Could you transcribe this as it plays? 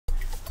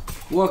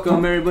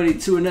Welcome everybody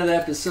to another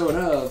episode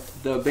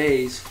of the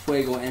Bays,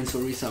 Fuego, and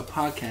Sonrisa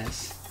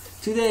podcast.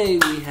 Today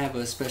we have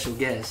a special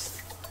guest,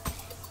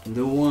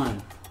 the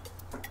one,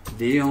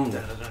 the only,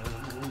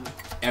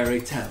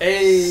 Erick Tellez.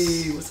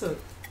 Hey, what's up?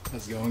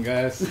 How's it going,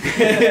 guys?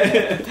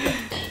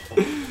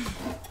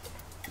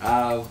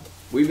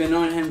 We've been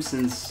knowing him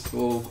since,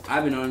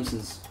 I've been knowing him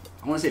since,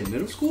 I want to say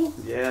middle school?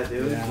 Yeah,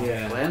 dude.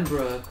 Yeah.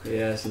 Glenbrook.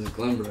 Yeah, since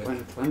Glenbrook.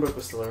 When Glenbrook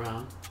was still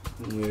around.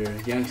 When we were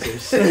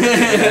youngsters. I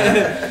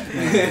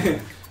mean,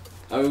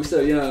 we're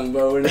still young,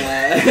 but we're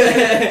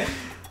not.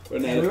 We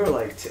were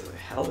like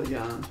hella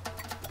young.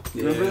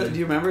 Yeah. Do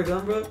you remember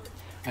Glenbrook?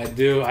 I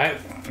do.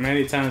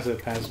 Many times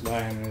I've passed by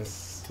and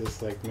it's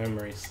just like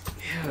memories.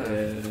 Yeah.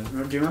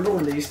 Do you remember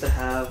when they used to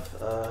have?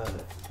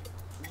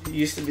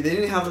 They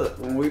didn't have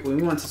when we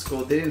went to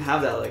school. They didn't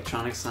have that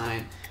electronic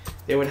sign.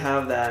 They would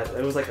have that.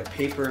 It was like a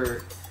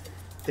paper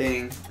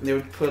thing. And they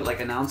would put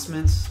like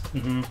announcements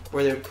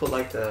where they would put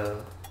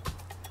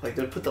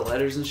they would put the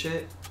letters and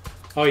shit.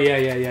 Oh yeah.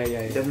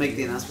 They'll make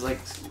the announcements like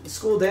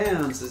school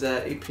dance is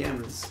at 8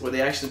 p.m. where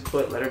they actually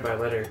put letter by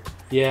letter.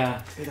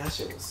 Yeah. Dude, that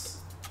shit was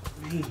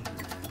mean,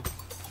 man.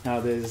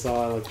 Nowadays it's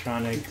all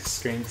electronic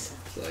screens.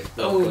 Like,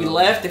 when we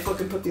left, they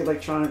fucking put the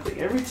electronic thing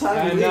every time.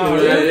 I we know,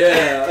 leave.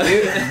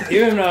 right?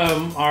 Even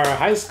our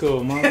high school,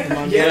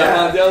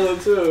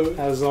 Mandela too.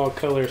 has all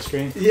color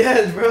screen.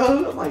 Yeah,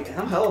 bro. I'm like,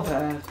 I'm hella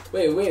bad.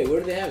 Wait, where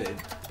do they have it?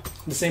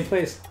 The same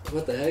place.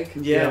 What the heck?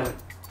 Yeah.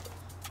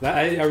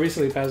 I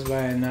recently passed by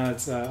and now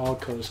it's all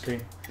color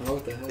screen. Oh,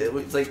 what the heck?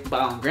 It's like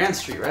on Grand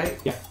Street, right?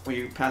 Yeah. When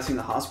you're passing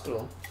the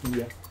hospital.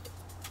 Yeah.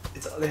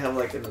 They have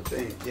like in the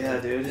thing. Yeah,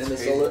 dude. And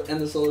it's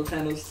the solar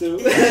panels too.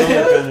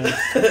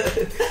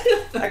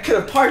 I could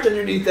have parked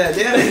underneath that,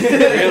 damn it.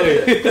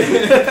 Really?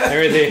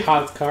 Everyday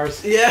hot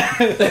cars. Yeah.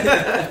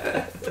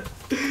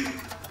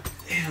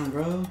 Damn,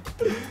 bro.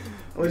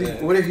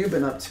 What have you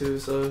been up to?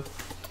 So.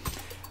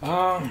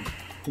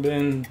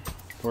 Been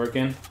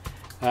working.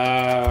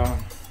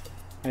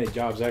 Many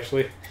jobs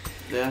actually.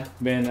 Yeah.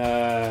 Been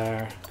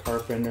a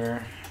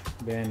carpenter.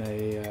 Been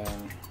a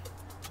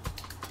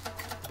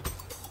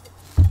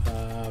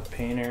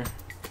painter.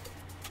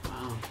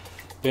 Wow.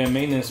 Been a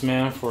maintenance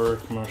man for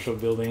commercial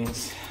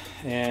buildings.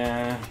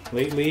 And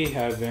lately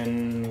I've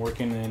been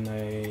working in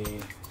a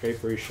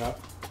drapery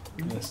shop,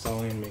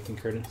 installing and making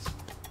curtains.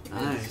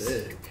 Nice.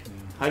 Sick. Yeah.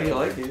 How do you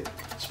like it?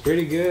 It's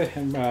pretty good.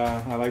 And,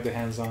 I like the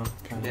hands-on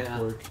kind of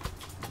work.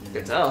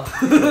 Good tell.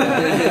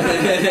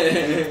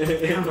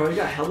 Damn, bro, you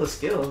got hella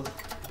skills.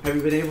 Have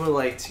you been able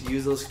to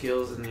use those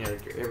skills in your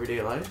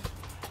everyday life?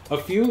 A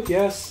few,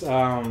 yes.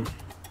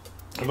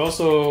 I've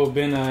also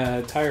been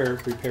a tire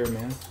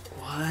repairman.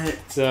 What?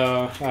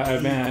 So I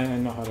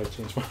know how to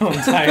change my own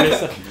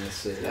tires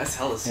That's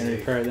hella sick. and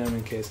repair them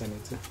in case I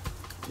need to.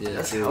 Yeah,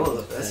 That's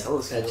hella patch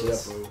you up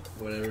skills.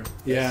 or whatever.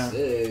 Yeah. That's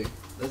sick.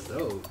 That's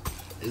dope.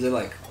 Is it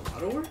like a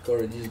lot of work,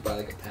 or did you just buy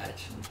like a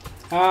patch?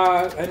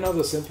 I know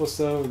the simple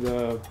stuff,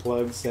 the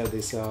plugs that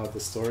they sell at the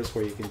stores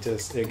where you can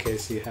just, in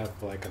case you have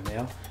like a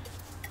nail,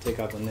 take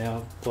out the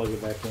nail, plug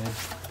it back in.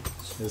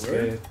 It's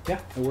good.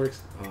 Yeah, it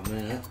works. Oh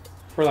man.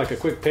 For like a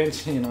quick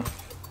pinch,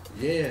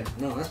 Yeah,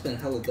 no, that's been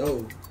hella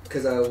dope.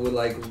 Cause I would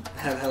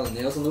have hella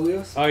nails on the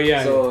wheels. Oh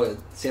yeah. So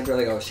after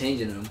I was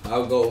changing them, I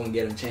would go and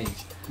get them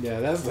changed. Yeah,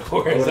 that's the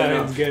worst.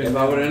 If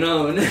I would have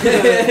known.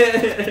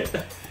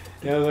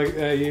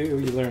 Yeah, you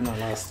learn a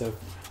lot of stuff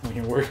when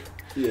you work.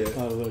 Yeah. A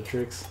lot of little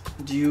tricks.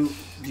 Do you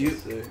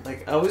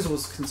I always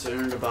was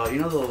concerned about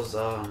those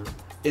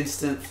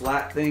instant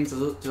flat things.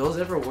 Do those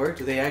ever work?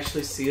 Do they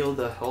actually seal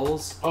the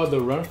holes? Oh,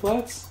 the run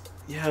flats?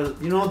 Yeah,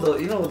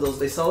 those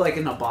they sell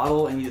in a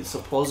bottle, and you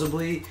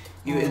supposedly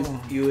you would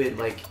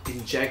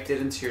inject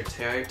it into your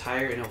tire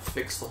and it'll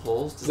fix the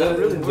holes. Does that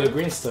really work? The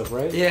green stuff,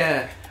 right?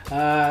 Yeah.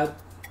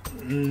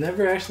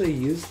 Never actually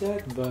used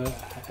that, but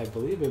I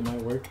believe it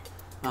might work.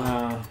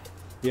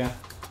 Yeah.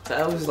 So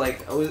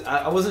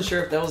I wasn't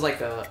sure if that was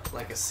like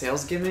a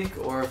sales gimmick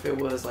or if it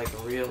was like a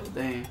real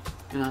thing,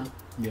 Yeah.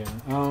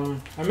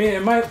 I mean,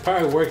 it might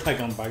probably work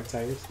on bike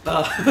tires.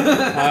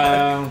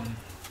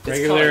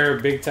 Regular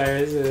big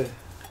tires,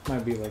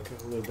 might be a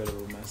little bit of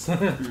a mess.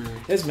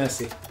 It's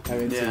messy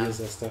having to use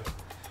that stuff.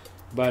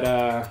 But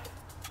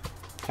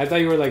I thought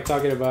you were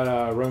talking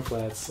about run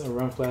flats.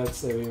 Run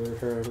flats. Have you ever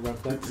heard of run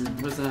flats?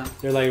 What's that?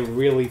 They're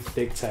really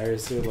thick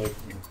tires. They're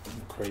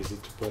crazy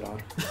to put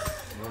on.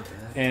 Okay.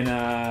 And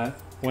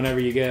whenever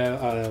you get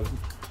a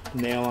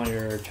nail on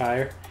your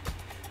tire,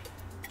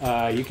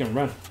 you can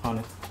run on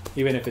it,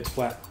 even if it's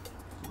flat.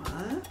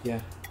 What?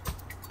 Yeah.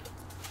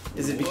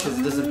 Is it because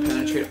it doesn't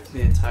penetrate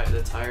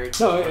the tire?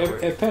 No,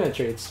 it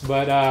penetrates,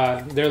 but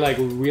they're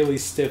really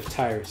stiff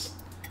tires.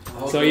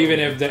 Okay. So even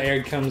if the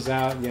air comes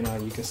out, you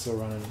can still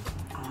run in.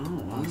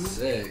 Oh, That's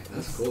sick.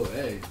 That's cool.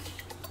 Hey,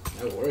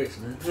 that works,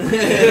 man.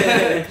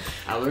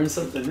 I learned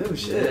something new.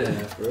 Shit.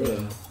 Yeah, for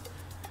real.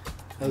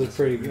 That was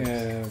pretty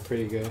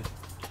good.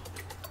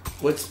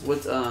 What's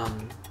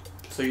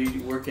so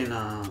you work in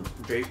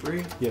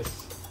drapery? Yes.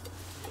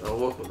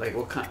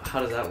 What kind? How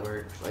does that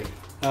work?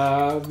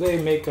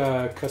 They make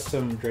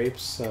custom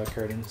drapes,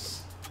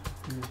 curtains.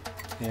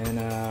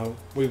 And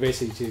we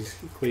basically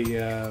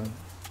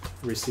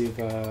receive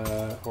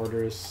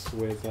orders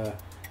with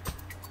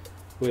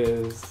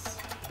what's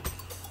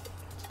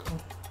it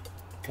called?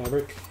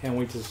 Fabric, and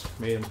we just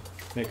make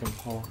them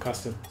all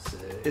custom.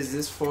 Is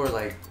this for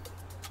like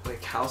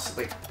house,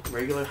 like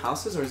regular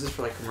houses, or is this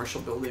for like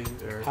commercial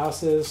buildings or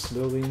Houses,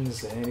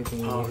 buildings,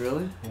 anything. Oh,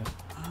 really? Yeah.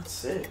 Oh, that's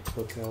sick.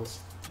 Hotels.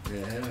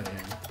 Yeah.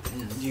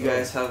 Do you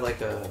guys have like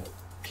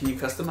can you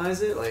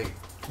customize it? Like,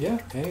 Yeah,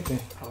 anything.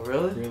 oh,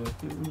 really? Really.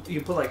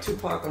 You put like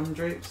Tupac on the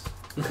drapes?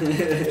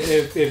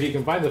 if you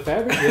can find the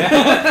fabric,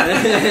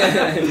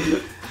 yeah.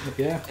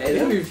 Yeah. Hey,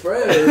 that'd be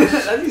fresh.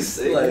 That'd be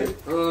sick. Like,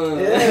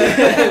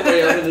 yeah.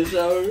 way up in the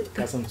shower.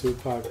 Got some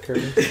Tupac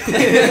curtains.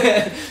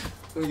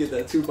 Let me get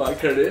that Tupac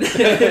curtain.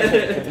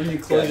 When you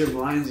close your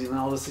blinds, you know,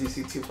 all of a sudden you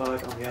see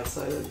Tupac on the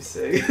outside. That'd be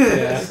sick.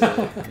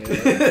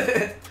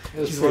 Yeah.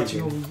 He's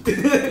watching him.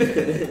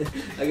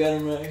 I got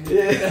him right.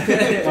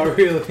 Yeah. Oh,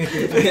 really?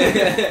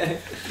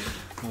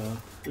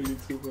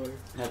 Tupac.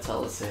 That's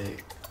hella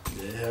sick.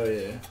 Yeah, hell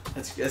yeah.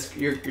 That's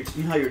you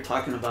know how you're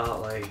talking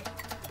about like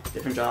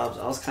different jobs.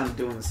 I was kind of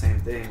doing the same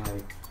thing.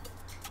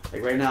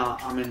 Like right now,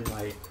 I'm in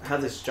I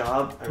have this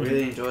job I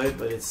really enjoy it,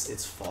 but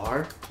it's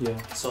far. Yeah.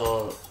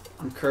 So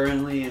I'm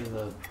currently in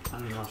the, I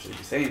don't know if I should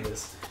be saying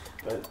this,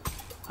 but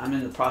I'm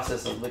in the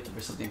process of looking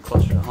for something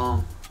closer to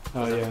home.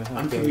 Oh yeah.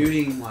 I'm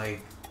commuting I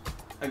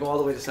go all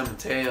the way to San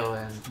Mateo,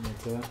 and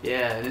Okay.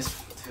 yeah, and it's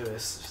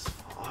just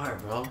far,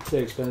 bro. Is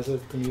it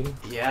expensive commuting?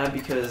 Yeah,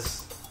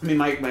 because I mean,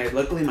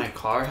 luckily my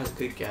car has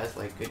good gas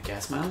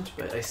mileage,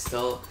 but I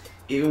still,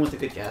 even with the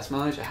good gas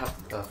mileage, I have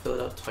to fill it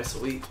up twice a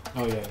week.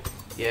 Oh yeah.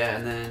 Yeah,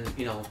 and then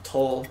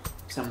toll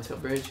San Mateo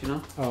Bridge,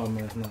 Oh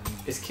man, no.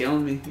 it's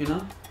killing me,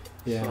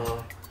 Yeah.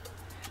 So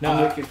No,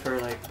 I'm looking for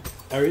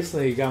I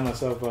recently got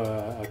myself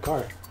a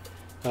car,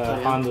 yeah?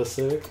 Honda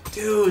Civic.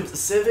 Dude, the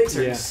Civics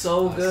are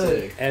so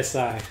good. Sick.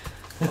 SI.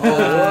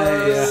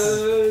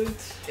 Oh,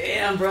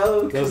 damn,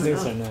 bro. Those coming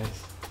things up. are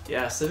nice.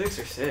 Yeah, Civics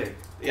are sick.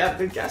 Yeah,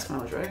 good gas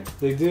mileage, right?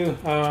 They do.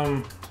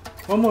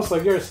 Almost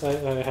like yours. I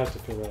have to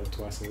fill it up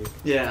twice a week,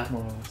 Yeah.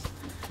 more or less.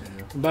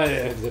 But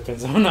it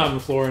depends on how I'm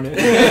flooring it.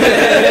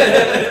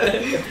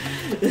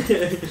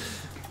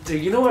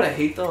 Dude, you know what I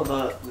hate though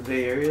about the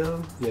Bay Area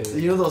though? Yeah.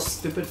 You know those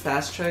stupid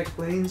fast track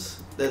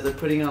lanes that they're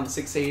putting on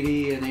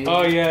 680 and 80?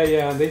 Oh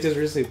yeah. They just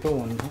recently put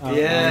one.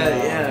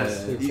 Yeah.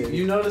 680.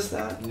 You noticed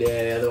that?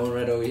 Yeah, the one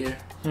right over here.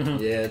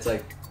 Mhm. Yeah, it's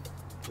like,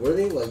 where are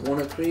they? Like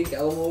Warner Creek,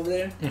 Alamo over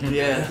there? Mhm.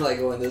 Yeah. Like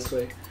going this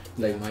way,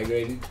 like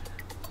migrating.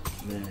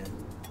 Man.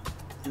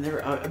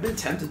 I've been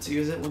tempted to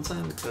use it one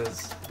time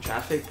because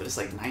traffic, but it's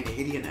like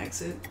 980 an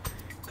exit.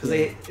 Because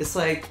it's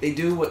like they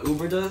do what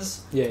Uber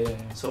does. Yeah.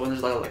 So when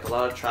there's like a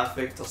lot of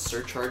traffic, they'll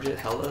surcharge it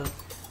hella.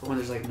 But when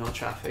there's like no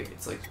traffic,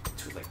 it's like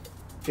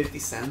 50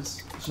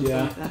 cents. Or something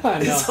Yeah, like that.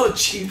 I know. It's so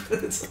cheap.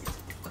 It's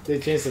like, They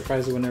change the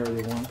price whenever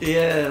they want.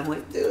 yeah, I'm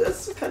like, dude,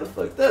 that's kind of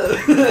fucked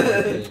up.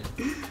 Yeah.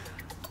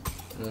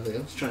 And I was like,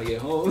 I'm just trying to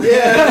get home.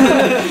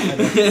 Yeah.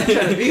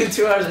 Trying to be in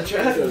 2 hours of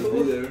traffic. Trying to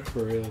be there.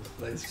 For real.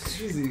 Like, it's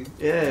crazy.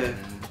 Yeah.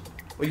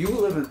 Well,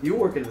 you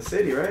work in the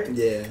city, right?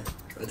 Yeah.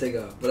 I take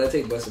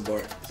bus and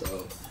BART,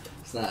 so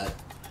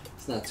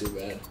it's not too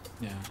bad.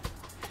 Yeah.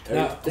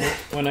 Now,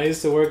 when I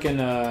used to work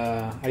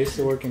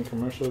in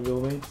commercial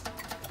buildings,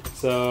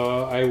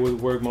 so I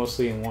would work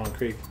mostly in Walnut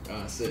Creek,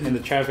 Sick. and the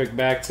traffic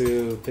back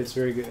to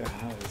Pittsburgh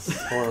is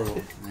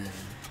horrible. Man.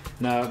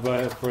 No,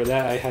 but for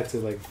that I had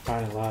to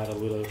find a lot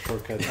of little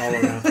shortcuts all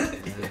around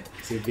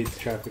to beat the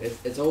traffic.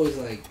 It's always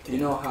like, you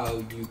know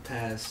how you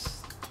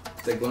pass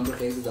the Glenbrook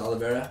exit to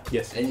Olivera?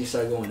 Yes. And you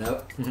start going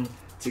up Mhm.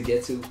 to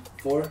get to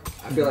 4?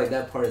 I feel like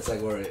that part is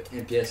like where it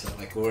empieza,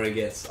 like where it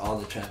gets all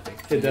the traffic.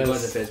 It does. Going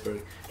to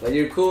Pittsburgh. Like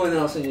you're cool and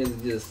all of a sudden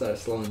you just start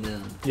slowing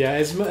down. Yeah,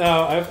 it's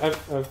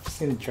I've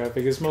seen the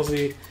traffic. It's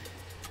mostly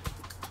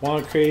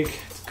Walnut Creek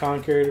to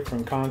Concord,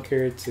 from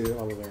Concord to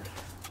Olivera.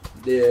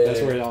 Yeah. That's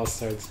where it all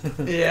starts.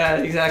 Yeah,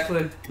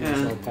 exactly. It's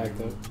all Yeah.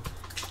 packed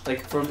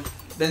up.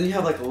 Then you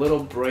have a little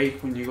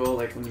break when you go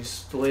when you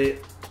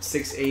split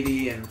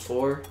 680 and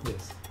 4.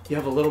 Yes. You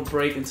have a little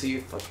break until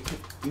you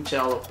reach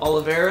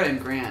Olivera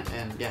and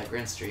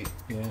Grant Street.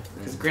 Yeah.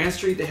 Because Grant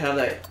Street, they have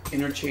that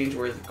interchange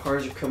where the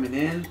cars are coming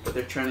in, but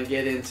they're trying to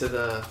get into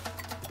they're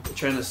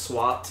trying to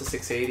swap to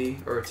 680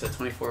 or to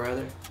 24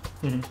 rather,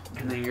 Mhm.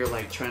 and then you're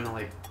trying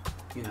to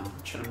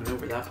trying to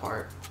maneuver that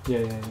part. Yeah.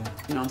 You know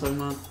what I'm talking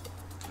about?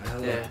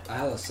 I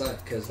hella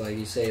suck because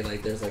you say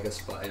there's a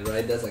spot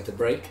right that's the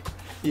break.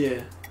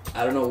 Yeah.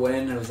 I don't know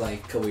when, it was a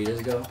couple years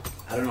ago.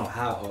 I don't know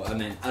how. I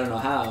don't know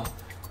how.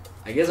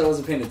 I guess I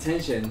wasn't paying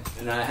attention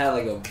and I had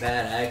a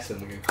bad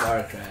accident, a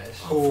car crash.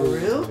 Oh, for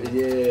real?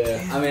 Yeah.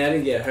 Damn. I mean, I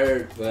didn't get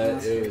hurt, but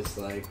That's it was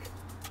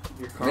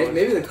Your car.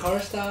 maybe the car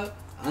stopped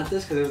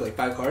antes because there was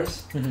 5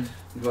 cars, Mhm.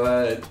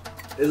 but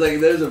it's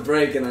there's a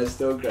break and I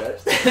still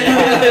crashed.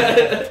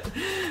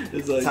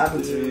 It's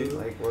happened to me,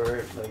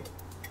 where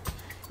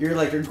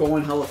you're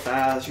going hella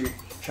fast, your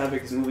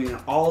traffic is moving, and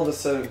all of a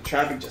sudden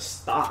traffic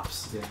just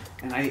stops. Yeah.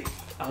 And I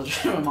was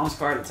driving my mom's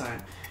car at the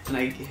time, and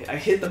I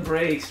hit the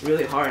brakes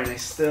really hard, and I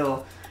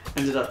still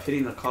ended up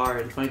hitting the car.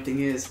 And the funny thing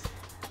is,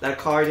 That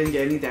car didn't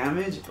get any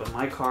damage, but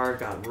my car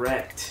got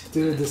wrecked.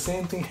 Dude, the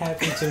same thing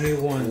happened to me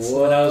once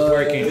when I was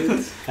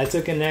working. I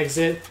took an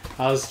exit.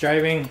 I was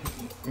driving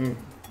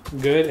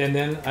good, and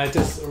then I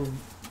just,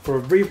 for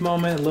a brief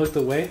moment, looked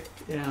away.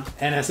 Yeah.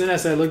 And as soon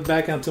as I looked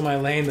back onto my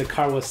lane, the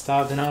car was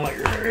stopped, and I'm like,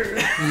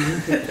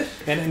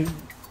 and then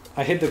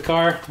I hit the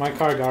car. My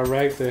car got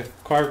wrecked. The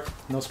car,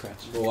 no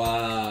scratch.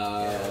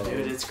 Wow. Yeah,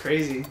 dude, it's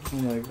crazy.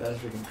 I'm like, That's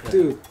freaking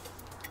crazy.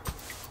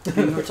 dude.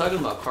 We were talking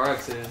about car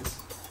accidents.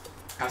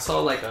 I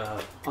saw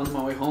on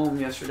my way home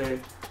yesterday,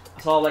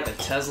 I saw a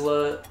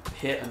Tesla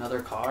hit another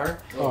car.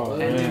 Oh,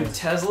 and man. dude,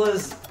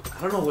 Teslas,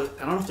 I don't know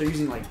if they're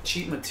using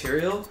cheap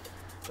material,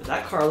 but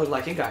that car looked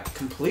like it got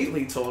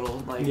completely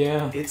totaled.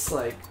 It's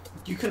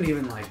you couldn't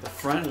even the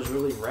front was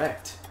really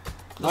wrecked.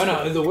 Oh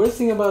no, the worst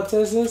thing about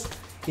Teslas,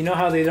 you know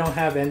how they don't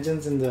have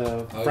engines in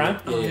the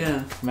front? Oh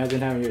yeah. Imagine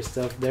having your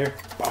stuff there.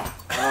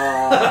 Dude,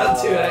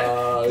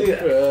 I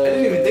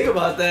didn't even think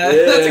about that.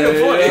 Yeah, that's a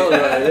good point.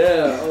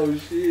 Yeah. Oh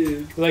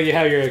shit. Like you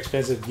have your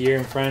expensive gear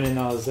in front, and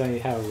all of a sudden you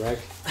have a wreck.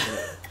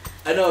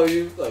 I know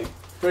you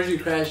first you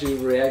crash, you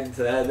react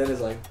to that, and then it's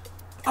like,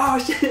 oh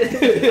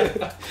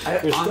shit.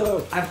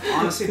 I've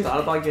honestly thought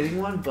about getting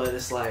one, but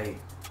it's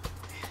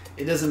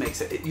it doesn't make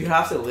sense. You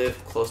have to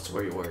live close to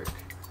where you work.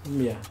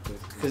 Yeah.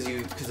 Because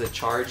the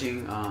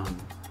charging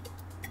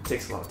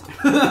takes a lot of time.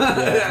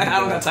 I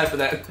don't got time for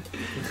that.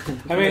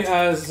 I mean,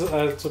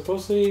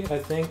 supposedly, I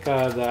think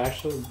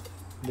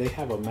they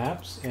have a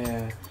maps,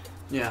 and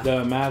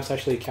the maps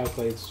actually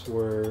calculates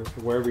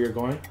wherever you're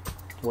going,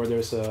 where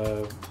there's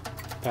a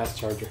fast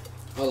charger.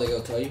 Oh,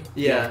 it'll tell you?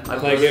 Yeah.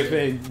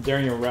 If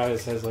during your route it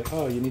says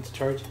oh, you need to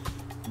charge,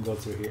 go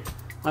through here.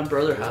 My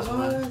brother has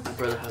one. My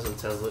brother has a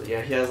Tesla.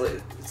 Yeah, he has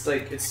it's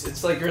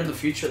like you're in the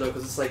future though,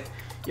 because it's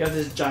you have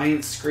this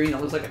giant screen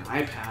that looks like an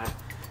iPad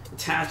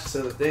attached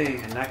to the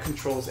thing, and that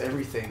controls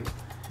everything.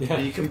 Yeah.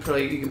 And you can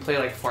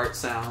play fart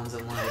sounds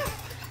and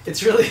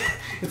it's really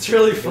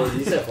fun.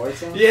 You said fart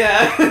sounds?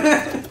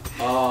 Yeah.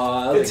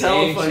 Oh, that's a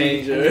game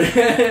changer.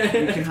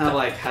 You can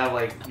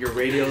have your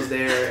radios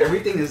there.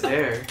 Everything is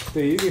there.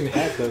 Dude, you can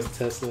hack those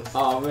Teslas.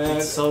 Oh man.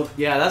 That's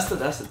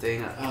the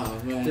thing.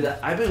 Oh man. Dude,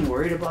 I've been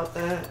worried about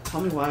that.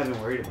 Tell me why I've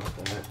been worried about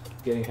that.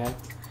 Getting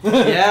hacked?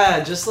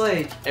 Yeah, just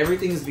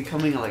everything is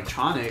becoming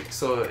electronic,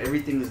 so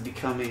everything is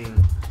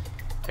becoming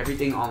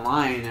everything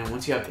online, and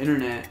once you have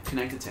internet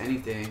connected to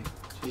anything,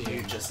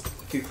 you're just a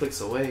few clicks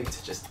away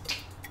to just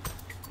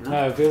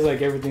it feels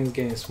like everything's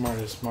getting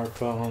smarter.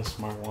 Smartphones,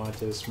 smart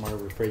watches, smart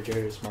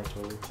refrigerators, smart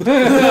toilets.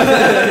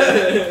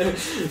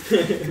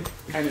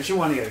 And if you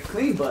want to get a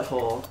clean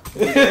butthole,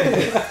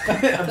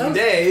 a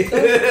bidet.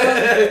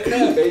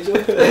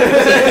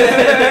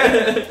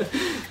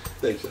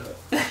 Thanks,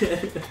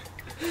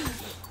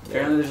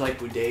 Apparently there's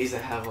bidets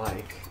that have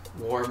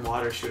warm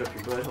water shoot up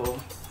your butthole.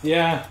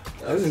 Yeah,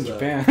 that was in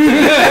Japan.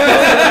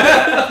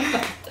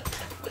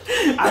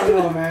 I don't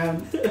know,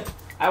 man.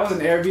 I was in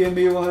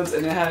Airbnb once,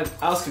 and I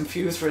was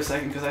confused for a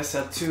second because I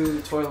said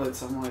 2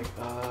 toilets. I'm like,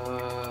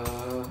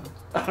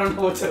 I don't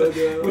know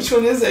which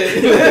one is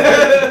it?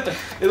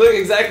 It looked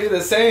exactly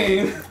the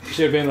same. You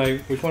should have been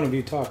which one of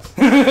you talks?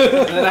 And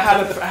then I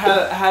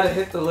had to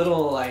hit the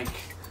little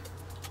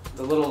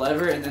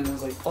lever, and then it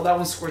was oh, that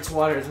one squirts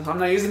water. So I'm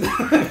not using that.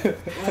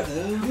 What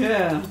the hell?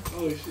 Yeah.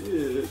 Oh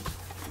shit.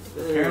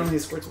 Apparently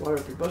it squirts water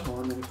up your butthole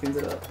and then it cleans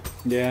it up.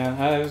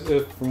 Yeah,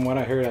 from what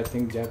I heard, I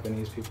think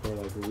Japanese people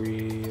are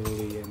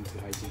really into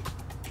hygiene.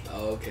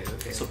 Oh, okay.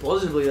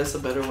 Supposedly that's a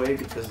better way,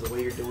 because the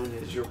way you're doing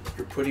it is you're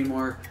putting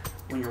more,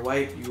 when you're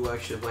white, you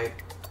actually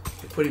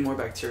you're putting more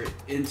bacteria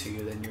into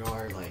you than you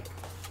are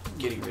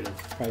getting rid of.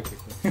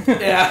 Practically.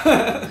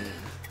 Yeah.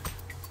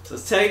 So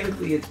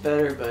technically it's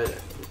better, but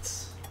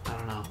I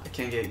don't know. I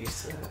can't get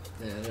used to that.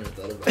 Yeah, I never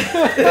thought about it.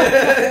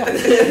 I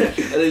think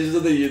it's just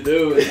something you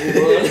do.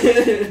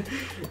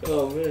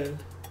 Oh man.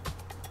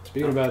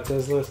 Speaking about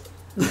Teslas,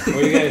 what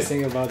do you guys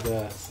think about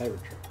the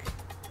Cybertruck?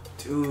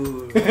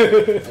 Dude, I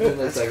think it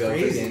looks like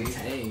crazy. a freaking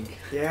tank.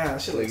 Yeah,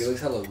 that shit It looks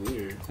hella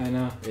weird. I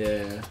know.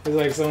 Yeah.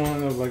 It's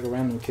someone of a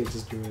random kid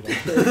just drew it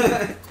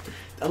up.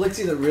 That looks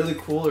either really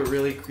cool or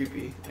really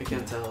creepy. I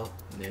can't tell.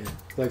 Yeah.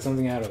 It's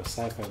something out of a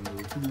sci-fi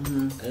movie.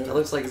 Mm-hmm. That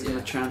looks like it's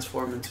gonna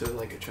transform into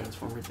a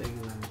transformer thing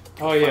and then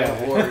fight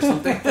a war or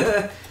something.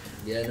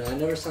 Yeah, no, I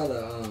never saw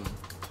the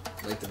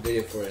the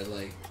video for it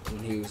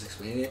when he was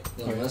explaining it.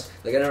 No,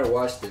 Okay. I never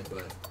watched it,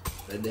 but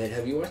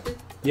have you watched it?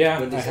 Yeah,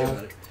 What did they say have.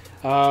 about it?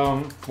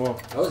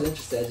 Well, I was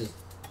interested. I just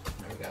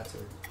never got to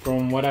it.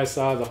 from what I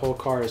saw, the whole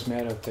car is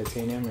made of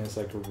titanium. And it's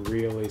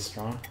really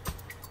strong.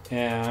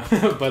 Yeah,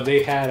 but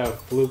they had a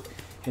fluke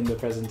in the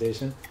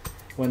presentation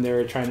when they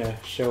were trying to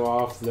show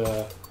off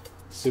the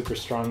super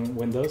strong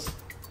windows.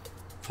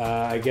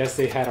 I guess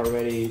they had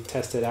already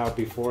tested out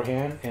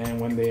beforehand, and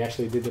when they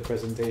actually did the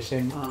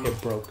presentation,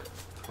 it broke.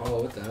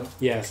 Oh, what the hell?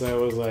 Yeah,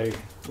 so it was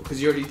because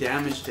you already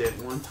damaged it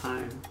one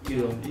time.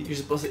 You're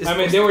supposed to.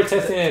 They were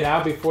testing it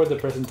out before the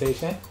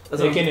presentation,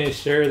 making it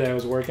sure that it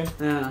was working.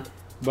 Yeah.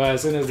 But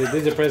as soon as they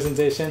did the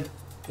presentation,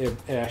 it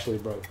actually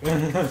broke. Oh,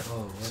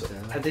 what the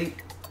hell? I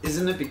think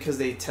Isn't it because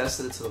they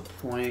tested it to the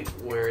point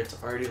where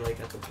it's already like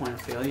at the point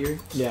of failure?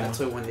 Yeah. And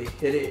so when they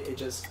hit it, it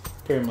just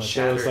pretty much.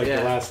 shattered. That was like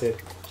the last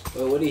hit.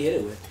 Well, what did he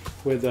hit it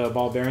with? With the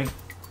ball bearing.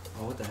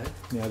 Oh, what the heck?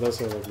 Yeah,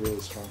 those are like really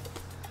strong.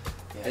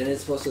 Yeah. And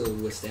it's supposed to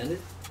withstand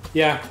it?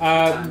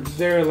 Yeah,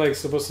 they're like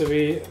supposed to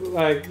be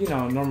like, you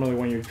know, normally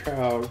when you're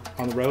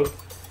on the road,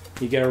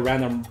 you get a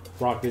random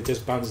rock that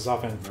just bounces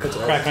off and puts a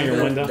crack on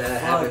your window.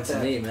 That happened to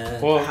me,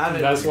 man. Well,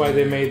 that's why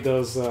they made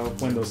those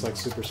windows like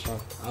super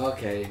strong.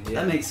 Okay,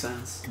 yeah. That makes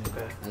sense. Yeah.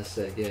 Okay. That's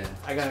sick, yeah.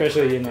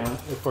 Especially, you know,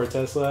 for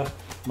Tesla,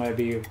 might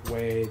be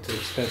way too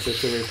expensive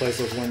to replace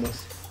those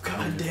windows.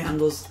 God damn,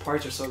 those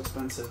parts are so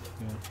expensive.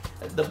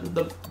 Yeah.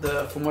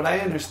 The from what I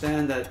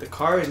understand, that the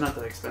car is not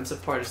the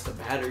expensive part; it's the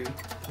battery.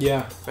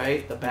 Yeah.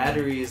 Right. The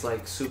battery is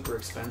like super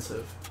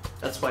expensive.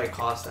 That's why it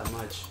costs that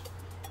much.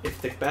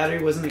 If the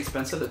battery wasn't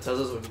expensive, the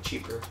Teslas would be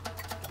cheaper.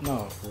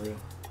 No, for real.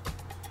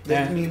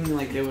 Meaning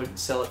like they would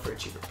sell it for a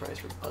cheaper price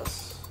for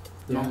us,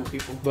 normal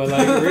people. But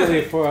like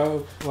really,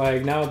 for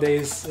like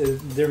nowadays,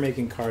 they're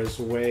making cars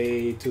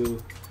way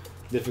too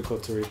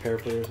difficult to repair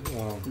for.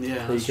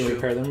 Yeah, that you can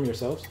repair them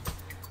yourselves.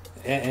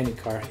 Any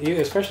car,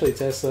 especially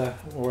Tesla,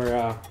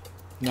 where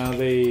now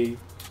they,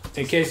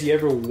 in case you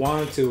ever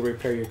want to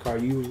repair your car,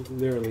 you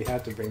literally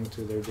have to bring it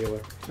to their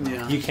dealer.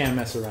 Yeah. You can't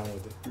mess around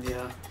with it.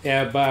 Yeah.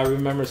 Yeah, but I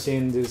remember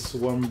seeing this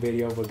one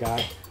video of a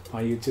guy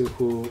on YouTube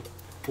who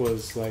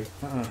was like,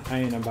 I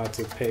ain't about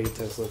to pay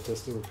Tesla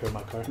just to repair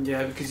my car.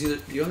 Yeah, because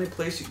the only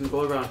place you can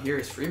go around here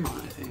is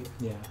Fremont, I think.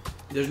 Yeah.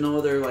 There's no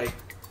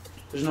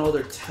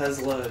other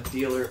Tesla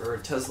dealer or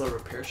Tesla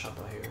repair shop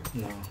out here.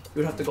 No. You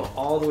would have to go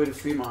all the way to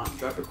Fremont,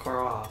 drop your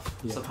car off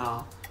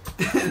somehow,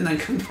 and then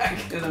come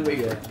back and then wait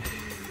for it.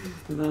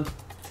 You know?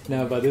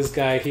 No, but this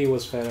guy, he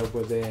was fed up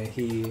with it.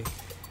 He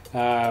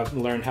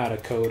learned how to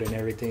code and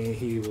everything.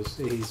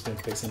 He's been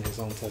fixing his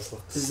own Tesla.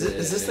 Is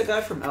this the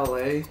guy from LA?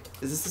 Is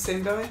this the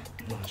same guy?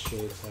 I'm not sure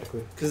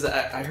exactly. Because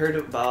I heard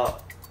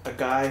about a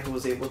guy who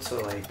was able to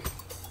like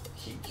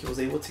he was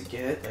able to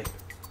get like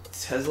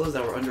Teslas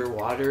that were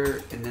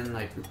underwater and then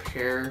like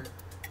repair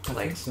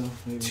like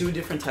two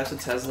different types of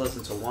Teslas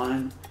into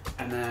one,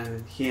 and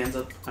then he ends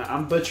up.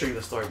 I'm butchering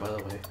the story, by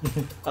the way.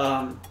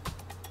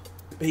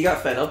 But he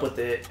got fed up with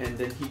it, and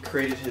then he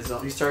created his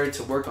own. He started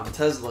to work on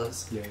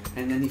Teslas,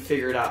 and then he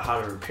figured out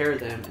how to repair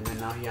them, and then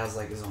now he has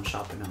like his own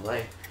shop in LA.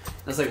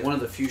 That's like one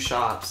of the few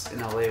shops in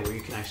LA where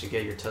you can actually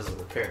get your Tesla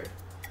repaired.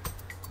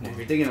 And if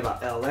you're thinking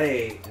about LA,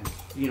 and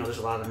you know there's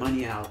a lot of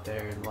money out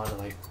there and a lot of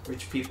like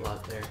rich people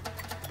out there.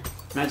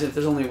 Imagine if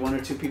there's only one or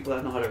two people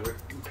that know how to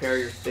repair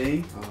your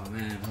thing. Oh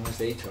man, how much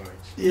they charge?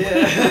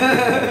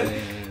 Yeah.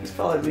 He's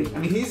probably making, I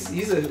mean,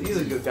 he's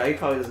a good guy. He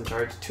probably doesn't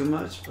charge too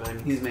much, but I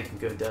mean, he's making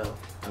good dough.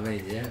 I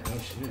mean, yeah, oh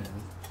shit.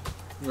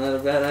 Not a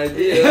bad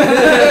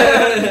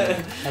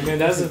idea. I mean,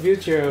 that's the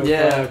future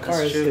of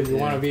cars. True. If you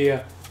want to be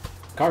a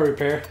car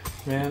repair,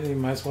 man, you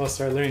might as well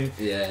start learning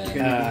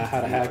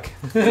how to hack.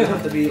 You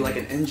have to be like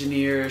an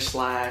engineer /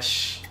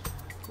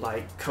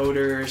 like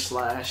coder /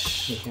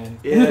 mechanic.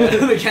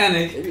 Yeah,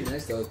 mechanic. It'd be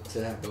nice though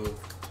to have both.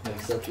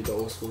 Like still keep the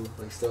old school,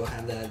 like still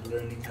have that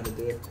learning how to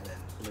do it, and then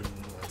learning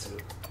new one too.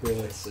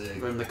 Really sick.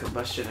 Learn the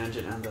combustion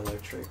engine and the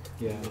electric.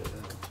 Yeah.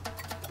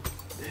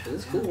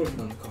 It's cool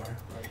working on the car.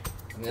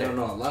 I mean, I don't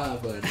know a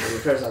lot, but the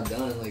repairs I've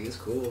done, like it's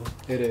cool.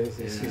 It is.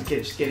 It's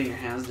just getting your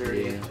hands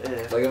dirty.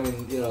 Yeah. Like I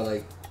mean, you know,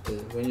 like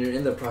when you're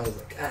in the process,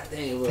 like god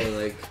dang, well,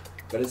 like,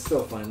 but it's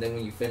still fun. Then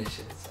when you finish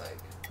it, it's like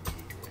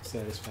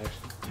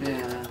satisfaction.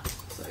 Yeah.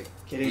 It's like,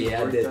 getting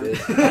I did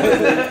this.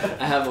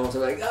 I have moments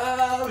where like,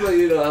 but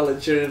you know, I'll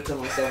let you to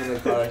myself in the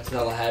car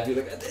until I'm happy,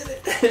 like, I did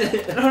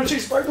it. And I'm chasing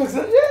sparkles,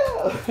 yeah!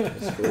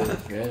 It's cool,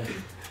 yeah. I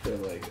feel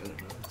like, I don't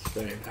know, it's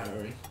very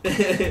empowering.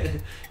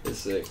 It's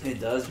sick. It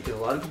does, because a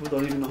lot of people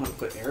don't even know how to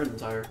put air in the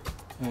tire.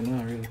 I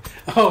know, really.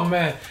 Oh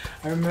man,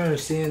 I remember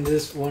seeing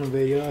this one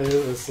video.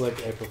 It was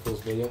like April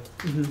Fool's video.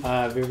 Mm-hmm.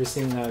 Have you ever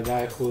seen a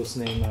guy who's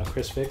named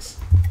Chris Fix?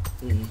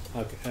 Mm-hmm.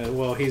 Okay.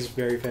 Well, he's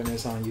very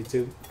famous on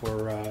YouTube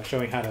for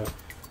showing how to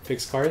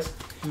fix cars,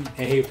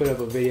 and he put up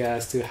a video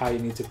as to how you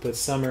need to put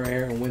summer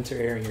air and winter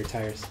air in your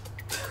tires.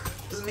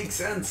 Doesn't make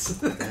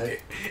sense.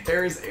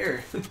 Air is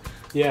air.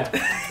 Yeah,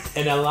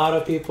 and a lot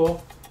of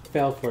people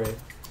fell for it.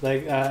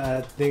 Like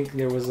I think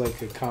there was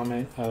like a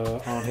comment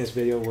on his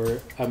video where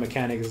a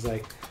mechanic is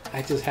like,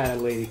 I just had a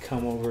lady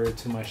come over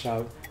to my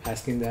shop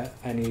asking that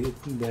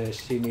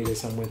she needed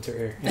some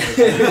winter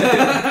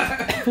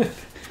air.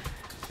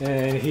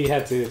 And he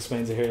had to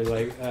explain to her,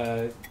 like,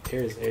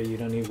 air is air. You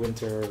don't need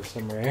winter or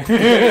summer air.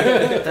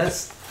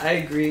 I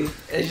agree.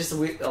 It's just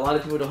a lot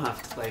of people don't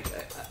have to, like,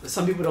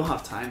 some people don't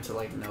have time to,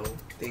 like, know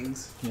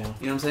things. Yeah. You know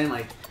what I'm saying?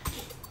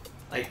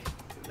 Like,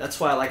 that's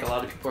why, like, a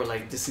lot of people are,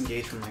 like,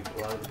 disengaged from, like,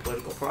 a lot of the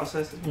political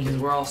processes. Because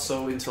we're all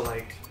so into,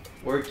 like,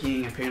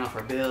 working and paying off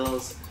our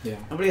bills. Yeah.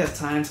 Nobody has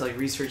time to, like,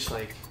 research,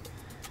 like,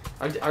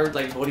 our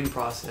like, voting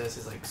process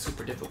is, like,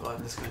 super difficult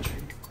in this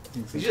country.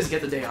 Exactly. You just get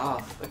the day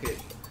off. Okay.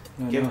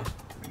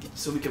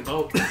 So we can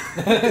vote.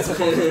 Just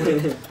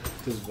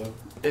vote.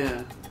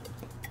 Yeah.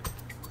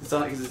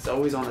 It's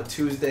always on a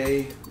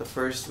Tuesday, the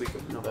first week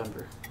of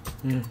November.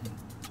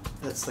 Mm-hmm.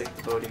 That's like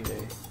the voting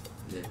day.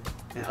 Yeah.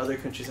 And other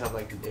countries have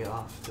like a day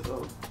off to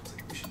vote. It's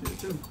like we should do it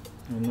too.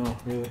 Oh, no,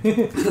 really?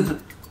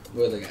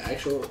 What, like an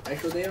actual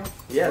day off?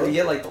 Yeah, they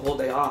get like the whole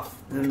day off,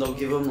 and then they'll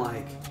give them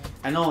like,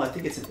 I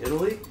think it's in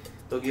Italy.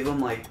 They'll give them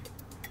like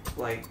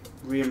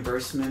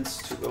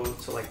reimbursements to go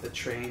to like the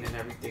train and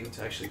everything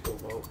to actually go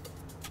vote.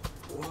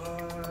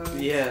 What?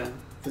 Yeah,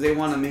 because they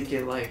want to make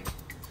it like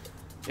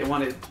they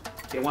want to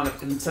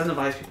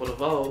incentivize people to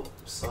vote,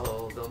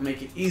 so they'll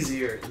make it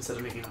easier instead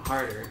of making it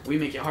harder. We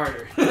make it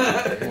harder.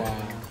 Wow.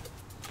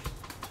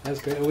 That's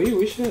great.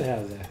 We should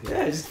have that.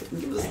 Yeah, just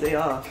give us a day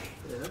off.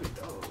 Yeah, that'd be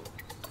dope.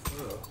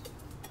 Oh.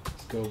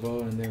 Just go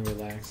vote and then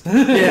relax.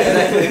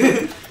 Yeah,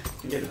 exactly.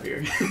 Get a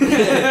beer.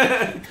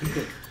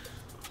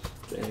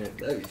 Damn,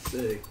 that'd be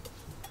sick.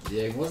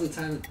 Yeah, most of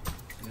the time,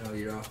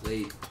 you're off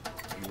late.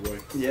 You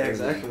work. Yeah, early,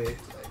 exactly.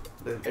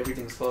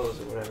 Everything's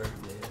closed or whatever.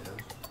 Yeah.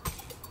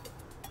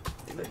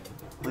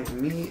 Like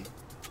me,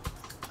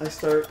 I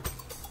start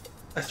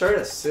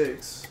at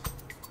 6,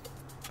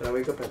 but I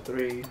wake up at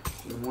 3 in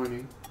the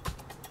morning.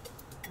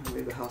 I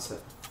leave the house at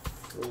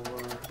 4.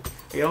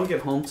 I don't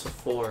get home till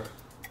 4,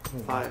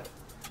 5,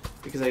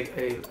 because I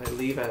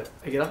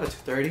get up at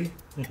 2:30,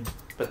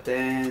 but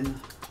then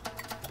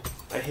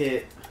I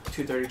hit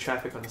 2:30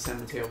 traffic on the San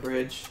Mateo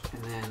Bridge,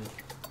 and then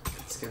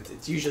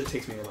it usually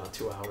takes me about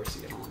 2 hours to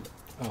get home.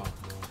 Oh,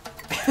 no.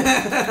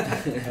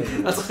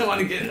 That's what I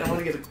want to get.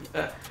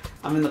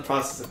 I'm in the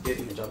process of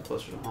getting a job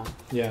closer to home.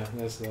 Yeah,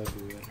 that'd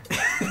be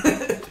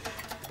better.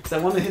 Because I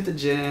want to hit the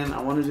gym.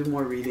 I want to do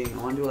more reading.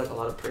 I want to do like a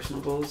lot of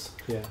personal goals.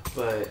 Yeah.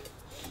 But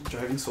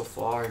driving so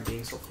far and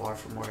being so far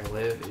from where I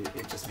live,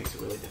 it just makes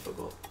it really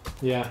difficult.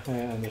 Yeah, I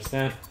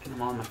understand. And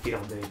I'm on my feet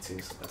all day too,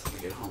 so by the time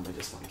I get home, I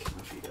just want to kick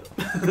my feet up.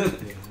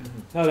 Yeah.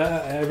 No,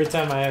 every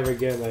time I ever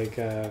get like,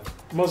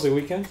 mostly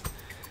weekends,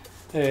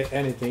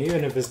 anything,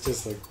 even if it's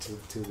just like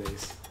two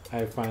days,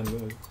 I find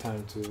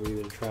time to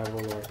either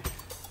travel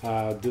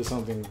or do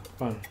something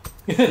fun.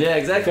 Yeah,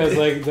 exactly. Because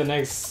like the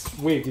next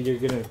week you're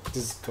gonna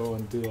just go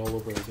and do it all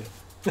over again.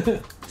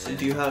 So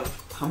do you have,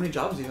 how many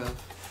jobs do you have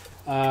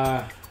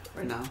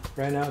right now?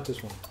 Right now,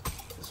 just one.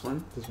 This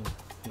one? This one.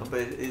 Yeah. Oh,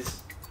 but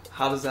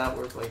how does that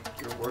work? Like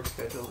your work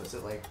schedule? Is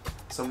it like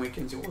some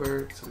weekends you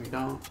work, some you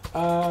don't?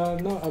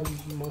 No,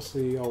 I'm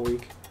mostly all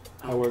week.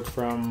 I work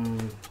from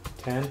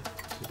 10 to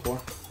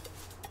 4,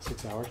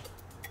 6 hours,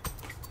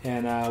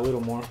 and a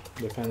little more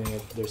depending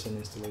if there's an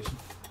installation.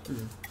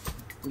 Mm-hmm.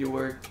 You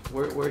work,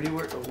 where do you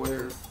work, or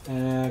where?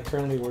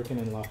 Currently working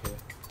in Lafayette.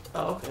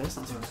 Oh, okay, that's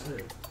not too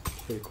bad.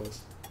 Pretty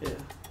close. Yeah.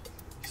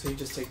 So you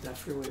just take that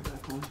freeway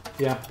back home?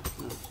 Yeah.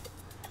 No.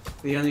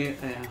 The only,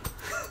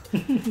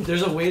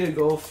 there's a way to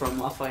go from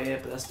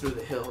Lafayette, but that's through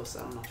the hills.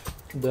 I don't know.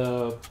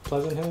 The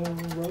Pleasant Hill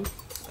Road?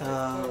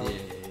 Yeah.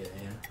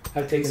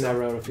 I've taken so. that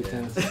road a few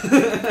times.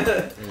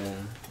 Yeah.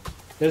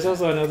 There's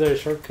also another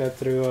shortcut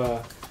through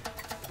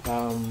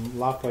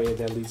Lafayette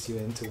that leads you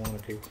into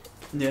Walnut Creek.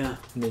 Yeah.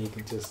 And then you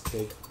can just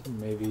take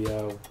maybe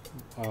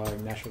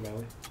Nashville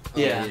Valley.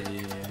 Yeah.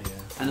 Yeah.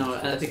 I know.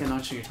 I think I know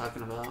what you're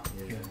talking about.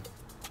 Yeah.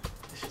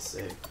 It's just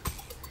sick.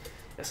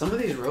 Yeah, some of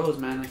these roads,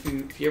 man. If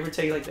you ever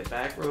take like the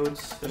back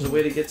roads, there's a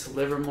way to get to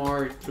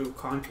Livermore through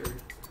Concord.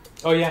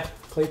 Oh yeah,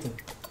 Clayton.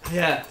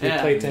 Yeah.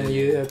 Clayton.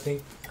 I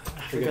think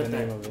I forgot the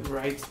that. name of it.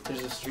 Right.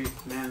 There's a street,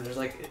 man. It's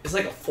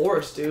like a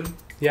forest, dude.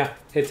 Yeah,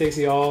 it takes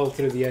you all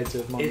through the edge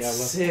of Mount It's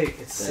Diablo. sick.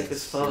 It's sick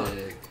as fuck.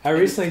 Sick. I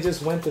recently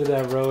just went through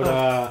that road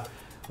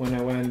when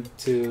I went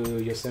to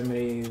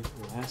Yosemite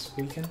last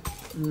weekend.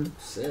 Mm.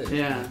 Sick.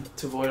 Yeah,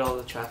 to avoid all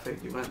the traffic,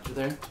 you went through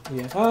there.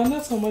 Yeah.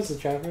 Not so much the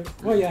traffic.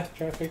 Well, yeah,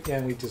 traffic.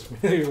 Yeah, we just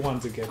really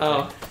wanted to get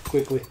there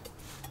quickly.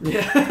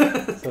 Yeah.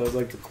 So it was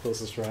like the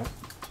closest route.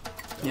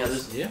 Yeah.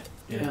 Yeah.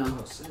 Yeah.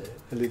 Oh, sick.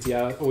 At least,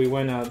 yeah, we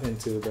went out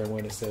into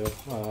Brentwood instead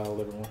of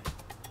Livermore.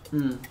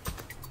 Mm.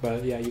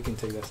 But yeah, you can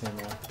take that same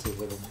route to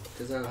Livermore.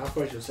 Because how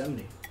far is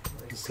Yosemite?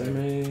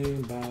 Yosemite,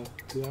 about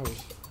 2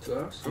 hours. 2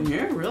 hours? From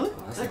here, really?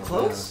 Oh, Is that's that not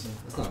close? bad.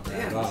 That's not bad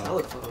Damn, at that's all.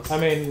 hella close. I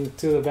mean,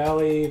 to the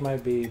valley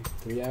might be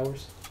 3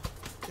 hours,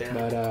 yeah.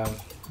 but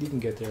you can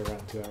get there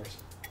around 2 hours.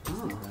 Oh,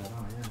 Not bad at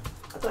all, yeah.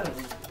 I thought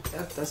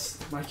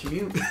that's my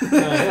commute.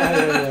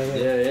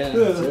 Yeah,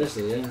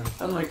 seriously, yeah.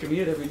 That's my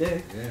commute every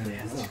day. Yeah,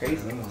 That's not crazy.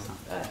 bad at all. That's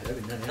not bad.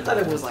 That'd be nice. I thought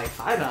it was like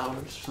 5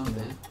 hours or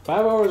something.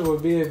 5 hours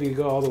would be if you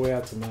go all the way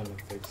out to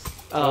Mammoth Fix.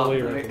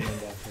 Totally right. recommend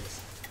that place.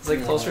 It's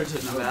like closer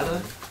to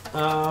Nevada.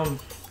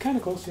 Kind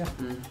of close, yeah.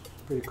 Mm.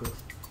 Pretty close.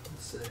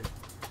 Sick.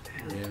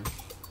 Yeah.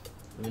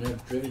 I mean,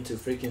 I've driven to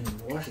freaking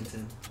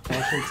Washington.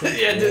 Washington.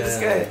 Yeah, dude, this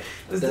guy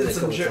I've done did it a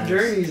some couple times.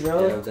 journeys,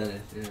 bro. Yeah, I've done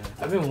it. Yeah.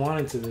 I've been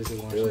wanting to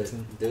visit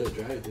Washington. Do it,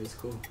 drive it, dude. It's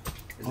cool. It's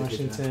a good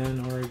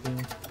Washington,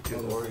 Oregon. Good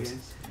all those Oregon.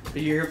 places.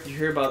 But you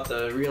hear about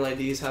the real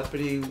IDs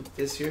happening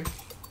this year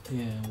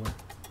Yeah, where?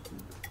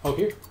 Oh,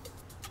 here?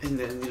 in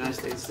the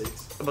United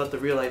States? About the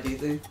real ID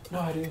thing. No,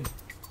 I didn't.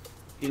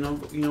 You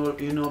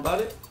know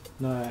about it?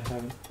 No, I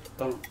haven't.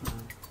 Don't.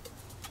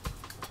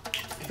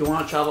 If you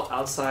want to travel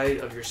outside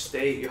of your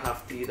state, you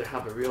have to either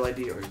have a real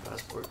ID or your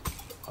passport.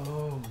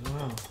 Oh,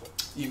 wow.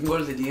 You can go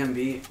to the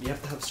DMV. You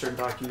have to have certain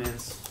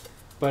documents.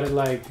 But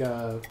like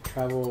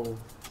travel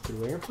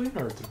through airplane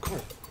or through car?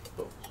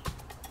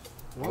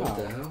 What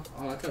the hell?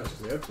 Oh, I thought it was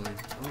just airplane.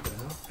 What the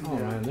hell? Oh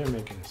man, they're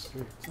making it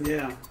strict.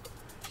 Yeah.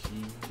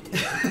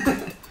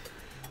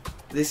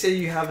 They say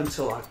you have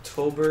until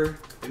October.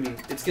 I mean,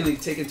 it's going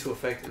to take into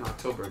effect in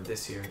October of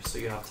this year, so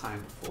you have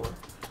time before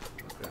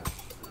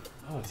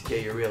to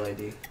get your real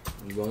ID.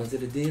 I'm going to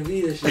the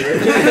DMV this year.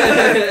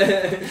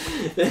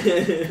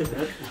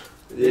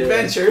 The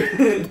adventure.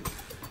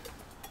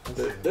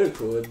 They're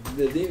cool.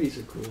 The DMVs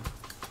are cool.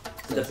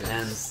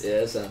 Depends.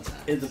 Yeah,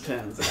 sometimes. It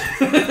depends.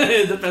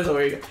 It depends on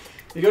where you go.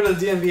 If you go to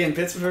the DMV in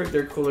Pittsburgh,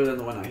 they're cooler than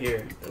the one out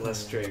here. They're less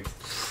strict.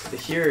 The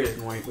here is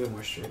way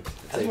more strict.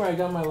 That's where I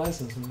got my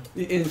license, man.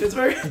 In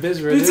Pittsburgh?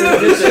 Pittsburgh.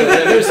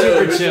 They're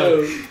super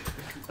chill.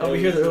 Over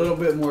here, they're a little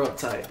bit more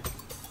uptight.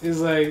 He's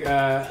like,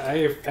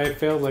 I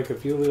failed like a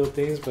few little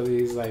things, but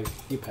he's like,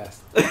 you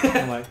passed.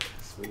 I'm like,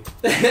 sweet.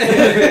 Yeah,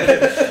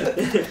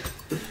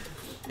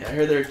 I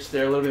heard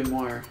they're a little bit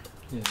more.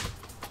 Yeah.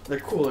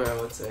 They're cooler, I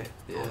would say.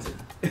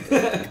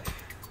 Yeah.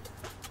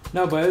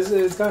 No, but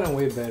it's gotten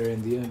way better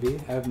in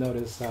DMV. I've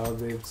noticed how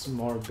they've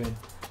more been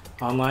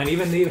online.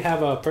 Even they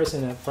have a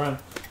person up front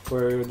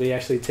where they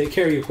actually take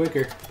care of you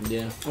quicker.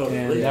 Yeah. Oh,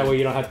 and really? that way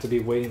you don't have to be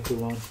waiting too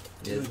long.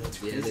 Yeah, That's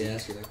crazy. they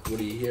ask you like,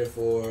 what are you here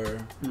for?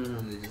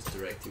 And they just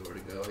direct you where to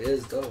go. Yeah,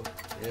 it's dope.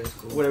 Yeah, it's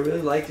cool. What I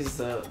really like is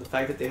the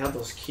fact that they have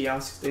those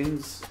kiosk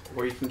things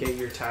where you can get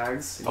your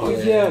tags. Oh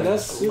Yeah. yeah,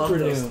 that's I super love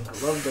those. new.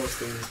 I love those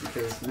things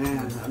because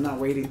man, I'm not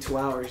waiting 2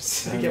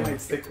 hours to get my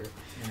sticker.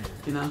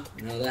 You know?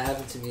 You know, that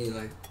happened to me it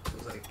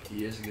was like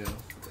years ago.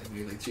 Like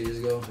maybe like 2 years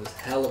ago. It was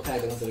hella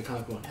packed. I went to the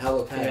comic con,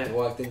 hella packed. Yeah. I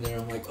walked in there,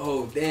 I'm like,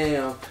 oh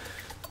damn.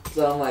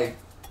 So I'm like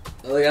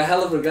I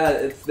hella forgot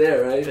it's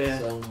there, right? Yeah.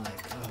 So I'm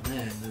like, oh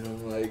man. And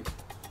I'm like,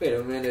 wait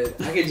a minute,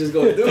 I can just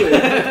go do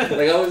it.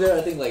 Like I was there,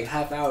 I think like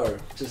half hour,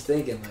 just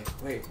thinking like,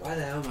 wait, why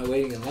the hell am I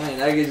waiting in line?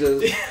 I could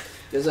just,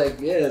 it's like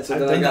yeah. So I've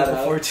then done I got that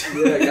before out. too.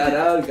 Yeah, I got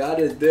out, got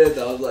it, did.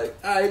 I was like,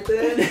 alright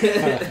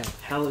then.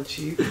 Hella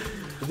cheap.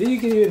 I think you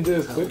can even do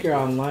it quicker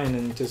online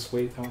and just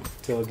wait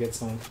until it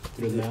gets on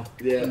through the mail.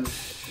 Yeah,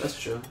 That's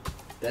true.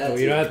 So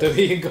you don't have to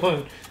be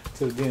going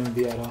to the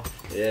DMV at all.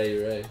 Yeah,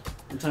 you're right.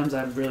 Sometimes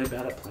I'm really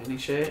bad at planning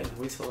shit and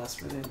I wait till the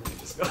last minute and then I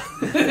just go.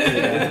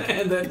 Yeah.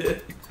 And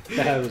then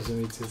That happens to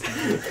me too.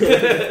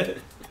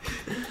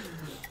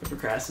 I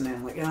procrastinate.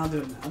 I'm like, yeah, I'll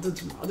do it now. I'll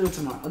do it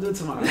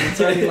tomorrow. It's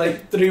already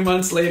like 3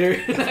 months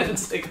later.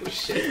 It's like, oh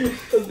shit.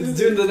 It's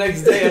due the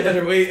next day. I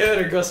better wait. I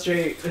better go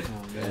straight. Oh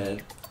man.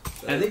 Man.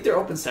 I think they're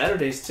open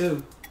Saturdays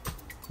too.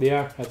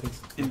 Yeah, I think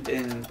so.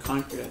 In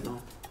Concord, I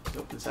know.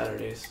 They're open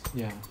Saturdays.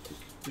 Yeah.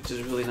 Which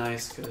is really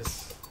nice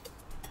because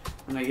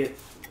when I get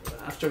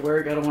after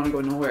work, I don't want to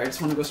go nowhere. I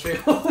just want to go straight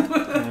home.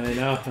 I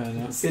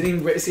know.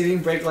 Sitting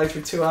brake lights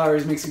for 2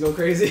 hours makes you go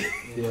crazy.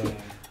 Yeah. Man.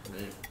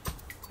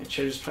 I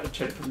try to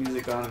put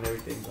music on and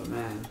everything, but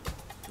man,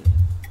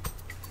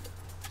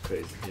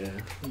 Crazy, yeah.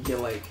 you get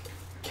like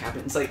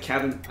cabin. It's like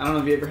cabin. I don't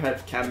know if you ever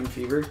had cabin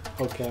fever.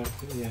 Okay.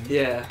 Yeah.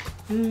 Yeah.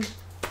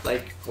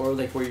 Like or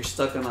like where you're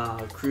stuck on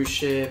a cruise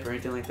ship or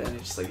anything like that, and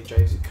it just like it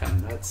drives you kind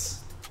of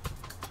nuts.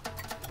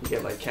 You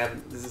get like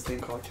cabin. There's this thing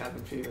called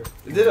cabin fever.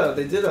 They did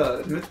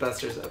a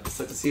MythBusters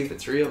episode to see if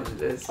it's real,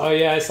 and it is. Oh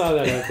yeah, I saw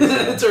that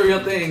episode. It's a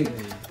real thing.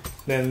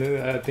 Then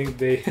I think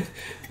they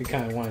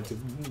kind of wanted to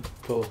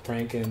pull a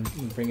prank and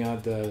bring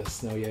out the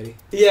snow yeti.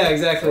 Yeah,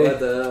 exactly. What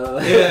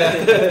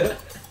the?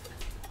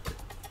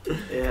 Yeah.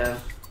 Yeah.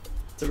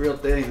 It's a real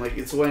thing. Like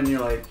it's when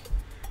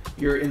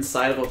you're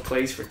inside of a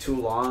place for too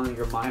long, and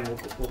your mind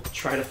will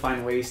try to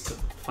find ways to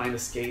find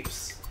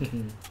escapes,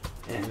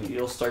 and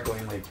you'll start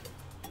going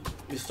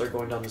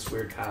down this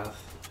weird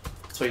path.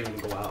 That's why you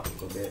need to go out a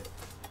little bit,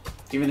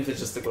 even if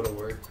it's just to go to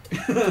work.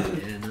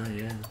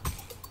 Yeah.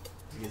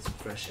 Get some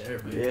fresh air,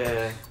 man.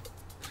 Yeah.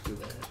 Do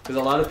that. Because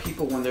a lot of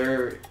people, when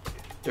they're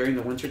during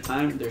the winter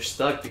time, they're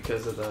stuck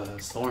because of the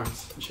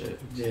storms and shit.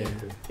 Yeah.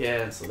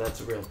 Yeah, so that's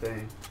a real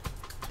thing.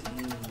 Damn.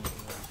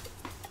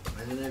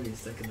 Imagine that being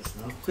stuck in the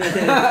snow.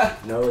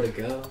 Nowhere to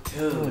go.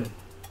 Dude,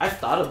 I've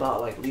thought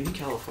about like leaving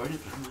California,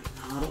 but I'm like,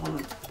 no, I don't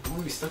want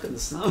to be stuck in the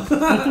snow.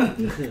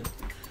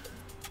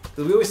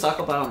 Because we always talk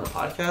about on the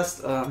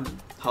podcast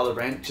how the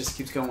rent just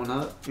keeps going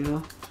up, you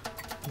know?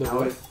 The How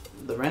what?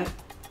 the rent?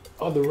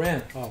 Oh, the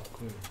rent. Oh,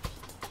 cool.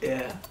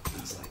 Yeah. I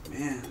was like,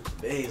 man, the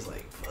Bay is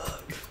like,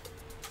 fuck.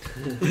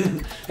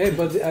 Hey,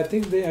 but I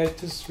think I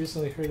just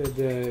recently heard that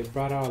they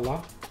brought out a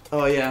law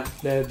Oh, yeah.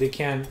 that they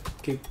can't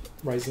keep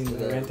rising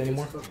the rent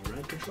anymore.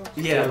 Rent control?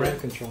 Yeah, rent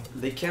control.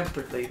 They can't,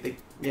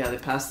 they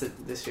passed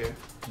it this year.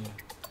 Yeah.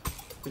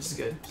 Which is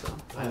good, so.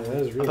 Yeah, that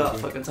was really about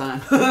good. fucking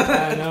time.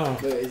 I know.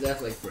 But is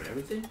that like for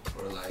everything?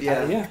 Or like...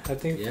 Yeah. Yeah, I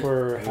think Yeah,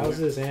 for everywhere.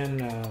 houses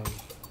and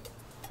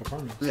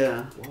apartments.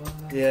 Yeah.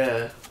 What?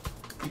 Yeah.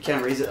 You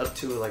can't raise it up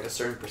to like a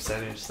certain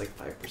percentage, like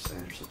 5% or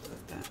something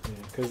like that.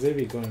 Yeah, because they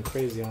be going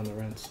crazy on the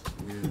rents.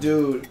 Yeah.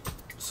 Dude,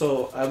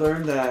 so I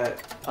learned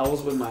that I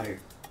was with my,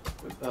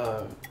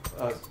 I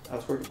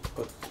was working,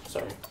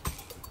 sorry.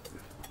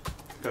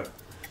 Go.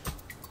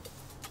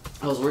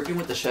 I was working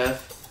with the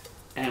chef,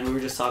 And we were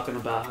just talking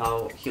about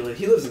how he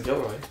lives in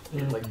Gilroy,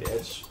 Mhm. like the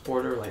edge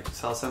border, like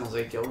South San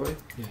Jose, Gilroy.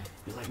 Yeah.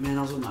 He's like, man,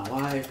 I was with my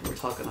wife. And we're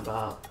talking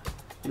about,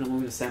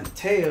 moving to San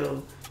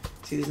Mateo.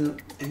 See these new,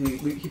 and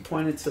he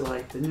pointed to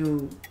like the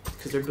new,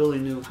 because they're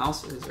building new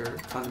houses or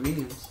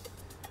condominiums.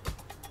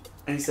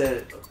 And he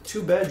said,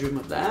 2-bedroom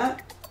of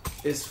that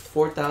is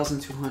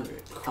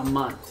 $4,200 a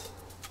month.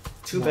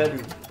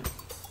 2-bedroom.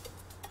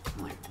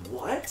 I'm like,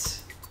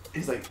 what?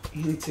 He's like,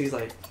 he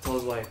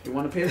told his wife, you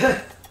want to pay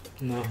that?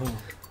 No.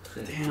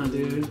 Damn,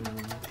 dude.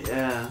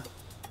 Yeah.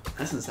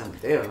 That's in San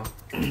Mateo.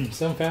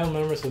 Some family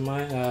members of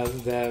mine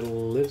that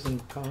lives in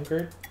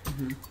Concord,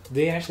 Mm-hmm.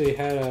 they actually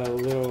had a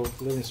little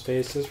living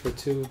space just for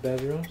 2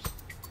 bedrooms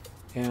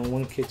and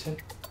 1 kitchen.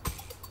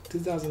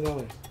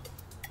 $2,000.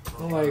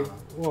 I'm like,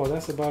 whoa,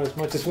 that's about as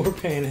much as we're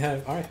paying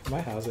at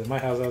my house. At my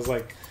house, I was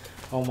like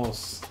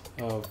almost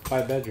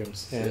 5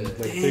 bedrooms and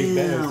like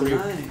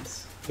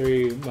Nice.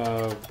 3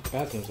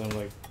 bathrooms. I'm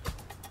like,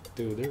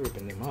 dude, they're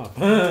ripping them off.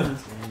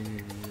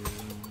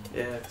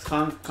 Yeah,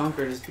 because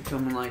Concord is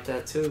becoming like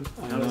that too.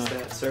 I noticed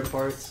that certain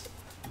parts,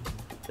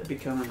 they're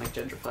becoming like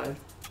gentrified.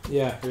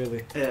 Yeah,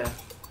 really. Yeah.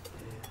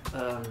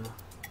 What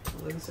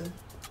was I gonna say?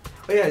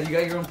 Oh yeah, you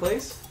got your own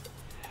place?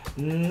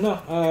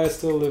 No, I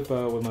still live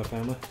with my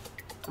family.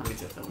 Oh, me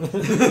too.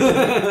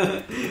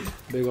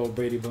 Big old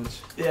Brady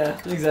bunch. Yeah,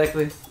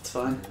 exactly. It's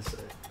fun.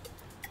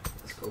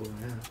 That's cool,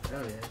 man.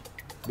 Hell yeah.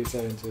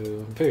 Besides having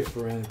to pay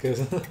for rent,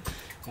 because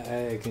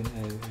I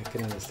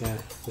can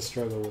understand the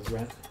struggle with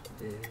rent.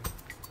 Yeah.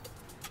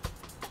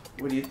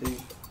 What do you think?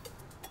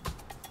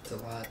 It's a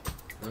lot.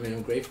 I mean,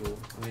 I'm grateful.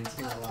 I mean, it's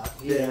not a lot.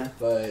 Yeah.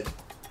 But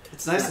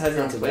It's nice to have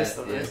your own too place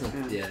bad. though, Yeah, right? it's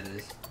not, yeah, it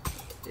is.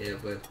 Yeah,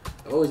 but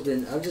I've always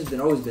been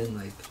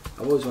like,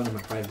 I've always wanted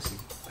my privacy.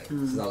 Like,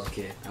 since I was a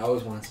kid. I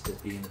always wanted to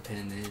be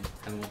independent,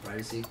 have my own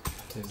privacy.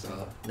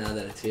 So now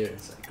that it's here,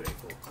 it's like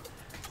grateful.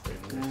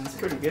 Yeah, it's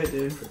pretty good,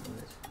 dude. Pretty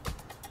much.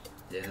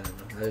 Yeah, I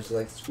don't know. I just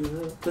like to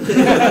screw up.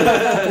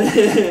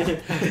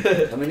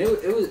 I mean,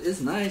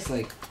 it's nice.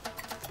 Like,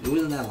 it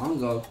wasn't that long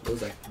ago. It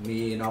was like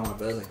me and all my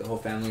brothers, like the whole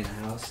family in the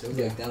house. It was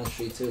like down the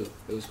street too.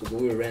 It was cool,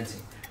 but we were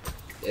renting.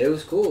 It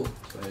was cool,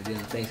 but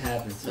things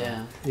happened. So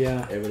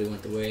yeah. everybody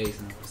went their ways,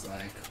 and I was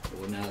like,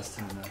 well, now it's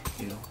time to,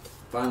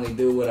 finally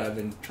do what I've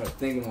been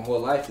thinking my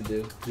whole life to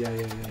do. Yeah.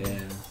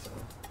 So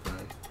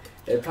like,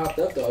 it popped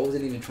up though. I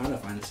wasn't even trying to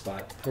find a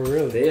spot. Oh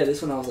really? But yeah,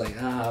 this one I was like,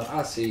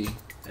 I'll see.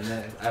 And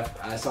then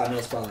I saw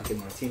another spot like in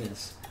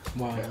Martinez.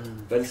 Wow.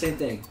 But the same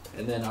thing.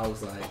 And then I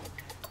was like,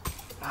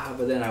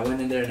 but then I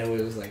went in there and it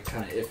was like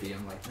kind of iffy.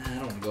 I'm like, nah, I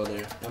don't want to go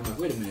there. And I'm like,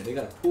 wait a minute, they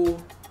got a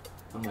pool.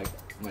 I'm like,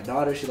 my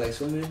daughter, she likes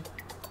swimming.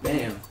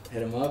 Bam,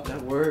 hit him up.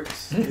 That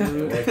works. It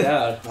worked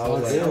out. I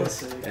was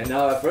That's like, and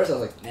now at first I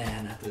was like,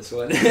 nah, not this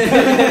one.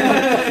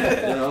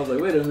 And I was like,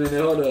 wait a minute,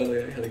 hold on.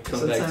 I had to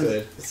come back to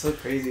it. It's so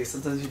crazy.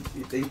 Sometimes you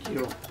think you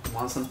don't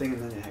want something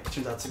and then it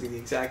turns out to be the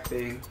exact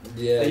thing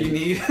Yeah. that you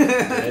need.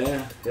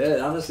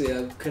 Yeah, honestly,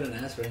 I couldn't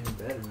ask for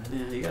anything better, man.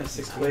 Yeah, you got a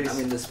 6th place. I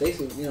mean, the space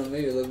was,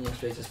 maybe a little more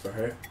space just for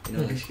her.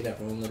 Like she could have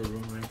her own little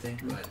room or anything.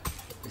 But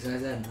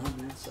besides that, no,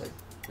 man, it's like,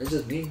 it's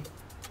just me.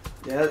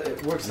 Yeah,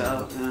 it works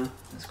out, yeah.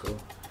 That's cool.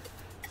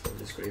 So I'm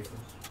just grateful.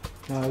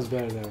 No, it's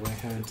better that way,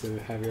 having to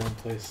have your own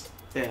place.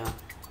 Yeah.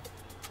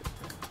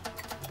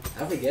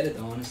 I forget it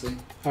though, honestly.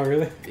 Oh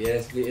really? Yeah,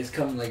 it's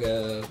come like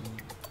I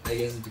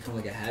guess it's become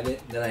like a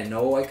habit that I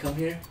know I come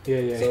here.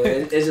 Yeah. So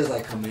it's just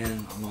like come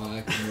in,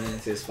 I come in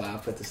to the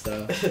spot, put the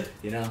stuff,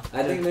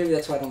 I think maybe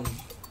that's why I don't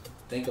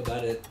think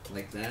about it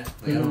like that.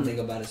 Like I don't think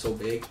about it so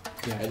big.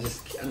 Yeah. I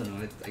don't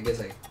know. I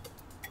guess I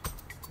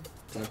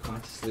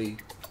subconsciously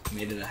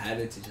made it a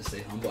habit to just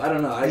stay humble. I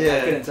don't know. I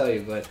couldn't tell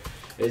you, but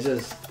it's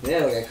just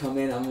like I come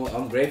in.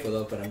 I'm grateful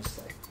though, but I'm just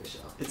like for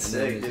sure. It's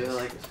sick, dude.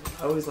 Like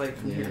I always like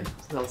from here.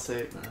 It's hell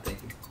sick. Nah,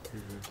 thank you.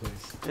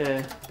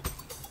 Yeah.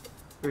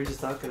 We were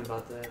just talking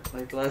about that.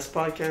 Like the last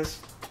podcast,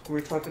 we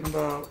were talking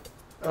about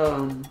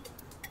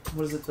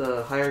what is it?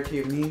 The hierarchy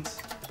of needs.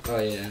 Oh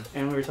yeah.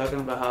 And we were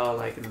talking about how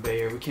like in the Bay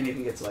Area we can't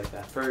even get to like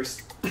that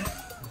first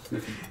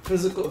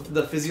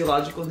the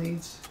physiological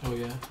needs. Oh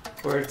yeah.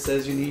 Where it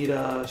says you need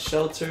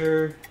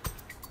shelter,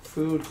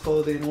 food,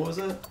 clothing. What was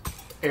it?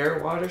 Air,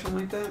 water, something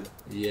like that.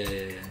 Yeah.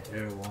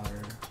 Air,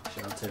 water,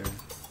 shelter,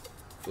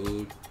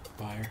 food,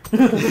 fire.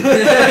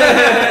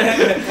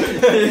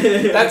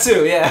 That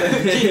too, yeah.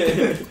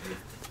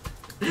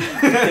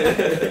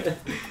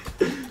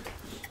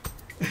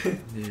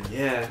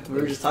 Yeah,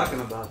 we were just talking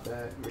about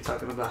that. We were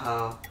talking about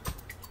how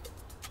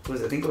I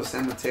think it was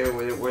San Mateo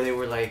where they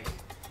were like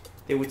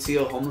they would see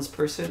a homeless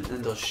person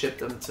and they'll ship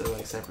them to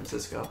like San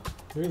Francisco.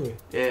 Really?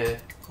 Yeah.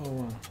 Oh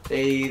wow.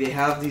 They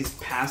have these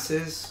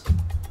passes.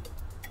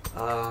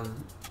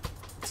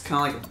 It's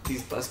kind of like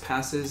these bus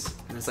passes,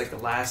 and it's like the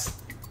last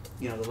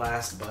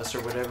bus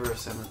or whatever of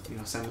San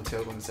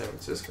Mateo going to San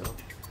Francisco.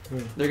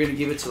 They're gonna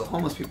give it to the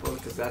homeless people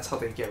because that's how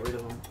they get rid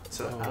of them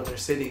out of their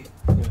city.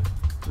 Yeah.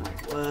 I'm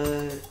like,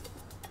 what?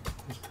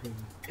 That's crazy.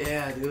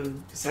 Yeah,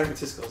 dude. San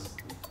Francisco's.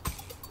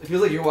 It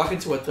feels like you're walking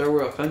to a third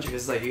world country.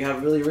 It's like you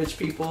have really rich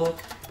people,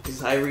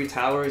 these ivory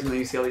towers, and then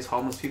you see all these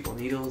homeless people,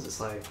 needles. It's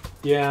like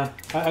Yeah,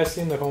 I've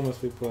seen the homeless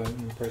people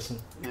in person.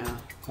 Yeah.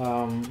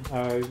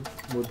 I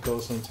would go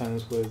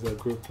sometimes with a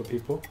group of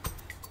people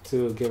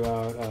to give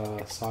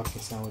out socks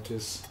and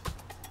sandwiches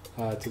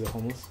to the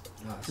homeless.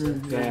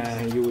 Mm-hmm.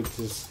 And you would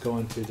just go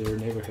into their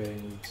neighborhood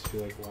and you'd just be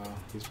like, wow,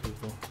 these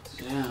people.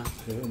 Yeah.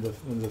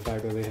 And the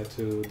fact that they had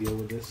to deal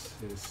with this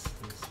is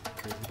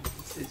crazy.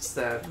 It's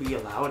that we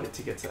allowed it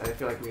to get to. I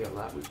feel like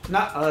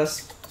not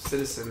us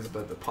citizens,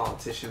 but the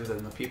politicians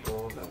and the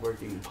people that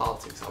working in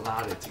politics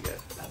allowed it to get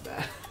that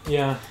bad.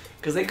 Yeah.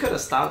 Because they could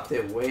have stopped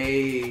it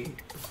way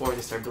before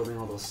they start building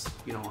all those,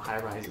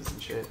 high rises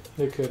and shit.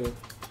 They could have.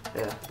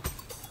 Yeah.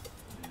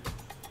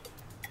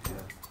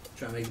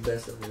 Try to make the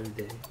best of every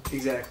day.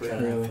 Exactly. Try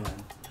to Really? have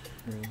fun.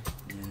 Really.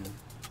 Yeah.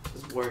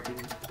 Just working.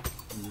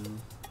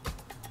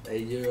 Hey,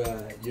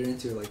 you're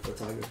into like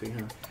photography,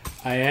 huh?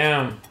 I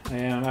am.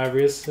 I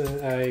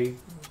recently.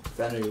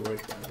 Fan of your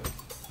work, by the way.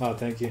 Oh,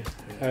 thank you.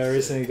 Yeah, I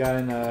recently got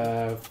in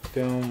a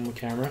film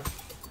camera,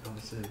 Oh,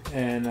 sick.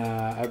 and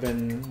I've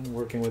been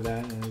working with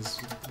that, and it's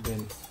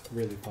been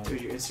really fun.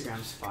 Dude, your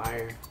Instagram's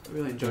fire. I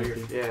really enjoy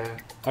Thank your. you. Yeah.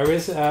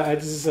 I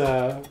just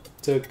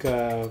took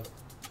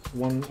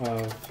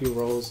few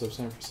rolls of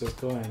San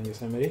Francisco and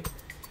Yosemite.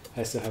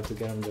 I still have to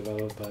get them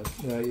developed, but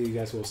you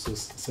guys will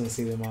soon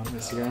see them on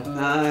Instagram.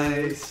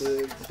 Nice.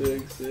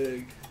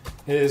 Sick.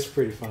 It is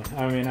pretty fun.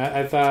 I mean,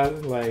 I thought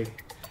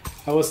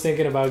I was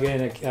thinking about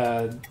getting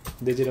a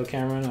digital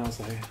camera, and I was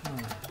like,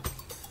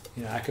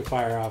 I could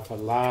fire off a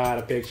lot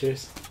of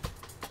pictures,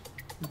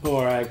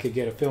 or I could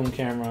get a film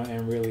camera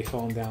and really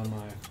hone down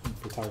my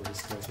photography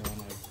skills. And I'm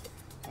like,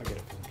 I'll get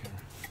a film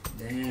camera.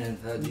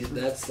 Damn,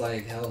 that's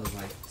like hella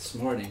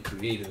smart and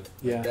creative.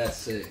 Yeah. Like, that's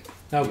sick.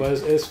 No, but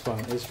it's fun.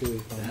 It's really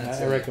fun.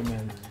 That's I it.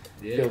 recommend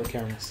Yeah. film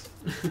cameras.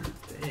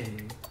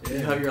 Dang. Do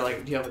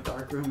you have a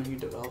dark room and you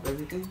develop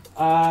everything?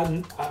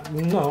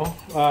 No.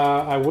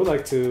 I would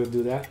like to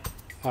do that.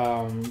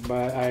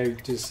 But I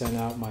just send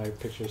out my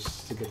pictures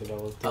to get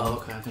developed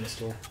in the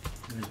store.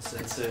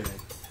 That's it.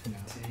 Yeah.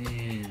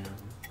 Damn.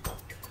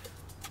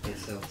 That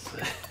sounds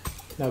sick.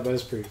 No, but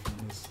it's pretty fun.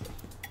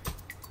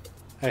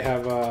 I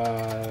have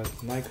a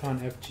Nikon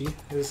FG.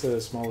 It's a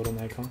small little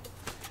Nikon.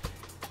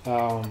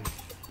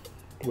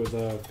 With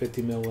a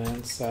 50mm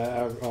lens.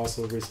 I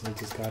also recently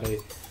just got a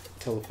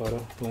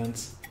telephoto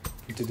lens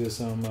to do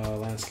some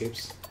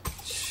landscapes.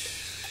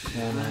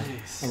 And,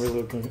 Nice. I'm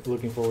really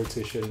looking forward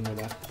to shooting with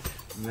that.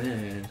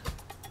 Man,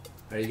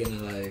 are you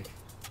gonna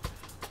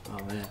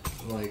oh man,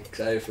 I'm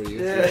excited for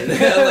you. Yeah.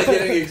 I'm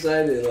getting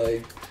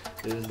excited.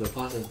 There's the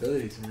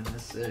possibilities, man.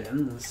 That's sick.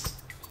 Endless.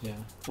 Yeah.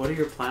 What are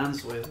your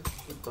plans with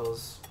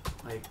those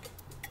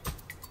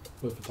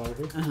With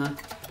photography?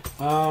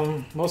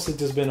 Uh-huh. Mostly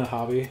just been a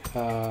hobby.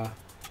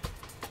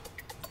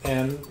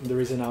 And the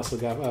reason I also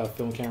got a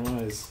film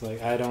camera is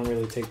I don't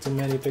really take too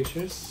many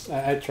pictures.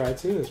 I try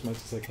to as much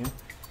as I can.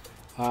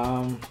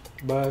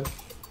 But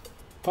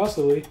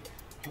possibly,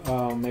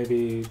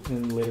 maybe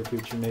in the later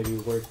future,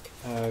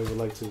 I would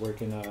like to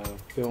work in a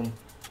film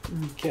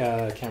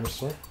camera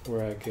store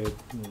where I could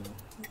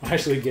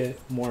actually get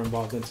more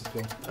involved into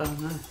film. Oh,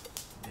 nice.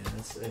 Yeah,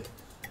 that's it.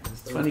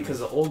 It's funny because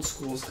the old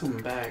school's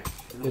coming back.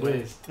 In a It way.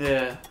 is.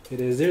 Yeah. It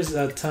is. There's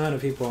a ton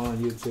of people on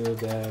YouTube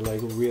that are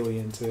really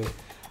into it.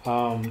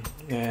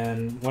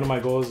 And one of my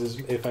goals is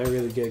if I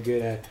really get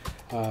good at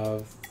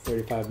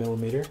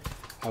 35mm,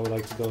 I would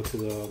like to go to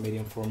the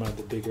medium format,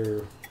 the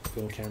bigger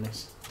film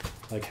cameras,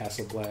 like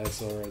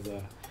Hasselblad's or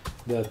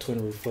the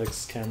twin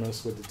reflex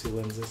cameras with the two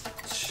lenses.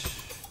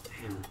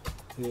 Damn.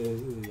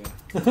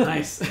 Yeah.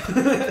 Nice.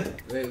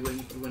 Wait,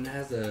 when it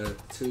has the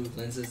two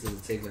lenses, does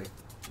it take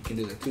you can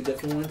do two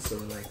different ones or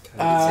at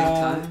the same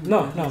time?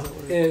 No. How does it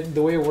work?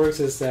 The way it works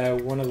is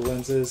that one of the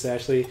lenses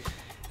actually,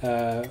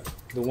 the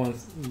one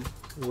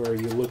where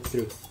you look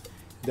through.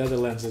 The other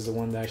lens is the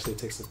one that actually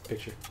takes the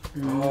picture.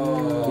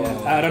 Oh.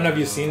 Yeah, I don't know if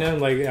you've seen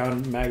them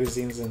on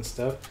magazines and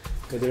stuff,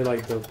 but they're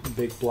the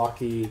big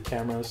blocky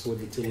cameras with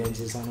the two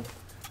lenses on them.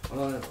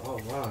 Oh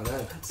wow,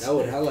 that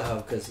would hella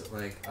help because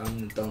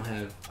I'm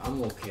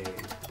okay.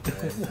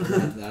 Right?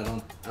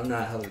 I'm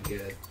not hella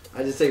good.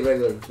 I just take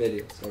regular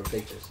videos or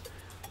pictures.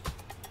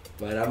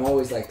 But I'm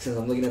always since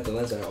I'm looking at the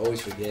lens, I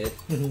always forget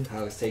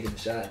how it's taking the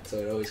shot, so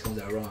it always comes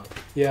out wrong.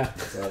 Yeah.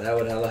 So that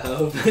would hella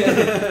help.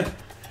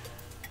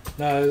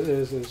 No,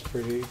 it's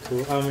pretty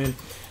cool. I mean,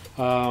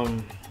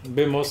 I've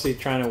been mostly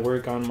trying to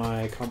work on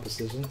my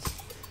compositions,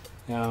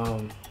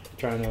 trying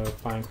to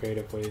find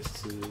creative ways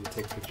to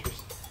take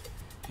pictures,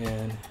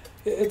 and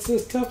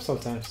it's tough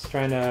sometimes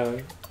trying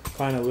to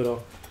find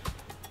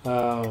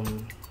a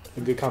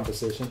good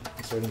composition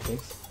in certain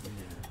things.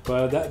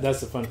 But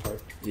that's the fun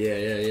part.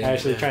 Yeah.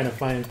 Actually trying to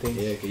find things.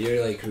 Yeah, because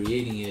you're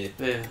creating it.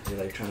 Yeah.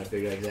 You're trying to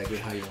figure out exactly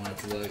how you want it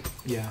to look.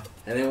 Yeah.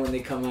 And then when they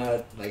come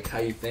out how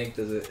you think,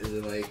 is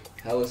it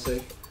hella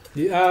sick?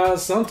 Yeah.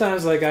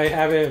 Sometimes I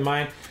have it in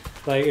mind,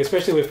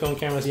 especially with film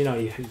cameras, you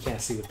can't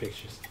see the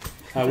pictures.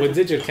 With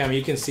digital camera,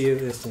 you can see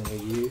it instantly.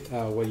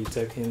 What you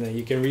took, and then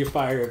you can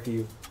refire if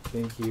you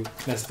think you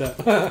messed up.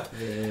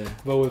 Yeah.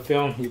 But with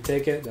film, you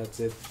take it. That's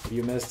it. If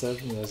you messed up,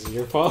 that's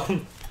your fault.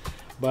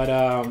 But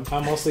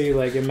I'm mostly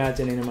like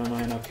imagining in my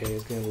mind, okay,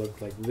 it's gonna look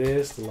like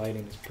this. The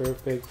lighting is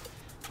perfect.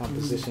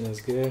 Composition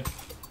is good.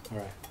 All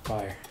right,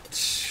 fire.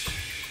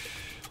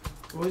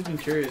 I've always been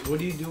curious. What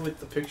do you do with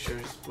the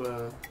pictures?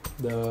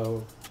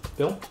 The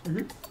film?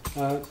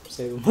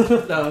 Save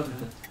them. No.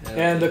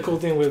 And the cool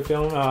thing with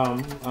film,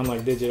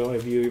 unlike digital,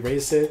 if you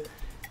erase it,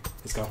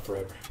 it's gone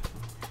forever.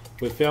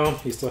 With film,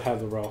 you still have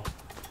the raw.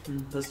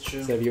 That's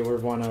true. So if you ever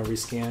want to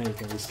rescan, you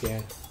can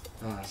rescan.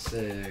 Oh,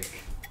 sick.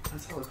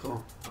 That's hella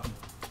cool.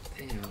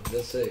 Damn,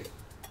 that's sick.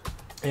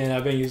 And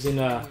I've been using,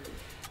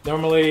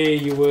 normally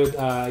you would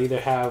either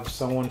have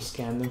someone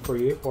scan them for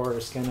you or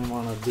scan them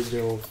on a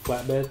digital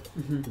flatbed.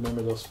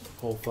 Remember those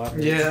old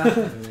flatbeds? Yeah.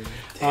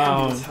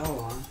 Damn, that's hella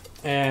long.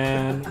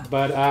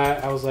 But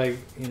I was like,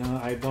 you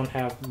know, I don't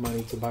have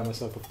money to buy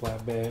myself a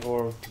flatbed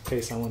or to pay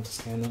someone to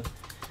scan them.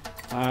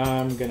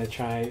 I'm gonna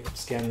try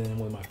scanning them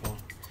with my phone.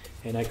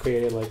 And I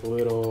created like a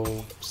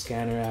little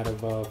scanner out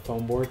of a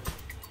foam board,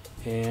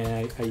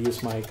 and I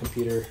used my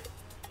computer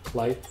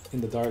light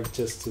in the dark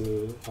just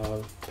to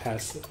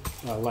pass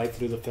light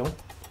through the film,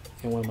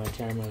 and with my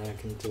camera I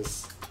can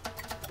just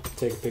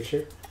take a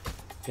picture,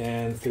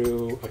 and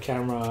through a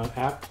camera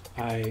app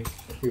I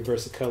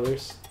reverse the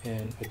colors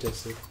and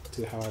adjust it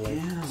to how I like.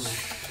 Damn,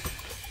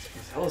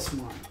 that's hella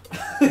smart.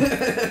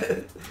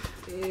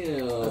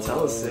 Damn. That's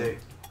hella sick.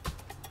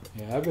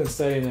 Yeah, I've been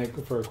studying it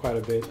for quite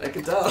a bit. I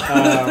can tell.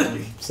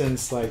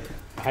 Since like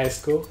high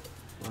school,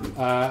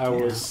 I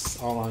was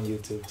all on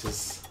YouTube,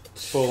 just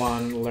full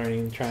on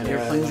learning, trying to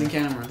airplanes and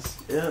cameras.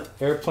 Yeah.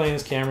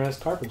 Airplanes, cameras,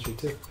 carpentry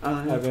too.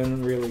 Yeah. I've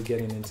been really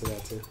getting into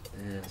that too.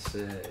 Yeah,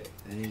 sick.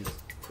 And you just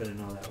put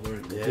in all that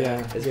work. Yeah.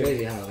 It's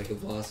crazy how like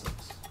it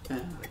blossoms. Yeah.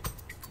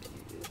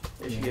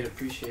 They should get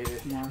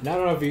appreciated more. And I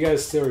don't know if you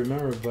guys still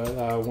remember,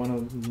 but one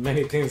of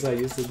many things I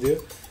used to do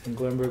in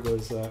Glenbrook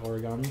was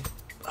origami.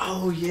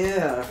 Oh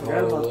yeah, I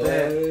forgot about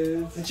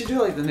that. Did you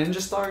do like the ninja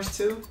stars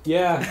too?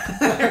 Yeah.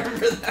 I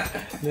remember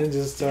that.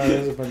 Ninja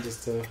stars, a bunch of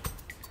stuff.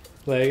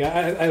 Like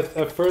I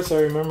at first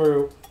I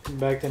remember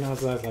back then I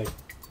was like,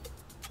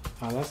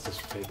 oh, that's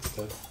just fake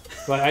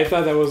stuff. Like I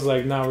thought that was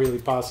like not really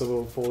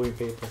possible folding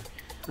paper.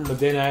 But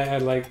then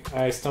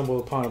I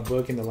stumbled upon a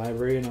book in the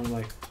library and I'm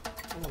like,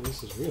 oh,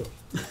 this is real.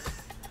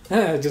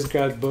 I just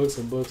grabbed books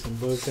and books and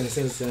books, and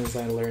since then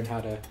I learned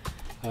how to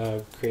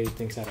create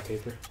things out of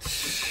paper.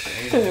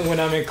 When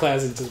I'm in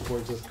class, it's just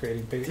we're just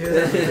creating paper.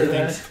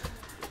 Yeah,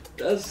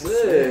 that's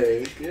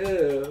sick.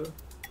 Yeah.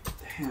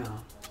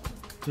 Damn.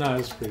 No,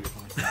 it's pretty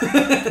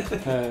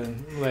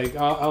fun. Like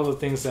all the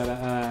things that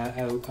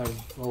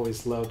I've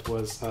always loved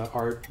was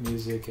art,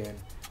 music, and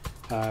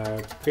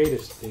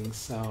creative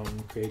things.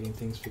 Creating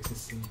things, fixing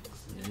things.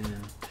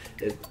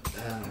 Yeah.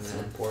 That's so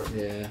important.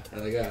 Yeah.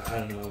 I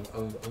don't know.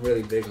 I'm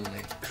really big on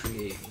like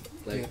creating.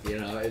 Like you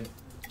know.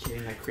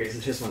 Getting that creative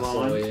it's just my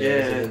flowing. soul,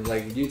 Yeah. So,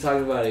 like you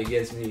talking about it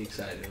gets me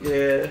excited. Like,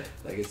 Yeah.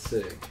 Like it's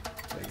sick.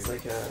 Like, It's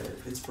like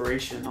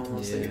inspiration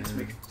almost. Like to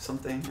make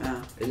something.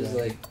 Yeah.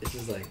 It's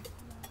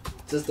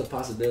just the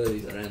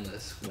possibilities are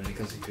endless when it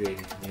comes to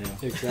creating. You know.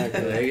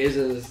 Exactly. Like it's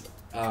just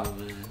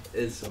man,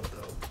 it's so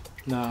dope.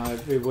 No,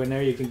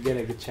 whenever you can get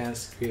a good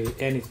chance to create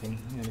anything,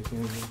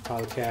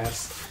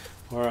 podcast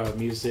or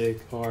music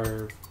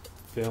or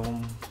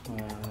film.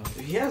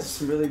 He has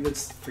some really good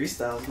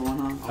freestyles going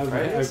on. I've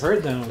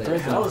heard them. I've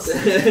heard them.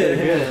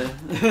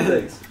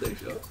 Thanks,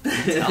 yo.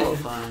 It's hella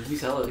fun. He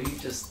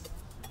just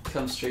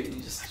comes straight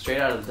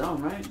out of the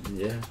dome, right?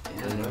 Yeah,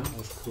 bro.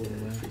 That's cool,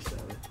 man.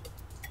 Freestyle.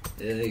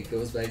 And it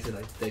goes back to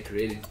like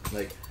decorating.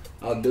 Like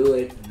I'll do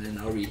it and then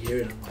I'll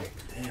rehear it. And I'm like,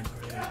 damn,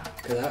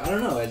 because I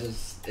don't know. It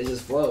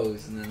just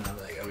flows, and then I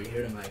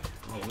rehear it. I'm like,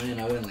 oh man,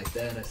 I went like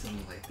that. I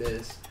sounded like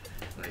this.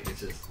 Like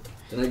it's just.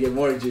 And I get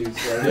more juice.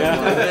 Like,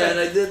 I'm like, man,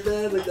 I did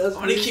that. Like that's. I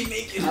want to keep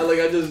making.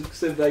 I just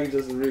sit back and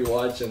just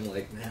rewatch. I'm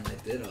like, man, I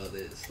did all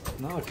this. Like,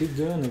 No, keep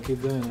doing it.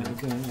 Keep doing it.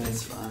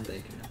 It's fun.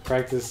 Thank you.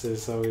 Practice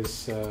is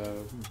always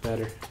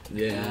better.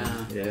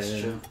 Yeah,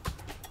 that's true.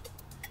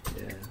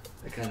 Yeah,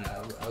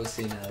 I was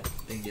seeing that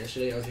thing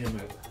yesterday. I was hearing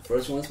my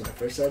first ones when I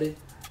first started.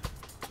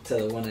 To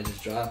the one I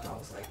just dropped, I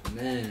was like,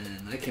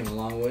 man, I came a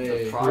long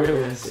way. The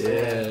progress.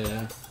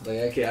 Yeah.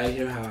 Like I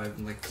hear how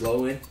I'm like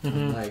flowing.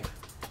 I'm like.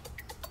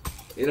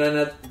 You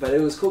know, but it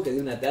was cool because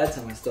even at that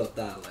time I still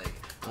thought like,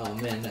 oh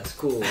man, that's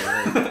cool.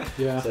 Like,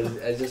 Yeah. So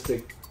I just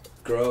to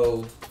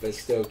grow, but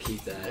still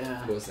keep that.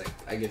 Yeah. It was like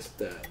I guess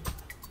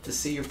to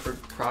see your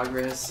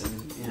progress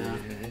and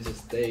and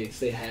just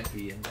stay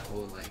happy and the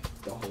whole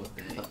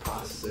thing. The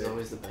process is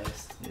always the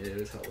best. Yeah, it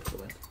was hella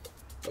fun.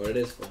 Or it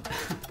is fun.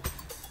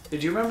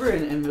 Did you remember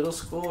in middle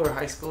school or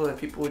high school that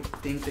people would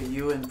think that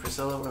you and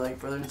Priscilla were like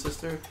brother and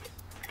sister?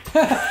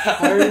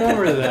 I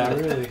remember that,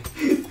 really.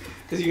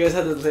 Because you guys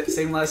had the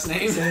same last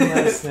name? Same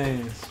last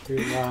name. It's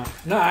pretty wild.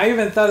 No, I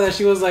even thought that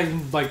she was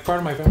like part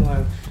of my family.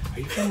 Like, are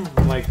you from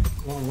like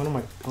one of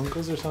my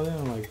uncles or something?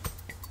 I'm like,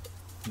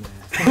 nah.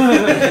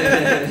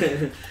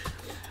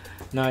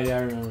 No, yeah,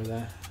 I remember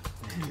that.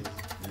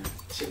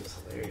 She was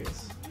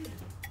hilarious.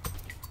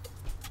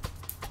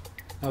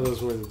 Oh,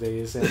 those were the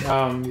days.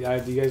 And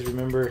do you guys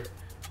remember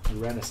the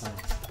Renaissance?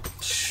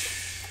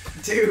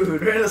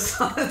 Dude,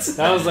 Renaissance.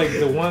 That was like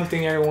the one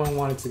thing everyone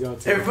wanted to go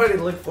to. Everybody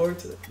looked forward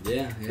to it.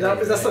 Yeah.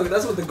 That's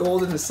what the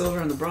gold and the silver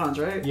and the bronze,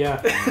 right?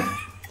 Yeah.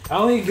 I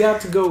only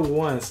got to go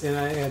once, and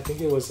I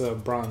think it was a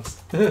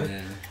bronze.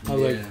 Yeah. I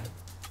was like,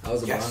 I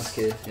was a bronze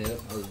kid. Yep,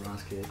 I was a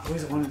bronze kid. I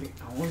always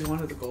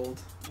wanted the gold.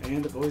 I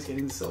ended up always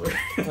getting the silver.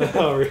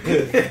 oh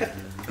really?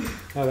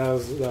 Oh, that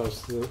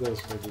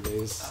was crazy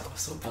days. I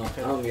was so I'm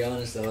gonna be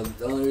honest though.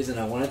 The only reason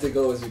I wanted to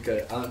go was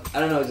because I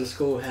don't know. Just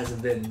school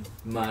hasn't been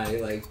my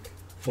like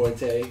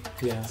forte.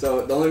 Yeah.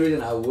 So the only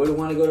reason I would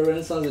want to go to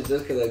Renaissance is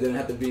just because I didn't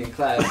have to be in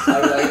class.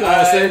 I was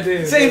like, same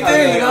thing. Same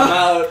thing. Like, I'm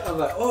out. I'm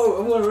like, oh,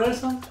 I'm going to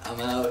Renaissance. I'm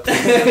out.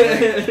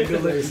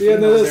 Good luck. See you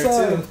on the other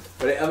side.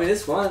 But I mean,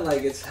 it's fun.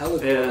 Like it's hella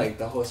cool. Yeah. Like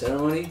the whole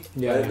ceremony.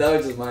 Yeah. But that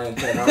was just my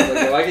intent. I was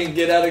like, if I can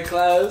get out of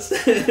class,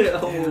 Damn, dude,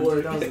 that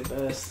was the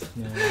best.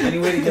 Yeah. Any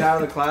way to get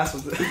out of the class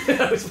was the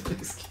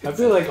excuse. I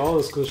feel like all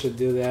the schools should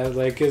do that.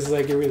 Like, cause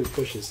like it really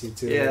pushes you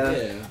to.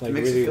 Yeah. Like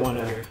Makes you really feel want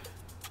to better.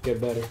 get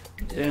better.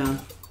 Yeah.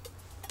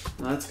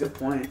 No, that's a good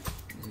point.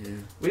 Yeah.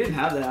 We didn't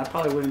have that. I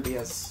probably wouldn't be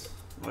as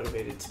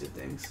motivated to do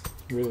things.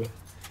 Really.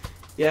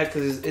 Yeah,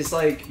 because it's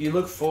like you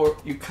look for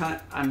you can't.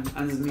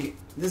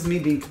 This is me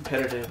being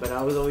competitive, but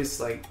I was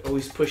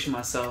always pushing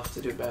myself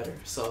to do better.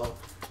 So,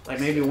 like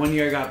maybe one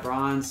year I got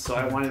bronze, so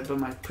I wanted to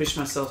push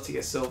myself to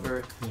get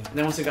silver. Yeah. And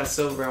then once I got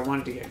silver, I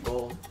wanted to get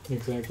gold.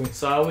 Exactly.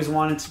 So I always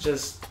wanted to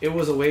it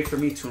was a way for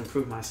me to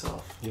improve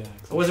myself. Yeah. I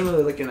Exactly. wasn't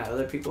really looking at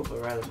other people,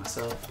 but rather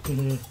myself.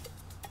 Mm-hmm.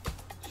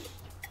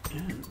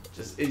 And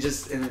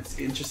it's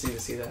interesting to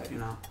see that,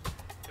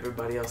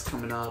 everybody else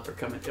coming up or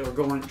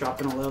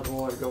dropping a level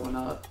or going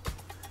up.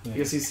 Yeah.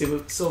 You see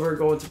silver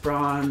going to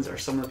bronze, or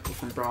some of the people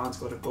from bronze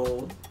go to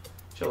gold,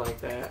 shit like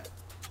that.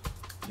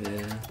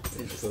 Yeah.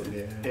 Interesting.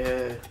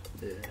 Yeah.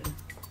 Yeah,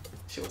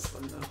 shit was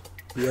fun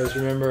though. You guys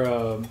remember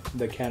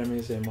the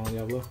academies in Mount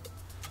Diablo?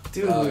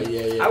 Dude,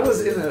 Yeah. I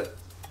was in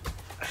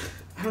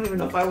I don't even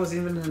know if I was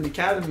even in an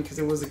academy, because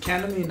it was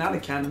academy, not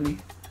academy.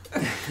 To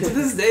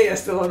this day, I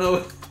still don't know.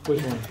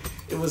 Which one?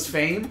 It was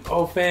Fame.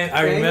 Oh, Fame.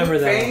 I remember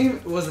that.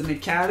 Fame was an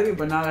academy,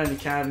 but not an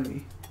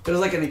academy. It was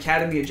like an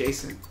academy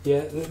adjacent. Yeah,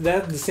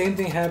 the same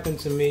thing happened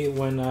to me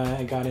when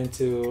I got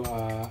into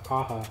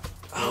AHA.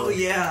 Oh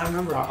yeah, I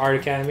remember. Art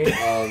Academy. Dude.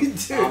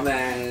 Oh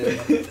man.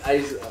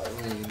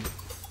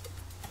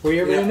 Were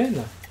you ever in it?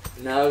 No.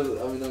 No,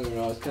 don't get me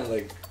wrong, I was kind of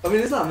like,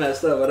 it's not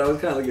messed up, but I was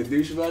kind of like a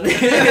douche about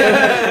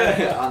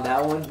it on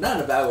that one. Not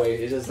in a bad way.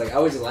 It's just like I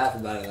always just laugh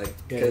about it, like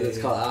because it's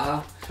called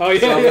AHA. Oh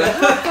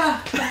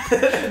yeah.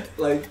 So,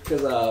 like,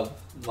 because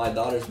my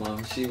daughter's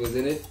mom, she was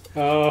in it,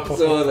 Oh.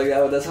 so like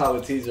that's how I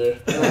would tease her.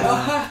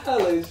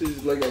 Like she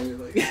just look at me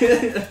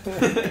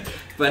like.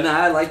 But no,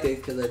 I liked it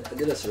because I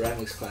did a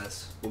ceramics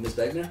class with Miss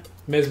Beckner.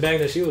 Miss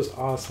Bagner, she was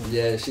awesome.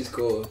 Yeah, she's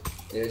cool.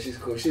 Yeah, she's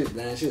cool. She was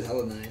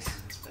hella nice.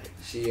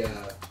 She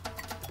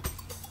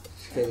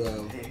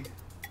because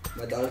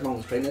my daughter's mom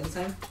was pregnant at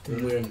the time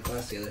when we were in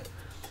class together.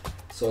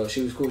 So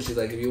she was cool. She's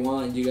like, if you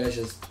want, you guys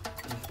just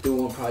do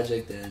one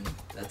project and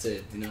that's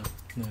it,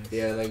 Nice.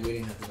 Yeah, like we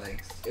didn't have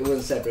to it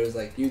wasn't separate. It was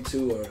like you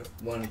two or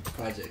one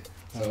project.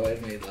 So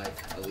it made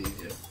life a little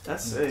easier.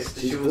 That's sick.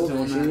 She's She cool, was man.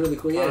 doing She's that. really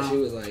cool. Yeah,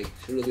 Wow.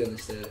 she really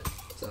understood it.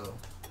 So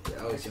yeah,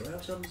 I always say,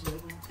 "Rap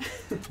something."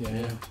 Yeah.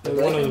 Yeah. That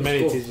was one of the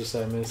many Cool. teachers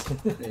I missed.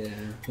 Yeah.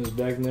 Miss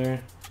Bagner.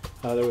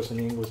 There was an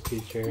English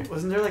teacher.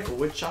 Wasn't there like a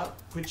wood shop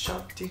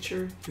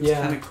teacher? He was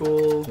Yeah. kind of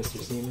cool. Mr.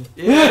 Seaman.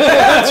 Yeah,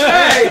 that's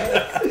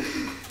right.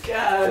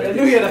 God, I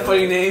knew he had a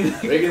funny name.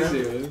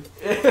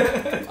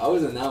 I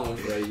was in that one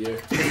for a year.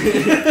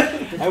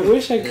 I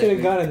wish I could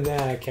have gotten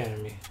that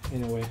academy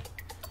in a way.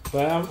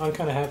 But I'm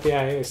kind of happy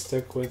I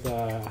stuck with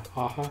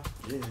AHA,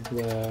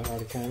 the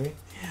Art Academy.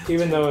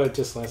 Even though it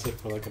just lasted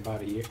for like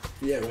about a year.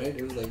 Yeah, right?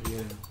 It was like,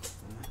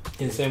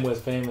 And same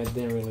with Fame, it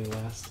didn't really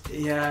last.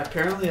 Yeah,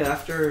 apparently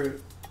after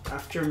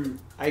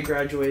I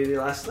graduated, it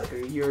lasted like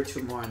a year or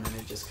two more, and then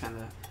it just kind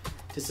of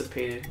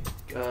dissipated.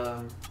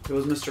 It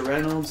was Mr.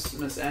 Reynolds,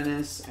 Miss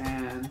Ennis,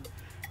 and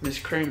Miss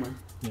Kramer.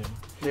 Yeah.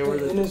 They were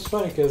And it's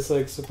funny because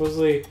like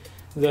supposedly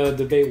the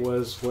debate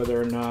was whether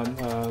or not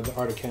the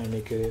Art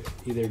Academy could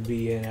either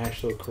be an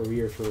actual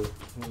career for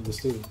the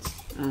students.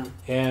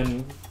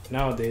 And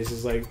nowadays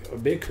it's like a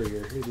big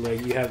career.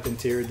 Like you have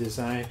interior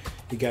design,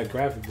 you got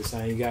graphic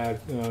design, you got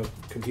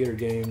computer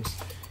games,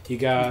 you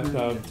got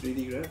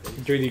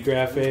 3D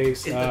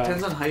graphics. It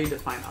depends on how you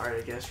define art,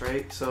 I guess,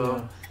 right?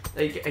 So,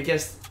 like, I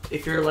guess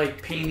if you're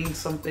like painting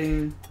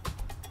something,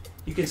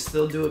 you can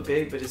still do it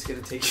big, but it's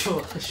gonna take you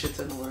a shit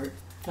ton of work.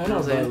 I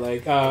know, but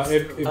like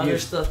if other you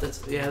stuff that's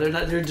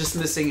they're just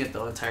missing it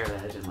though entirely.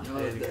 I didn't like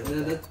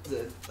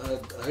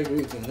I agree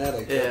with you on that.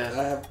 Like,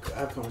 Yeah. I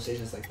have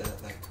conversations like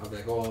that. Like, I'll be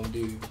like, oh, I'm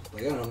doing,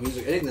 like, I don't know,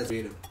 music, anything that's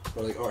creative,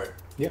 or like art.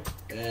 Yep.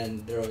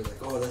 And they're always like,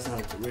 oh, that's not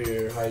a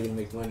career. How are you gonna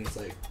make money? It's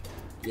like,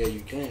 yeah, you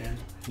can.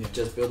 Yeah.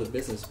 Just build a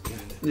business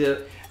behind it. Yeah.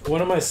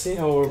 one of my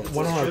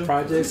true.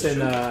 projects That's in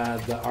true.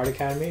 the Art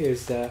Academy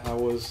is that I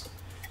was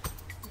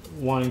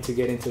wanting to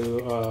get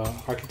into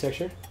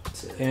architecture.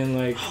 And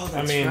like,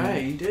 That's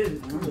right, you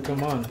did. I remember come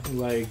that. on,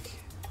 like,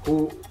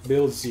 who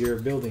builds your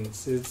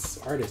buildings? It's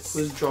artists.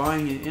 Who's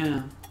drawing it?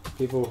 Yeah.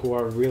 people who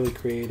are really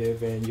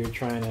creative, and you're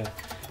trying to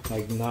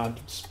like not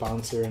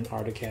sponsor an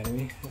art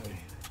academy.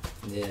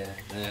 Yeah.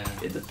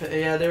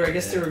 I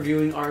guess they were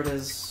viewing art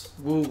as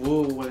woo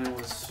woo when it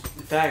was.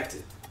 In fact,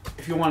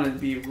 if you want to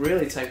be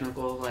really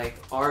technical, like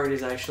art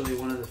is actually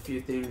one of the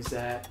few things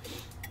that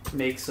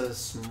makes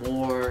us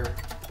more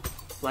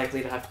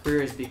likely to have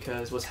careers,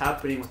 because what's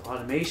happening with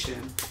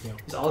automation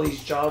is all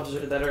these jobs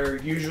that are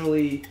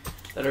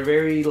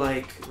very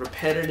like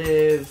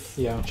repetitive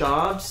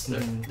jobs.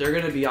 They're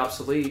gonna be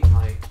obsolete.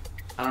 Like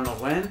I don't know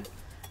when,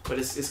 but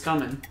it's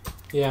coming.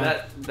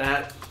 Yeah.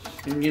 That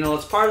and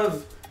it's part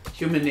of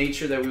human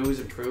nature that we always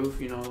improve.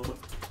 We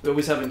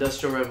always have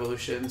industrial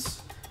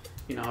revolutions.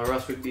 Or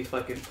else we'd be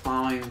fucking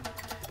plowing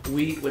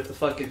wheat with the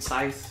fucking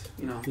scythe.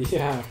 Yeah.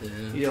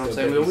 You know what I'm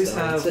saying? We always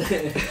have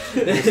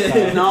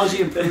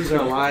technology improves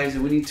our lives,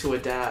 and we need to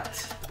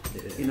adapt.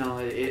 Yeah.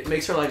 It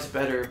makes our lives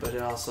better, but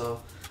it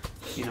also,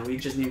 we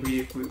just need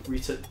we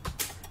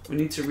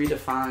need to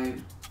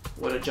redefine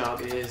what a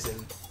job is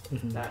and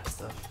that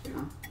stuff.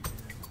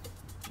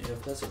 Yeah,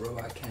 plus a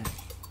robot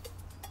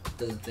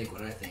doesn't think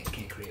what I think,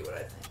 can't create what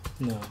I think.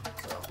 No.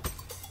 So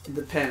it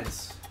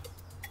depends.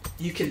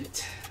 You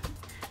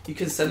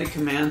can send a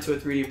command to a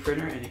 3D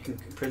printer and it can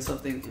print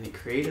something and it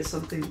created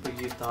something, but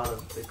you thought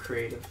of the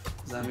creative.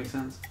 Does that make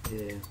sense?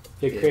 Yeah.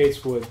 It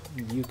creates what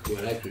you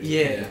create. What I create.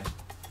 Yeah.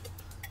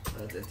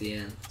 But at the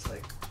end, it's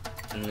like,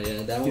 I don't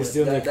know, that one. You're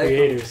still the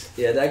creators.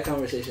 That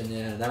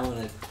conversation, that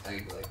one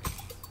I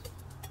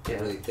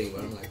really think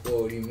about it. I'm like,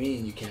 whoa, what do you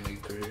mean you can't make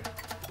a career? Like,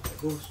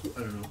 I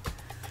don't know.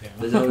 Yeah.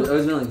 There's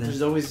always been like that.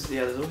 There's always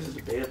a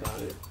debate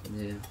about it.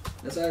 Yeah.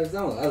 That's why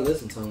I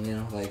listen to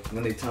them, like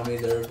when they tell me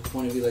their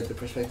point of view, like the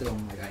perspective,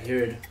 I'm like, I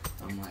hear it.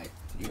 I'm like,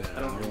 you got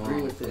it all wrong.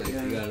 Agree with it.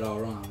 You got it all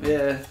wrong. Man.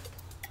 Yeah.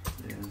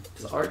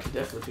 Because art could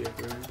definitely be a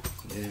career.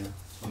 Yeah.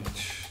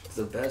 It's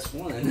the best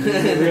one.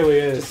 It really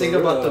is. Just think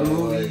about the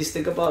movies.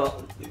 Think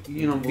about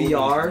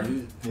VR.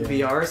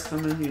 VR is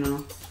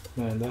coming.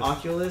 Man,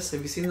 Oculus.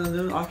 Have you seen the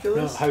new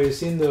Oculus? No. Have you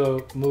seen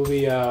the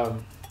movie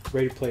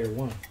Ready Player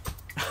One?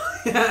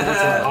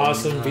 That's an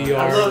awesome VR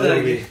I love that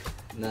movie.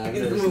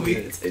 The movie.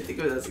 I think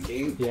of it as a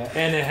game. Yeah,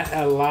 and it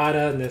had a lot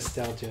of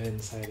nostalgia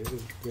inside. It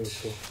was really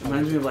cool. It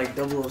reminds me of like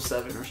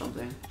 007 or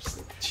something. Just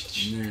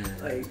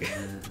like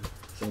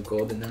some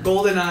GoldenEye.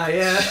 GoldenEye,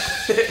 yeah.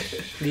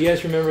 Do you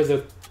guys remember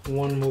the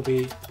one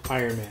movie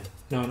Iron Man?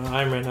 No,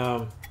 Iron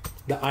Man.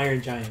 The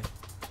Iron Giant.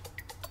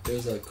 It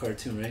was a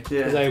cartoon, right?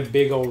 Yeah. It was like a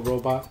big old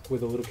robot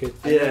with a little kid.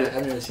 Yeah,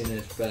 I've never seen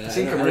it, but I've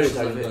seen commercials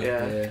of it.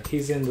 Yeah.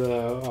 He's in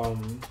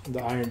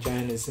the Iron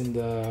Giant is in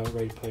the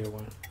Ready Player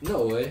One.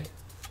 No way.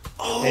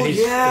 Oh, and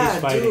he's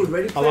fighting, dude,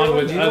 Ready Player along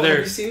One. with other have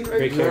you seen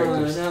great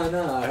characters.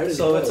 No. I heard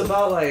so it's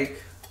about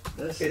like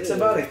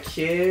about a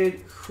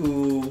kid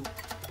who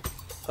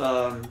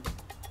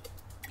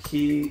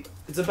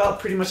it's about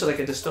pretty much like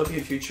a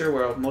dystopian future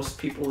where most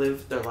people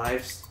live their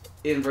lives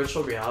in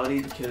virtual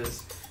reality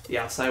because the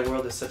outside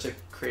world is such a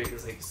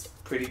it's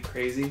pretty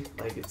crazy.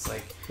 Like it's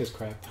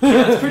crap.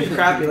 Yeah, it's pretty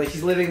crappy. Like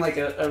he's living like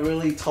a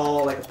really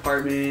tall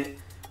apartment,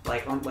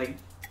 like on like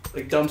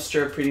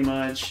dumpster pretty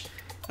much,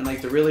 and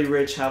like the really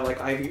rich have like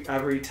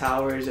ivory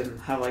towers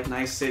and have like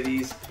nice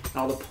cities, and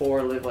all the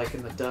poor live like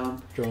in the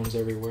dump. Drones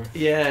everywhere.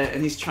 Yeah,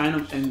 and he's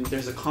trying to, and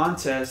there's a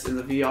contest in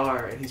the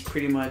VR, and he's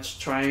pretty much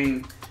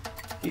trying.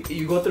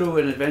 You go through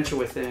an adventure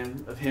with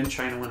him of him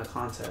trying to win a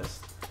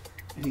contest,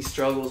 and he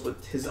struggles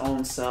with his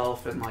own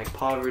self and like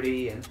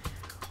poverty and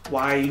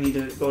why you need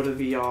to go to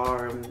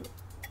VR and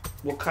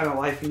what kind of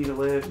life you need to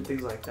live and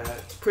things like that.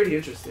 It's pretty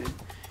interesting.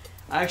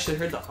 I actually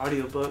heard the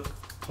audiobook.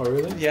 Oh,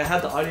 really? Yeah, I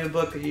had the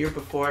audiobook a year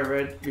before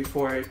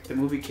before the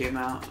movie came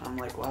out. I'm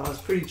like, wow,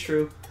 it's pretty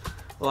true.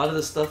 A lot of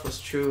the stuff was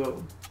true.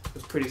 It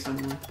was pretty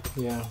similar.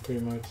 Yeah,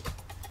 pretty much.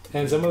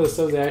 And some of the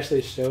stuff they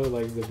actually show,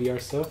 like the VR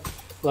stuff,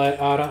 like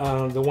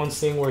the one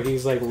scene where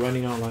he's like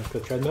running on like a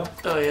treadmill.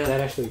 Oh yeah.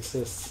 That actually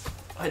exists.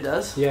 Oh, it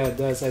does? Yeah, it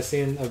does. I've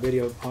seen a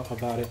video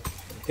about it.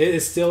 It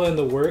is still in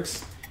the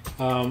works.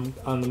 On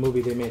the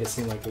movie, they made it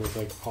seem like it was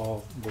like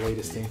all the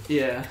latest thing.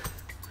 Yeah.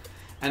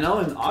 I know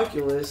in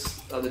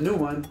Oculus, the new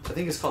one, I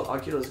think it's called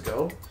Oculus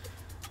Go.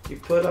 You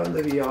put on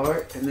the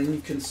VR and then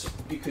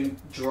you can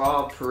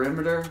draw a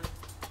perimeter,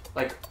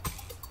 like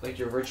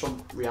your virtual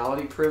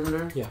reality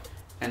perimeter. Yeah.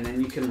 And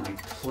then you can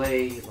like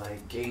play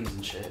like games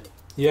and shit.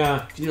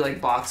 Yeah. You can do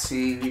like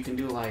boxing. You can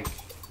do like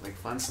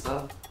fun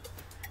stuff.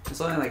 It's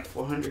only like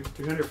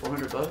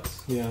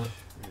 $400. Yeah.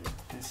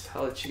 It's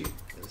hella cheap.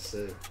 That's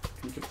it.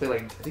 You can play I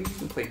think you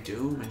can play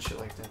Doom and shit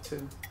like that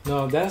too.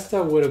 No, that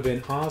stuff would have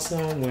been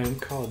awesome when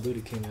Call of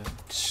Duty came out.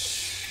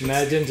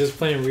 Imagine just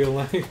playing real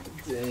life.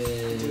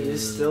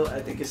 Dude,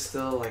 I think it's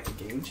still like a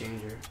game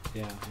changer.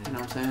 Yeah. You know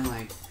what I'm saying?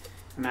 Like,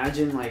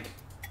 imagine like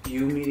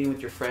you meeting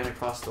with your friend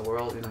across the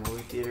world in a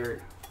movie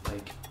theater,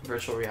 like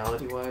virtual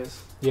reality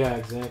wise. Yeah,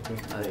 exactly.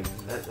 Like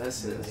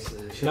that's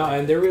it. No,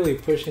 and they're really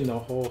pushing the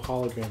whole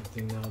hologram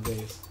thing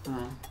nowadays.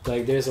 Uh-huh.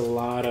 Like, there's a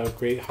lot of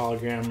great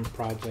hologram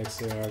projects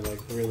that are like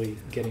really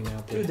getting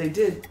out there. Dude, they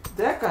did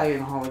that guy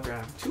in a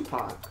hologram,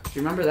 Tupac. Do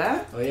you remember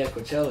that? Oh yeah,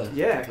 Coachella.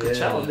 Yeah,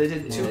 Coachella. Yeah. They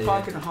did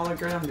Tupac in a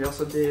hologram. They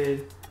also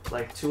did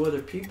like 2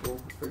 other people.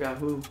 I forgot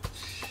who.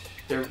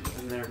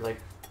 They're like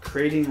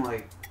creating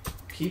like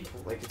people.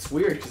 Like it's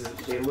weird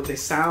because they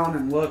sound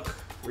and look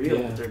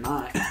real, but they're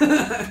not.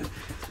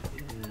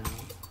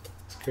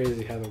 It's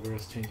crazy how the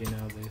world's changing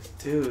nowadays.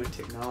 Dude,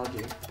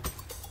 technology.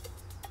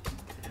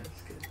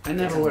 I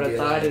never would have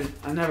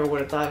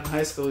thought in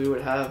high school we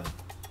would have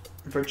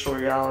virtual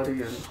reality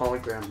and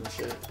hologram and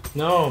shit.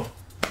 No,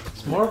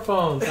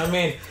 smartphones. I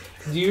mean,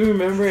 do you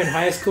remember in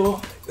high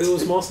school it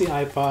was mostly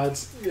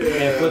iPods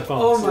and flip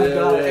phones? Oh my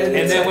god!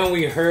 And then when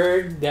we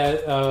heard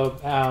that,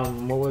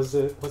 what was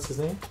it? What's his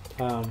name?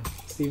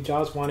 Steve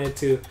Jobs wanted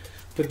to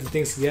put the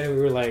things together.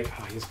 We were like,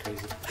 oh, he's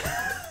crazy.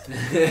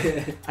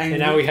 And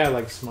now we have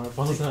like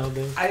smartphones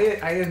nowadays.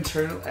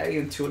 I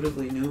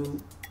intuitively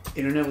knew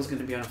internet was going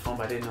to be on a phone,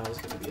 but I didn't know it was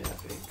going to be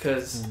that big.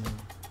 Because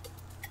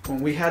when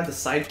we had the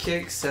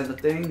sidekicks and the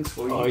things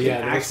where you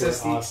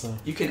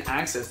can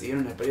access the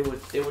internet, but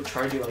it would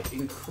charge you like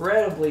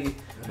incredibly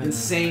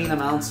insane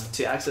amounts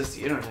to access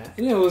the internet.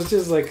 Yeah, it was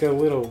just like a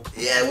little.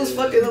 Yeah, it was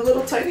fucking a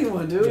little tiny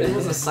one, dude. It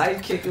was a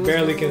sidekick. It was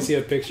barely can see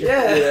a picture.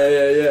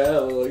 Yeah.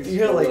 Like,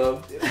 you had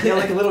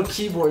like a little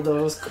keyboard though.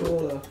 It was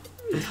cool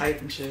to type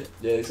and shit.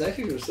 Yeah,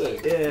 exactly. They were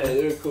sick. Yeah,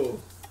 they were cool.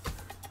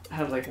 I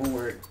had like one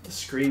where the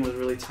screen was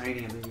really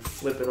tiny and then you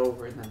flip it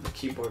over and then the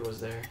keyboard was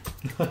there.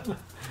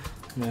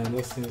 Man,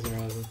 those things are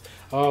awesome.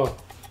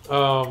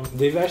 Oh,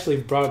 they've actually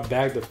brought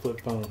back the flip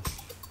phones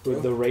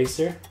with the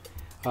Razer.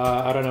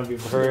 I don't know if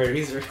you've heard.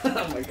 Razer.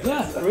 Oh my god.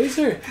 Yeah,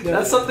 Razer.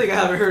 That's something I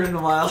haven't heard in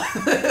a while.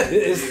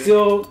 It's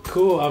still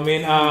cool. I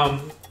mean,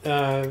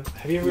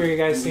 have you ever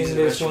guys seen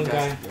this one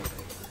guy?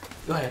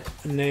 Go ahead.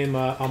 Named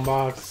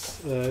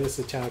Unbox. It's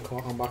a channel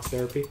called Unbox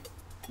Therapy.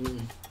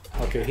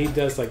 Okay, he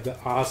does like the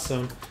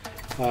awesome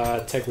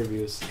tech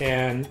reviews,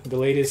 and the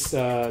latest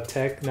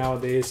tech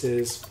nowadays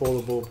is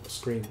foldable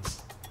screens.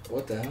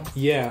 What the hell?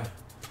 Yeah,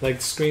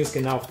 like screens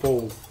can now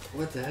fold.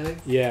 What the heck?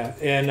 Yeah,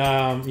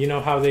 and you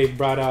know how they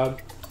brought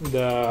out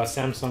the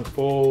Samsung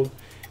Fold,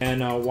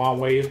 and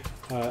Huawei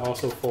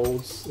also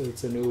folds.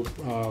 It's a new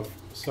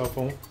cell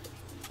phone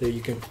that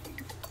you can.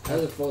 How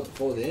does it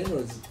fold in, or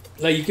is it...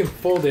 like you can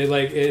fold it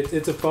like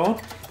it's a phone,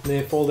 and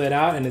then fold it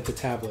out, and it's a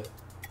tablet.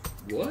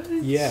 What?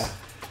 Yeah.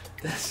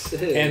 That's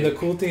it. And the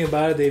cool thing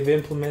about it, they've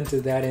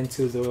implemented that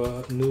into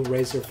the new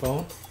Razer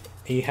phone,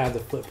 and you have the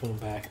flip phone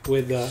back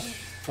with the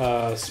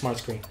smart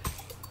screen.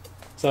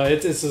 So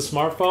it's a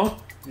smartphone,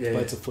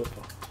 but it's a flip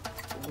phone.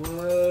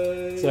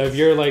 What? So if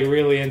you're like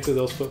really into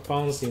those flip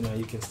phones, you know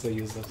you can still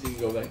use those. You can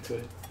go back to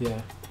it.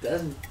 Yeah.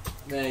 That's,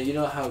 man, you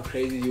know how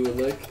crazy you would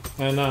look?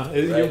 I know.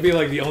 Right? You'll be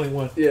like the only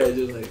one. Yeah,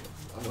 just like,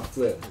 I'm a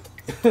flip.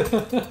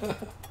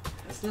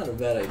 That's not a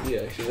bad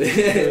idea, actually.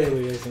 It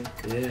really isn't.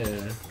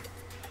 Yeah.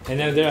 And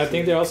then I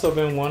think they've also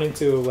been wanting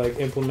to like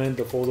implement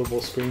the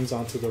foldable screens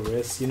onto the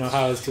wrist. You know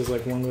how it's just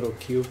like one little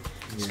cube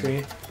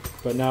screen,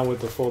 but now with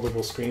the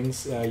foldable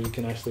screens, you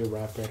can actually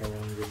wrap it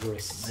around your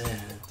wrists.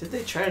 Man. Did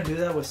they try to do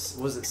that with,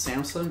 was it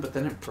Samsung, but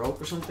then it broke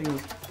or something?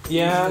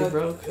 Yeah, it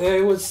broke.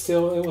 It was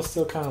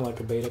still kind of like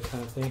a beta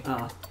kind of thing.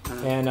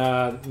 And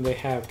they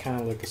have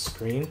kind of like a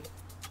screen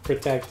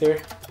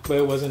protector, but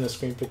it wasn't a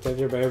screen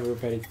protector, but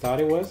everybody thought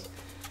it was.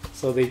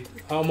 So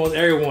almost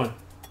everyone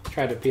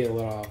tried to peel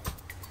it off.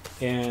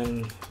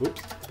 And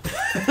whoops.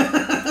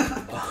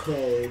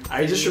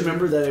 I just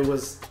remember that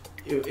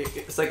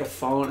it's like a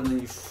phone, and then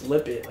you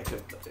flip it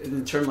and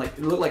then turn it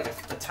looked like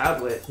a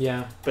tablet.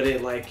 Yeah. But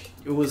it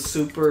was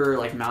super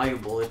like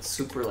malleable. It's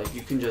super like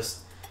you can just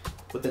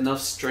with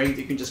enough strength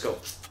you can just go,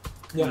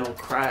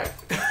 crack.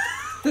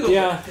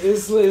 Yeah,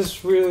 it's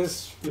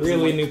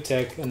really new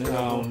tech and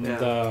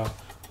the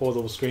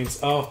foldable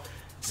screens. Oh,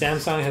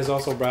 Samsung has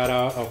also brought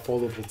out a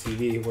foldable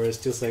TV where it's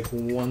just like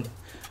one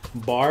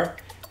bar.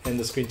 And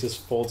the screen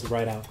just folds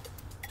right out.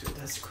 Dude,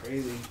 that's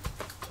crazy.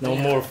 No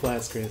more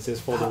flat screens,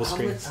 just foldable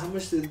screens. How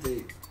much do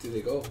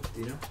they go? Do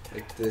you know?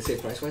 Like, did they say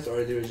price wise,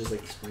 or they were just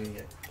like explaining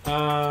it?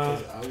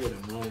 I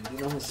wouldn't mind. Do you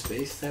know how much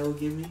space that would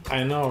give me?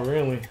 I know,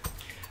 really.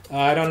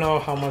 I don't know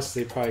how much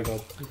they probably go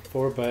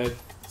for, but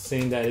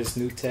seeing that it's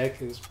new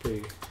tech is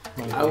pretty.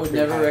 I would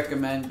never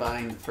recommend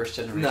buying first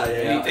generation. No,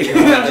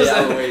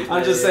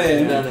 I'm just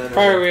saying. No.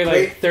 Probably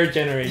like third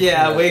generation.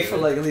 Yeah, wait for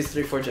like at least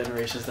 3-4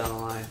 generations down the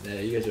line.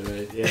 Yeah, you guys are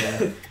right.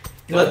 Yeah.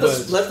 Let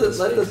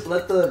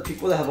the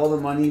people that have all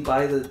the money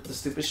buy the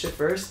stupid shit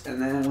first,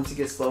 and then once it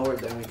gets slower,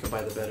 then we can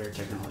buy the better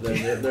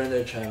technology. They're in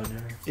their trial and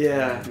error.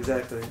 Yeah,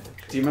 exactly.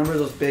 Do you remember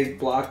those big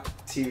block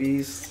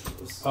TVs?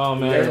 Oh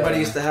man, everybody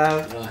used to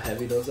have. You know how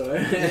heavy those are?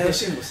 Yeah, that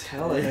shit was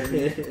hella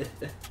heavy.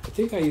 I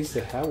think I used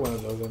to have one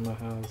of those in my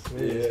house.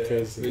 It was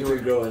crazy. We were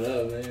growing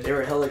up, man. They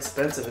were hella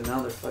expensive, and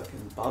now they're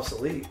fucking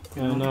obsolete.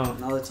 I don't know.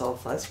 Now it's all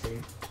flat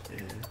screen.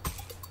 Yeah.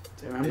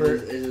 Do you remember?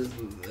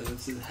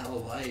 It's just hella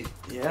light.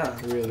 Yeah.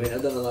 Really. I mean,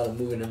 I've done a lot of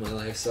moving in my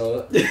life,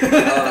 so.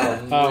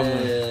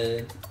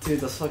 Man.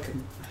 Dude, that's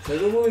fucking. So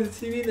we'll move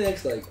the TV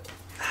next, like.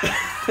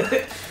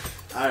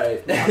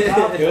 Alright.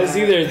 It was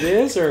either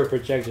this or a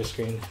projector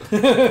screen.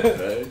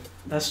 Right?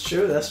 That's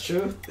true. That's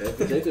true. That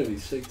projector would be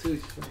sick too.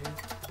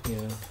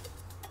 Yeah.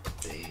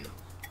 Damn.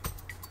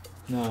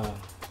 No.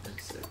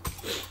 That's sick.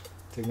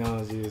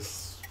 technology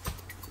is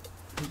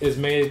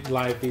made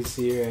life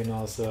easier and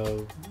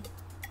also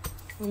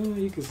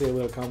you could say a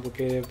little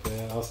complicated,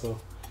 but also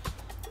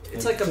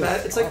it's like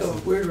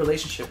a weird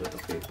relationship with the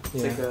people.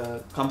 It's like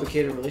a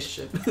complicated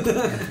relationship.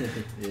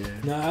 Yeah.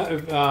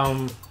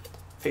 No,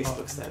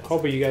 Facebook status.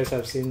 Hoping you guys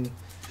have seen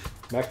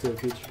Back to the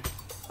Future.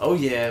 Oh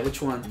yeah,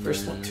 which one?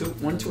 First one,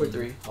 two, or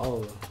three?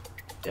 All of them.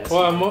 Yes.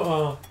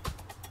 Well,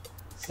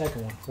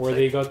 second one where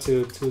they go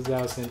to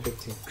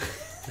 2015.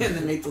 And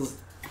they make those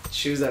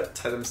shoes that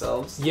tie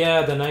themselves.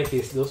 Yeah, the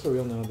Nikes. Those are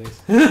real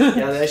nowadays. Yeah,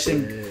 they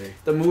actually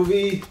the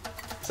movie.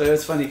 So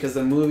it's funny because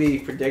the movie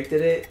predicted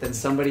it, then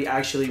somebody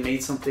actually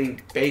made something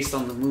based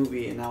on the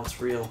movie, and now it's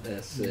real.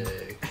 That's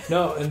sick.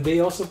 No, and they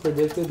also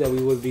predicted that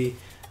we would be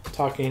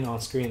talking on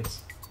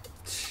screens.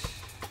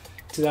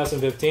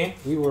 2015,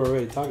 we were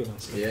already talking on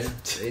screens. Yeah,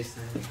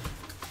 FaceTime.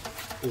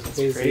 It's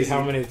crazy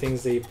how many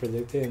things they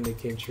predicted and they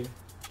came true.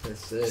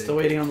 That's sick. Still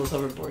waiting on those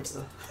hoverboards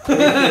though.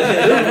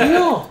 They're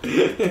real.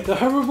 The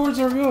hoverboards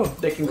are real.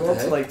 They can go up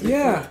to like 3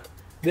 yeah.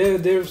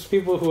 There's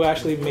people who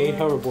actually made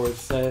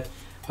hoverboards that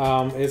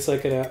it's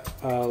like an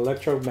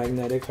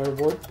electromagnetic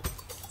hoverboard,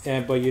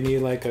 but you need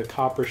like a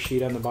copper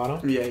sheet on the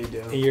bottom. Yeah, you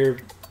do. And you're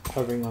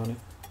hovering on it.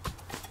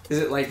 Is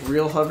it like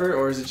real hover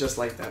or is it just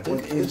like that 1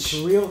 inch? It's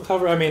real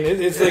hover. I mean,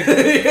 it's like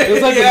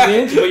an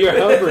inch, but you're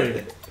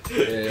hovering. Yeah.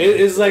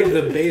 It's like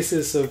the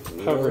basis of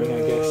hovering,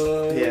 I guess.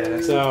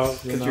 Yeah. So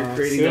you're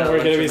creating soon that we're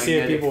gonna be seeing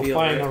electromagnetic people field,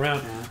 flying right?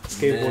 around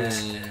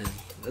skateboards. Man,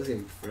 that's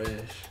even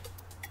fresh.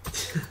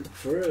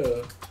 For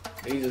real.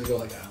 You just go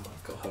like, I'm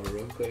gonna go hover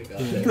real quick out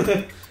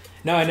there.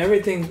 No, and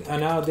everything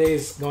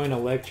nowadays going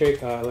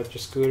electric,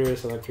 electric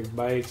scooters, electric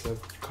bikes,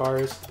 electric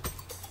cars.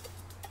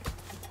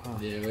 Wow.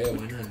 Yeah, why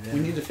not? Yeah. We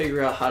need to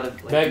figure out how to.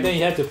 Like, Back then,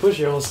 you had to push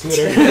your own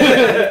scooter.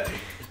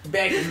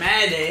 Back in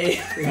my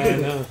day. I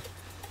know.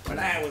 When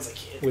I was a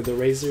kid. With the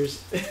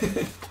razors. Yeah,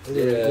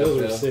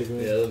 those were sick, man.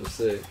 Yeah, those were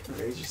sick.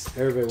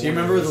 Everybody Do you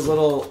remember those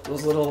little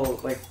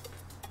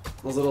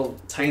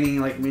tiny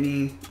like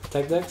mini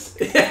tech decks?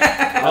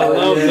 Yeah. I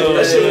love those.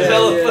 That shit was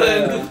hella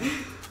Yeah. fun.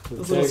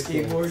 Those little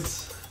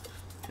skateboards.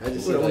 I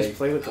just We see always like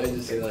play with I those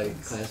just see like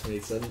skateboards.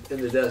 classmates in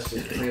the desk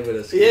just playing with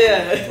us.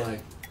 Yeah. I'm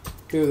like,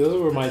 Dude,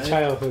 those were my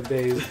childhood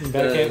days.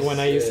 Back when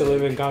I used to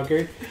live in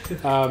Concord,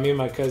 me and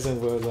my cousin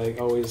would like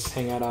always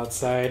hang out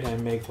outside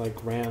and make like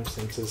ramps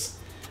and just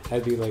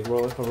I'd be like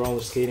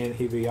roller skating,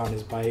 he'd be on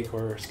his bike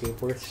or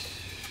skateboard,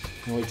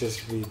 and we'd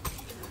just be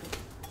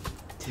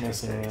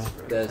messing around.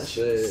 that's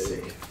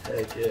sick.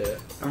 Heck yeah.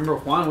 I remember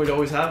Juan would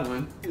always have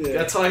one. Yeah.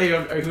 That's how he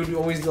would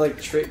always do like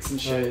tricks and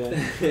Oh, shit.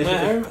 yeah.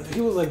 Man, I remember,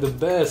 he was like the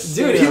best.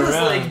 Dude, skater he was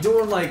around. like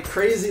doing like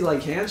crazy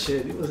like hand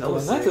shit. He was hella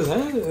Well, not sick. just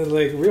hand,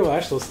 like real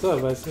actual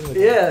stuff. I seen like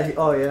Yeah.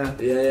 Oh yeah.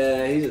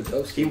 Yeah, he's a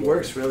dope. He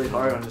works really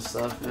hard on his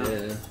stuff.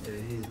 Yeah,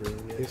 he's really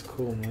good. He's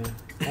cool, man.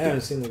 I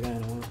haven't seen the guy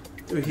in a while.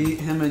 Dude,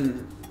 him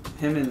and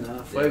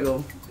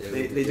Fuego. Yeah,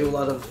 They do a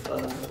lot of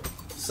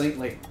sing,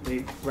 like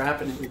they rap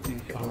and everything.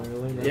 Oh,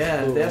 really? That's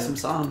Yeah, cool, they have man. some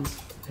songs.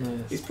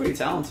 Nice. He's pretty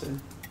talented.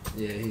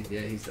 Yeah,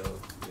 he's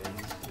dope. Yeah,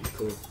 he's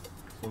cool.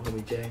 My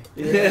homie Jay.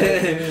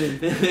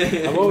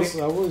 Yeah. I've always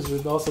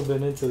also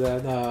been into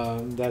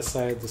that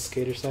side, the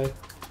skater side,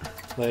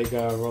 like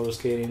roller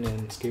skating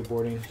and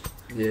skateboarding,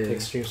 Yeah.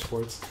 extreme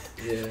sports.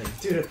 Yeah.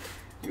 Dude,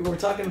 we were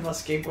talking about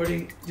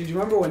skateboarding. Did you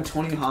remember when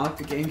Tony Hawk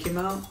the game came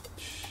out?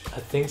 I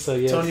think so.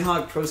 Yes. Tony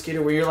Hawk Pro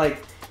Skater, where you're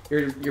like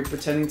you're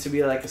pretending to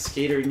be like a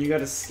skater and you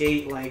gotta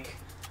skate like.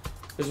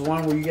 There's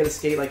one where you gotta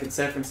skate like in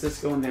San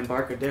Francisco and the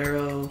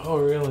Embarcadero. Oh,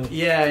 really?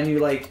 Yeah, and you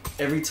like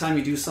every time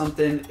you do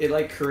something, it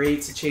like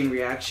creates a chain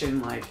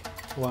reaction. Like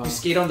Wow. you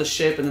skate on the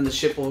ship and then the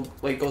ship will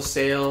like go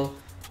sail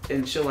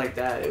and shit like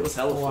that. It was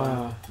hella fun.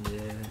 Wow. Yeah.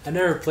 I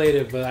never played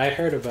it, but I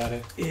heard about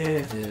it. Yeah.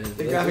 Yeah.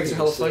 The graphics are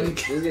hella funny.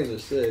 These games are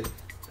sick.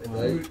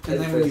 Wow. I And play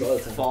then when this all you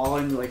the time. fall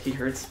and like he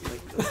hurts you,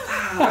 like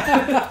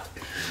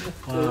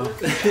Wow.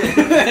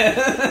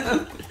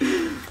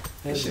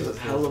 that shit was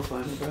hella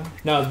fun, bro.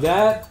 Now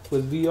that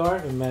with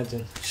VR,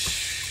 imagine.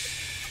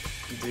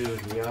 Dude,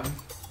 yeah.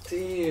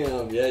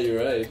 Damn. Yeah,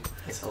 you're right.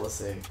 That's hella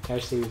sick.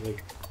 Actually,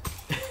 like.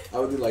 I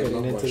would do like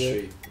Getting Lombard into it.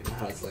 Street. You know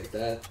how it's like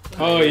that.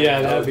 Oh yeah,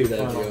 I that'd would be do that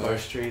fun. VR. Lombard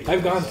Street.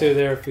 I've gone through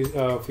there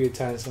a few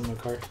times in my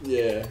car.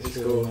 Yeah, it's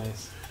really cool.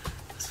 nice.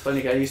 It's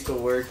funny. I used to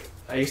work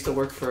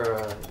for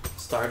a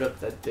startup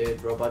that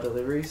did robot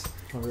deliveries.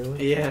 Oh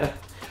really? Yeah.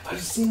 I've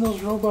seen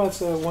those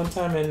robots one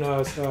time in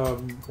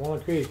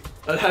Walnut Creek.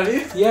 Have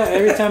you? Yeah,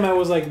 every time I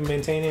was like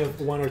maintaining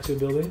one or two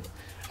buildings,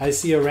 I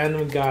see a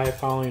random guy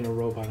following a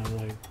robot. I'm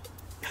like,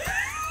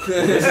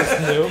 this is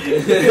new.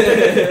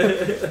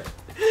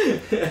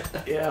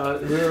 Yeah,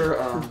 we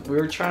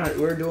were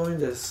doing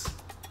this.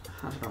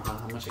 I don't know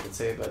how much I can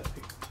say, but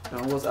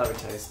it was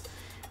advertised.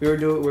 We were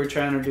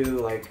trying to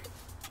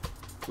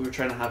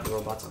have the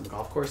robots on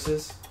golf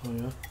courses, Oh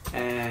yeah.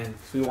 and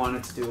we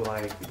wanted to do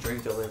like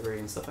drink delivery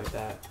and stuff like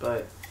that.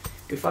 But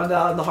we found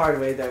out the hard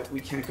way that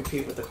we can't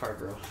compete with the car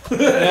girl.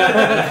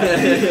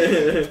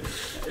 They're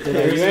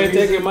like, you ain't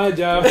taking my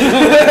job.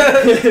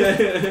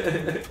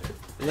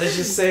 Let's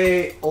just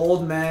say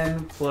old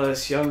men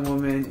plus young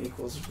woman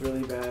equals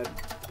really bad,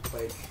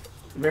 like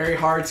very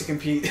hard to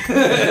compete.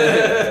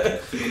 Yeah.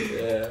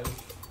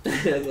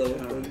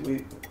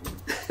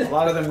 A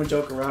lot of them would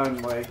joke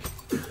around like,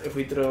 if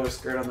we throw a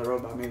skirt on the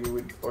robot, maybe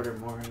we'd order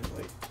more and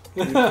like.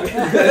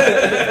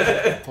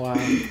 Wow.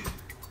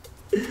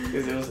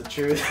 Because it was the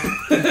truth.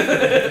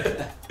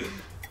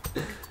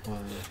 Wow.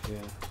 Yeah.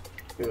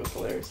 It was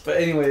hilarious. But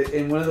anyway,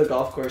 in one of the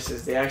golf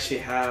courses, they actually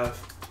have.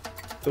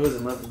 It was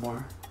in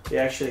Livermore. They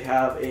actually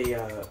have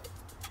a.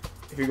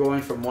 If you're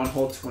going from one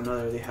hole to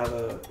another, they have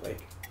a like.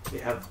 They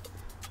have.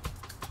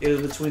 It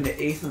was between the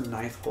 8th and the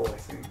 9th hole, I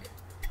think.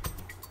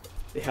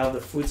 They have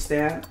the food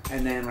stand,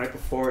 and then right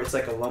before it's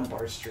like a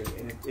lumbar street,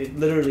 and it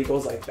literally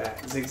goes like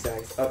that,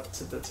 zigzags up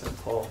to the 10th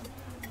hole.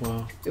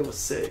 Wow. It was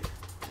sick.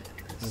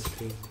 That's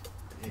crazy.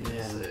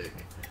 Yeah. Sick.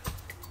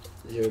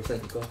 Did you ever play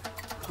golf?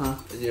 Huh?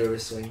 Did you ever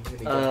swing?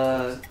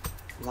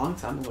 Long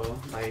time ago,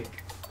 like,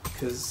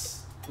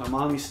 cause my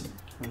mom used to,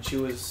 when she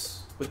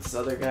was with this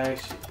other guy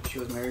she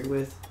was married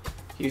with,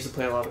 he used to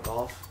play a lot of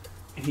golf,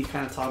 and he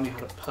kind of taught me how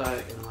to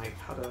putt and like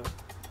how to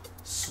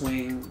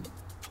swing.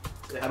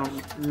 I don't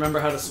remember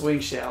how to swing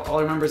shit. All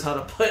I remember is how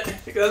to putt.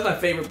 That's my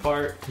favorite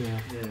part. Yeah.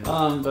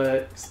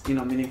 But you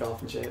know, mini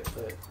golf and shit.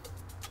 But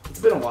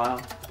it's been a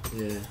while.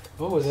 Yeah.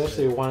 I always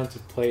actually wanted to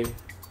play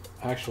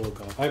actual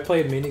golf. I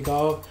played mini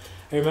golf.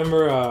 I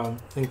remember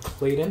in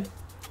Clayton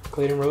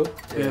Road.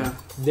 Yeah.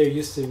 There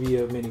used to be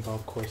a mini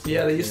golf course there.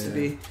 Yeah, they used to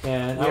be.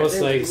 And I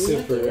was like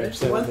super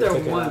upset. We went there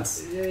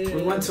once.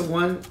 We went to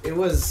one. It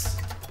was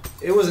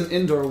an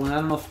indoor one. I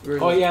don't know if we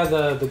were. Oh yeah,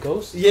 the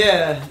ghost.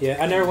 Yeah. Yeah,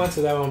 I never went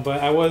to that one,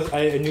 but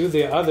I knew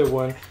the other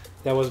one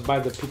that was by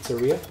the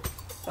pizzeria.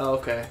 Oh,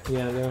 okay.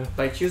 Yeah.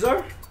 By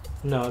Qzar?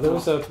 No,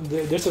 there's a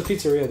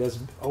pizzeria that's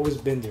always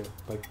been there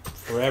like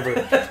forever,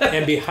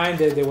 and behind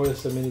it there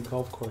was a mini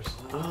golf course.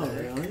 Oh,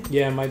 really?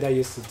 Yeah, my dad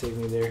used to take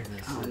me there,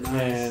 Oh, nice.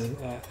 and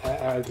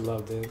I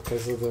loved it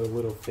because of the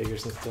little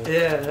figures and stuff.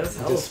 Yeah, that's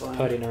hella Just fun.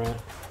 putting around.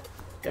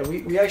 Yeah,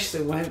 we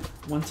actually went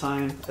one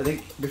time, I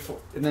think before,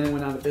 and then it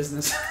went out of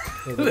business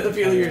Yeah, a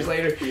few years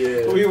later.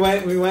 Yeah. But we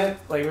went,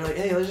 like, we're like,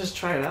 hey, let's just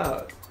try it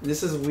out.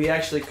 We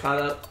actually caught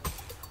up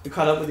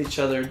with each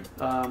other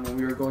when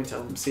we were going to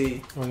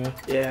LMC. Oh yeah.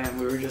 Yeah, and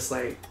we were just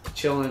like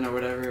chilling or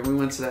whatever, and we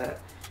went to that.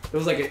 It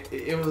was like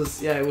it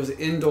was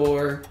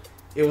indoor.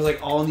 It was like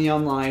all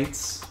neon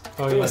lights.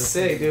 Oh, It yeah. was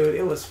sick, dude.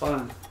 It was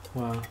fun.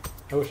 Wow.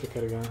 I wish I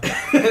could have gone.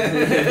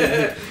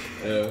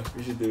 Yeah,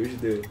 we should do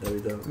it.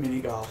 That'd be dope.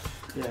 Mini golf.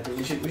 Yeah, dude.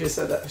 We should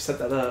set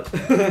that up.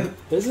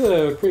 There's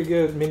a pretty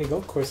good mini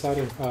golf course out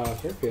in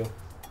Fairfield.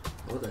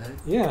 What the heck?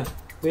 Yeah.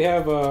 They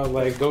have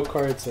like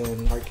go-karts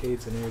and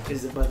arcades and everything.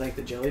 Is it by like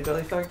the Jelly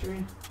Belly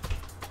factory?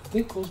 I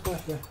think close by,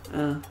 yeah.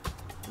 I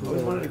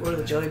always wanted to go to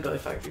the Jelly Belly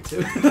factory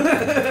too.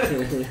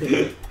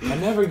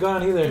 I've never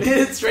gone either.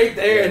 It's right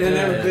there, and I've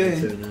never Me been.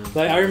 too, no.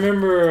 Like I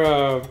remember,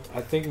 I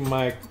think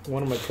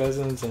one of my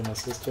cousins and my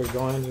sister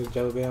going to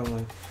Jelly Belly. I'm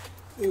like,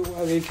 "Ew,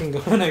 why they can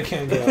go and I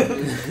can't go?"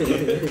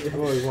 I've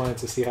always wanted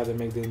to see how they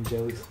make them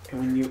jellies. And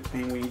when you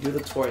do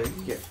the tour,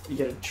 you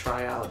get to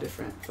try out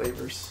different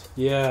flavors,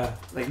 Yeah.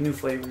 like new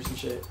flavors and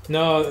shit.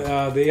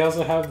 No, they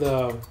also have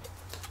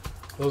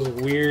those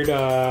weird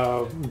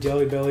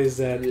Jelly Bellies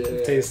that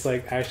Yeah. taste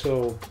like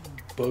actual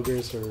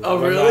boogers or. Oh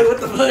whatnot. really? What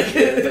the fuck?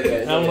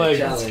 I'm like,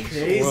 That's challenge.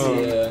 crazy.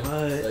 Whoa. Yeah.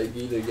 What? Like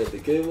you either get the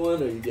good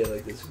one or you get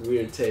like this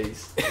weird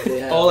taste. They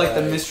have, Oh, like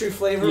the mystery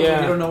flavor? Where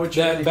Yeah, you don't know what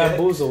you're that gonna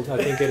bamboozled. I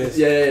think it is.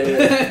 Yeah.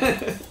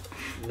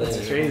 That's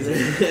Man. crazy.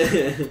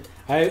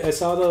 I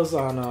saw those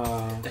on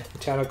a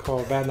channel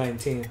called Bad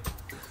 19.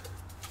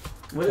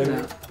 What is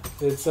that?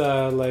 It's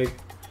like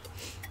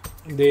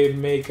they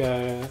make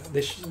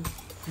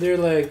they're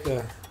like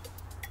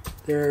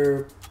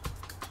they're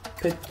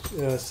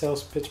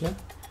sales pitchmen,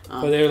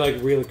 but they're like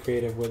really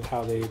creative with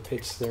how they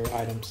pitch their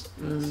items.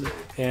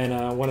 And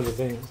one of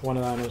the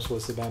items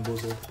was the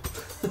bamboozled.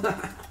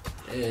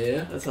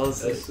 Yeah. That's how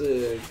it's That's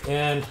sick.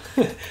 And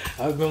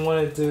I've been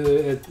wanting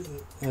to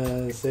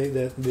say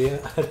that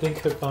I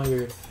think I found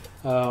your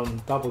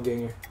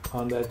doppelganger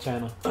on that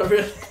channel. Oh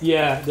really?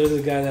 Yeah, there's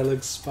a guy that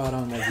looks spot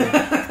on like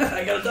that.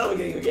 I got a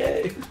doppelganger,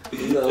 yay!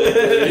 No.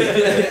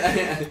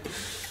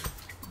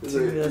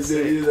 Dude, that's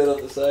you do that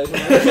on the side.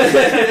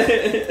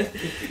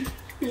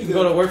 You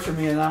go to work for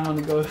me, and I'm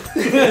gonna go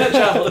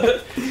travel.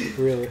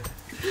 Really.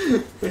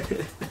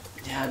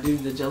 Yeah,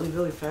 dude, the Jelly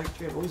Belly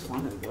factory. I've always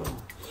wanted to go. Do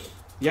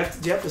you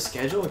have to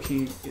schedule, or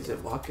is it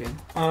walk in?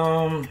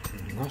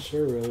 Not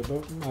sure really,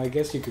 but I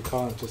guess you could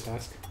call and just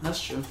ask.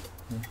 That's true.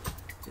 Yeah,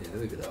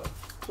 that'd be dope.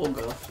 We'll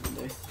go one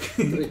day.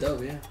 That'd be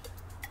dope, yeah.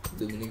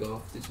 Do mini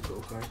golf, do some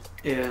go-karts.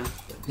 Yeah.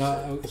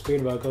 No,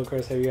 speaking about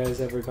go-karts, have you guys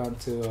ever gone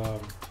to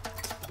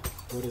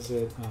what is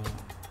it? I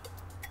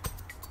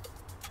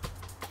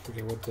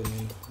forget what the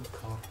name is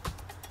called.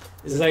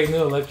 It's like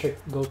new electric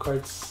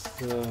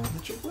go-karts.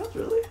 Electric what,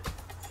 really?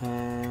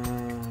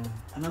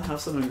 I know how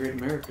some in Great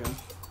America.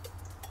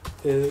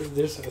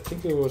 There's, I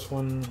think there was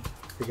one. I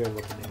forget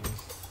what the name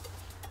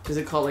is. Is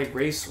it called like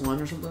Race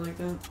 1 or something like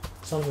that?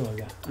 something like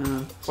that.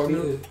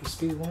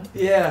 Speed 1?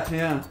 Yeah.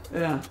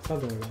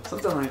 Something like that.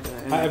 Something like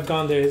that. Yeah. I've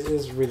gone there.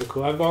 It's really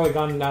cool. I've only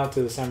gone now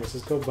to San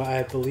Francisco, but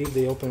I believe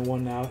they opened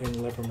one now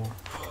in Livermore.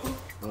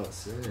 Oh,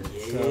 sick.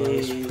 So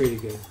it's pretty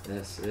good.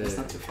 That's it. That's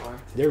not too far.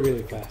 They're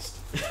really fast.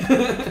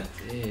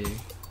 Dang.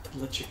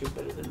 Electric is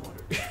better than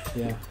water.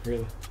 Yeah,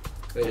 really.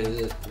 Wait,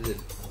 is it?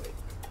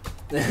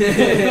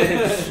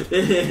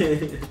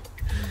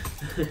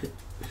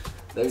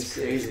 That's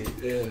crazy.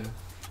 Yeah.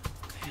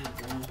 Damn,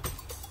 bro.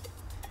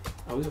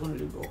 I always wanted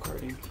to do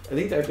go-karting. I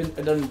think that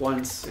I've done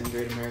once in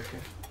Great America.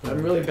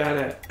 I'm really bad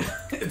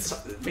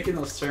at making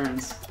those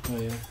turns. Oh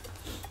yeah.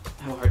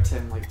 I have a hard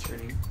time like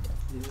turning.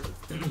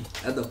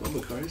 At the bumper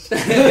cars. I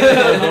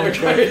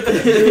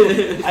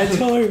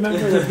totally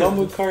remember the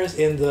bumble cars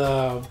in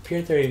the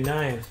Pier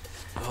 39.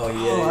 Oh yeah.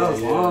 Oh, that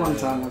was a long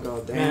time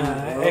ago. Damn.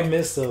 Man, Bro. I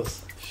miss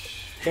those.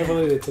 Can't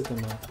believe they took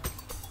them out.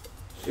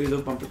 Dude,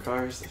 those bumper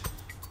cars.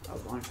 That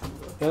was a long time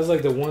ago. That was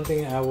like the one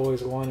thing I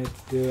always wanted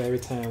to do every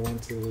time I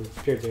went to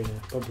Pier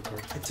 39. Bumper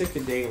cars. I took a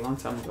date a long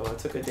time ago. I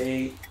took a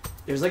date.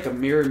 There's like a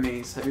mirror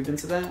maze. Have you been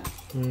to that?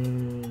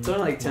 It's only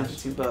like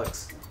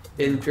 $10-15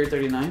 in Pier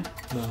 39.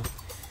 No.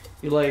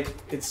 You like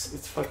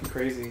it's fucking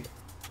crazy.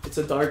 It's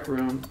a dark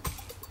room,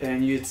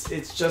 and it's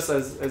just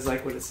as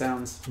like what it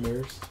sounds.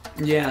 Mirrors.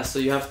 Yeah, so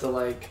you have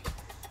to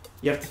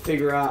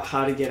figure out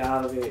how to get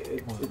out of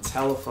it. Wow. It's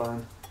hella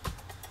fun.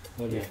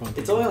 That'd be Yeah. fun.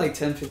 It's only like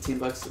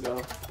 $10-15 to go.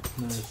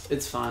 Nice.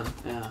 It's fun.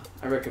 Yeah,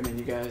 I recommend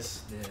you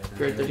guys. Yeah.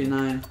 Pier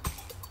 39.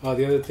 Oh,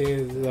 the other thing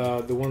is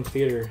the one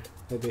theater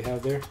that they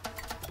have there,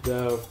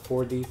 the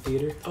 4D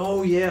theater.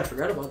 Oh yeah, I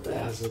forgot about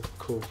that. That's a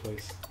cool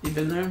place. You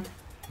been there?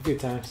 A few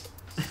times.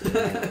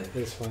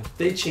 It's fun.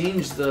 They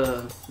changed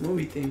the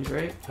movie things,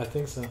 right? I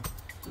think so.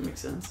 That makes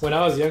sense. When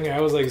I was younger,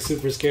 I was like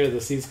super scared of the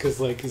seats because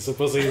like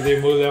supposedly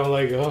they moved. I'm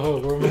like, oh,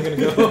 where am I gonna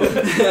go?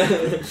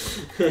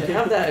 They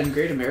have that in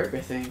Great America,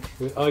 I think.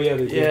 Oh yeah,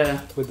 they did.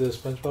 Yeah. With the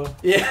SpongeBob.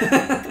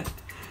 Yeah.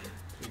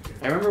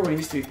 I remember when it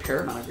used to be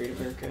Paramount in Great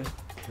America,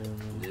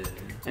 Yeah.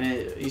 and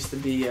it used to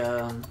be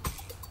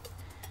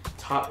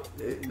Top.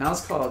 Now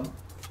it's called,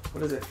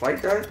 what is it?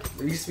 Flight Deck.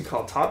 It used to be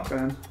called Top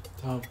Gun.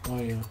 Oh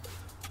yeah.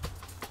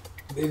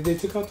 They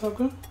took out Top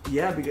Gun?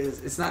 Yeah,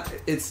 because it's not.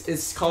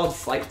 It's called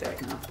Flight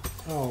Deck now.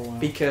 Oh wow.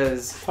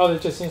 Because they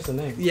just changed the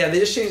name. yeah, they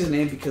just changed the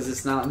name because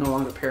it's no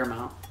longer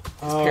Paramount.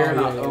 Oh,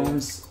 Paramount yeah.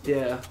 owns.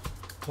 Yeah.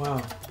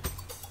 Wow.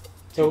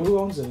 So who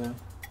owns it now?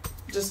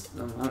 Just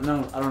no, I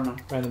don't know.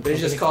 Random They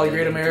just company? call it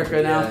Great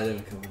America now. Yeah, they're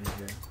coming in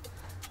here.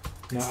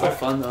 No, It's still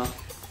fun though.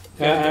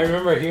 I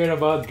remember hearing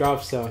about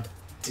Drop Zone.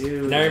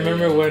 Dude. And I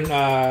remember when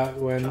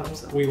Drop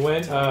Zone. we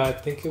went, I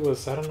think it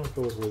was, I don't know if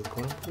it was with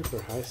Glenbrook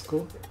or high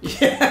school.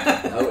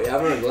 Yeah. Oh,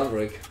 I remember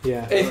Glenbrook.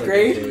 Yeah. 8th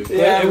grade?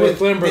 Yeah, it was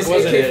Glenbrook, Miss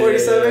wasn't it?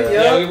 AK-47,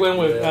 Yeah, yeah. we went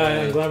with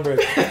Glenbrook.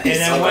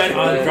 And I went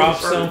on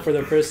Drop Zone for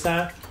the first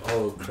time.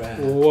 Oh crap!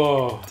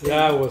 Whoa,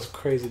 that was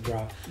crazy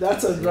drop.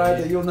 That's a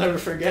ride that you'll never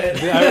forget.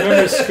 I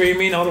remember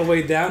screaming all the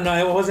way down. No,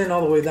 it wasn't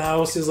all the way down. I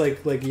was just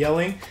like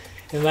yelling,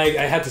 and like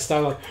I had to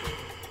stop like.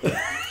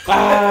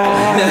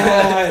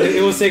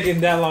 It was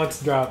taking that long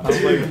to drop. I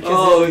was like,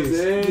 Oh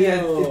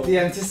The, the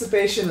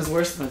anticipation is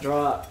worse than the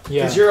drop.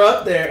 Yeah. Because you're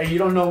up there and you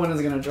don't know when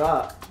it's gonna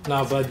drop.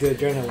 no, but the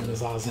adrenaline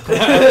was awesome. I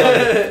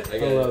I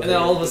got love it. And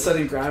then all of a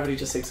sudden gravity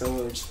just takes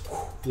over. Just,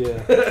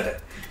 Yeah.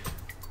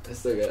 I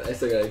still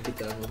gotta get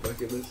that on my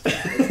bucket list.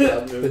 I've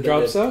never The done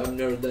drop it. zone? I've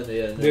never done it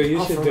yet. Dude, you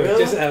Oh, should for do real? it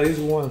just at least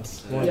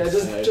once. yeah,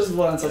 just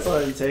once. That's all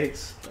it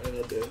takes. I'm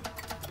gonna do it.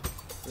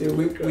 Dude,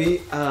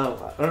 we I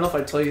don't know if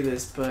I told you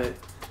this, but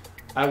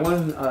I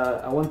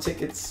won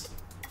tickets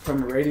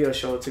from a radio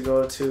show to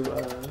go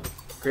to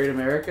Great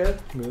America,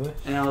 Really?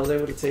 and I was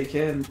able to take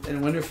in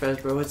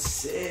Winterfest, bro. It's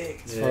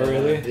sick. Yeah. Oh,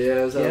 really?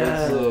 Yeah, it was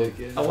Yeah. sick.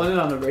 Yeah. I won it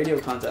on the radio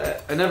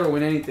contest. I never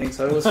win anything,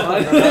 so it was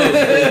fun.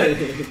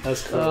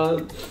 That's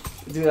cool.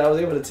 Dude, I was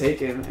able to take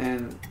him,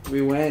 and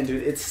we went.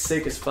 Dude, it's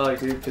sick as fuck,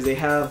 dude. Because they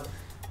have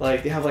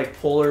like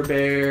polar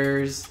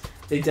bears.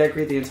 They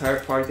decorate the entire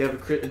park. They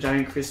have a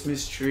giant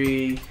Christmas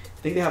tree.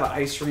 I think they have an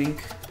ice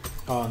rink,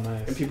 Oh,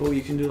 nice. and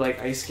you can do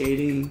like ice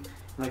skating,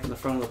 like in the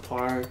front of the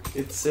park.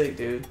 It's sick,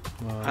 dude.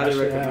 Wow. Highly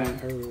Actually,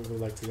 recommend. I really would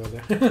like to go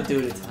there.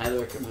 Dude, it's highly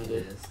Yeah,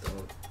 recommended. it's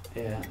dope.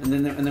 Yeah,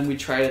 and then we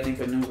tried, I think,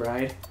 a new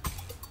ride.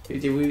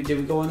 Did we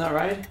go on that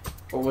ride,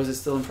 or was it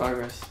still in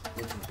progress?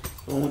 Which one?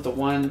 The one with the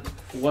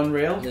one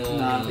rail? No,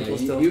 Nah, I think it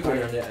was still in you've been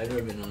progress. on it. I've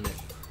never been on it.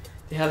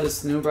 They have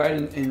this new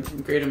ride in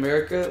Great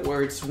America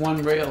where it's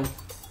one rail.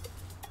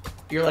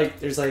 You're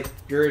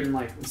in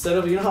instead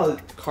of, you know how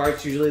the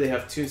carts usually they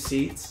have two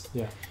seats?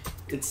 Yeah.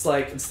 It's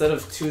like instead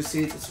of two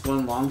seats, it's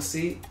one long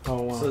seat.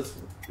 Oh, wow. So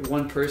it's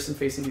one person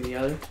facing the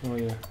other, Oh,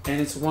 yeah. and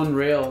it's one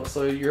rail.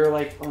 So you're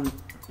like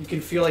you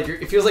can feel like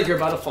it feels like you're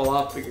about to fall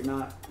off, but you're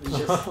not. It's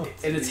just,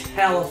 and it's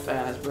hella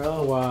fast, Oh,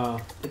 bro.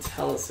 wow. It's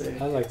hella sick.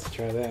 I'd like to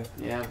try that.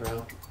 Yeah,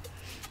 bro.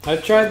 I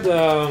tried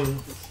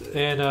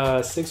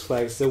in Six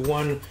Flags, the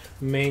one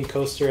main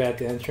coaster at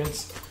the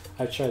entrance.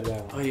 I tried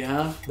that Oh one.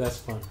 yeah. That's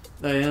fun.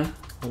 Oh yeah.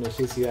 When it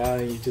shoots you out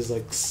and you just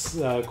like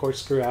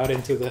corkscrew out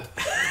into the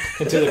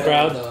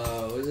crowd.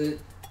 Was it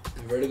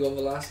Vertigo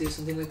Velocity or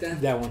something like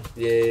that? That one.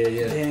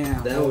 Yeah.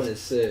 Damn. That one is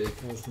sick.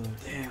 That was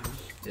nice. Damn.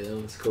 Yeah, that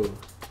one's cool.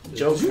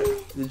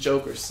 The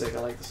Joker's sick. I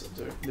like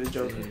the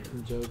Joker.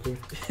 The Joker.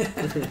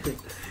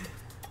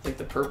 Like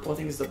the purple. I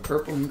think it's the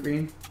purple and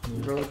green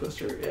roller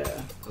coaster.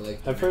 Yeah.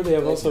 I've heard they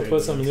have also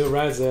put some new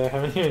rides there. I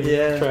haven't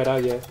even tried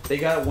out yet. They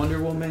got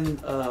Wonder Woman,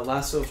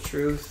 Lasso of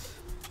Truth,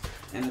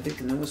 and I think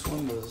the newest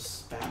one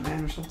was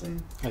Batman or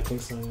something. I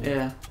think so.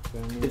 Yeah.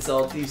 Batman. It's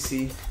all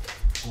DC.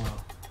 Wow.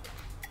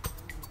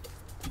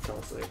 It's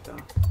all sick though.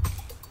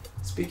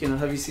 Speaking of,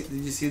 did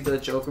you see the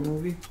Joker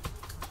movie?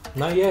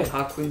 Not yet.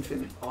 Joaquin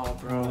Phoenix. Oh,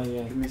 bro, Not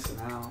yet. you're missing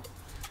out.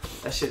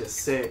 That shit is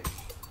sick.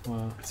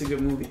 Wow. It's a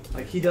good movie.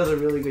 Like, he does a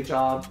really good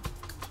job,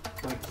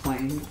 like,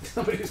 playing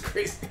somebody who's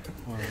crazy.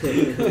 Wow.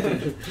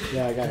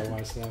 Yeah, I gotta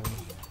watch that one.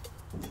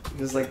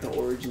 It's like the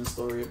origin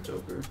story of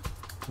Joker.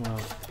 Wow.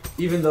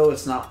 Even though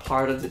it's not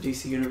part of the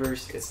DC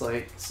universe, it's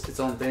like its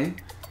own thing.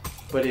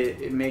 But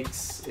it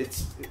makes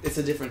it's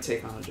a different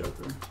take on a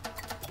Joker.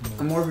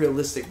 Yeah. A more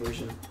realistic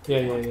version.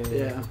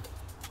 Yeah.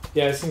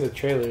 Yeah, I've seen the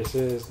trailers.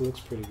 It looks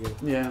pretty good.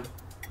 Yeah.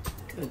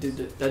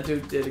 That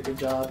dude did a good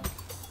job.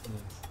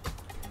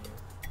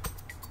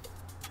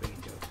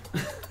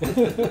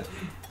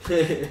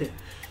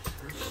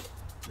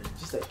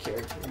 Just that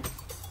character.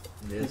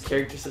 His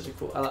character's such a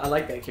cool. I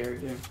like that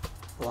character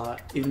a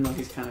lot, even though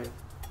he's kind of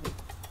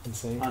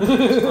Insane.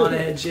 on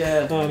edge.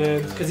 Yeah. On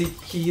edge. Because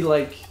he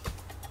like,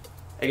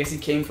 I guess he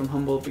came from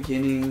humble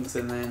beginnings,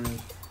 and then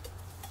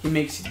he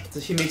makes you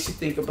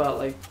think about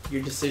like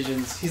your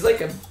decisions. He's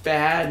like a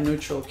bad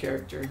neutral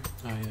character.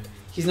 Oh yeah.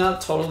 He's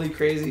not totally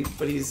crazy,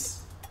 but he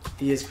is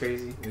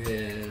crazy.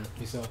 Yeah.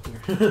 He's out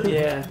there.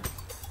 Yeah.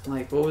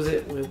 Like, what was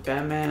it with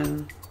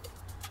Batman?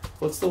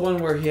 What's the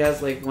one where he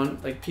has like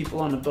people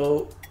on a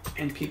boat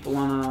and people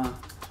on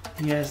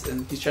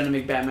and he's trying to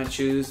make Batman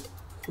choose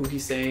who he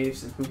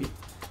saves and who he.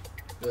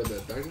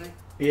 The Dark Knight.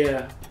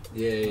 Yeah.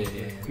 Yeah.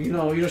 You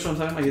know what I'm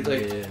talking about. He's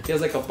like he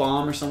has like a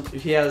bomb or something.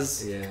 He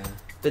has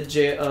the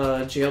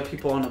jail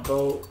people on a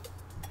boat,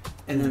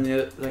 and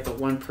then like a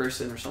one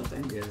person or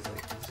something. Yeah, it's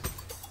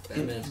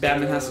like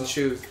Batman has to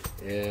choose.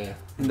 Yeah.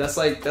 And that's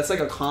like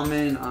a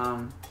common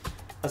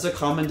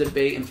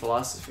debate in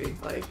philosophy.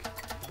 Like,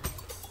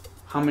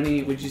 how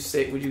many would you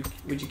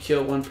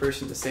kill one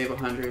person to save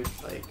 100?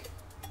 Like,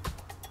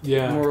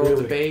 moral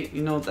really. debate.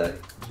 You know that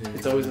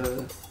it's always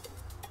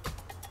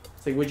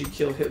it's like, would you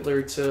kill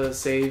Hitler to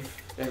save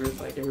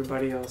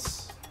everybody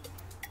else?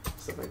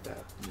 Stuff like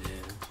that.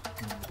 Yeah.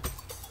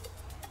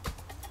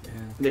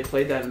 They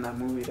played that in that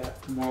movie.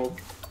 That moral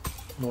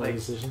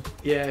decision.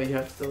 Yeah, you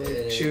have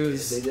to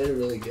choose. They did it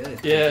really good.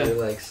 Yeah. You're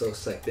like so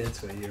sucked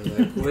into it. You're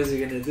like, what is he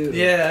gonna do?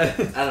 Yeah.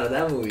 I don't know,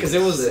 that movie. Because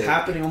it was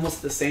happening almost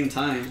at the same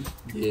time.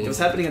 Yeah. It was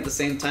happening at the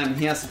same time, and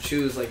he has to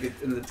choose. Like,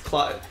 in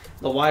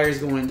the wire's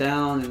going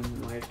down,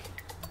 and like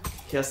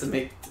he has to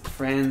make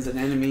friends and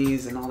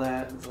enemies and all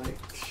that. It's like,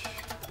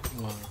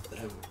 wow.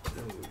 That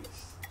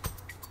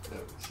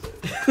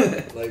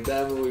was like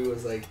that movie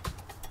was like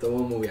the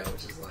one movie I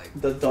was just like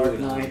The Dark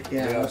Knight.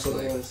 Yeah, that's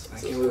what it was. I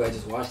can't believe I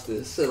just watched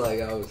this. So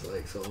like I was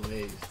like so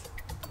amazed.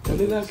 When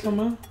did that come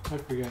out? I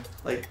forgot.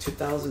 Like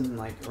 2000,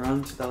 like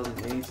around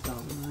 2008,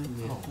 2009.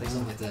 Yeah, Oh, like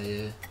something like that.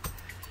 Yeah.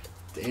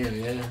 Damn.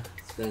 Yeah.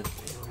 It's been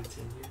over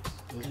 10 years.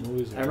 Those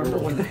movies. I remember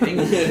when The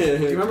Hangover.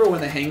 Do you remember when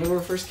The Hangover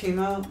first came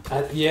out?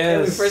 Yes.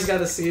 Yeah, we first got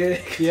to see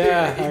it.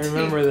 Yeah, I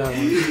remember that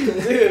one.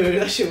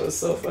 Dude, that shit was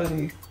so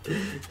funny.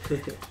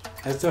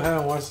 I still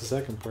haven't watched the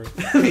second part.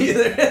 Me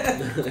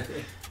either.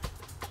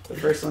 The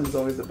first one's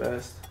always the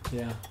best.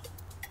 Yeah.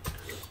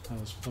 That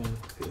was fun.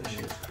 Dude, that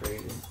shit was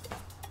crazy.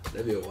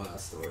 That'd be a wild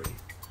story.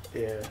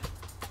 Yeah.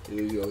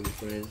 You lose all your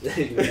friends.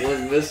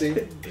 One's missing.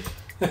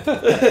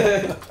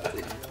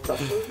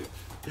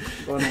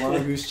 Going on a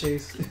wild goose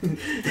chase. Dude,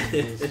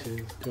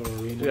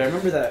 I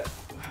remember that.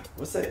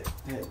 What's that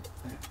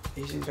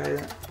Asian guy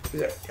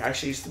that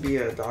actually used to be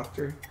a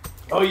doctor?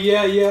 Oh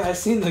yeah, I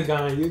seen the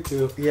guy on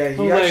YouTube. Yeah,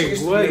 he actually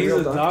used to be a He's real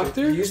a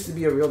doctor? He used to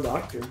be a real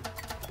doctor.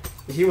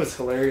 He was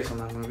hilarious on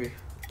that movie.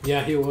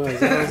 Yeah, he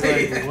was. I was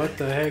like, what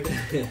the heck?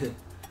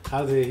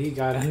 How did he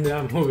got in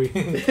that movie?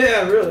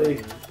 Yeah,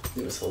 really.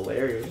 It was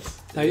hilarious.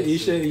 You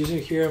should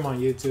hear him on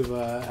YouTube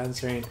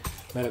answering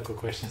medical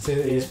questions.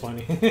 He's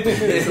funny.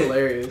 It's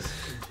hilarious.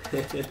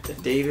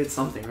 David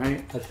something,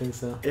 right? I think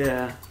so.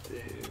 Yeah.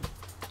 Dude.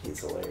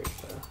 He's hilarious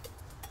though.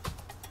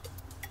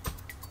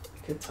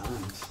 Good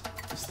times.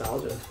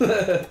 Nostalgia.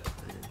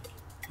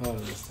 Oh,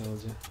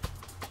 nostalgia.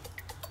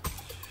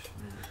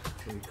 Man,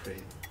 pretty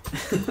crazy.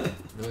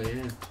 No,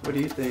 yeah. What do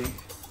you think?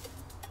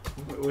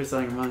 What's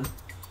on your mind?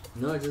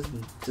 No, just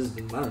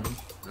mine.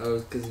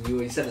 Because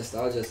you said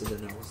nostalgia, so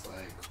then I was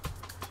like,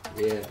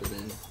 yeah, but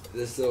then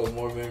there's still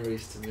more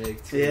memories to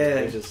make too. Yeah.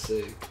 They're just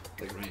sick.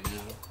 Like right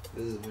now.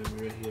 This is a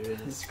memory right here.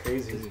 Yeah. It's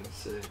crazy. This is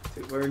sick.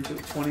 Dude, we're into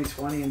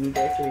 2020, a new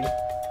decade.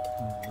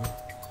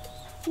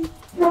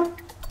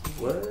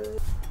 What?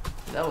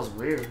 That was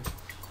weird.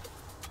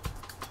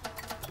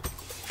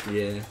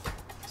 Yeah.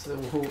 So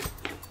who?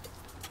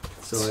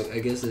 So I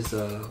guess it's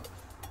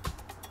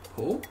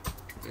poll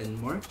in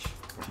March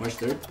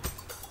 3rd.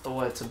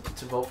 What,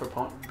 to vote for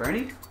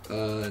Bernie?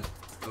 Or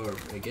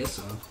I guess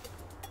so.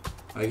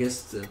 I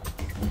guess the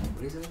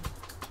what is it?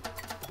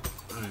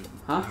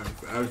 I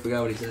already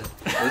forgot what he said.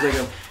 It was like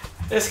a.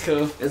 It's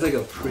cool. It's like a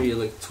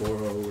pre-electoral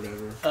or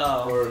whatever.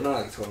 Oh. Or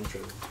not electoral,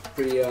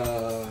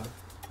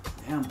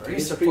 Damn, Bernie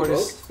vote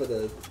supporters. for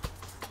the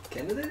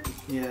candidate.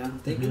 Yeah.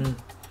 Mhm.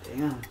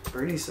 Damn,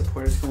 Bernie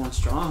supporters going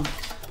strong.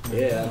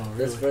 Yeah, Oh,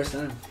 that's the really? first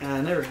time. Yeah,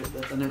 I never heard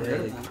that. I never heard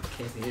Really of that.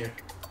 came here.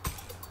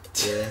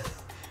 Yeah.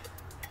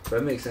 But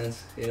it makes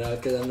sense, you know,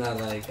 because I'm not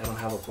like, I don't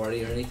have a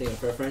party or anything, a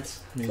preference.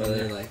 Me But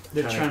neither.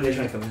 they're trying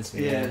to convince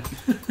me. Yeah.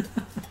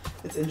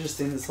 It's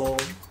interesting, this whole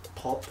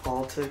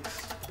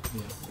politics.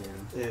 Yeah.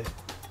 Yeah.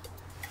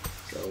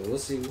 So we'll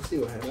see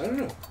what happens. I don't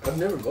know. I've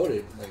never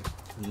voted. Like,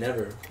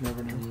 never.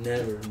 Never.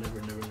 Never.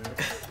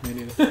 Me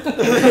neither.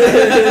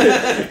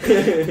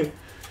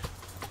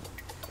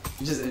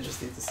 It's just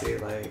interesting to see,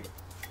 like,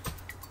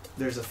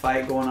 there's a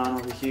fight going on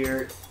over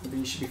here.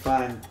 You should be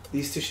fine.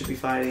 These two should be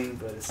fighting,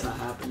 but it's not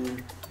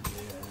happening.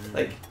 Yeah.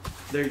 Like,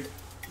 they're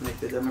like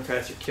the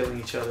Democrats are killing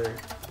each other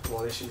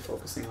while they should be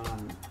focusing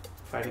on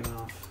fighting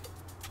off,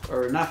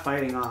 or not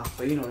fighting off,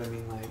 but you know what I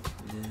mean, like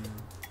Yeah.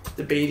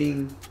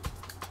 debating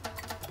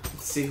to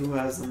see who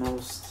has the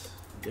most.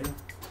 Yeah.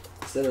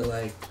 Instead of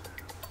like,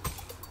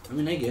 I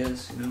mean, I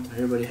guess, you know,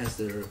 everybody has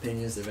their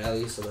opinions, their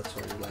values, so that's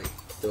why like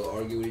they'll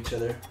argue with each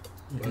other.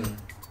 But Mhm.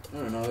 I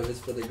don't know, if it's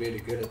for the greater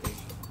good, I think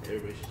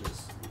everybody should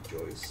just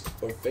rejoice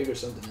or figure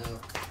something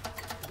out.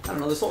 I don't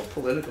know. This whole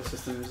political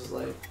system is just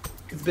like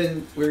we've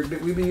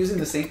been using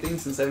the same thing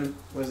since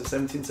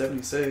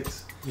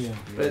 1776. Yeah.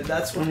 But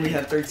that's when we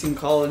had 13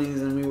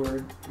 colonies and we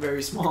were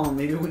very small.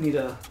 Maybe we need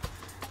to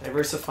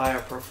diversify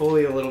our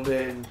portfolio a little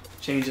bit and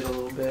change it a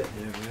little bit.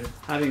 Yeah, right.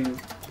 Having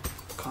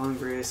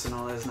Congress and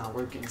all that is not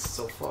working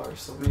so far.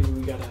 So maybe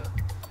we gotta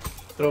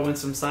throw in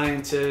some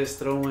scientists,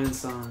 throw in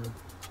some.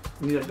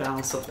 We need to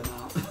balance something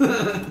out.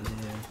 Yeah.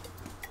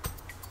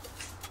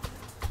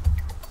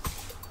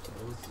 So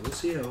we'll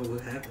see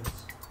what happens.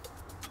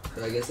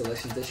 So I guess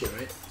elections this year,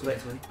 right?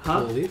 2020. I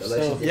Huh? believe so.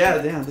 Elections. Yeah,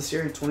 this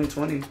year in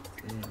 2020, Yeah.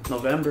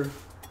 November,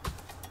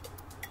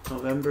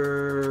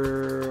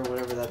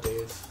 whatever that day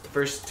is.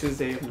 First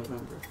Tuesday of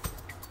November.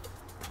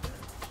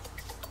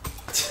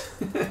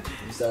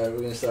 We're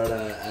gonna start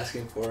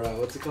asking for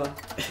what's it called?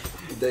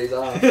 Days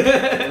off. I'm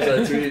gonna start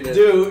tweeting it.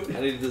 Dude, Uh,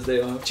 I need this day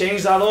off.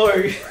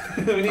 change.org.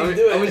 We need to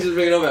do I'm it. just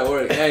bring it up at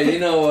work. Hey,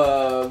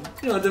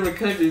 different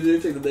countries they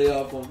take the day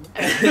off on.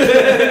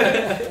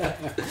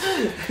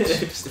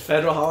 It's the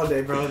federal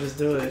holiday, bro. Just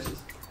do it.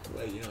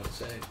 Like, you know what I'm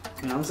saying?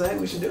 You know what I'm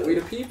saying? We should do We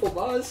it. the people,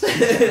 boss.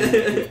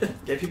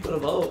 Get people to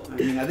vote. I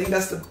mean, I think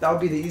that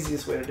would be the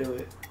easiest way to do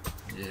it.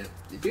 Yeah.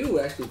 The people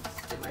actually,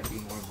 they might be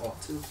more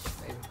involved too.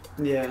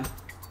 Maybe. Yeah,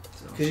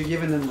 So. because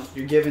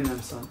you're giving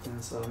them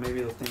something, so maybe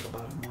they'll think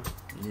about it more.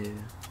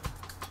 Yeah.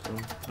 So.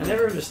 I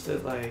never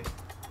understood, like,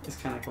 it's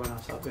kind of going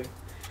off topic,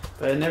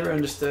 but I never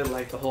understood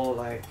like the whole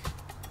like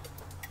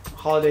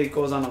holiday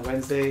goes on a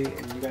Wednesday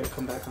and you got to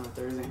come back on a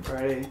Thursday and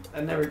Friday.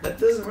 That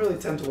doesn't really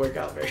tend to work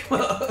out very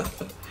well.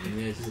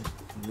 Yeah,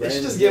 They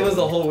should just give us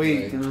the whole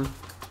week, like, you know,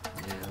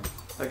 Yeah.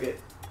 like it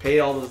pay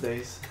all those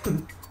days.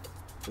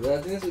 But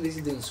I think that's what they used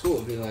to do in school.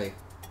 It'd be like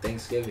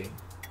Thanksgiving.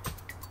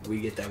 We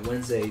get that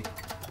Wednesday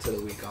to the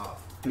week off.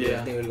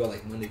 Yeah. I think we'd go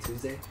like Monday,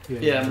 Tuesday.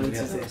 Yeah, And Monday, we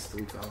have the Tuesday. rest of the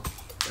week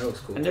off. That was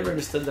cool. I never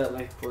understood that,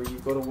 like, where you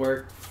go to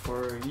work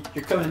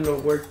you're coming to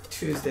work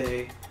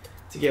Tuesday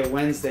to get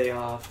Wednesday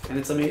off, and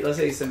it's let's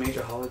say it's a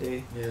major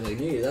holiday. Yeah, like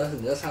New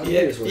Year's. That's how New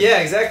Yeah, Year's works. yeah,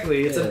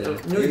 exactly. It's Yeah,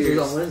 a New Year's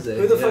on Wednesday.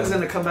 Who the yeah. fuck's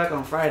gonna come back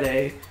on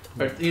Friday,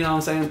 or you know what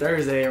I'm saying,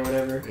 Thursday or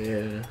whatever?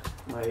 Yeah.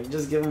 Like,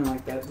 just give them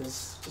like that.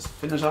 Just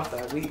finish off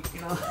that week,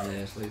 you know.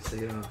 Yeah, so let's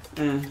take it off.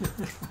 Yeah.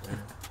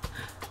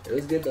 It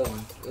was good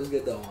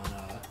though.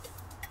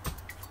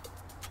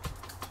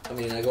 I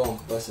mean, I go on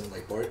bus and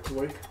like BART to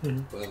work,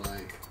 Mhm. but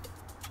like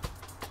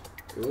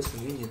it was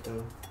convenient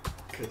though,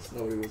 cause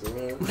nobody was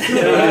around.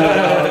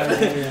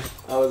 Yeah.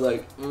 I was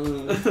like,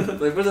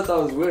 like first I thought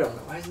it was weird. I'm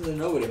like, why isn't there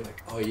nobody? I'm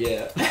like, oh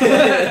yeah.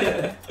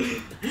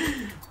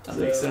 That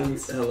makes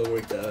sense. Hella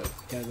worked out.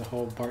 You had the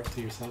whole BART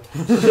to yourself.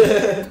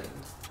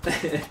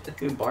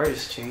 Dude, BART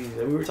has changed.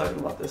 We were talking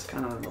about this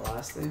kind of in the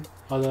last thing.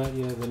 Oh,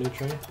 the new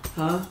train.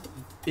 Huh?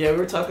 Yeah, we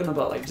were talking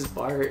about like just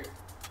BART.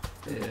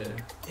 Yeah.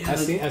 Yeah, I the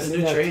seen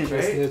new that. trains, I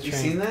right? seen the You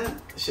train. seen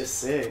that? It's just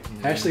sick.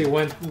 I actually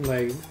went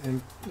like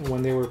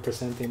when they were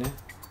presenting it,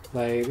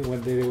 like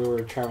when they were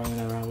traveling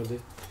around with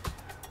it,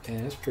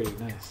 and it's pretty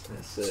nice.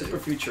 That's Super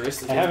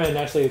futuristic. I haven't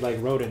actually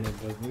like rode in it,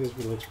 but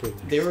this looks pretty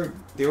nice.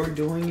 They were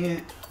doing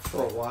it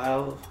for a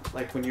while,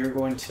 like when you were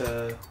going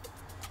to,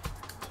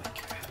 like,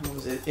 what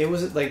was it? It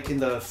was like in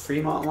the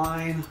Fremont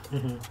line,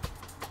 Mhm.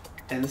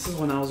 and this is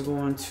when I was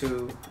going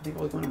to, I think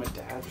I was going to my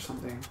dad's or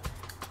something,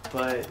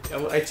 but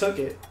I took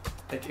it.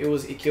 Like it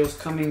was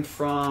coming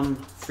from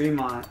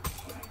Fremont,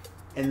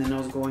 and then I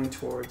was going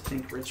towards, I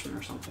think, Richmond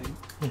or something,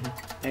 Mhm.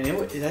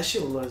 and that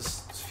shit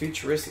was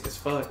futuristic as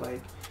fuck.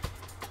 Like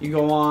you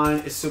go on,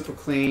 it's super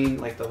clean,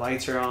 like the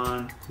lights are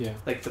on. Yeah.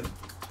 Like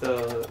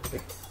the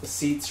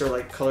seats are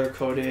like color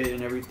coded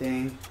and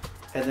everything,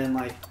 and then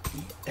like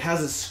it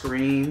has a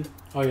screen.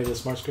 Oh yeah, the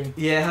smart screen.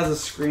 Yeah, it has a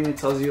screen. It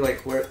tells you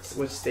like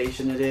which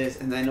station it is,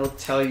 and then it'll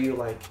tell you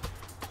like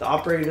the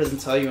operator doesn't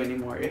tell you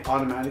anymore. It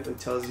automatically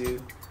tells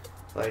you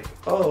like,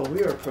 oh,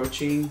 we are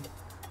approaching,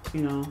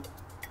 you know,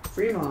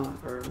 Fremont,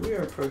 or we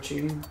are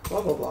approaching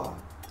blah blah blah.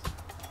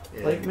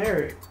 Yeah. Like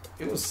Merritt.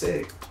 It was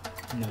sick.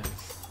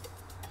 Nice.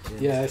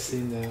 Yeah, I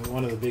seen that.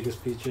 One of the biggest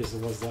features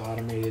was the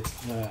automated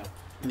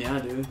Yeah,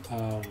 dude.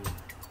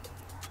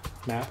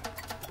 map.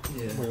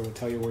 Yeah. Where it would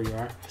tell you where you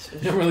are.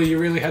 You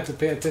really had to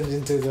pay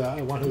attention to the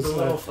one who's The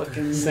little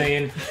fucking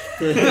saying,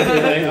 like,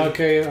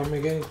 okay, am I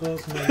getting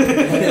close? Am I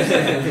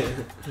getting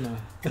close?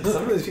 No.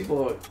 Some of these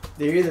people,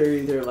 they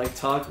either like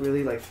talk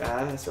really like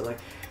fast or like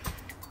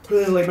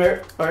really like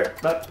Merritt,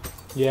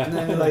 Yeah. and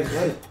then they're like,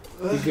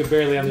 what? You could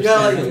barely You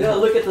understand. gotta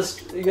look at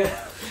the. You gotta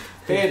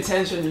pay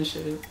attention and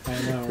shit.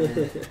 I know.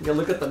 Right? You gotta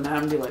look at the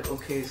map and be like,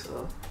 okay,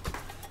 so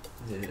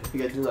Yeah. you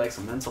gotta do like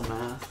some mental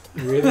math.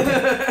 Really?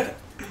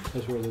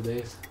 Those were the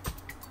days.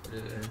 Yeah.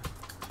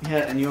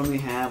 Yeah, and you only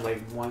have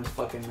like one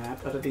fucking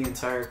map out of the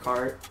entire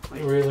cart.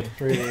 Like, Really?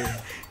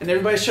 and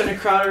everybody's trying to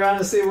crowd around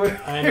to see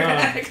where I you're know.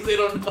 at because they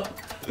don't know.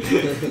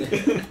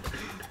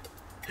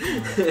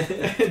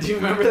 Do you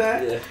remember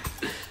that? Yeah.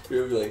 We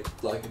were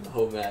like blocking the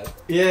whole map.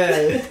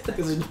 Yeah,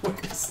 because there's nowhere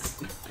to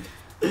see.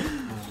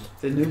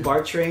 The new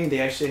BART train, they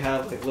actually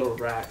have like little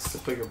racks to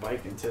put your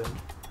bike into.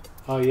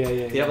 Oh yeah.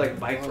 They have like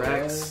bike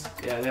racks.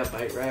 Yeah, they have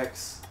bike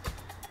racks.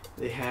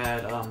 They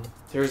had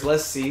there's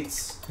less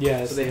seats.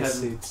 Yeah, So they had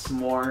seats.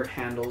 more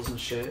handles and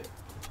shit.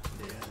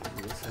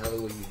 Yeah, it's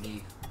hella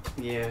unique.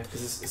 Yeah,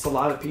 because it's a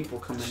lot of people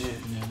coming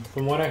in. Yeah.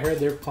 From what I heard,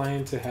 they're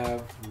planning to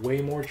have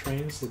way more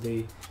trains than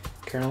they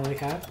currently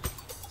have.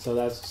 So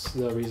that's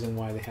the reason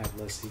why they have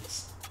less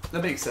seats.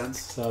 That makes sense.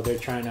 So they're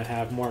trying to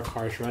have more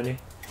cars running,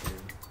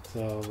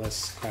 so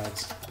less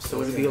crowds. So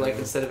would it be like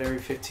instead of every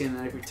 15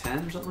 and every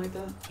 10 or something like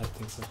that? I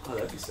think so. Oh,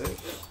 that'd be sick.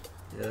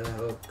 Yeah, I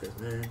hope, because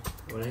man,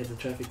 when I hit the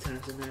traffic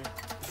times in there,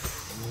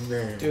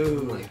 man, Dude.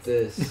 I'm like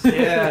this.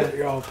 Yeah.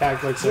 You're all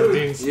packed like Dude,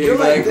 sardines. Yeah, you're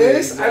like exactly,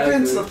 this. I've been to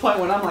exactly. the point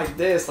when I'm like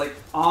this, like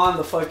on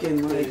the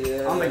fucking, like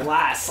Yeah. on the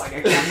glass. Like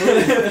I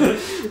can't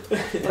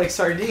move. Like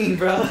sardine,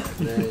 bro.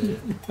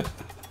 Man,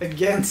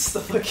 Against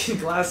the fucking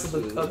glass of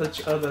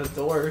the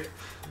door.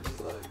 it's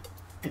like,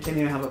 I can't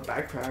even have a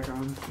backpack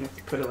on. You have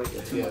to put it like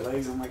between my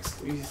legs and like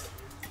squeeze.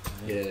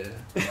 yeah.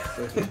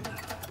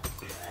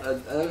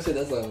 I would say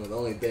that's like the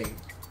only thing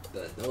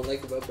that I don't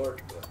like about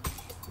BART, but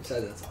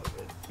besides that's all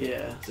good.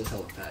 Yeah. It's just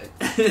hella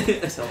packed.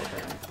 It's hella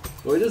bad.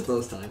 Or just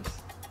those times.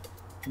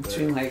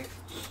 Between like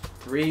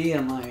 3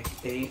 and like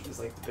 8 is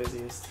like the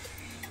busiest.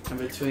 And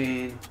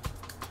between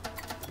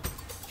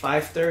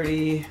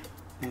 5:30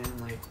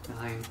 and like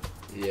 9.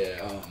 Yeah,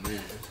 oh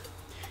man.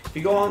 If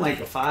you go on like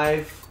a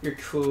 5, you're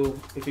cool.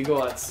 If you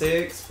go at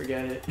 6,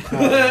 forget it.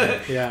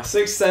 Yeah.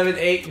 6, 7,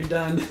 8, you're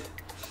done.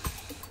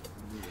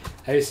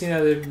 Have you seen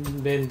that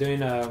they've been doing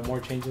more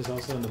changes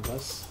also in the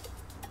buses?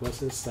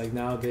 Like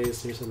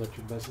nowadays, there's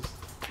electric buses.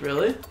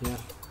 Really? Yeah.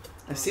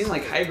 I've seen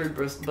like hybrid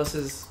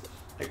buses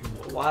like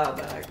a while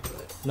back,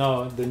 but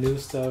No, the new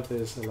stuff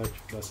is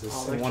electric buses.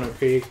 Oh, In Walnut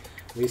Creek,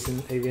 we've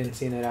even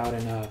seen it out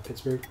in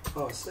Pittsburgh.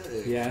 Oh, sick.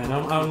 Yeah, and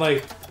I'm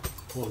like,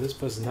 well, this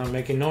bus is not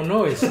making no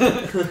noise.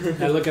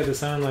 I look at the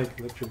sound like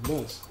electric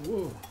bus.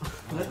 Whoa.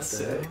 that's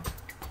sick.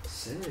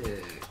 Sick.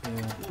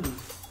 Yeah,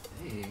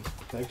 Hey,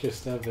 electric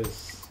stuff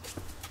is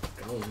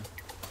going.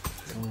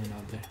 going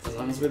out there. As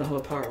long as we don't have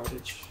a power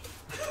outage.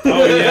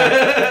 Oh yeah,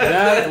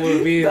 that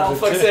would be That'll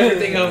the fucks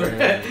everything over.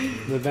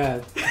 the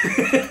bad.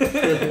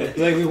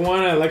 Like we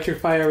want to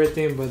electrify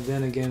everything, but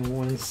then again,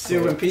 once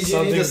Dude, when PG&E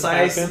something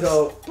decides to happens-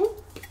 go,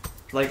 boop,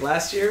 like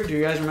last year, do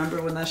you guys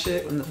remember when that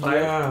shit, when the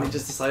fire, Yeah. when they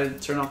just decided to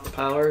turn off the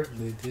power?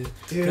 They did.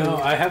 Dude. No,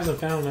 I have some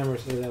family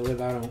members that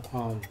live out in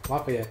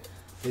Lafayette.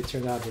 They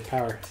turned out the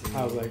power.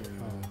 I was like,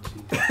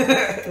 oh,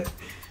 jeez.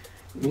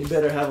 You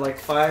better have like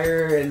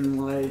fire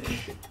and like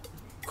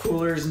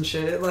coolers and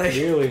shit. Like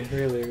Really.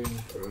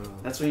 Bro.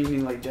 that's when you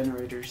need like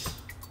generators.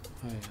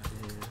 Oh, yeah.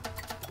 Yeah.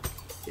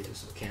 Get us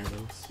some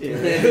candles. Yeah.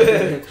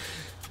 Yeah.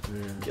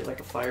 Get like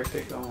a fire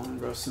pit going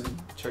and roast some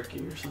turkey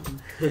or something.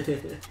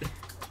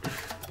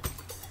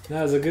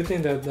 No, it's a good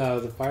thing that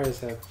the fires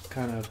have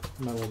kind of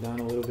mellowed down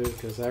a little bit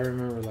because I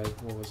remember like,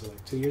 what was it,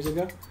 like 2 years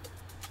ago?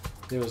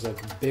 There was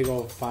like a big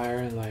old fire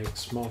and like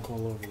smoke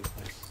all over the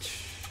place.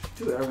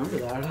 Dude, I remember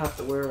that. I'd have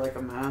to wear like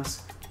a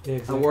mask. Yeah, I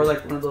exactly. wore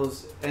like one of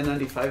those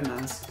N95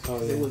 masks. Oh,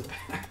 'cause yeah. It was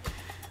bad.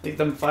 Like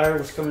the fire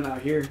was coming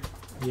out here.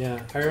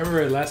 Yeah, I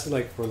remember it lasted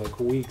like for like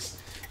weeks.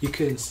 You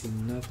couldn't see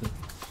nothing.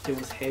 It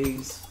was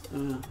haze.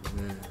 Man,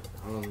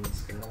 oh,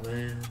 this guy,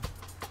 man.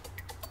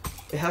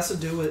 It has to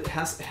do with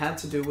it had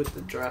to do with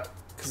the drought.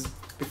 Because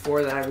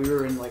before that, we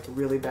were in like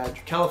really bad.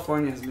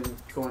 California has been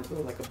going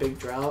through like a big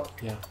drought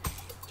Yeah.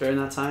 during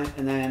that time.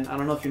 And then I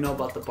don't know if you know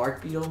about the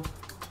bark beetle.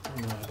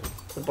 No, I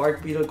don't. The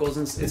bark beetle goes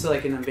in. It's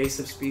like an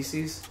invasive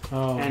species,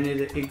 Oh. and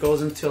it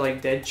goes into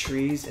like dead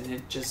trees, and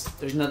it just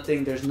there's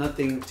nothing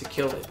to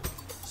kill it.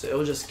 So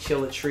it'll just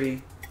kill a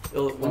tree.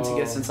 Once it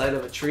gets Oh. inside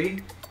of a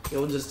tree, it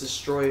will just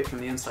destroy it from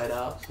the inside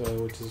out. So it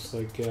would just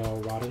like get all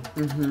rotten.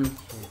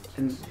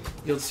 And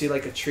you'll see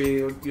like a tree.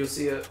 You'll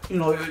see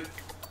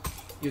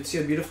you'd see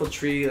a beautiful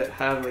tree that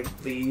have like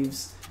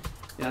leaves.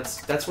 Yeah,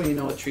 that's when you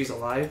know a tree's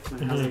alive.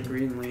 When it has like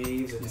green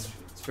leaves, it's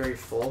very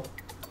full.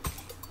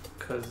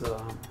 Because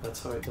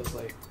that's how it does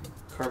like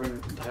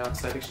carbon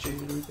dioxide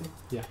exchange and everything.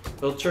 Yeah.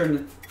 It'll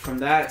turn from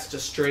that to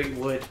just straight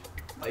wood.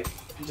 Like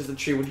just the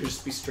tree would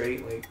just be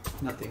straight, like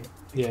nothing.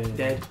 Yeah.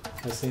 Dead.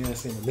 I've seen a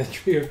dead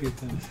tree a few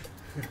times.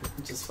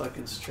 Just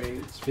fucking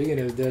straight. Speaking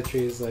of dead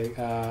trees, like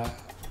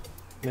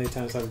many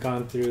times I've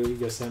gone through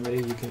Yosemite,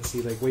 you can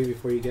see like way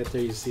before you get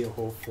there, you see a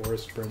whole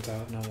forest burnt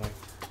out, and I'm like,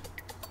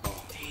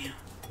 oh damn.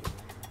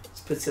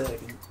 Just puts it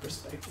like in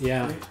perspective.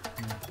 Yeah. Right?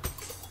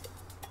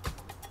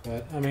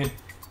 But I mean,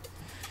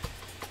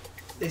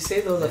 they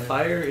say though the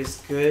fire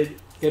is good.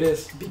 It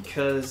is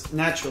because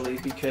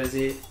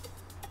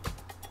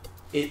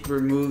it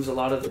removes a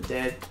lot of the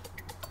dead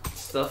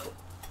stuff,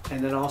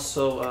 and then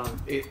also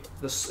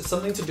it's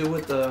something to do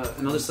with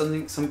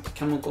some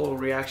chemical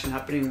reaction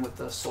happening with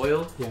the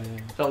soil. Yeah.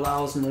 It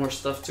allows more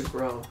stuff to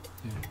grow.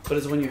 Yeah. But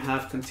it's when you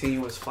have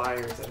continuous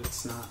fires that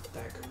it's not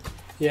that good.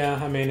 Yeah,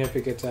 I mean, if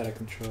it gets out of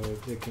control,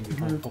 it can be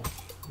harmful.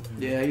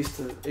 Yeah, I used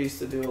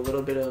to do a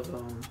little bit of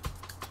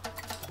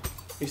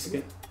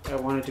I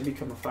wanted to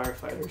become a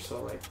firefighter,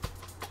 so like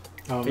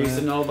I used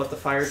to know about the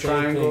fire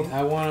triangle. Thing.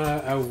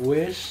 I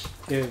wish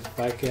if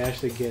I could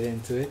actually get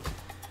into it,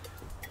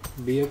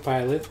 be a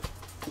pilot,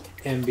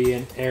 and be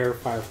an air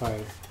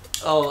firefighter.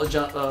 Oh,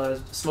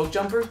 smoke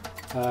jumper?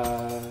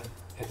 I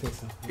think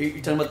so. You're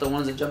talking about the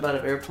ones that jump out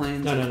of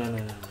airplanes?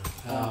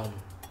 No.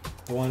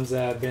 The ones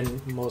that have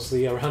been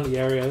mostly around the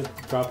area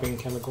dropping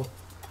chemical.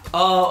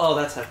 Oh,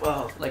 that type.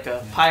 Oh, like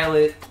a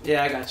pilot.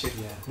 Yeah, I got you.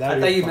 Yeah, I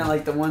thought you meant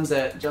like the ones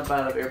that jump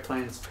out of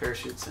airplanes,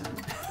 parachutes, and.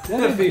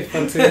 That would be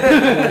fun too.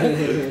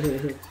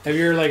 If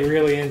you're like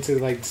really into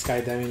like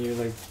skydiving, you're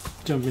like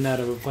jumping out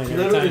of a plane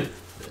every time.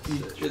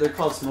 They're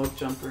called smoke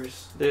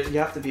jumpers. You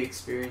have to be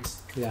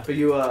experienced. Yeah. But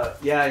you go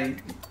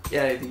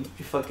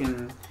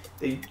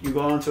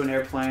onto an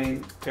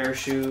airplane,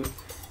 parachute,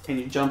 and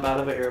you jump out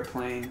of an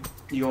airplane.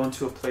 You go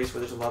into a place where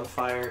there's a lot of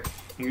fire,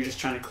 and you're just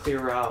trying to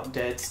clear out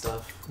dead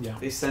stuff. Yeah.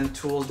 They send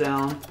tools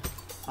down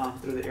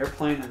through the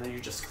airplane, and then you're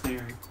just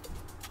clearing.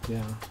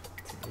 Yeah.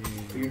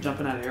 You're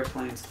jumping out of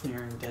airplanes,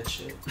 clearing dead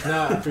shit.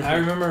 No, I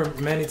remember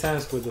many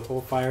times with the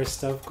whole fire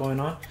stuff going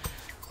on,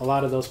 a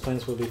lot of those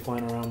planes would be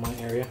flying around my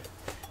area,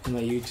 and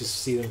like you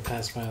just see them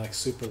pass by like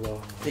super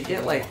low. They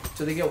get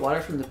do they get water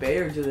from the bay,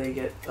 or do they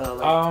get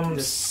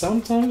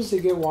sometimes they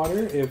get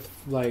water if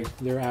like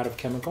they're out of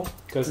chemical,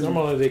 because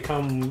normally they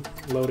come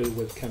loaded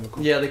with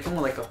chemical. Yeah, they come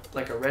with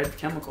like a red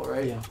chemical,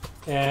 right? Yeah,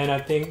 and I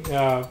think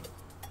the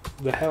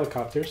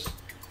helicopters,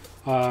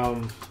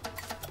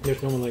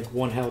 there's normally like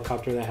one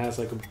helicopter that has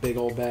like a big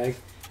old bag,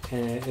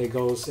 and it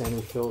goes and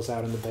it fills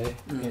out in the bay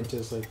and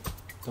just like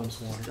dumps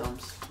water.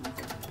 Dumps.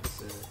 Okay.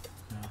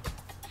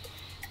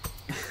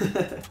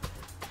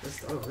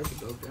 That's a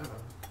dope job.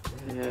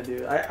 Yeah,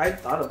 dude. I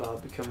thought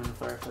about becoming a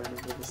firefighter,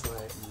 but it's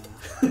like,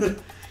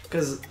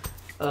 because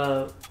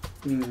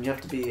you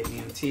have to be an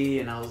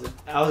EMT, and I was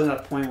at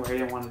a point where I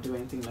didn't want to do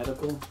anything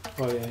medical.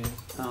 Oh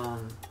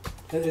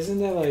yeah. Isn't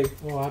that like?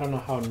 Well, I don't know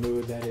how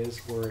new that is,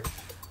 where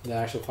the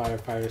actual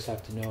firefighters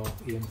have to know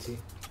EMT.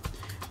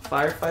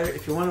 Firefighter,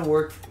 if you want to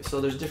work,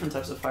 so there's different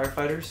types of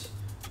firefighters.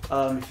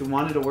 If you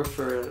wanted to work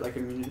for like a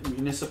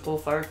municipal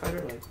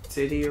firefighter, like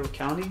city or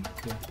county,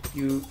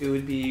 it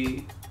would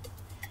be,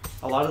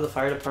 a lot of the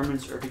fire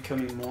departments are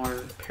becoming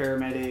more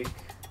paramedic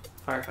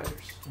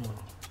firefighters.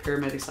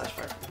 Paramedic /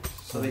 firefighters.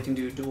 So they can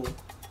do dual.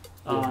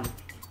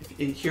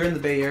 Here in the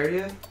Bay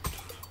Area,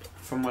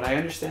 from what I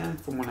understand,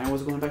 from when I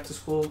was going back to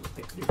school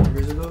like 3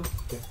 years ago,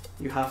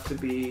 you have to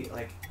be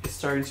like, it's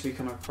starting to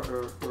become a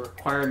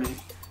requirement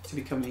to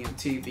become an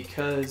EMT,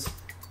 because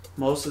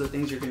most of the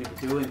things you're going to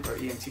be doing are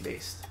EMT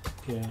based.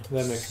 Yeah,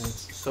 that makes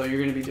sense. So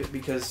you're going to be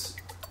because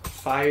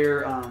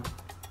fire,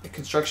 the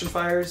construction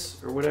fires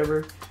or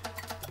whatever,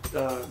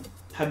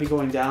 have been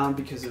going down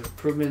because of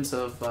improvements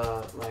of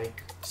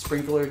like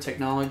sprinkler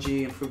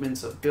technology,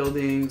 improvements of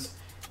buildings,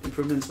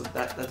 improvements of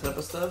that type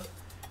of stuff.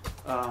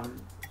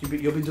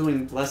 You'll be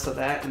doing less of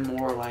that and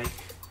more like,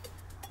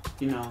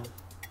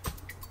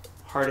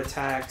 heart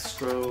attack,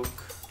 stroke,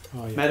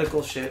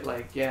 medical shit.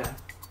 Like, and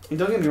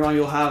don't get me wrong,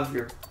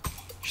 you're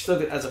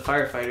still, as a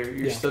firefighter,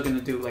 you're still gonna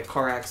do like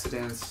car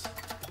accidents,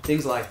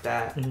 things like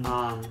that,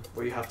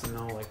 where you have to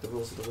know like the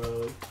rules of the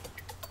road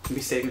and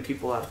be saving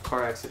people out of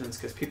car accidents,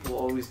 because people will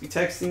always be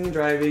texting and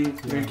driving,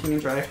 drinking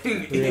and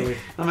driving, really?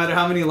 No matter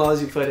how many laws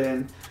you put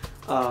in.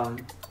 But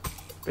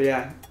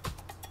yeah,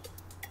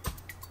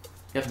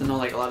 you have to know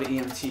like a lot of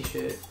EMT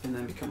shit and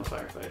then become a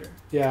firefighter.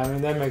 Yeah, I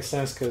mean that makes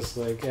sense, because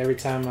like every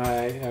time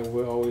I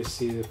will always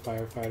see the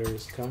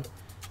firefighters come,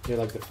 they're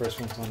like the first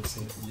ones on the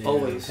scene. Yeah.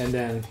 Always. And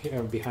then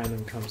behind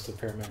them comes the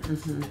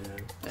paramedics.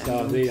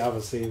 So they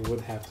obviously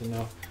would have to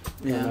know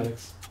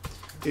paramedics.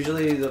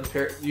 Usually the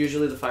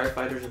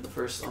firefighters are the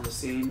first on the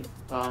scene,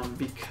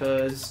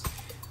 because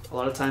a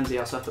lot of times they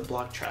also have to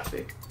block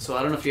traffic. So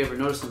I don't know if you ever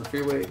noticed on the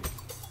freeway,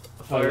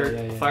 a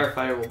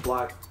firefighter will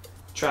block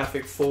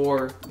traffic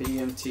for the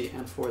EMT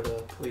and for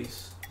the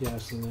police. Yeah,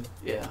 I've seen it.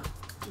 Yeah,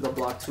 they'll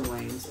block 2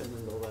 lanes and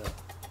then they'll let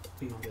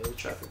the other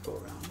traffic go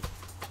around.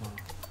 Wow.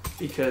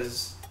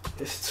 Because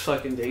it's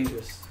fucking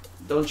dangerous.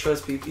 Don't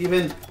trust people,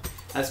 even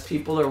as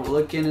people are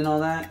looking and all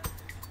that.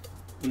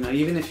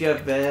 Even if you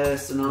have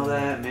vests and all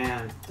that,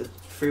 man, the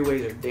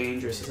freeways are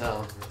dangerous as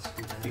hell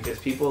because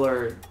people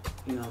are,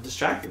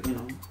 distracted.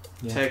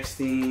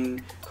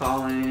 Texting,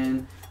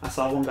 calling. I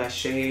saw one guy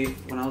shave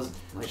when I was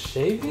like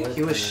shaving.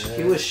 He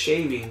was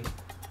shaving.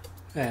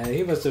 Man,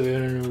 he must have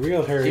been in a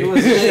real hurry. He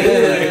was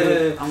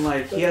shaving. I'm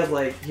like, he had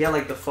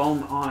the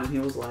phone on. He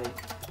was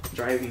like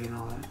driving and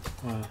all that.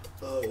 Wow.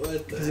 Oh,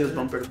 what? Because he was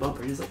bumper to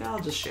bumper. He's like, I'll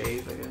just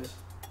shave, I guess.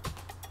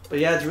 But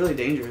yeah, it's really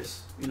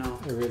dangerous. It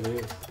really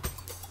is.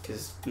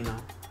 Because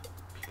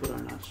people are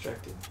not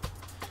distracted.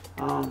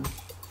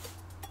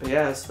 But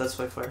yeah, so that's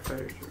why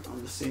firefighters are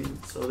on the scene.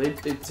 So they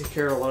take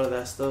care of a lot of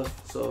that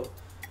stuff. So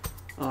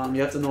you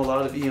have to know a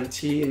lot of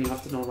EMT and you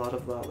have to know a lot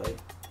about like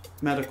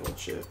medical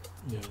shit.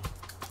 Yeah.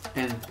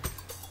 And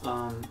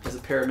as a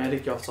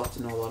paramedic, you also have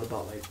to know a lot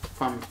about like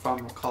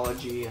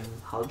pharmacology and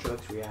how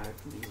drugs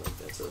react and things like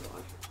that. So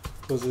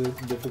was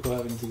it difficult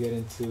having to get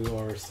into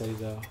or study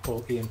the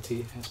whole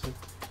EMT aspect?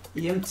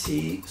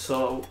 EMT.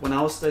 So when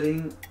I was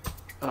studying.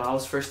 I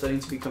was first studying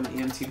to become an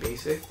EMT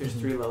basic. There's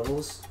 3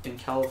 levels in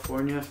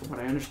California, from what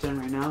I understand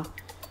right now.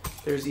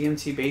 There's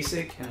EMT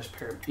basic and there's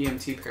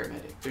EMT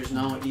paramedic. There's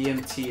no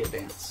EMT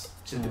advanced,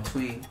 which is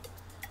between.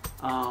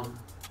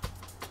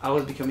 I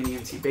was becoming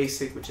EMT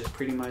basic, which is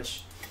pretty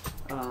much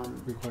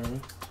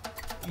requirement.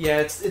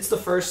 Yeah, it's the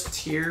first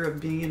tier of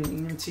being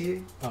an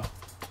EMT. Oh.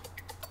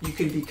 You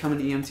can become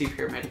an EMT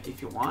paramedic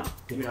if you want.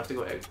 Yeah. You'd have to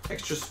go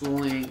extra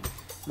schooling,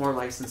 more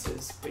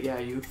licenses. But yeah,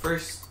 you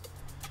first,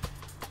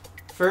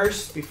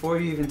 before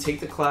you even take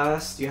the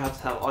class, you have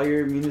to have all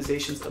your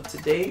immunizations up to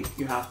date.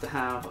 You have to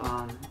have,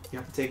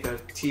 take a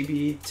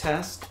TB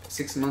test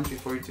 6 months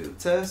before you do the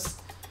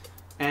test,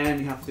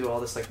 and you have to do all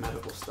this like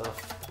medical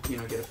stuff.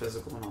 Get a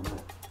physical and all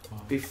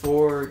that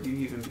before you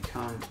even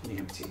become an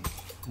EMT.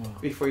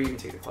 Before you even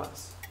take the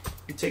class,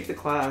 you take the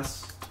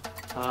class.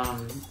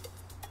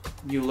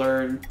 You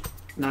learn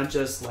not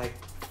just like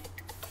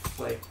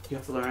you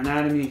have to learn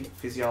anatomy,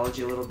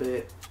 physiology a little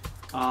bit.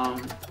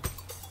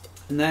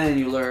 And then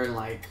you learn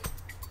like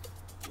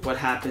what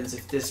happens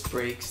if this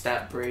breaks,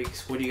 that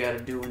breaks. What do you got to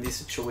do in these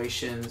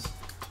situations?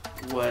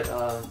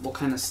 What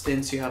kind of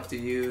stints you have to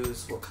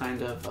use? What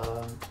kind of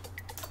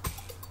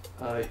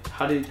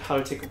how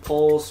to take a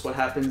pulse? What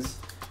happens?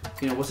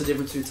 What's the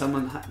difference between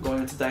someone going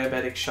into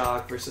diabetic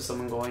shock versus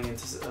someone going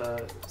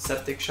into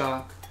septic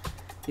shock?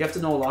 You have to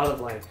know a lot of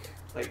like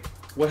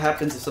what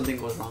happens if something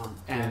goes wrong,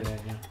 and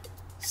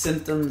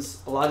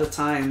symptoms a lot of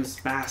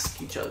times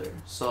mask each other.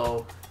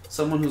 So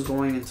someone who's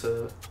going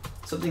into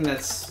something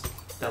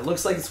that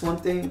looks like it's one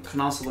thing can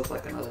also look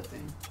like another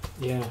thing.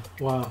 Yeah.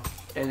 Wow.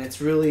 And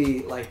it's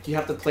really like you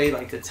have to play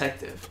like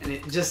detective, and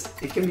it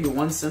can be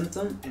one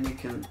symptom and it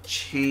can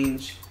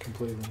change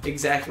completely.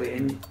 Exactly,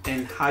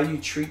 and how you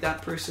treat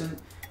that person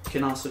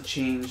can also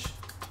change.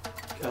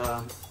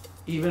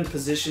 Even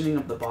positioning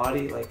of the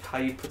body, like how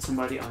you put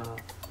somebody on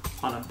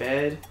a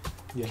bed,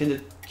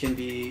 can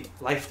be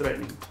life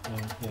threatening.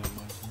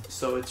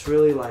 So it's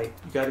really like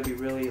you got to be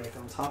really like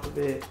on top of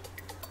it.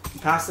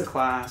 You pass the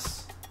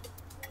class,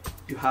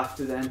 you have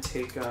to then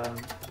take a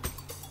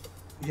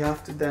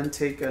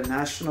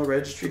national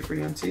registry for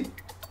EMT.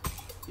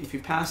 If you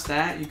pass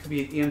that, you could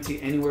be an EMT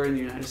anywhere in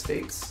the United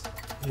States.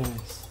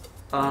 Nice.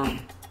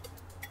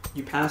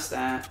 You pass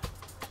that,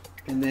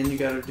 and then you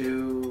got to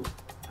do,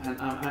 and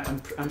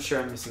I'm sure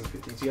I'm missing a few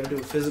things. You got to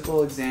do a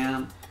physical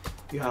exam.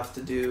 You have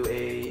to do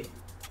a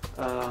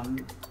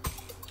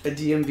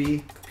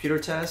DMV computer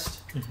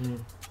test,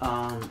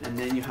 and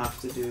then you have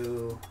to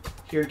do,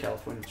 here in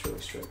California it's really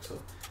strict, so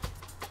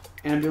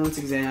ambulance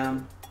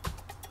exam,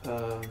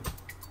 God,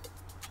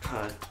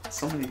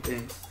 so many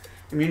things.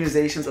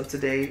 Immunizations up to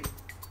date,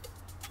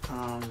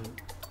 and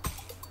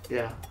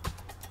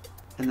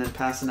then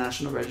pass the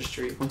national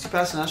registry. Once you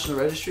pass the national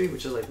registry,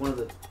 which is like one of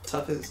the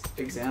toughest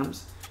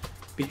exams,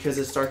 because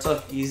it starts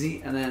off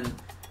easy, and then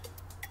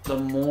the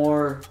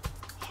more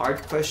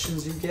hard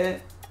questions you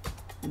get,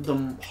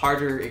 the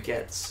harder it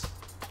gets.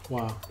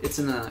 Wow. It's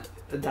an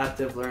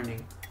adaptive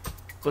learning.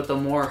 But the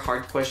more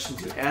hard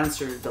questions you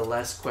answer, the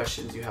less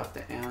questions you have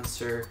to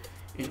answer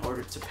in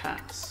order to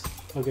pass.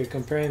 Okay,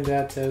 comparing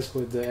that test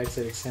with the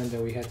exit exam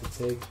that we had to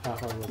take, how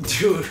hard was it?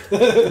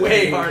 Dude,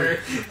 way harder.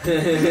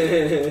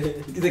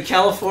 The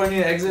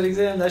California exit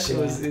exam, that shit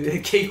was a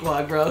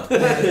cakewalk, bro.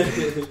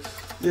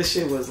 This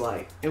shit was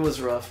like, it was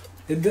rough.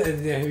 Have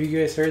you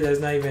guys heard that's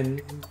not even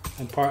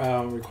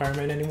a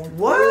requirement anymore?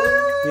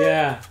 What?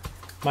 Yeah.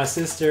 My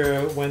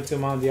sister went to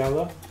Mount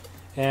Diablo,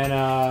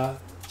 and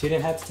she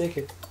didn't have to take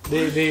it.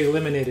 They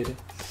eliminated it.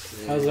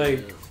 I was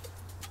like,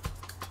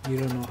 you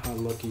don't know how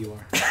lucky you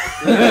are.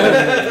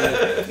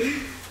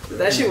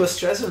 That shit was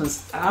stressing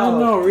us out. I don't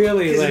know,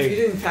 really. Because Like, if you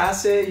didn't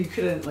pass it, you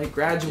couldn't like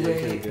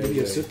graduate. you'd be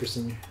a super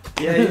senior.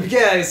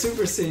 Yeah,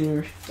 super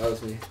senior. That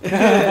was me.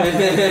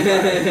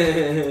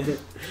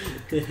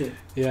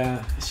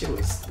 Yeah. That shit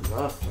was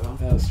rough, bro.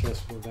 That was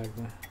stressful back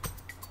then.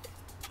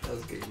 That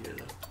was a good year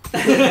though.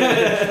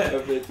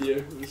 Our 5th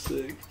year was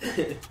sick.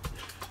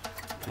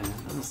 Yeah,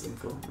 that was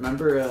cool.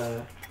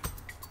 Remember,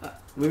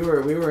 we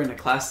were in a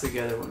class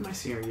together with my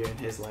senior year in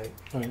his like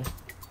Oh yeah.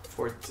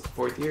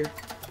 fourth year.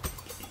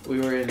 We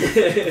were in.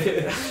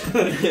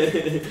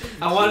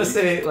 I want to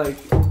say like.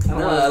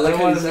 I like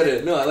how you said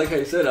it. No, I like how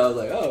you said it. I was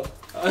like, oh.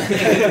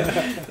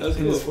 That was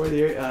in cool. his 4th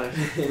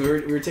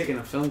year, we were taking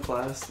a film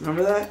class.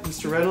 Remember that,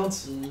 Mr.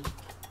 Reynolds?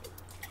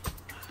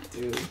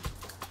 Dude.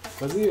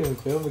 Was it even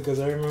film? Because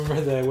I remember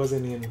that it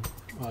wasn't in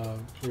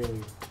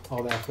really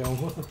all that film.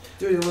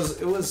 Dude,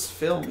 it was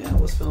film. Yeah,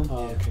 it was film.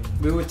 Oh, okay.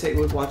 We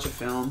would watch a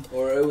film.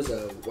 Or it was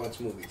watch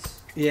movies.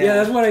 Yeah,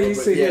 that's what I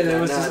used to hear. Yeah, That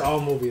it was not- just all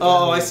movies.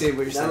 Oh, I see what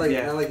you're Not saying. like,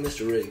 Yeah. not like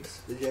Mr.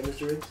 Riggs. Did you have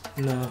Mr. Riggs?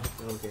 No.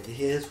 Okay.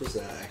 His was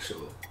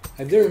actual.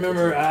 I do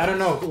remember, I don't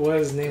know what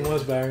his name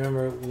was, but I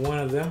remember one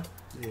of them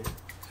Yeah.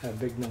 had a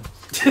big nose.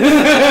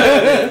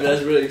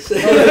 That's Riggs.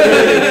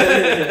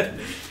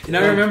 And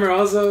I remember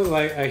also,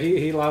 like,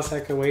 he lost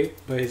heck of weight,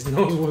 but his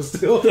nose was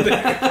still there.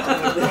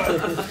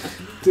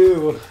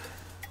 Dude,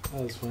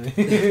 that was funny.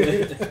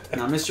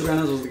 Now, Mr.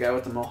 Reynolds was the guy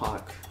with the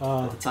mohawk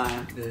at the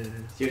time. Yeah.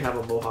 He'd have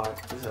a mohawk.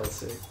 It was hella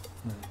sick.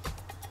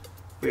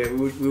 But yeah,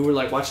 we would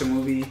like watch a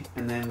movie,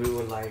 and then we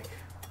would like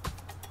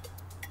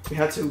we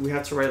had to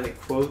write like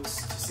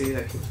quotes to see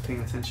that he was paying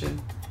attention,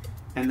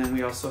 and then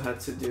we also had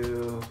to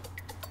do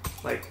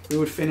like we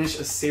would finish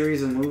a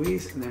series of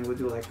movies, and then we'd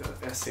do like an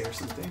essay or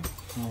something.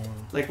 Oh, wow.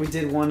 Like we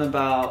did one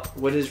about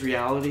what is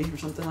reality or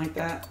something like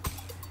that,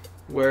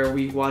 where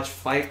we watched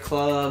Fight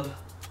Club,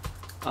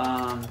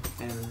 and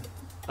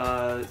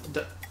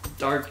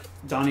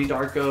Donnie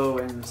Darko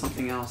and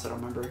something else I don't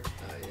remember.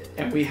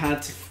 And we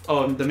had to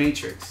The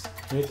Matrix.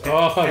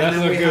 Oh, And that's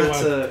then a good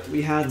one.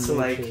 we had to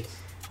like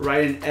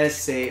write an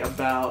essay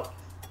about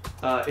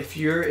if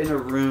you're in a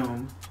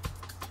room,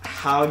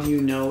 how do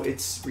you know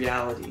it's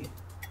reality?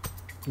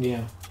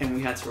 Yeah. And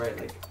we had to write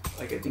like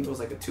I think it was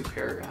like a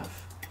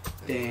 2-paragraph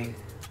thing,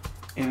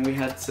 and we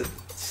had to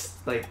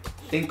like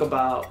think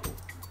about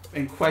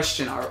and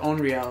question our own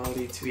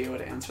reality to be able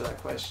to answer that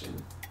question.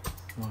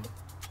 Wow.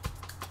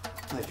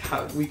 Like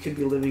how we could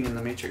be living in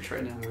the Matrix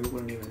right now and we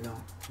wouldn't even know.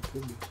 It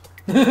could be.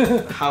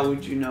 How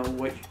would you know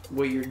what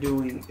you're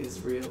doing is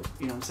real?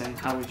 You know what I'm saying?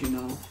 How would you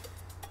know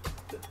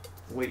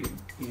what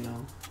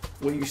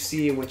what you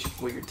see, what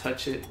you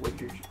touch it, what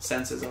your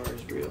senses are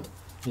is real?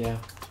 Yeah.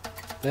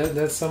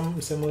 That's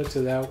similar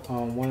to that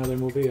one other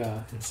movie,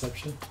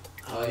 Inception.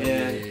 Oh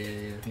Yeah.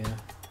 Yeah.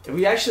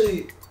 We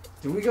actually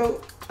did we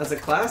go as a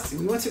class?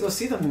 We went to go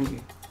see the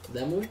movie.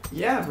 That movie?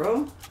 Yeah,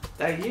 bro.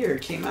 That year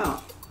it came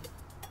out.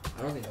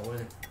 I don't think I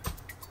went.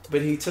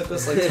 But he took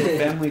us like to a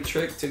family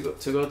trip to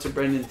go to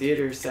Brendan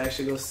Theaters to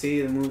actually go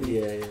see the movie.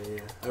 Yeah.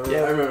 I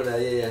remember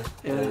that.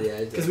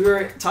 Yeah. Because we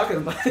were talking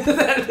about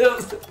that.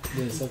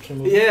 The Inception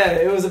movie. Yeah,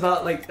 it was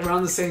about like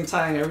around the same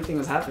time everything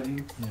was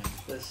happening. Yeah.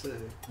 That's sick.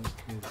 That's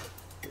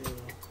good.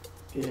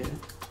 Yeah.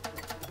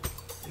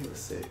 It was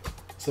sick.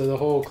 So the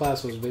whole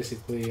class was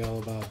basically all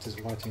about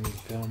just watching these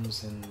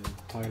films and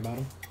talking about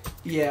them.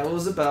 Yeah, it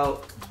was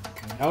about.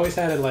 Okay. I always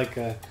had like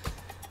a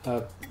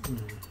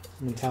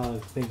mentality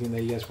of thinking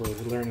that you guys were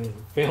learning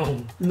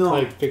film,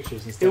 like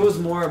pictures and stuff. It was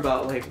more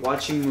about like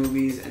watching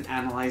movies and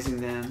analyzing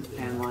them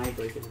and like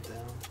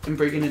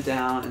breaking it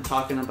down and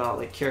talking about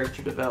like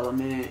character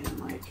development and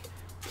like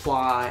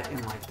plot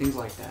and like things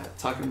like that.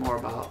 Talking more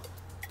about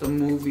the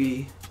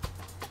movie.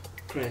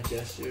 Grand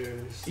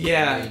gestures.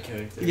 Yeah. Main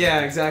character. Yeah,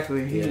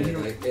 exactly.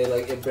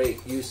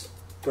 You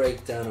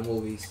break down a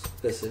movie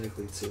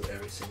specifically to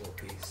every single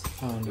piece.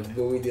 Oh, no.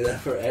 But we did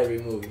that for every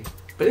movie.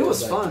 But it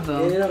was fun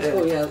though. Yeah, it was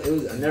cool. Yeah, it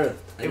was. I never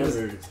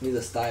was knew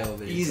the style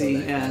of it. Easy,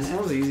 so yeah,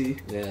 it was easy.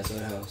 Yeah, so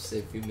it helps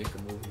if you make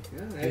a movie.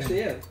 Yeah, actually,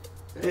 yeah.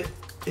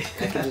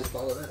 I can just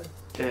follow that.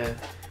 Yeah.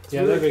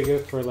 Yeah, that'd be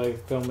good for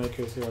like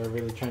filmmakers who are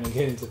really trying to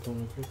get into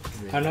filmmakers.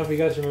 Yeah. I don't know if you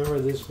guys remember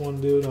this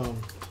one dude,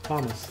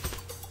 Thomas.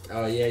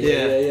 Oh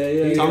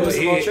yeah. Thomas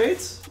of He- all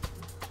trades.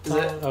 Is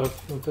that?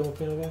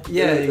 Filipino guy?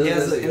 Yeah, he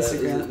has That's an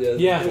Instagram.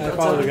 Yeah, I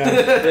follow the guy.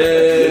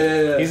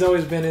 Yeah. He's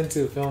always been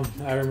into film.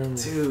 I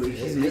remember. Dude,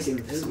 he's making.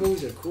 His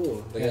movies are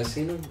cool. Like Yeah. I've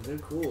seen them. They're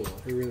cool.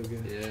 They're really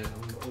good. Yeah,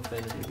 I'm a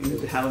fan of You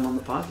need to have him on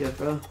the podcast,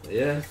 bro.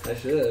 Yeah, I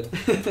should.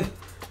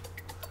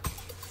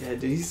 Yeah,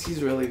 dude,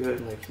 he's really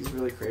good. Like he's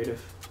really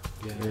creative.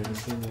 Yeah, I haven't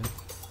seen that.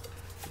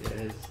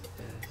 Yeah,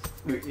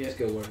 Yeah. it's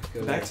good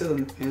work. Back to the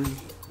Yeah,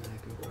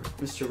 good work.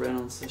 Mr.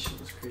 Reynolds. That shit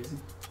was crazy.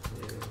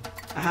 Yeah.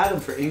 I had him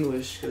for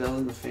English because I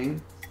was in the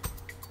Fame,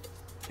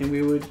 and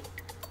we would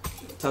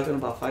talking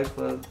about Fight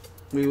Club.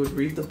 We would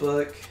read the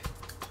book,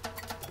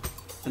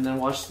 and then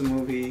watch the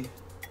movie,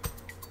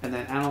 and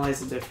then analyze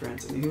the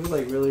difference. And he was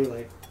like really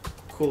like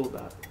cool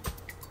about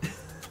it.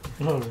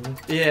 Oh, really?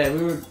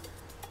 Yeah,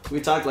 we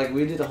talked like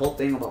we did a whole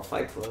thing about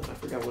Fight Club. I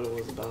forgot what it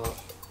was about.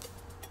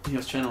 he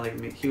was trying to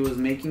like he was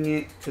making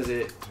it because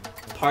it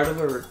part of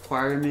a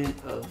requirement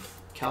of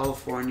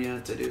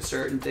California to do a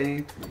certain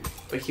thing,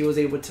 but he was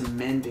able to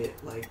mend it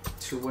like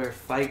to where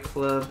Fight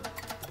Club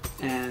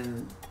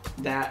and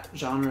that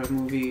genre of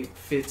movie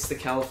fits the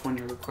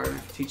California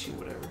requirement for teaching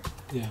whatever.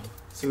 Yeah.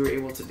 So we were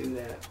able to do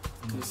that.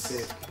 It was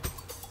sick.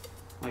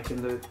 Like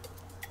in the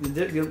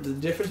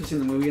difference between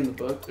the movie and the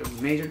book, the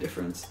major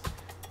difference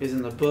is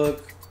in the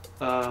book.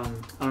 I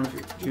don't know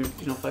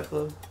if you know Fight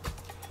Club.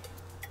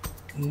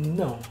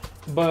 No,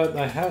 but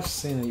I have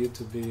seen a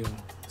YouTube video.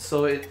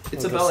 So it's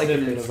like about like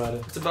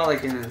it's about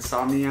like an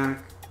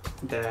insomniac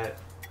that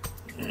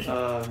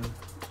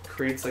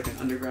creates like an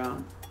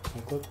underground.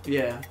 Fight Club?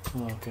 Yeah.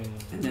 Oh, okay.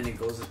 And then it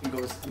goes,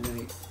 and then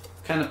he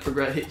kind of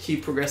he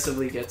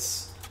progressively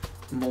gets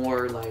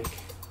more like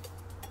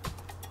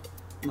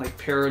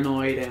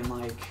paranoid and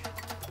like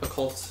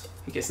occult.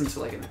 He gets into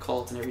like an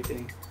occult and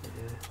everything.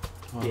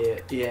 Oh.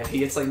 Yeah. He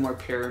gets like more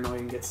paranoid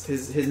and gets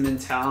his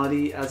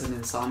mentality as an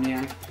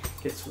insomniac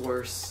gets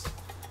worse.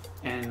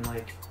 And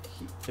like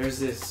there's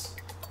this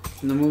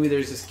in the movie.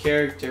 There's this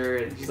character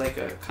and he's like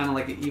a kind of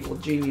like an evil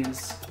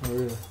genius. Oh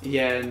really?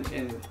 Yeah,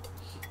 and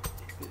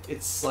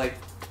it's like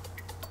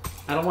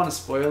I don't want to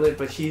spoil it,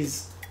 but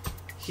he's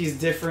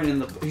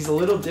different he's a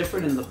little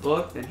different in the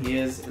book than he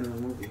is in the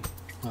movie.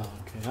 Oh,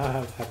 okay. I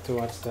have to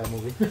watch that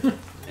movie.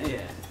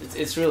 Yeah,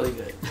 it's really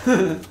good.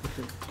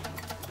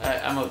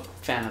 I'm a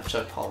fan of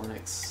Chuck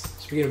Palahniuk's.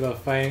 Speaking about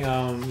fighting,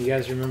 you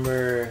guys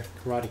remember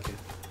Karate Kid?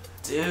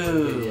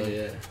 Dude.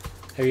 Yeah.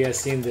 Have you guys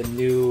seen the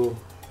new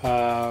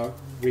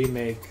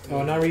remake?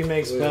 Oh, not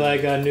remakes, but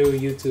like new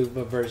YouTube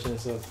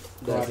versions of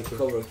Karate That's Kid.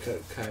 Cobra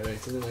Kai, right?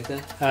 Something like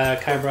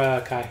that?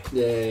 Cobra Kai.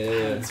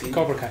 Yeah.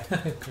 Cobra Kai.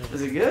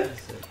 Is it good?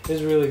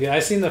 It's really good. I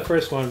seen the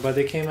first one, but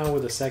they came out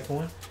with a second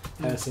one.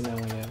 I haven't seen that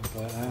one yet,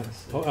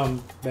 but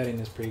I'm betting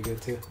it's pretty good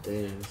too.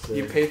 Damn,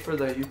 You pay for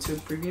the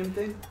YouTube premium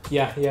thing?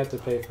 Yeah, you have to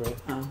pay for it.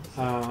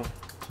 Oh.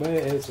 But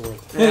it's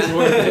worth it. It's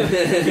worth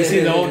it. You see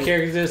the old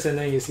characters and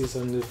then you see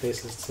some new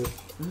faces too.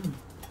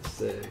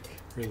 Sick.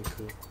 Really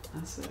cool.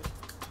 That's it.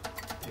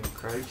 Dude,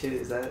 Karate Kid,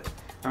 is that...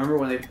 I remember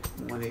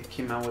when they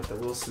came out with the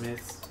Will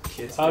Smith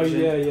kids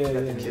version. Yeah. I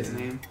forgot the kid's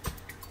name.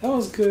 That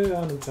was good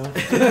on its own.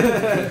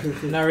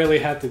 Not really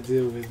had to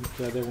do with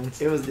the other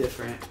ones. It was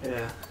different,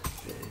 yeah.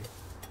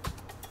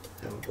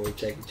 Have a boy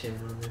Jackie Chan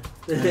on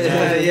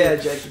there. Yeah,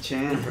 Jackie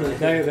Chan, bro.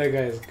 That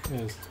guy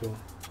is cool.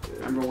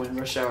 Remember when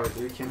Rush Hour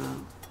 3 came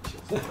out? She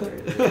was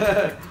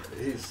hilarious.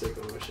 He's sick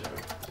of Rush Hour.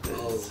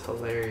 It's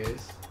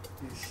hilarious.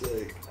 He's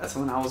sick. That's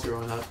when I was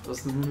growing up.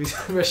 Those the movies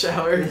Rush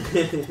Hour.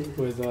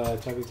 With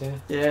Jackie Chan?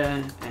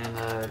 Yeah,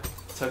 and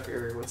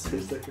Tucker, what's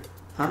his name? Tucker.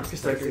 Huh?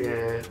 Chris Tucker,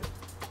 yeah.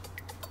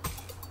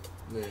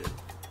 Man,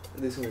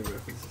 there's so many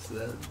references to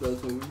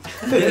those movies.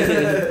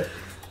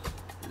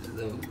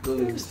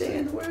 Don't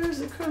understand the words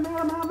that come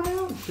out of my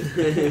mouth.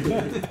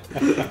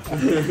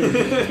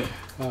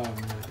 Oh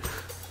man.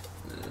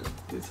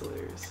 It's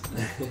hilarious.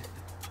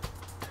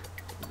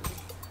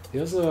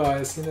 Also,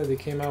 I seen that they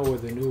came out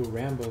with a new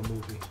Rambo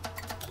movie.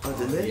 Oh,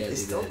 did they? Yeah,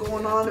 It's they still did,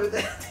 going yeah. on with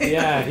that?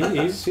 Yeah,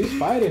 he's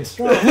fighting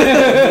strong.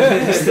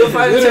 He's still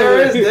fighting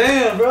terrorists?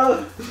 Damn,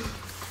 bro.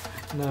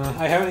 No,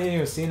 I haven't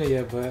even seen it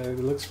yet, but it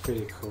looks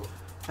pretty cool.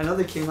 I know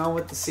they came out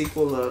with the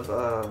sequel of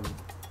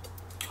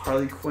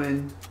Harley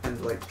Quinn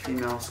and like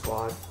Female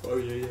Squad. Oh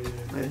yeah.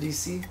 At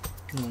DC.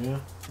 Oh yeah.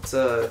 It's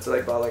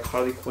like about like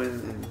Harley Quinn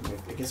and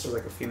like, I guess there's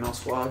like a female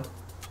squad.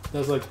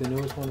 That's like the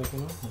newest one that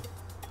came out?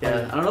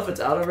 Yeah, I don't know if it's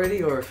out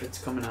already or if it's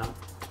coming out.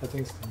 I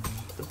think it's coming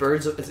out. The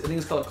Birds of, I think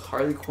it's called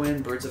Harley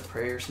Quinn, Birds of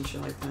Prey or some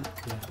shit like that.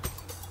 Yeah.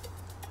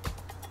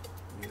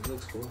 It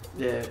looks cool.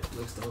 Yeah. It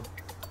looks dope.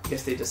 I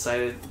guess they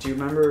decided, do you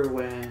remember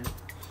when,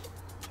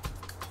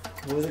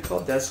 what was it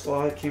called? Death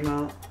Squad came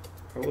out?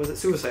 Or was it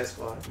Suicide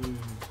Squad?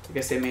 I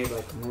guess they made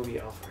like a movie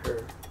off of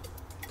her.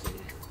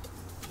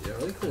 Yeah,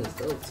 Harley Quinn is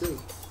dope too.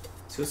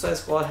 Suicide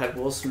Squad had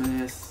Will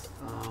Smith,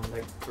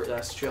 like the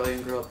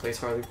Australian girl that plays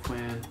Harley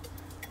Quinn,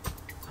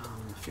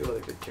 a few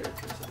other good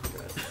characters. I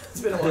forgot.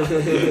 It's been a while.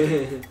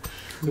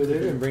 But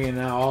they've been bringing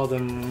out all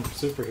them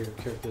superhero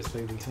characters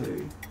lately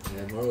too.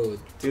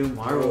 Dude. Yeah,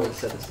 Marvel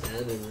set a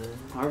standard, man.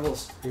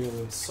 Marvel's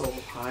Really. so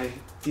high.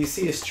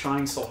 DC is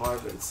trying so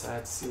hard, but it's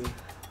sad to see.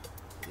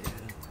 Yeah,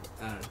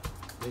 I don't know.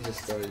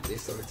 They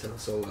started telling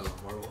so well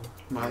on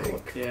Marvel,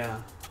 Like,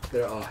 yeah.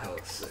 they're all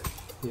hella sick.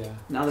 Yeah.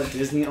 Now that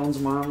Disney owns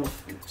Marvel,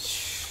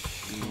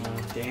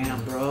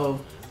 damn, bro.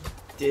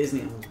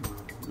 Disney owns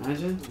Marvel.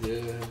 Imagine.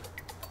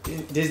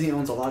 Yeah. Disney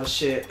owns a lot of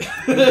shit.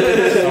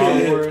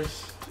 Star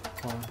Wars.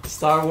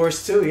 Star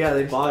Wars too. Yeah,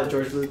 they bought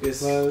George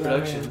Lucas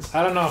Productions.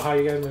 I don't know how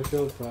you guys may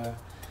feel, but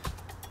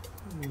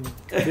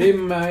they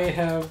might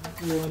have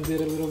ruined it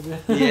a little bit.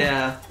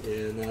 Yeah.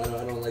 Yeah, no,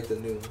 I don't like the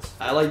new ones.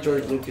 I like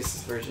George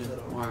Lucas's version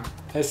more.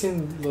 I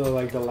seen the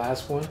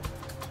last one,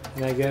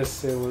 and I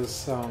guess it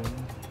was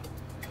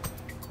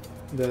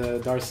the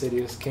Darth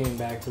Sidious came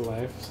back to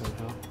life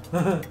somehow.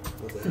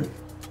 What the heck?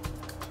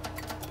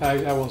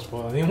 I won't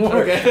spoil anymore.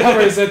 Okay. I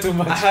already said too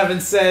much. I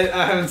haven't seen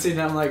it.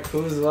 I'm like,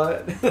 who's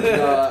what?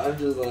 No, I'm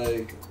just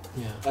like,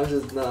 Yeah. I'm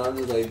just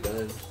like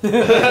done.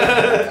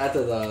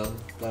 After the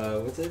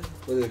what's it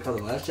called,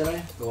 The Last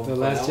Jedi? The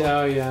Last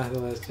Jedi, yeah, The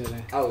Last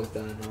Jedi. I was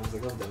done. I was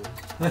like, I'm done.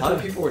 A lot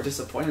of people were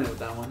disappointed with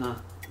that one, huh?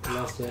 The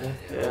Last Jedi.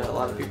 Yeah, a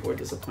lot of people were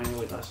disappointed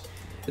with us.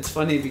 It's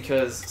funny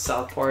because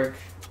South Park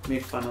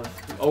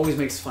always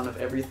makes fun of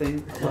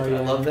everything. I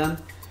love them.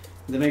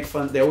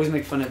 They always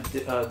make fun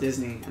of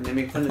Disney, and they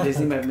make fun of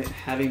Disney by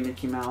having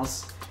Mickey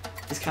Mouse.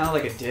 He's kind of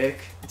like a dick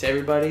to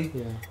everybody.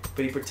 Yeah.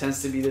 But he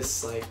pretends to be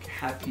this like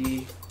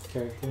happy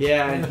character.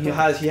 Yeah, and he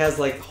has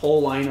like a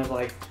whole line of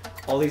like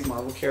all these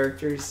Marvel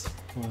characters.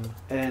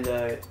 And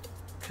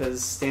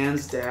because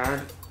Stan's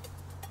dad,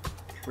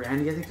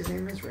 Randy, I think his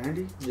name is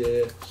Randy.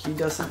 Yeah. He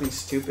does something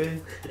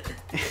stupid.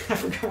 I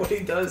forgot what he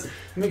does.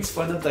 He makes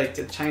fun of like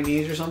the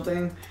Chinese or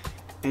something,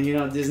 and you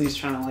know Disney's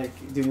trying to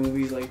like do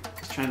movies like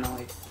trying to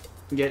like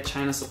get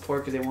China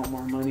support because they want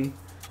more money.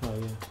 Oh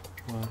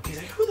yeah. Wow. He's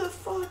like, who the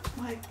fuck?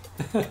 Like,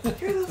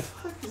 who the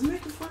fuck is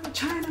making fun of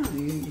China?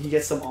 And he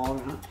gets them all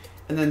around,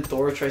 and then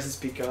Thor tries to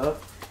speak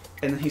up,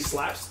 and then he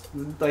slaps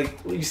like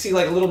you see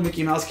like a little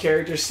Mickey Mouse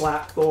character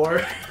slap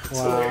Thor.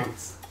 Wow.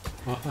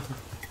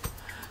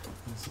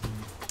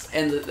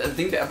 And I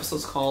think the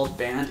episode's called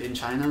 "Banned in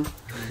China,"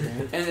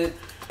 and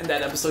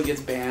that episode gets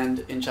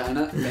banned in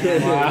China.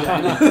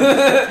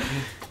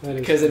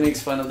 Because it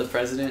makes fun of the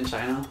president in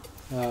China.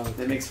 Oh,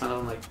 okay. It makes fun of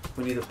him like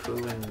Winnie the Pooh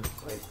and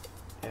like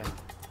yeah.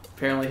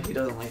 Apparently he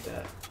doesn't like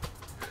that.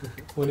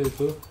 Winnie the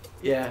Pooh?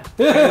 Yeah.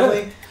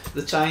 Apparently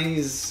the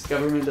Chinese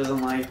government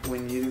doesn't like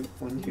when you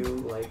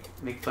like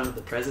make fun of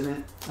the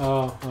president.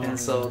 Oh. And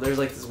so there's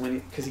like this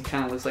Winnie because he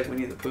kind of looks like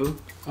Winnie the Pooh.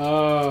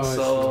 Oh.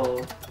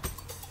 So.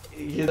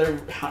 Either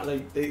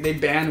like they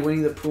banned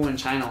Winnie the Pooh in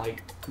China,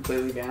 like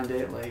completely banned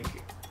it, like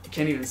you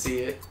can't even see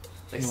it,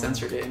 like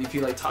censored it, and if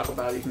you like talk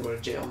about it, you can go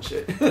to jail and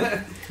shit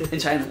in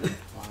China.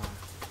 Wow.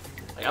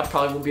 Like I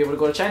probably won't be able to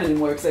go to China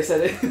anymore because I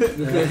said it.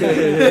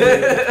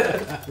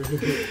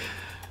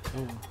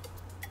 Oh.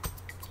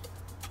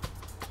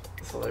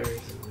 It's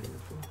hilarious.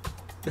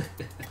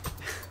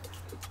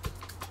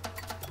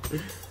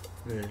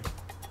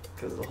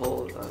 Because the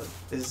whole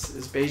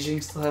is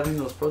Beijing still having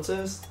those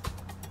protests?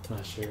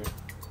 Not sure.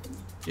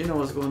 You know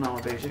what's going on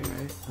with Beijing,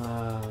 right?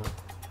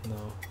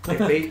 No. Like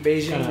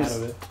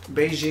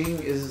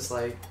Beijing is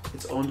like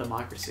its own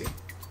democracy.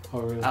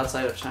 Oh, really?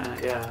 Outside of China,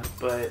 yeah,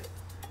 but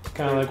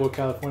kind of like what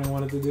California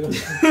wanted to do.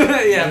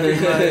 Yeah,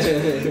 pretty much.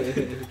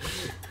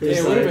 Yeah,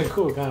 it would have been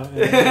cool, kind of.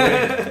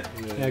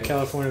 Yeah,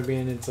 California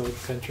being its own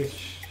country.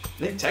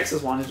 I think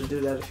Texas wanted to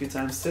do that a few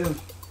times too.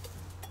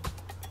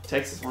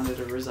 Texas wanted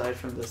to reside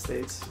from the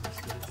states.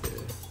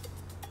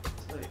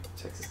 It's like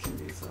Texas can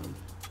be its own.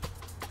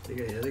 They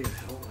got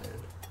Hellland.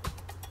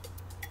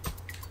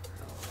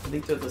 I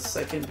think they're the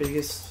second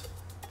biggest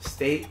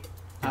state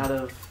out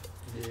of.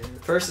 Yeah.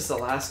 First is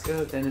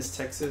Alaska, then is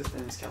Texas,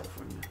 then is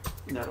California.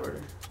 In that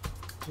order.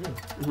 Really?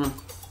 Mm-hmm.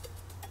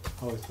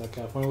 I always thought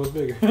California was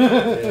bigger.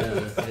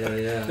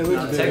 Yeah.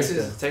 No,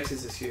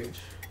 Texas is huge.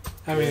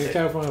 I mean,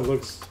 California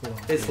looks.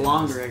 It's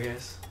longer, I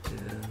guess.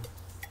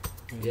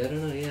 Yeah, I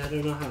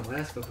don't know how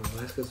Alaska, but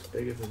Alaska's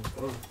bigger than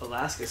both.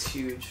 Alaska's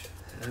huge.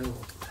 Hell.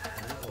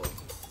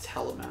 It's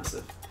hella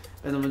massive.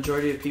 And the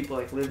majority of people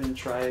like live in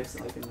tribes,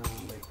 like in the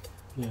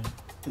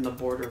in the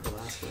border of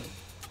Alaska.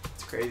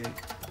 It's crazy.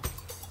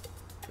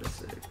 That's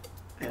sick.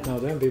 Yeah. No,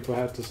 then people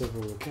have to suffer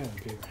with cabin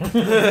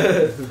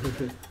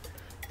fever.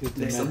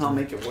 They somehow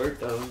make it work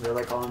though. They're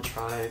like all in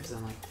tribes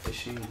and like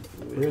fishing and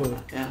food. Really?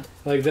 Yeah.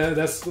 Like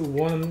that's the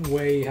one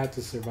way you have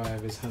to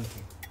survive is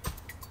hunting.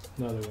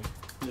 Another way.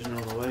 There's no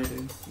other way,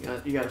 dude.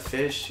 You gotta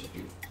fish.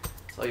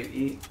 That's all you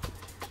eat.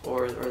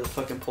 Or the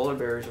fucking polar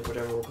bears or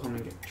whatever will come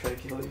and try to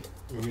kill you.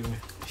 Really?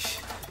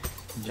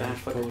 Giant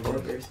fucking polar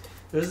bears.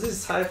 There's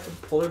this type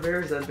of polar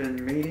bears that have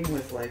been mating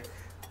with like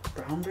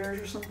brown bears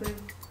or something.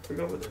 I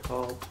forgot what they're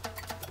called.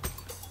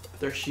 But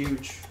they're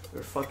huge.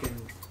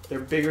 They're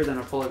bigger than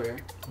a polar bear.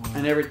 Wow.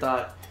 I never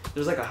thought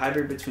there's like a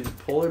hybrid between a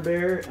polar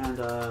bear and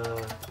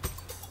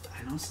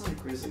I know it's not a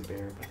grizzly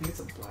bear, but I think it's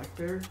a black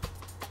bear.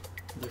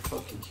 They're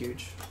fucking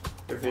huge.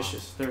 They're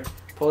vicious.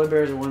 Polar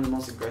bears are one of the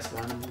most aggressive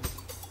animals.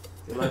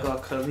 They like all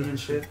cuddly and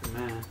shit, but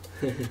man,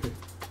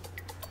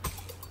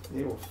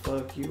 they will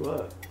fuck you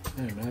up.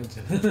 I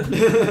imagine.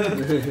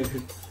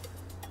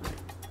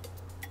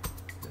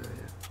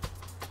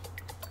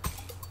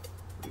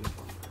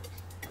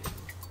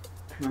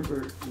 I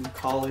remember in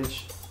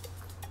college,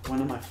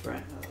 one of my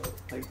friends,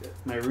 like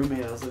my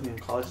roommate, I was living in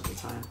college at the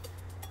time,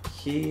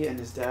 he and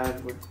his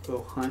dad would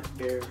go hunt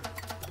bear.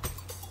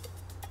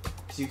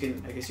 Cause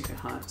I guess you can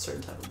hunt a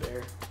certain type of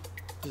bear.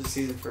 There's a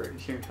season for it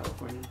here in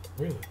California.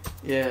 Really?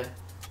 Yeah.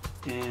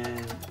 And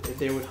if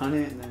they would hunt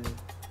it and then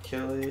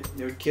kill it,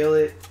 they would kill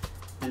it,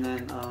 and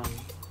then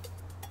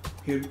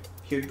he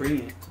would bring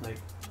it like.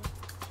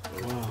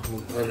 Wow.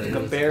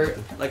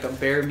 Like a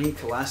bear meat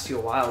could last you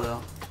a while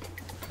though.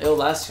 It'll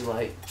last you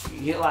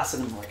it lasted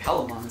him like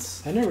hella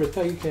months. I never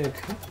thought you could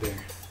hunt bear.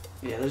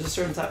 Yeah, there's a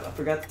certain type. I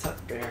forgot the type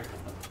of bear.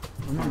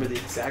 I don't remember the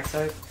exact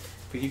type,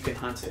 but you can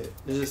hunt it.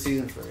 There's a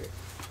season for it.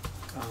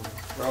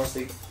 Or else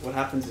what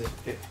happens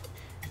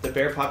if the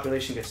bear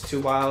population gets too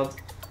wild,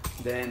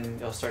 then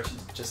it'll start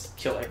to just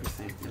kill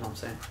everything. You know what I'm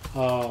saying?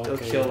 Oh, okay. It'll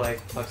kill like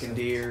fucking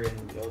deer,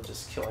 and it'll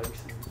just kill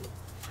everything.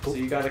 So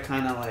you gotta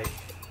kind of like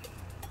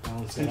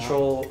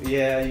control.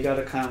 Yeah, you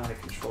gotta kind of like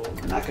control,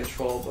 not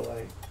control, but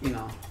like, you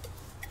know,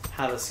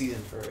 have a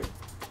season for it.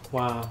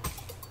 Wow.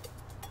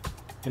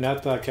 And I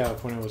thought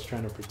California was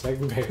trying to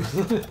protect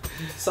bears.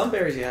 Some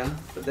bears, yeah,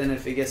 but then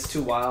if it gets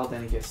too wild,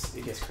 then it gets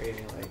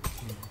crazy. Like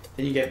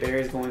then you get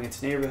bears going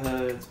into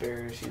neighborhoods.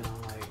 Bears, you know,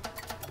 like.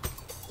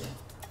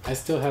 I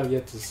still have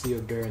yet to see a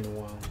bear in the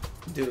wild.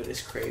 Dude,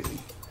 it's crazy.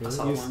 Really? I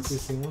saw it once. You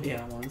seen one?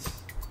 Yeah, once.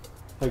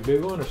 Like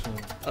big one or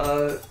something?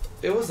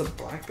 It was a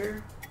black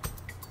bear.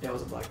 Yeah, it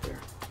was a black bear.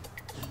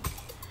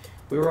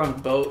 We were on a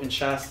boat in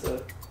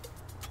Shasta.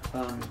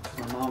 Cause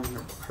my mom,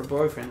 her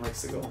boyfriend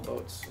likes to go on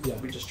boats. Yeah.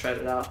 We just tried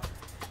it out,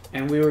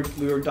 and we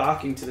were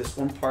docking to this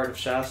one part of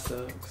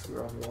Shasta because we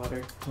were on the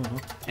water.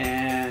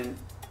 And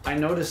I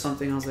noticed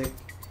something.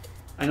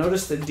 I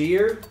noticed the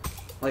deer.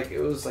 Like it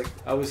was like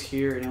I was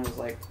here, and it was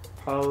like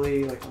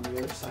probably like on the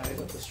other side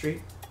of the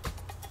street.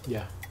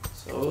 Yeah.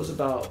 So it was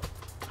about,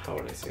 how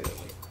would I say that,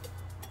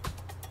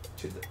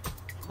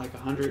 like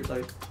 100,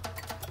 like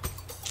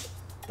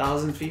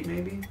 1,000 feet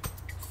maybe.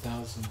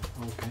 1,000.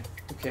 Okay.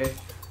 Okay.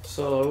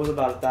 So it was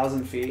about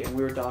 1,000 feet, and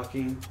we were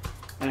docking,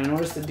 and I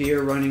noticed the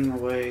deer running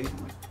away.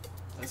 I'm like,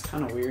 that's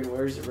kind of weird.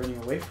 Where is it running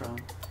away from?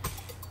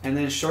 And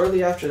then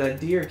shortly after that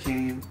deer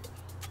came,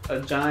 a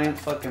giant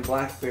fucking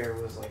black bear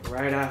was like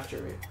right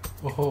after it.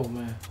 Oh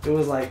man. It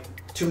was like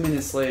 2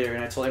 minutes later,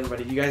 and I told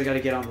everybody, you guys got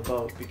to get on the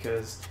boat,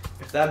 because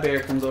if that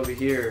bear comes over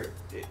here,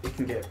 it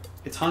can get,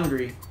 it's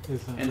hungry,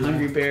 and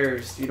hungry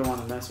bears, you don't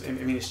want to mess with. I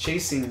mean, it's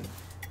chasing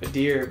a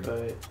deer,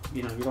 but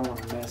you know, you don't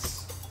want to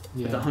mess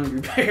with a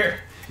hungry bear,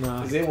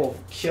 because they will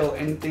kill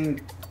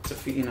anything to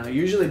feed. You know,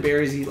 usually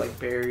bears eat like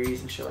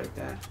berries and shit like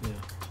that. Yeah.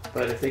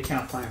 But if they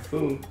can't find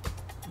food,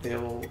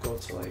 they'll go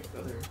to like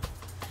other.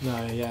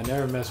 No, yeah,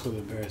 never mess with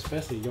a bear,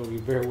 especially Yogi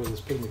Bear with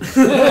his pygmy.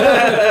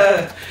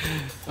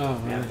 Oh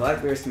man. Yeah,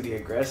 black bears can be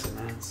aggressive,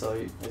 man. So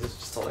I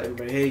just told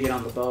everybody, hey, get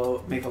on the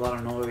boat, make a lot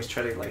of noise,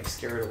 try to like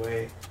scare it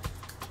away.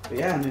 But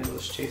yeah, and then it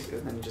was chasing,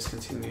 and then it just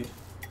continued.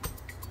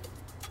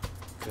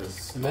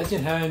 Cause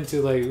imagine having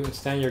to like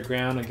stand your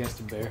ground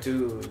against a bear.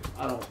 Dude,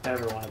 I don't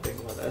ever want to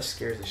think about that. That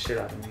scares the shit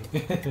out of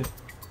me.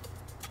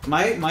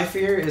 My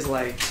fear is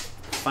like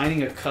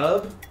finding a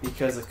cub,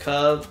 because a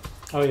cub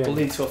will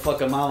lead to a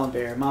fucking mama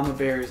bear. Mama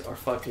bears are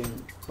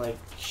fucking like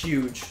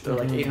huge. They're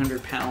like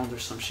 800 pounds or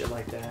some shit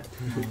like that.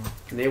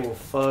 And they will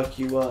fuck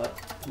you up.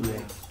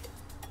 Like,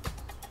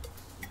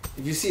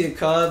 if you see a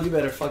cub, you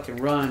better fucking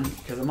run,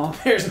 because a mama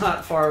bear's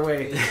not far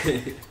away.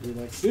 You're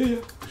like, see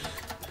ya.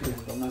 Yeah,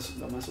 don't mess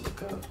with the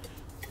cub.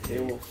 They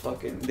will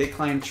fucking, they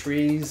climb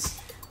trees.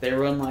 They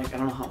run like, I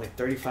don't know how, like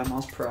 35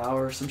 miles per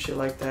hour or some shit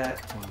like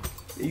that. Wow.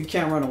 You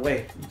can't run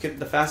away.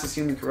 The fastest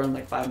human could run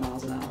like 5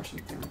 miles an hour or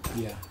something like that.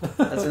 Yeah.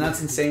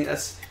 That's insane.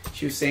 That's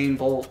Usain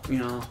Bolt, you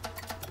know,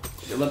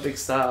 Olympic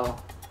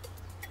style.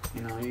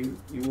 You know, you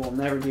will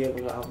never be able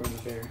to outrun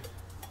a bear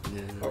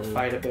or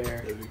fight a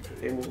bear.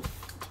 They will.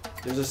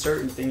 There's a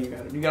certain thing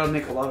you gotta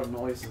make a lot of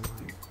noise, and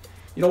like,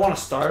 you don't want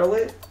to startle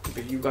it,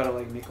 but you gotta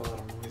like make a lot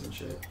of noise and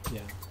shit. Yeah.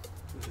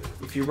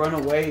 If you run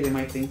away, they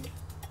might think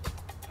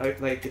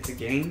like it's a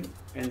game,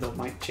 and they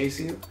might chase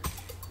you.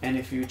 And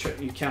if you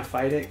can't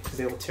fight it, because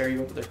they will tear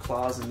you up with their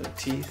claws and their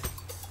teeth.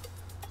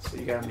 So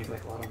you gotta make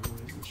like a lot of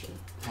noise and shit.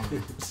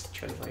 Just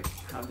try to like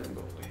have them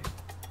go away,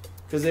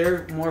 because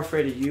they're more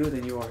afraid of you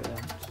than you are them.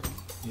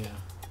 So. Yeah.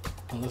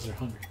 Unless they're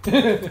hungry.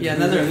 Yeah,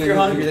 and then if you're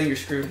hungry, then you're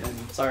screwed.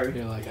 Then sorry.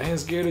 You're like, I ain't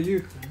scared of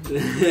you.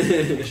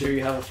 Make sure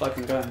you have a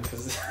fucking gun,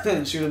 because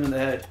shoot them in the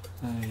head.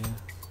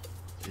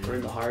 Yeah. Or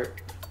in the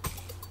heart.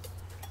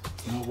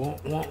 No,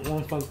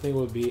 one fun thing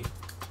would be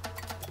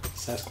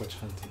Sasquatch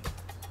hunting.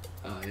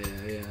 Oh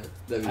yeah.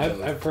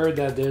 I've heard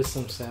that there's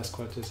some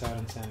Sasquatches out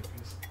in Santa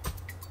Cruz.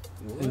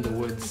 What? In the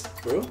woods,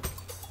 bro.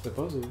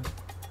 Supposedly.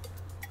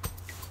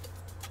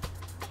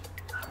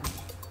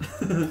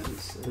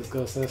 Let's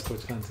go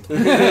Sasquatch hunting.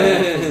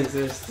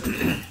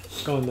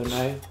 Go in the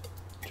night,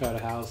 try to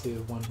howl, see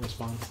if one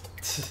responds.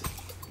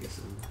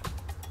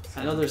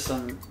 I know there's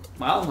some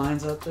mountain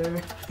lions out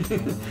there.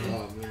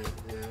 Oh man,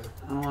 yeah.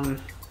 I don't want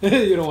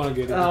to. You don't want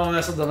to get in. I don't want to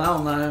mess with the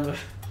mountain lion,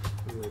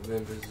 but.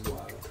 Memphis is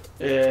wild.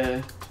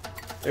 Yeah.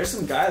 There's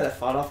some guy that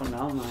fought off a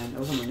mountain lion. It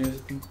was on the news, I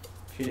think,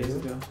 a few days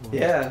ago. Wow.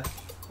 Yeah,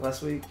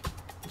 last week.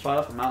 He fought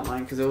off a mountain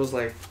lion because it was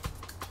like.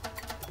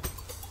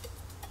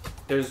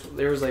 There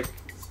was like.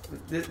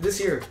 This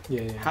year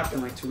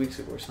happened like 2 weeks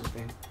ago or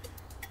something,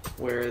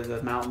 where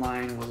the mountain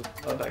lion was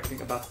I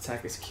think about to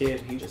attack his kid,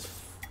 and he just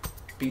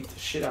beat the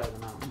shit out of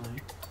the mountain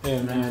lion. Yeah,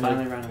 and then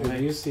finally ran away.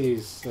 If you see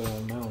his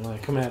mountain lion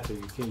come after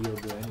you, you'll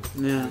do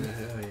anything. Yeah.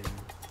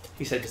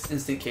 He said this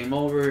instinct came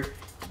over,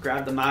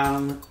 grabbed the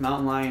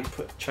mountain lion,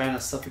 trying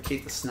to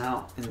suffocate the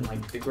snout in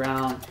like the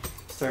ground,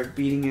 started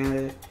beating at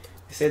it.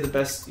 They say the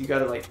best, you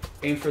gotta like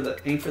aim for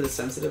the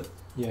sensitive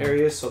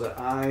areas, so the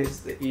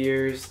eyes, the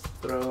ears, the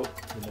throat.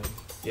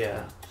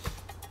 Yeah.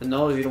 The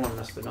nose, you don't want to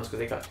mess with the nose because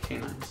they got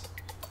canines.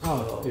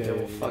 Oh, yeah, they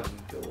will yeah,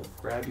 they will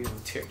grab you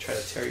and try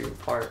to tear you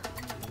apart.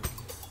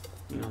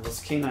 You know, those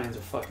canines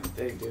are fucking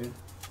big, dude.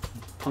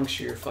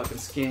 Puncture your fucking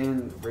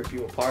skin, rip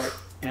you apart.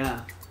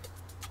 Yeah.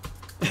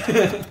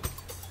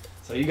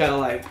 So you gotta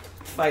like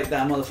fight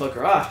that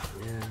motherfucker off.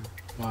 Yeah.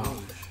 Wow.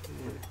 Oh,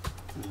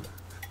 shit.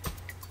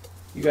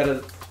 You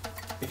gotta,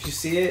 if you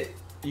see it,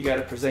 you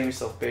gotta present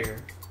yourself bigger.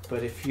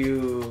 But if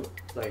you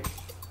like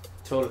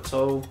toe to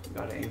toe, you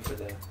gotta aim for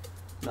the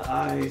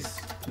eyes,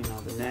 you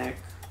know, the neck,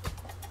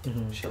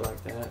 shit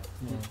like that.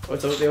 Yeah. Or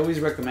so they always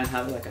recommend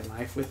having like a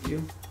knife with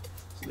you,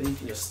 so then you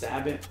can just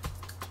stab it,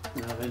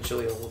 and then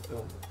eventually it'll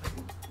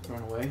like,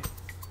 run away,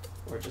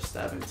 or just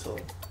stab it until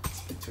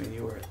it's between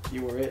you or it.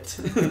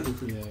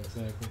 Yeah,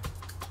 exactly.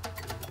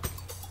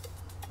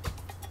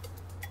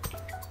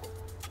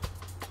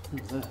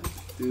 What was that?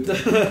 Dude.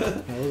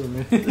 That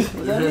wasn't me.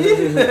 Was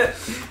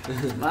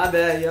that me? My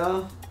bad,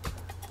 y'all.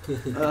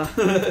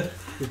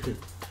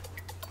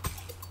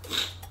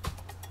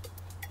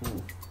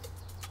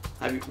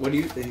 What do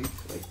you think?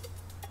 Like,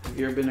 have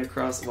you ever been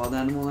across a wild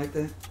animal like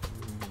that?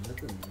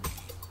 Nothing.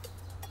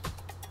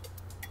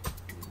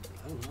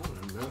 I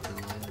don't know. Nothing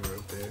lying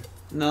around there.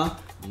 No.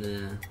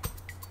 Nah.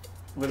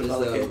 What Just,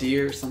 about like a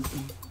deer or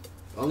something?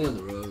 Only on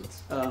the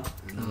roads. Oh,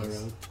 On the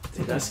road.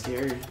 dude, that's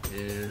scary.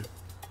 Yeah.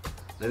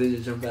 They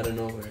just jump out of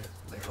nowhere.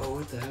 Like, oh,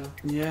 what the hell?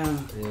 Yeah.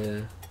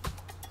 Yeah.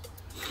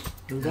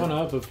 We've gone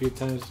up a few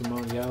times to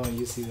Mount Yao and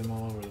you see them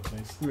all over the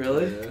place.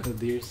 Really? Yeah. The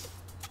deers.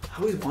 I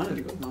always wanted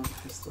to go. No,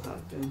 I still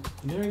haven't been.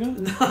 You never go?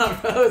 No,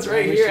 bro, it's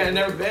right We here. should- I've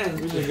never We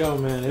been. should go,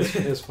 man.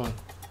 It's fun.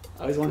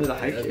 I always wanted to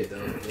hike That'd be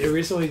it. dope. It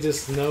recently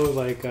just snowed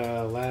like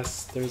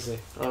last Thursday.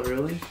 Oh,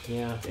 really?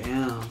 Yeah.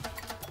 Damn.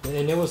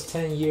 And it was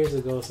 10 years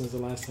ago since the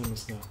last time it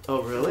snowed.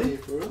 Oh, really?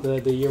 For real?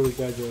 The year we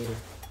graduated.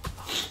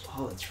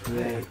 Oh, that's right.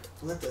 Yeah.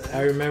 What the I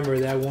heck? remember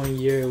that one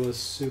year it was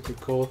super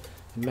cold.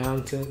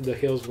 The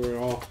hills were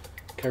all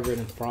covered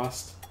in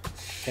frost.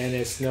 And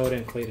it snowed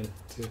in Clayton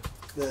too.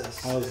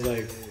 That's I was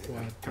like, sick.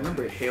 what? I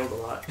remember it hailed a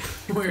lot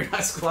when we were in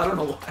high school. I don't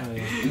know why. Oh,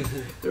 yeah.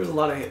 There was a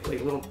lot of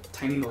like little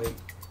tiny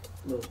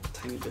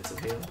bits of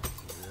hail.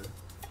 Yeah.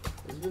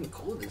 It's been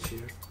cold this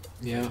year.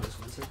 Yeah. This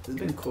winter. It's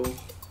been cool.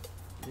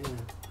 Yeah.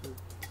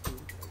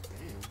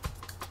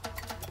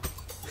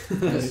 Damn.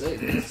 That's sick.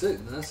 That's sick.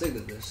 That's sick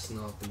that there's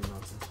snow up in the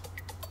mountains.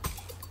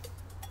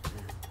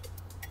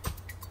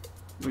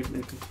 What do you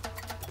think?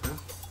 Huh?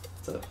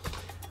 What's up?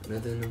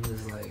 Nothing. I'm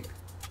just like,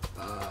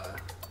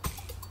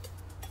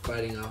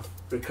 fighting off,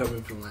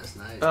 recovering from last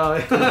night. Oh,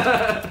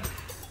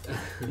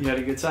 you had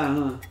a good time,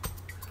 huh?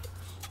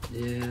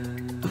 Yeah.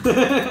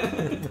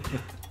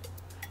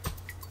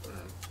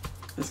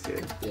 That's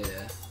good.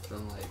 Yeah. So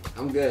I'm like,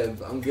 I'm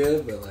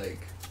good, but like,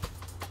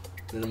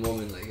 in a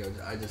moment, like,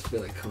 I just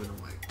feel like coming. I'm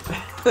like,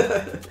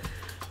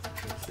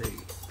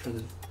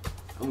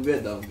 I'm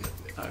good though. I'm good.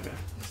 Okay.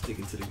 I'm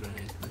sticking to the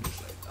grind. I'm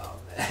just like, oh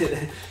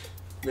man.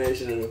 Man, I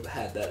shouldn't have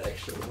had that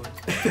extra one.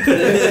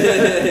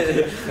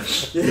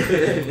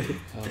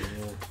 Oh,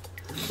 man.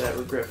 That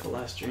regretful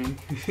last drink.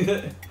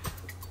 Yeah,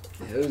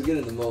 it was good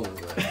in the moment,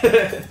 but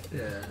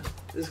yeah,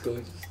 it's cool.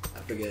 Just I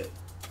forget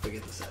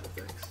the side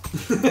effects.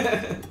 It's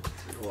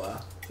been a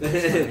while.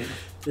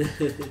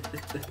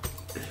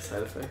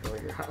 Side effect? I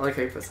like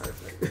how you put side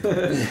effect.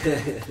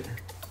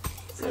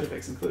 Side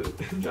effects include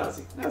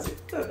drowsy, nausea.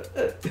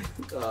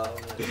 Oh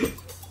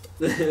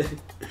man.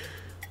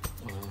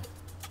 Wow.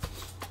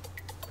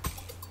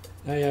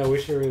 Oh, yeah, we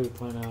should really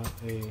plan out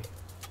a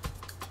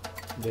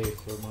day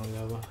for Mount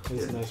Yava.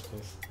 It's a nice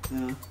place.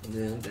 Yeah.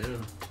 Yeah, I'm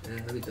down. Yeah,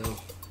 that'd be dope.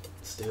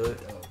 Let's do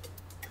it. Dope.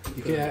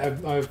 You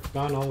can. I've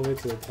gone all the way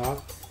to the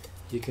top.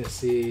 You can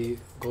see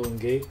Golden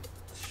Gate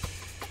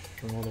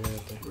from all the way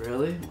up there.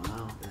 Really?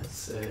 Wow. That's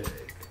sick.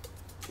 sick.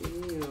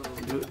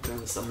 Damn. Do it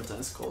during the summertime.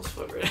 It's cold as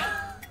fuck, right?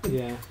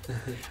 Yeah.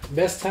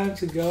 Best time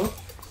to go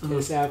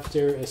is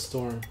after a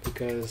storm,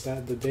 because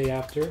the day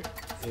after,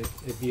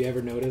 if you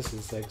ever notice,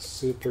 it's like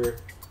super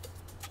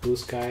blue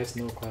skies,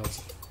 no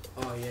clouds.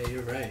 Oh yeah,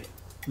 you're right.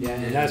 Yeah,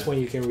 and that's when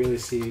you can really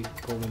see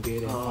Golden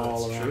Gate and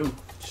all that's around. true.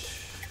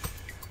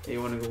 Yeah,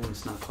 you want to go when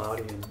it's not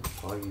cloudy and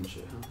foggy and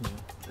shit, huh?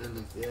 Yeah.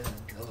 And yeah,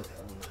 that look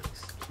hella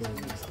nice.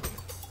 Really nice.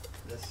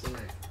 That's sick.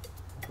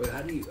 But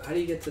how do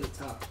you get to the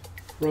top?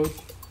 Road.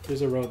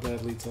 There's a road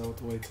that leads all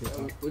the way to the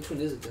top. Which one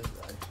is it?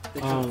 I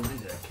can't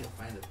find it. I can't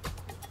find it.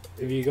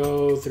 If you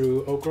go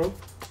through Oak Grove,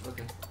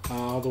 Okay.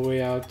 all the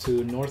way out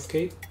to North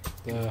Gate,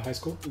 the high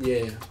school.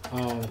 Yeah.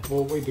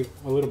 Well,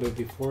 a little bit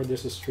before,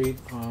 there's a street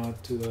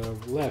to the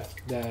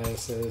left that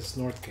says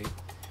North Gate.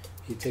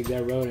 You take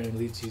that road and it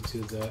leads you to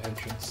the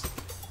entrance.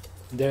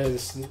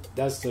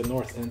 That's the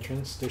north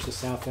entrance. There's a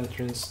south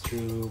entrance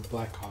through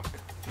Black Hawk.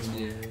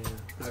 Yeah.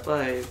 It's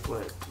by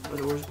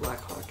where's Black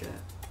Hawk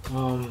at?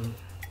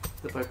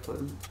 The by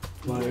Pleasant.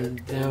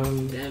 Like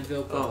down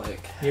Danville, but Oh,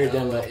 like near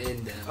hella Danville. in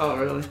Danville. Oh,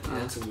 really? Yeah,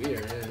 that's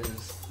weird. Yeah, it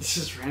is. It's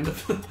just random.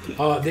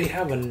 they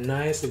have a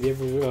nice. If you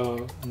ever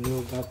knew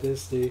about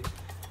this, a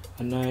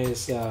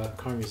nice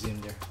car museum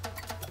there.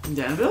 In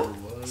Danville?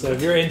 So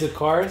if you're into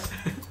cars,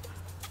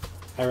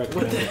 I What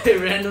recommend it. the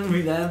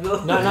randomly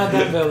Danville? No, not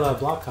Danville,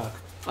 Black Hawk.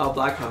 Oh,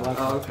 Black Hawk. Black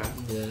Oh, Hawk. okay.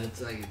 Yeah,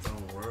 it's like its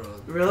own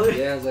world. Really?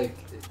 Yeah, it's like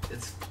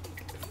it's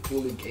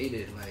fully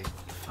gated. Like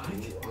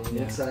on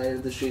Yeah. one side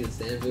of the street it's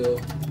Danville,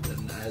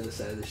 then the other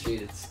side of the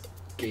street it's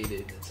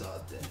gated. It's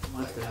all dead.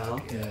 What Like, the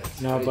hell? Yeah.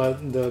 it's No, crazy.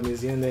 but the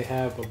museum, they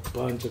have a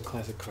bunch of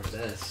classic cars.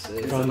 That's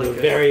sick. Is From it the like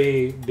a-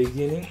 very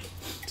beginning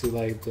to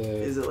like the...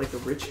 Is it like a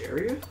rich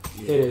area?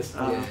 Yeah. It is.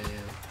 Yeah.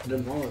 The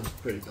mall is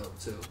pretty dope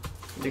too.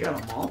 They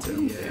got a mall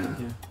too. Yeah.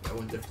 Yeah. I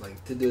went there for,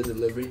 like to do a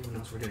delivery when I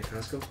was working at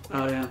Costco.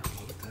 Oh yeah.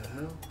 What the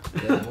hell?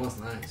 Yeah, the mall's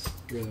nice.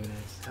 Really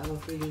nice. Hella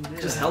freaking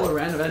nice. Just hella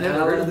random. I never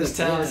heard of this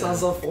town. It sounds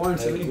so foreign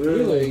to me.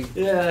 Really?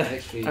 Yeah.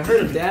 Actually, I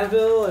heard of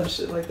Danville and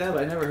shit like that,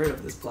 but I never heard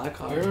of this Black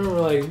Hawk. I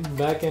remember like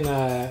back in,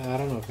 I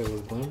don't know if it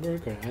was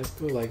Glenbrook or high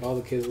school, like all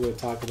the kids would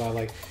talk about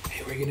like,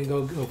 hey, we're gonna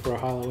go for a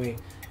Halloween.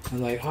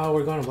 And like, oh,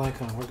 we're going to Black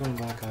Hawk. We're going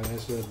to Black Hawk.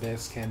 That's the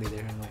best candy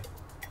there. I'm like,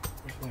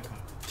 where's Black Hawk?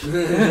 I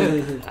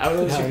would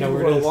I wish know people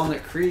where go it to is.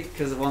 Walnut Creek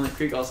because Walnut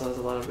Creek also has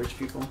a lot of rich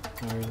people.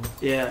 Oh, really?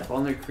 Yeah,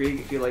 Walnut Creek.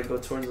 If you like go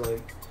towards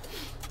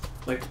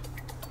like,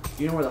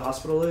 you know where the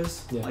hospital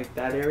is, Yeah. like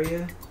that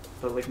area,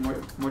 but like more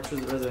towards the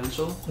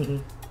residential. Mm-hmm.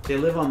 They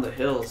live on the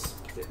hills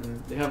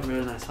and they have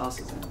really nice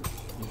houses and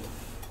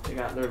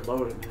they're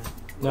loaded, man.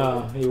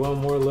 No, you want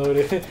more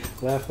loaded?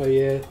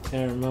 Lafayette,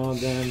 Terramel,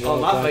 Danville. Oh,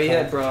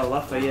 Lafayette, Black bro,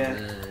 Lafayette.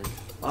 Man. Take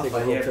a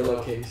Lafayette, whole bro.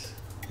 pillowcase. Hawk.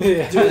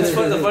 Yeah. Dude, it's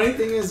fun. The funny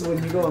thing is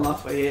when you go in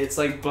Lafayette, it's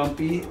like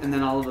bumpy, and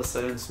then all of a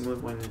sudden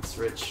smooth when it's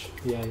rich.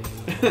 Yeah.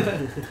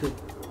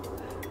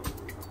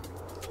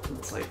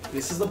 It's like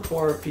this is the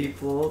poor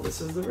people,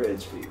 this is the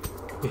rich people.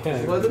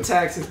 Yeah. What the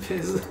taxes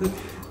pays,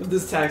 what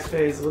this tax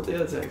pays, what the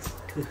other tax.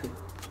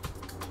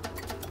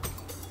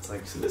 It's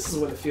like so. This is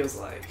what it feels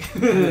like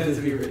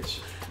to be rich.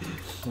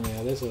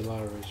 Yeah, there's a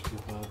lot of rich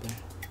people out there.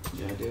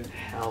 Yeah, dude.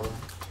 Hella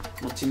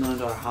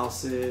multi-million-dollar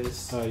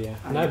houses. Oh yeah,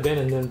 and I've been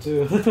in them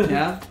too.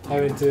 Yeah.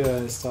 Having to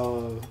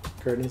install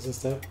curtains and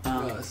stuff.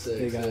 Oh, They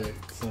sick, got sick.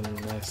 some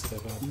nice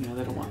stuff out there. Yeah,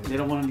 they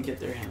don't want them to get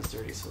their hands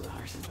dirty, so they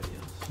hire somebody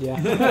else.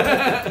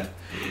 Yeah.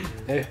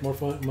 Hey, more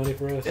fun money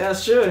for us. Yeah,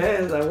 that's true.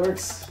 Hey, that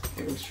works.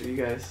 It works for you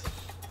guys.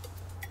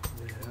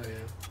 Yeah, hell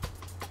yeah.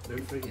 They're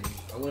freaking.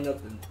 I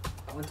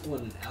went to one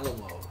in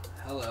Alamo,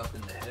 hella up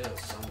in the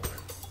hills somewhere.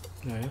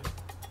 Oh yeah.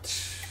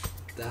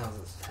 That house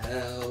is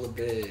hella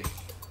big.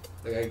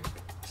 Like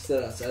I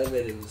stood outside of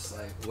it, it was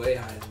like way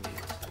higher than me.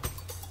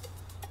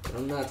 But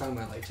I'm not talking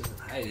about like just in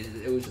height.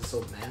 It was just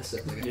so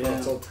massive. Like it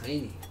felt so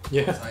tiny.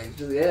 Yeah. It's like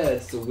just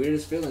it's the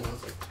weirdest feeling. I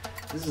was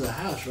like, this is a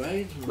house,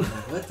 right? I'm like,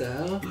 what the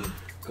hell?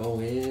 Go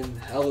in,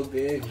 hella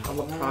big.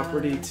 Hella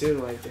property too.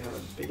 Like they have a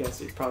big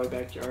ass probably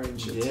backyard and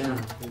shit. Yeah,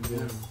 too.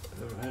 yeah.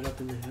 They're right up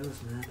in the hills,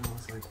 man. I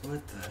was like,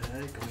 what the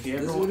heck? If you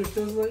This ever is what it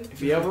feels like?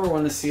 If you ever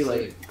want to see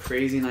like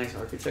crazy nice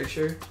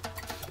architecture,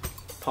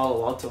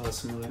 Palo Alto has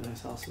some really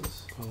nice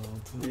houses. Palo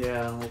Alto.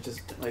 Yeah, like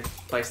just like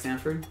by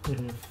Stanford.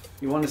 Mm-hmm.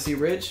 You want to see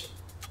rich?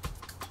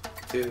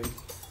 Dude,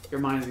 your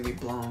mind's gonna be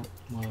blown.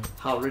 Wow.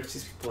 How rich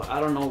these people are. I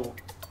don't know,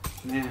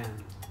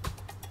 man.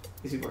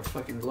 These people are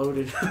fucking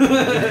loaded.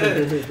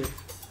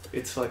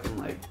 It's fucking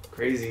like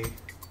crazy.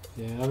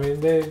 Yeah, I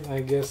mean,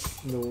 I guess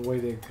the way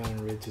they kind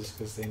of rich is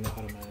because they know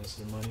how to manage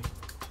their money.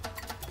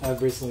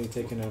 I've recently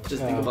taken up.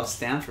 Just think about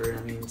Stanford.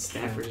 I mean,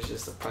 Stanford is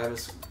just a private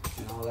school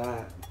and all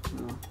that.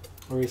 You know?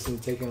 I've recently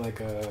taken like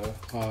a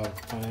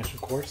financial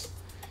course,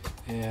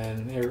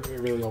 and it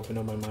really opened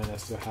up my mind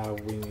as to how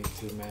we need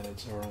to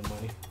manage our own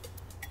money.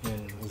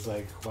 And it was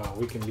like, wow,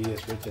 we can be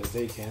as rich as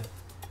they can.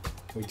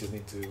 We just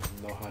need to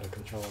know how to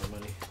control our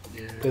money.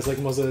 Yeah. Because like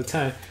most of the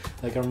time,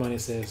 like our money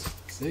says,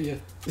 see ya.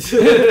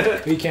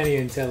 We can't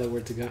even tell it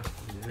where to go.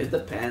 It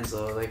depends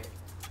though. Like,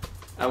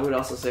 I would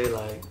also say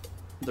like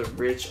the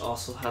rich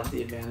also have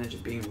the advantage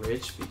of being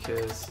rich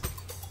because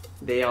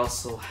they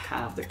also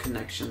have the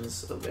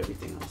connections of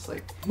everything else.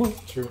 Like, Well,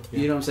 true. Yeah.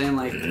 you know what I'm saying?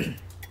 Like,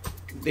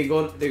 they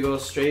go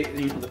straight.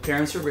 You know, the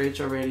parents are rich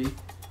already.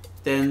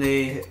 Then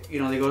they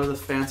go to the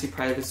fancy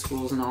private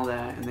schools and all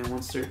that. And then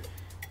once they're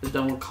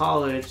done with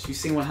college, you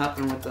seen what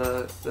happened with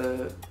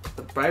the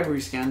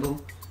bribery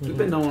scandal. We've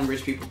been knowing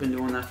rich people been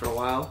doing that for a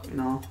while. You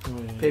know,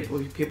 Oh, yeah.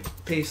 people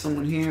pay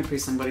someone here, pay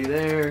somebody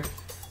there.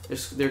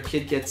 Their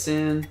kid gets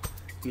in,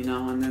 you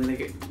know, and then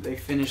they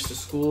finish the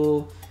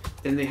school.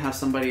 Then they have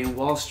somebody in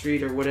Wall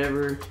Street or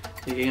whatever.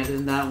 They get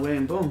in that way,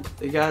 and boom,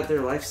 they got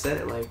their life set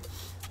it like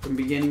from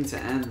beginning to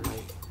end.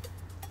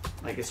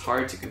 Like it's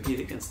hard to compete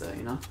against that,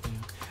 you know.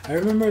 I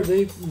remember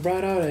they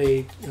brought out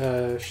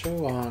a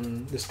show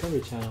on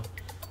Discovery Channel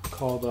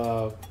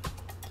called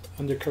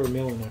Undercover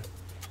Millionaire.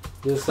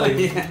 This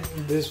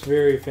this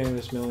very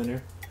famous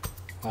millionaire,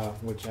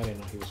 which I didn't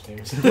know he was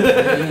famous,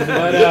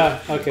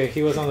 but okay,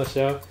 he was on the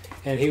show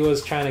and he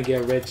was trying to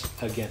get rich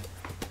again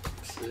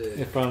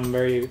from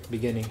very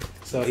beginning.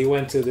 So he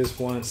went to this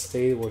one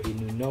state where he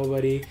knew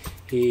nobody.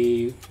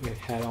 He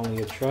had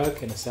only a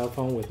truck and a cell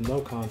phone with no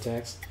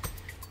contacts,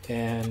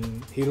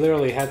 and he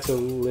literally had to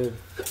live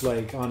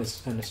like on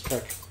his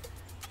truck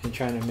and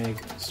trying to make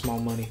small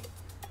money.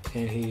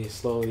 And he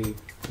slowly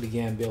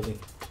began building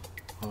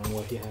on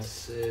what he has.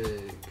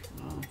 Sick.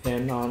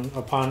 And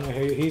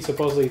he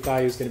supposedly thought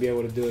he was going to be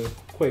able to do it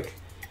quick.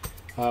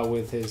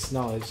 with his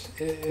knowledge.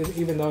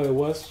 Even though it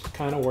was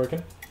kind of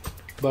working,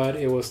 but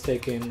it was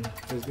taking.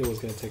 It was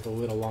going to take a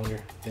little longer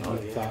than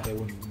he thought it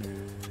would.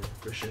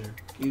 For sure.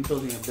 You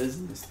building a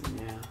business, then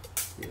yeah.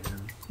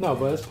 No,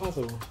 but it's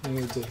possible.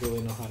 You just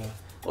really know how to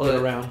Well,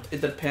 get around.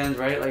 It depends,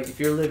 right? Like if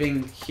you're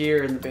living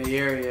here in the Bay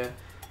Area,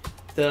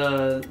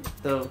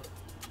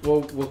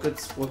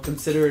 what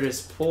considered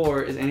as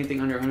poor is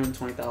anything under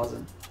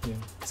 120,000. Yeah.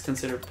 It's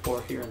considered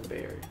poor here in the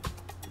Bay Area.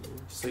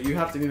 So you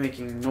have to be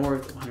making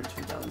north of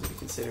 120,000 to be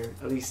considered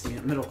at least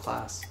middle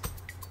class.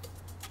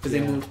 Because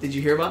they moved. Did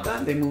you hear about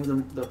that? They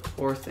moved the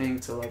poor thing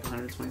to like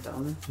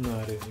 120,000. No,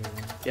 I didn't hear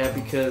that. Yeah,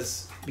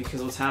 because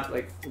what's happened?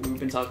 Like we've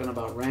been talking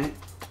about rent.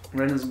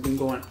 Rent has been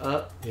going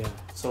up. Yeah.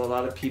 So a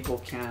lot of people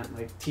can't,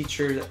 like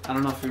teachers. I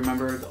don't know if you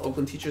remember, the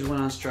Oakland teachers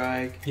went on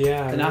strike.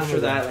 Yeah. And after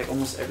that, like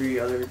almost every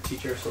other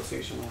teacher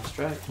association went on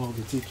strike. All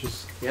the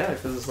teachers. Yeah,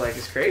 because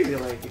it's crazy.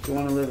 Like if you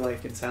want to live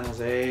like in San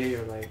Jose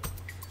or like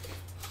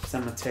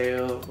San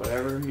Mateo,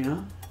 whatever,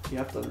 you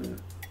have to.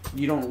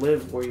 You don't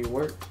live where you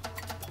work,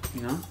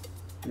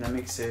 and that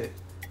makes it.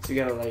 So you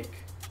gotta like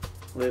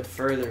live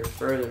further,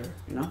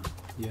 Yeah.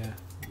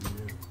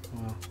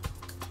 Wow.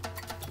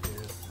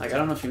 Like I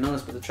don't know if you know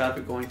this, but the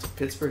traffic going to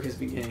Pittsburgh has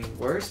been getting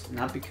worse.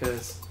 Not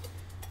because,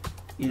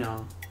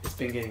 it's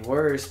been getting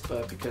worse,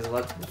 but because a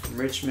lot of people from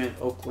Richmond,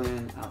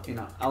 Oakland,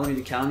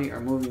 Alameda County are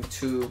moving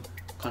to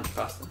Contra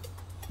Costa.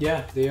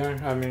 Yeah, they are.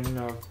 I mean,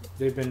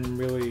 they've been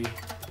really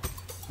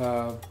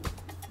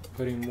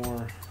putting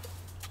more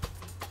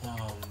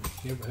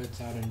neighborhoods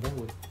out in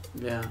Brentwood.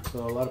 Yeah. So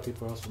a lot of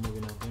people are also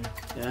moving out there.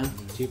 Yeah.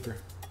 Cheaper.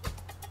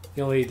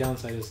 The only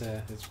downside is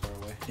that it's far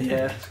away.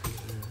 Yeah.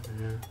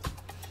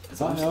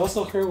 So I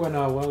also heard when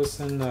I was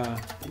in.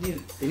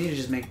 They need to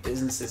just make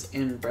businesses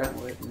in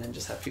Brentwood and then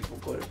just have people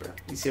go to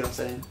Brentwood. You see what I'm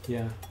saying?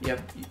 Yeah.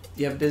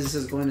 You have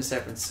businesses going to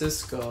San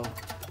Francisco,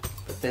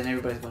 but then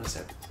everybody's going to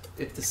San Francisco.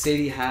 If the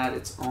city had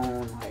its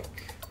own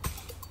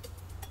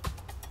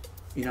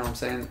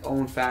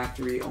own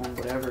factory, own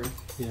whatever,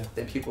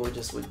 then people would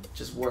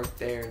just work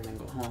there and then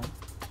go home.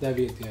 That'd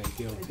be the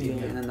ideal. Yeah.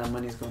 And then that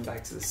money's going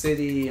back to the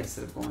city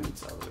instead of going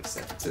all the way to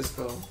San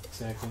Francisco.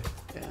 Exactly.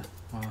 Yeah.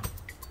 Wow.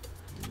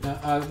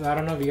 I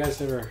don't know if you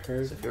guys ever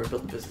heard. So if you ever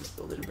build a business,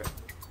 build it in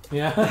Brentwood.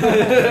 Yeah.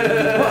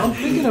 Well, I'm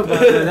thinking about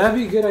that. That'd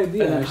be a good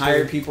idea. And then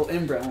hire people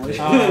in Brentwood.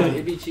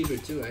 It'd be cheaper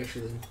too,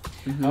 actually.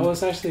 Mm-hmm. I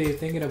was actually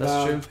thinking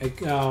about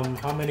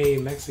how many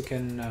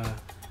Mexican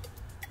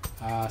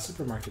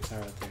supermarkets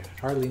are out there.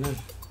 Hardly none.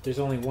 There's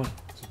only one,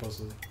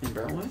 supposedly. In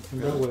Brentwood? In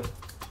Brentwood.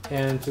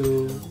 And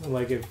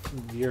if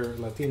you're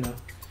Latino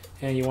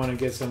and you want to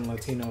get some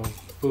Latino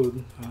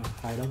food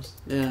items,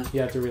 you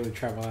have to really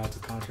travel out to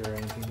Contra or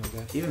anything like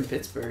that. Even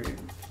Pittsburgh,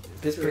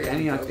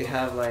 Antioch, they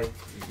have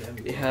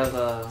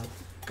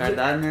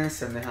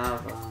Cardanes and they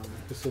have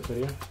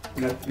Superior.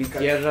 Mi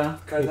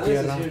Tierra. Cardanes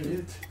is here,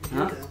 dude.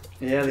 Huh?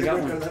 Yeah, they got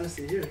one. Cardanes is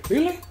here.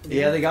 Really?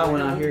 Yeah, they got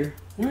one out here.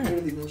 Where?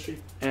 Really Mill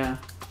Street. Yeah,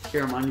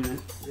 here on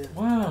Monument. Yeah.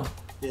 Wow.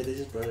 Yeah, they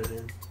just brought it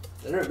in.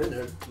 I've never been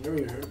there. Never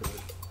even heard about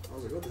it. I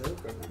was like, what the hell,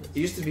 Cardanes? It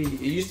used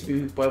to be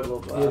Mi Pueblo,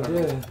 but I don't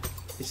know.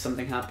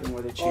 Something happened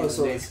where they changed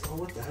the name.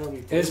 What the hell?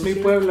 It's Mi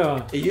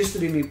Pueblo. It used to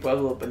be Mi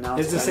Pueblo, but now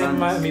it's the same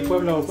Mi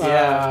Pueblo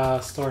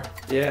store.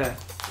 Yeah.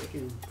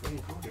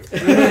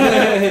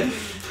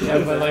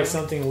 Yeah, but like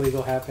something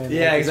illegal happened.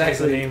 Yeah, like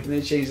exactly.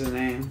 They changed the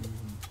name.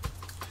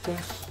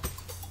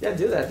 Yeah,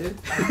 do that, dude.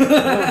 No,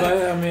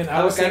 but I mean,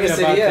 I was thinking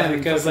about that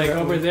because like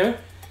over there,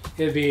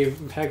 it'd be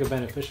heck of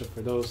beneficial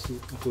for those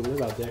who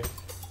live out there.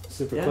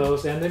 Super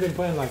close, and they've been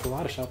putting like a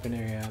lot of shopping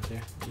area out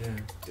there. Yeah,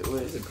 do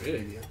it. It's a great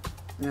idea.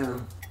 Yeah.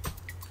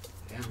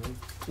 Yeah, man.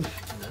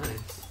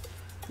 Nice.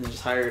 And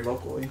just hire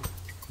locally.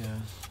 Yeah.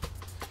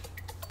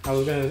 I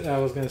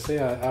was gonna say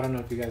I don't know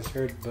if you guys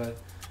heard, but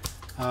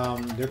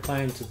they're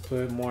planning to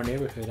put more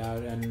neighborhood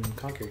out in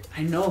Concord.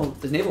 I know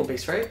the naval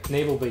base, right?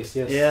 Naval base,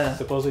 yes. Yeah.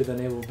 Supposedly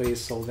the naval base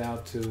sold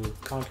out to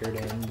Concord,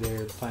 and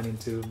they're planning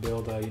to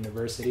build a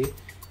university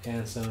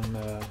and some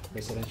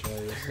residential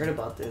areas. I heard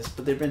about this,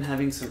 but they've been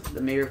having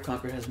the mayor of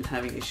Concord has been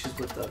having issues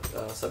with the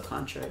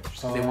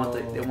subcontractors.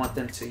 They want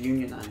them to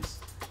unionize.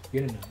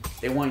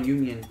 They want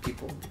union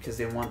people because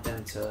they want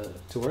them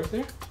to work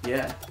there.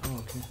 Yeah. Oh,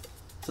 okay.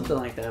 Something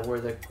like that, where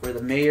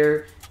the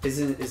mayor is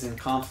in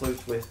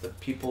conflict with the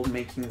people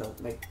making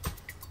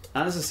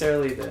not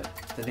necessarily the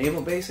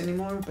naval base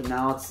anymore, but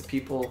now it's the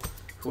people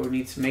who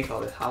need to make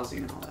all the housing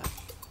and all that.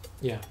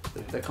 Yeah.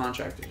 The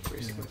contractors,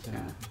 basically.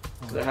 Yeah.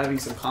 Yeah. So they're having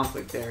some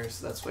conflict there,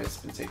 so that's why it's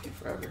been taking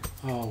forever.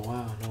 Oh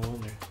wow, no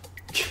wonder.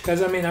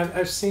 Because I mean,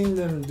 I've seen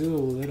them do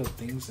little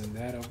things in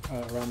that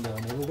around the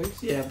naval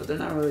base. Yeah, but they're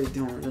not really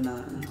doing. They're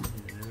not.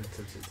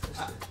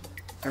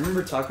 I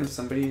remember talking to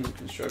somebody in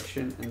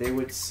construction, and they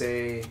would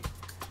say,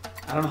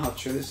 I don't know how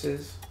true this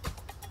is,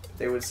 but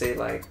they would say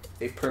like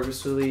they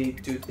purposefully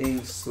do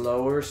things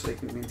slower so they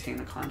can maintain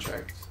a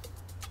contract.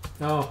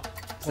 Oh,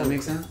 does that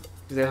make sense?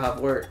 Because they'll have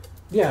work.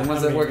 Yeah. And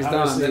once that work is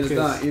done, then it's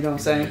done. You know what I'm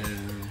saying?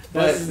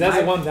 That's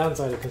the one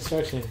downside of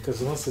construction, because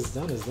once it's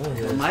done, it's done.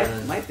 Yeah,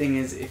 my thing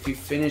is, if you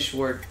finish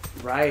work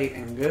right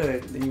and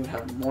good, then you would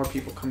have more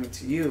people coming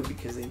to you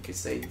because then you could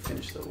say you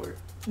finished the work.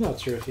 No,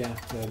 true. Yeah,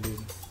 that'd be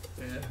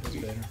that's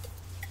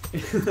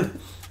better.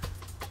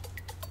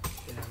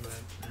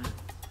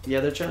 Yeah,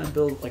 they're trying to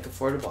build like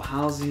affordable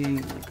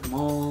housing, like a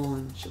mall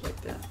and shit like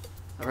that.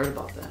 I heard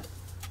about that.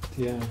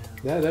 Yeah,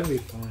 that'd be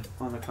fun.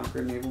 On the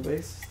Concord Naval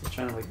Base, they're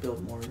trying to like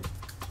build more.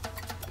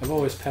 I've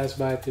always passed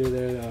by through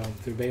there,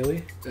 through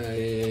Bailey.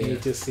 You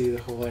just see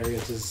the whole area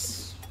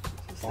just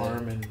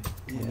farm and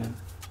yeah.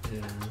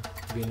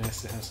 It'd be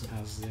nice to have some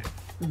houses there.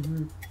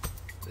 Mm-hmm.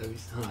 You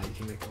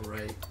can make a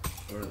right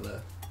or a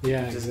left.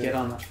 Yeah, just get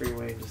on the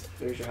freeway. Just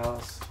there's your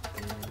house.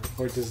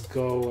 Or just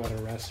go at a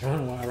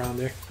restaurant around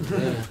there.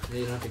 Yeah,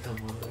 you don't have to come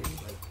all the way.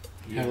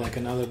 Have like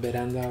another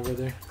veranda over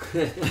there.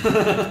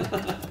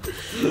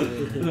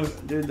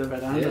 Dude, the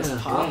veranda's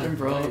popping,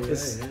 bro. Right.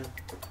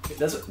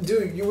 That's what,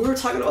 dude. We were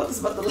talking about this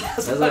about the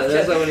last.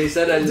 That's like when he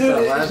said that. I just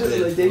started laughing.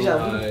 Just like deja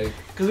vu.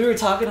 Because we were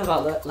talking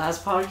about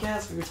last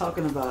podcast. We were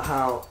talking about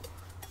how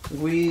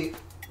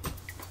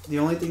the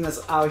only thing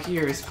that's out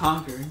here is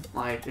Concord.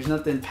 Like, there's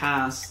nothing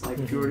past. Like,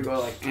 if you were to go to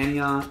like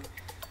Antioch,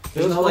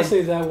 there's no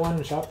mostly that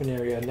one shopping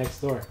area next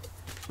door.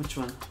 Which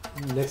one?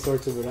 Next door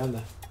to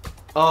veranda.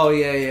 Oh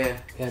yeah.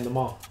 And the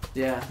mall.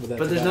 Yeah,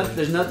 but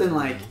there's nothing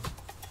like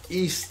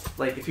east.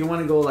 Like if you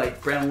want to go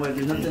like Brentwood,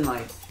 there's nothing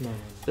like.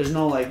 There's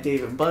no like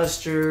Dave and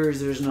Buster's.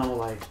 There's no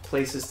like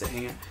places to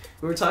hang out.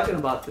 We were talking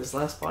about this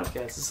last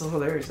podcast. It's so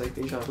hilarious, like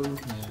deja vu.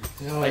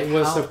 Yeah. Like, it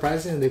was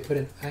surprising they put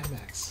in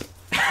IMAX.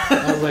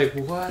 I was like,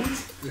 what?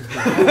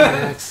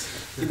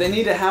 IMAX. They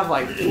need to have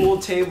like pool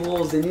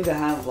tables. They need to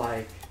have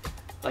like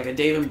a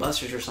Dave and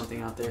Buster's or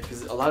something out there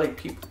because a lot of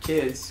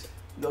kids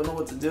don't know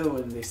what to do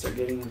when they start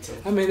getting into.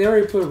 I mean, they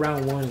already put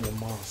round one in the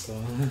mall, so.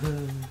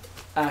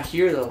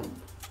 Here though,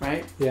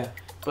 right? Yeah.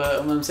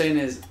 But what I'm saying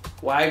is,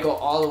 why go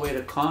all the way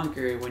to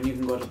Concord when you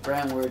can go to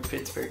Brentwood,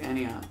 Pittsburgh,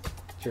 Antioch?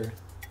 Sure. Yeah.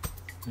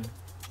 You know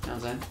what I'm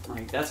saying?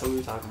 Like, that's what we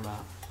were talking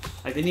about.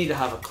 Like, they need to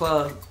have a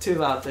club,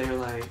 too, out there,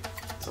 like,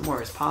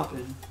 somewhere it's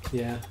popping.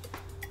 Yeah.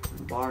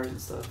 Bars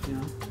and stuff, you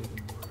know?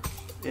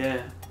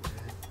 Yeah.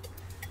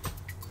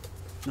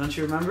 Don't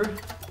you remember?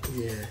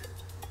 Yeah.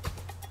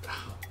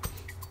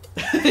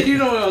 You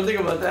don't want to think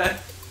about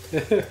that.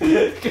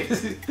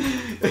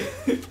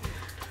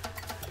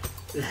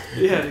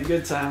 You had a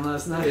good time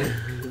last night.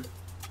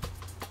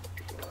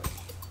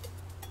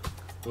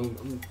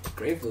 I'm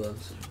grateful of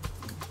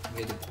it.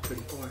 Made it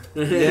pretty far.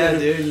 Yeah,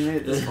 dude, you made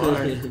it this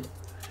far.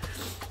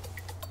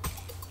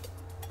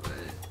 But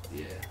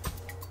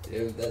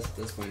yeah,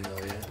 that's funny though.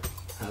 Yeah,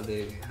 how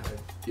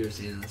you were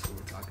saying that's what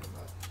we're talking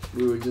about.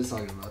 We were just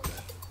talking about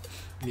that.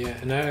 Yeah,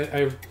 and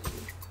I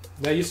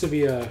that used to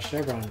be a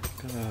Chevron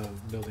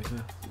building,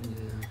 huh?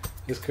 Yeah.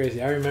 It's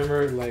crazy. I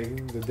remember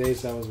like the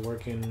days I was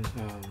working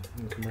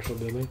in commercial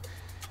building,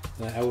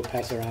 that I would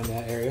pass around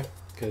that area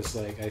because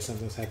like I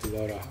sometimes had to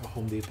go to a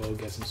Home Depot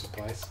get some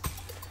supplies,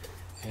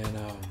 and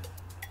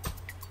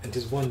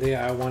just one day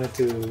I wanted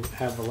to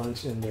have a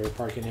lunch in their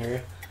parking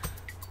area,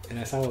 and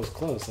I saw it was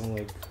closed. I'm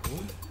like,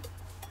 what?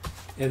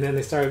 And then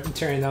they started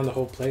tearing down the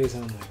whole place,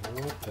 and I'm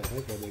like, what the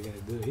heck are they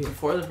gonna do here?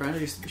 Before the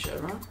brand used to be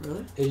Chevron,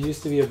 really? It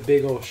used to be a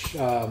big old,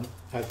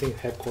 I think,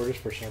 headquarters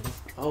for Chevron.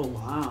 Oh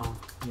wow!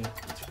 Yeah,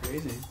 that's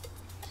crazy.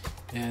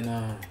 And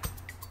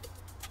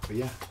but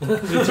yeah, they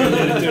turned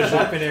it into a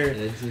shopping area,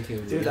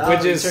 dude,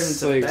 which is turned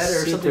into like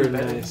better, super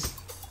better. nice.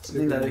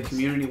 Something that the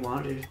community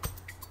wanted.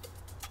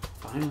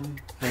 Finally.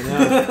 I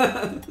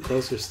know.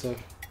 Closer stuff.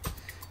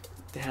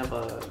 They have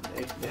a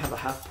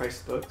half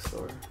price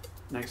bookstore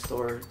next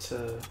door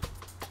to.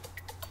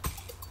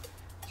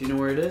 Do you know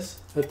where it is?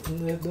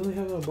 Don't they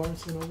have a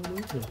Barnes and Noble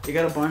there? No. They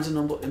got a Barnes and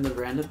Noble in the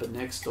veranda, but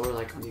next door,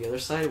 like on the other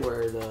side,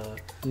 where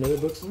another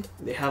bookstore.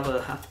 They have a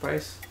half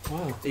price.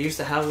 Wow. They used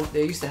to have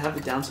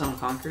it downtown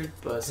Concord,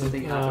 but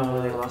something happened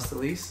where they lost the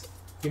lease.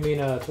 You mean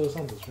Todos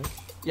Santos, right?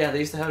 Yeah, they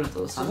used to have it in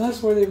Todos Santos. So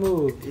that's where they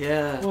moved.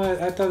 Yeah.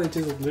 Well, I thought they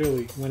just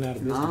literally went out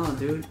of business. No,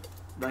 dude.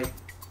 Like,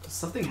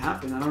 something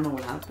happened. I don't know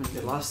what happened.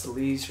 They lost the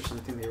lease or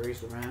something. They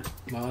raised the rent.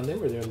 Wow, they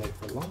were there like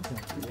for a long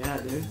time. Yeah,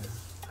 dude. Yeah.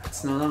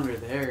 It's no longer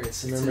there.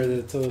 Remember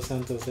the Todos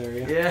Santos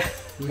area? Yeah.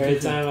 Every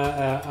time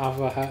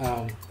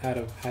out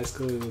of high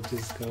school, we would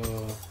just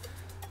go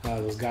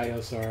those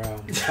gallos or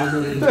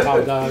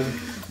hot dog.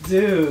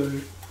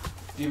 Dude,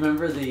 do you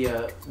remember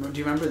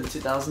the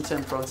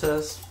 2010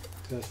 protests?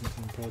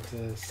 2010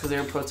 protests. Because they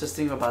were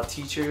protesting about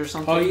teachers or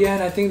something. Oh yeah,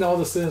 and I think all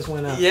the students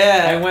went out.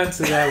 Yeah. I went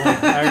to that one.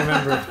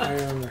 I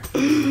remember.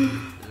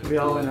 We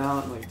all went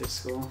out and like did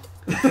school.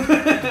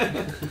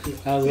 I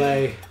was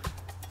like,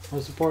 I'm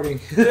supporting.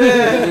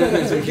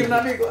 Yeah, so keep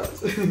not being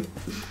close.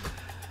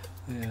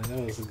 Yeah, that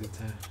was a good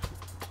time.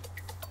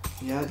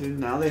 Yeah, dude.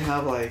 Now they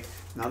have like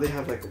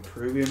a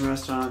Peruvian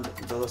restaurant,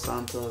 Todos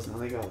Santos. Now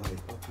they got like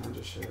all kinds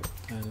of shit.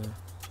 I know.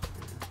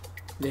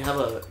 They have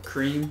a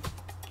cream.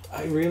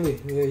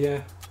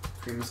 Yeah.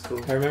 Cream is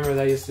cool. I remember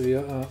that used to be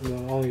the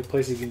only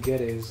place you can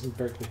get it is in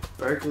Berkeley.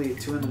 Berkeley at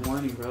 2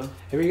 a.m, bro.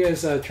 Have you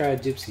guys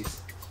tried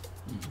Gypsies?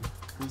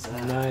 I'm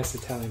one's that? Nice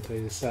Italian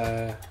place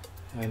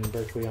in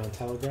Berkeley on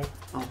Telegraph.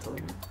 On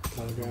Telegram.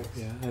 Telegraph,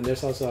 yeah. And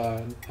there's also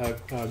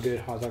a good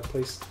hot dog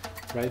place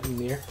right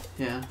near.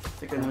 Yeah, I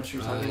think I know what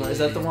you're talking about. Yeah, Is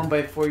that the yeah. one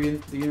by before the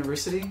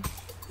university?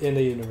 In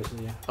the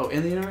university, yeah. Oh,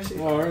 in the university?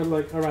 Or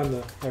like around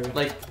the area.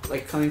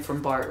 Like coming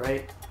from BART,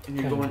 right? And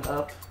you're Kinda. going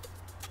up,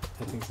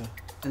 I think so.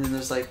 and then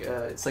there's like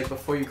it's like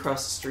before you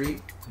cross the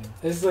street. Yeah.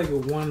 It's like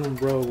one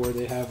row where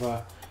they have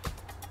I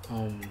think I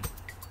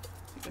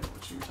know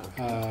what you're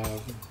talking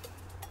about.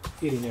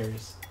 eating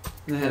areas.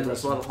 And they have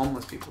there's a lot of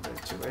homeless people there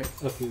too, right?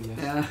 A few, yes.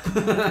 Yeah,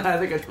 I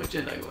think I know what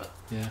you're talking about.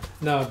 Yeah.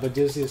 No, but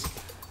just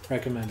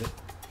recommend it.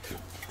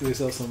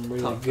 There's also some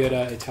really Top good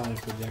Italian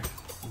food there.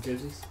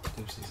 Jerseys?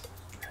 Gypsies.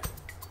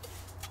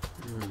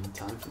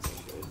 Italian food's so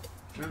good.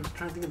 I'm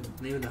trying to think of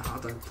the name of the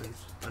hot dog place.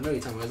 I know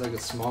you're talking about. It's like a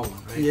small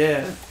one, right?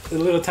 Yeah, A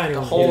little tiny a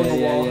one. hole in Yeah.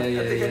 the wall.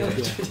 Yeah, I think I know what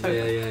yeah. you're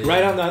talking about.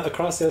 Right on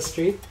across that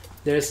street,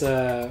 there's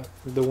the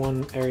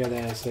one area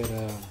that I said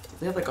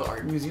They have like an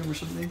art museum or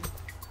something,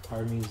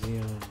 art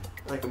museum.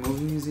 like a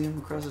movie museum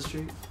across the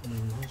street.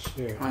 Not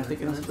sure. Am I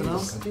thinking of something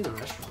else? I think the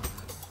restaurant.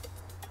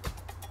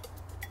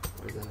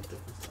 Or is that a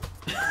different stuff?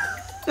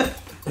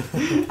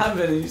 I've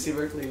been to UC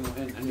Berkeley, and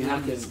I mean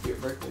I've been to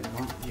Berkeley in a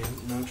while. Yeah,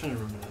 no, I'm trying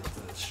to remember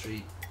the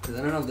street. Because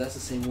I don't know if that's the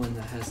same one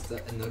that has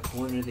in the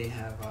corner they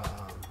have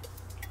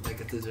like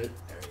a dessert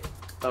area.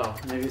 Oh,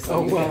 maybe it's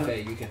Oh, like wow.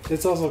 You can.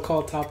 It's also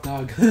called Top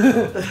Dog.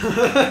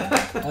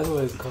 That's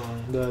what it's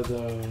called.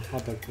 The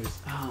hot dog place.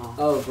 Oh.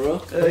 Oh,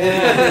 bro.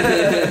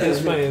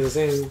 It's funny. It's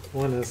the same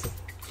one as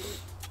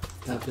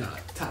Top dog.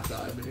 Top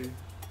dog, dude.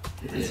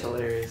 It's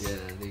hilarious. Yeah,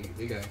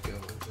 they got go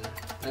with that.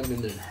 I haven't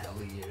been there in hell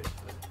of years,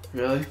 but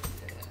Really? yeah,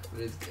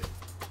 but it's good.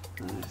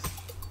 Nice.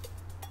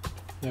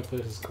 that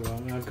place is cool.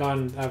 I've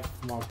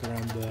walked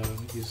around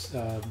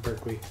the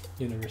Berkeley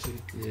University.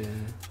 Yeah.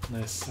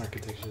 Nice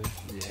architecture there.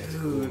 Yeah. It's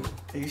Dude, cool.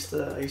 I used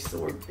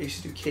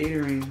to do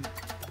catering,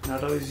 and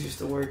I'd always used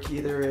to work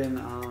either in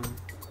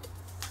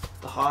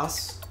the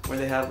Haas where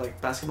they have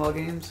like basketball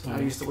games. I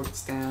Mhm. used to work the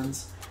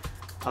stands.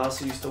 I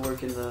also used to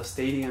work in the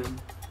stadium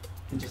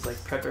and just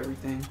like prep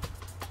everything,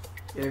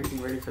 get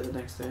everything ready for the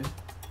next day.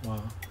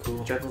 Wow,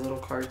 cool. Drive the little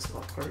carts,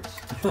 golf carts.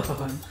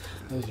 Fun.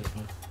 Those are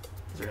fun.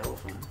 Those are hella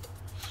fun.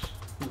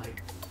 And,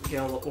 like get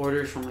all the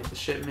orders from like the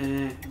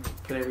shipment, and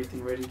like, put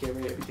everything ready,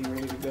 everything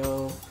ready to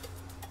go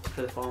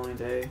for the following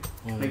day.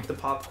 Wow. Make the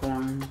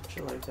popcorn,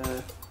 shit like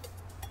that.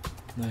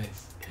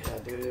 Nice. Yeah,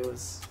 dude, it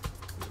was.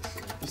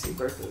 UC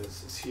Berkeley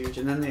is huge,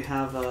 and then they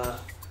have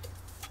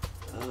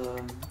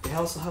they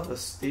also have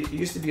it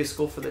used to be a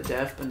school for the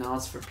deaf, but now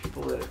it's for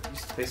people that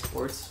used to play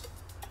sports.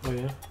 Oh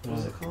yeah. What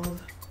was it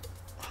called?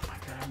 Oh my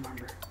god, I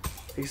remember.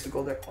 I used to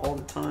go there all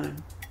the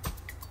time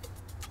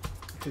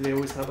because they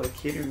always have like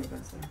catering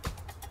events there.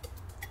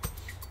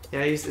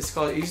 Yeah, it used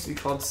to be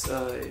called.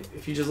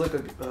 If you just look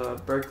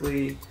at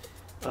Berkeley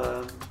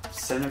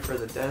Center for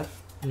the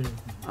Deaf,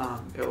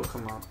 it will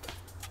come up.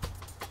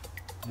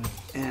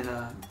 And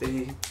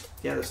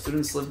the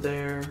students live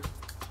there.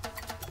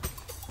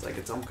 It's like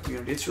its own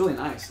community. It's really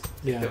nice.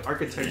 Yeah. The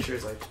architecture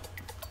is like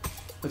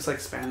looks like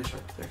Spanish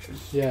architecture.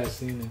 Yeah, I've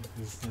seen it.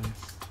 It's nice.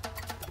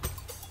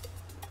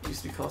 It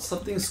used to be called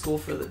something School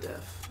for the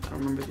Deaf. I don't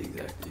remember the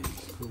exact name.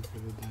 Cool for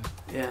the dad.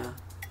 Yeah.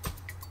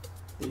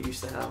 They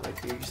used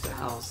to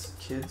house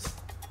kids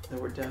that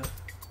were deaf.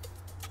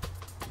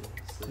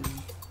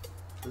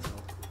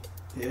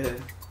 Yeah.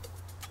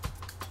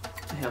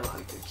 They have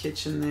like a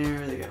kitchen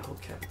there. They got a whole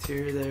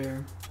cafeteria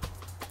there.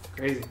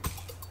 Crazy.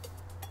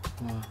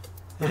 Wow.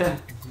 Yeah.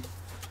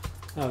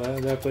 Oh,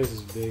 that place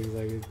is big.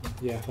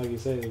 Like, like you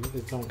said,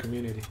 its own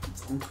community.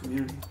 Its own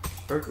community.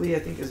 Berkeley, I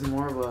think, is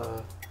more of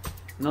a.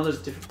 I know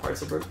there's different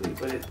parts of Berkeley,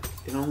 but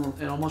it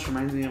almost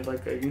reminds me of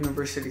like a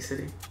university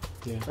city.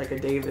 Yeah. Like a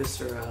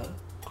Davis or a.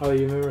 Oh,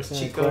 you remember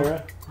Santa Chico.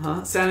 Clara?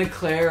 Huh? Santa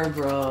Clara,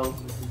 bro.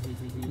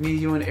 Me,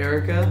 you, and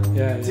Erica.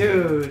 Yeah.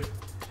 Dude,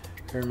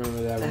 I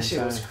remember that one that shit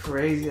time. was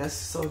crazy. That's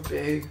so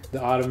big.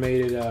 The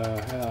automated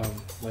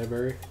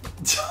library.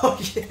 Oh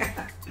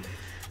yeah,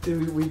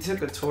 dude, we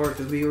took a tour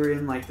because we were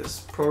in like this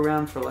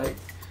program for like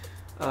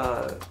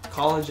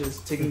colleges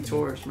taking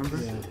tours. Remember?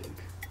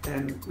 Yeah.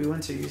 And we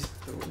went to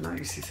not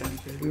UC Santa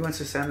Cruz. We went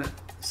to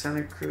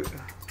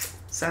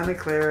Santa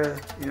Clara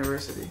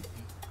University.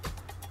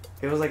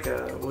 It was like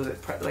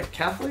like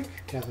Catholic?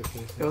 Catholic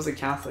place. It was a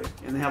Catholic,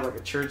 and they have like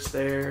a church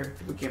there.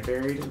 People get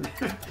buried in there.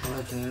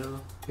 What the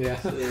hell? Yeah.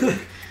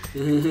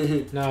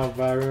 No,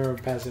 but I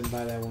remember passing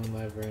by that one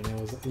library,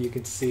 and you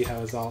can see how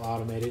it's all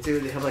automated.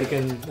 Dude, they have like you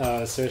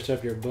can search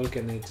up your book,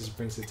 and it just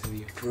brings it to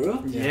you. For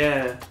real?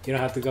 Yeah. You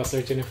don't have to go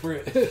searching for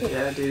it.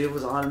 Yeah, dude, it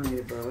was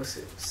automated, bro. It was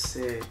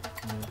sick.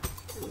 Yeah.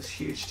 It was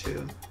huge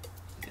too.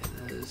 Yeah,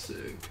 that is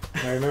sick.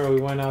 I remember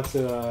we went out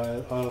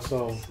to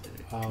also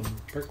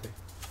Berkeley.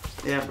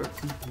 Yeah, bro.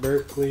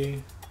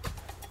 Berkeley,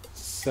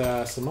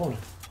 Simona.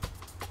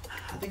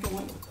 I think I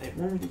went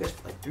with you guys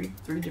to like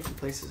three different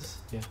places.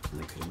 Yeah.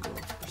 And I couldn't go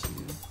for some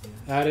reason.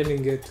 Yeah. I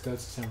didn't get to go to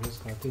San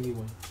Francisco. I think you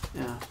went.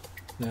 Yeah.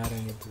 No, I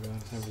didn't get to go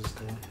to San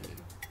Francisco.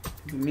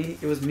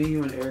 It was me,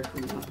 you, and Eric.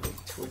 We went to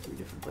like 2 or 3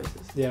 different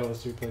places. Yeah, it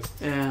was 3 places.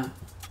 Yeah.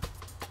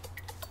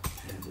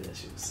 That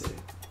shit was sick.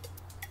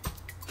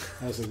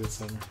 That was a good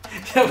summer.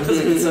 That was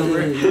a good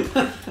summer.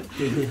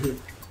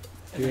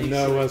 Even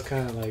though it was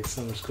kind of like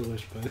summer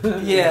schoolish,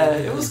 but yeah,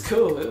 it was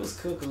cool. It was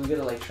cool because we get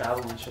to like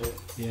travel and shit.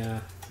 Yeah,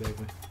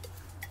 exactly.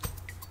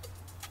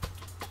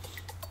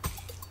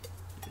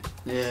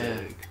 Yeah.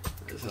 Sick.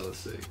 That's hella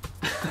sick.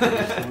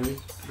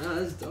 No,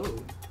 that's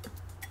dope.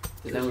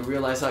 And then we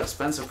realized how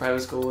expensive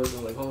private school was.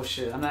 And we're like, oh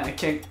shit, I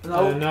can't.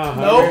 No, no.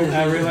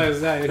 I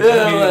realized that.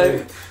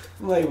 Yeah,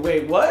 I'm like,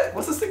 wait, what?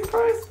 What's the sticker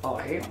price? Oh,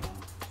 hell no.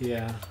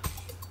 Yeah.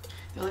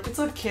 They're like, it's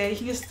okay. You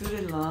can get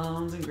student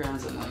loans and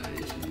grants. I'm like,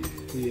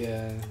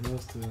 Yeah, no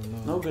student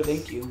loans. no good,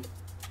 thank you.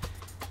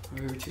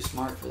 We were too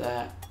smart for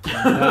that.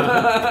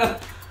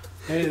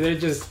 They're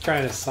just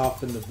trying to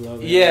soften the blow.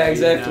 Yeah,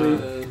 exactly. You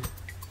know?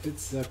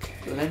 It's okay.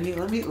 Let me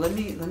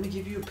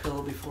give you a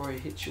pill before I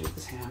hit you with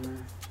this hammer.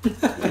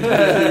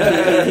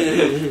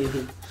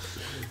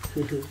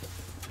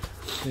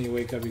 Then you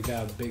wake up, you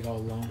got a big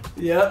old loan.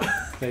 Yep.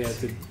 That you have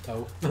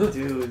to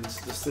Dude, the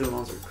student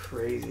loans are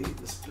crazy.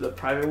 The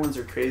private ones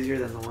are crazier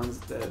than the ones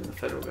that in the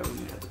federal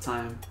government at the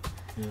time.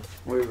 Yeah.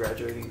 When we were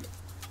graduating,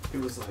 it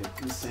was like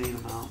insane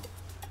amount.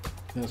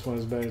 That's why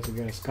it's better to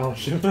get a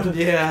scholarship.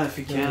 Yeah, if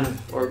you can. Yeah.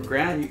 Or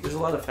grant. There's a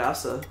lot of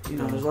FAFSA. You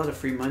know, there's a lot of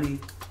free money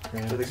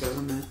for the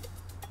government.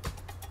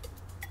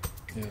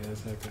 Yeah,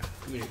 that's okay.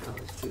 Community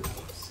college too.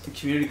 In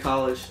community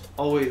college,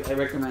 always, I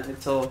recommend it.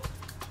 Tell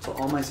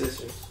all my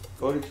sisters,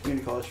 go to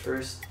community college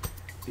first,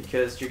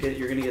 because you're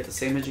gonna get the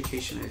same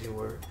education as you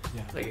were.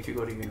 Yeah. Like if you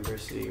go to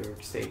university or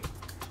state,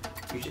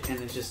 and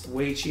it's just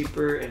way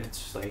cheaper, and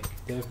it's like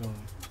Definitely.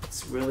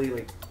 it's really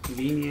like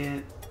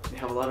convenient. They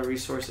have a lot of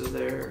resources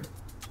there.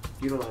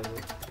 Utilize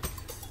it.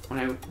 When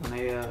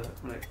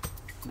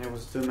I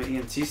was doing my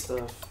EMT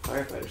stuff,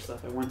 firefighter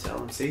stuff, I went to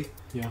LMC.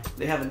 Yeah.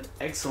 They have an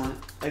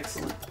excellent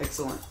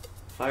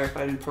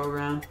firefighting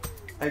program,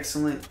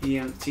 excellent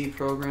EMT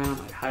program.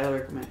 I highly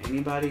recommend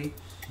anybody.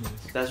 Nice.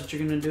 If that's what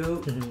you're gonna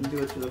do, do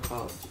it through the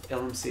college,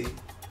 LMC,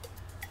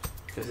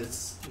 because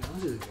it's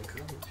College is a good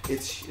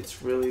college.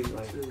 it's really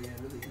like It's really,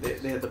 really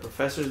they had the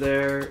professors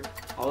there,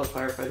 all the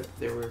firefighters.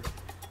 They were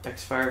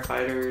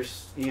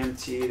ex-firefighters,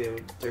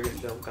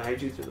 EMT. They'll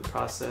guide you through the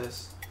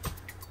process.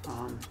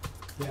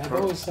 Yeah, I've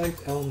always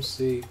liked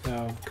LMC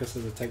because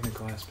of the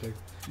technical aspect.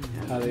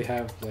 Yeah. How they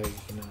have like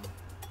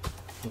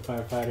the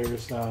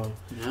firefighters,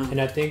 Yeah. and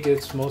I think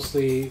it's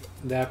mostly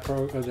that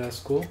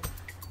school.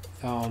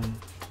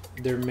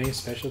 Their main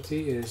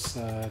specialty is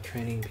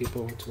training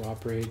people to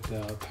operate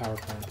the power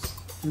plants.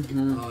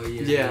 Mm-hmm. Oh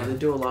yeah. Yeah, they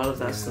do a lot of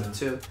that Yeah. stuff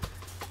too.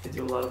 They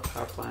do a lot of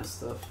power plant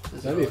stuff.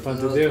 That's That'd what be fun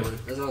that's to what do.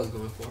 That's what I was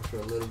going for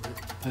a little bit.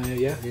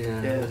 Yeah,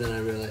 Yeah. But then I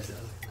realized that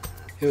I was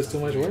like, it was too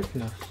much work.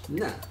 No.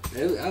 nah.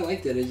 I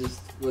liked it. It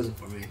just wasn't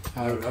for me.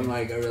 Oh, okay.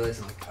 I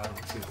realized I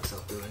don't see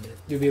myself doing it.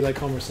 You'd be like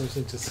Homer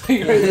Simpson, just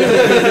like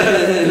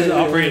just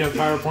operating a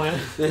power plant.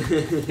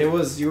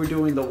 You were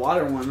doing the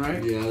water one,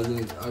 right? Yeah,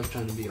 I was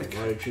trying to be a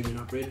water treatment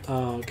operator.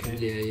 Oh, okay.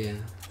 Yeah.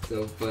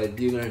 So, but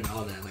you learn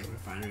all that, like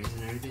refineries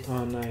and everything.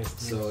 Oh, nice.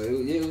 So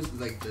it was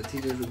like the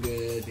teachers were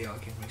good. They all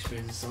came from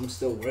experiences. Some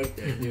still work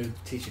there. They were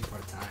teaching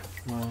part time.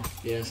 Wow.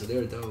 Yeah, so they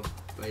were dope.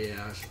 But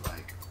yeah, I was just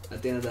like,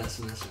 at the end of that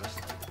semester, I was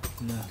like,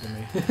 Not for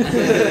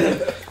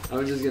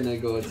me. I'm just gonna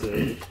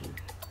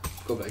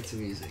go back to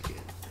music. And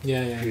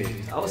Yeah.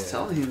 creating. I was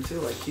telling him too,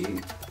 like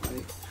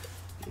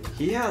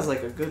he has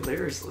like a good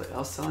lyrics. I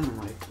was telling him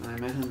like when I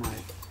met him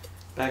like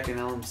back in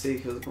LMC,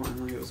 he was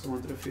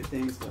going through a few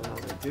things, but I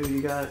was like, dude,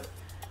 you got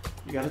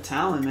a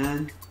talent,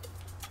 man.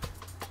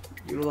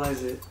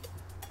 Utilize it.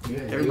 Yeah,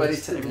 Everybody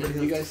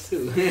you guys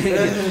too.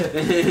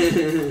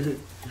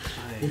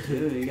 Like,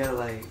 dude, you gotta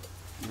like,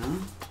 you know.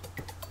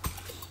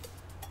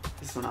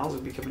 It's when I was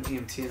becoming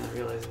EMT and I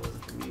realized it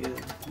wasn't for me either.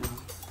 You know?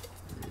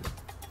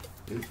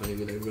 It'd be funny if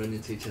we like run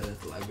into each other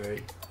at the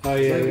library. Oh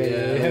yeah.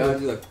 I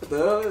was just like, what the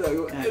hell?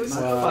 Like, Yeah,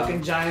 my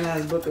fucking giant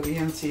ass book of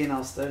EMT and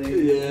I'll study.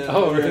 Yeah.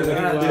 Oh, really?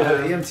 Yeah, dude, Wow.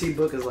 the EMT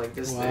book is like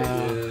this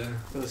Wow. big. Yeah.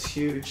 It was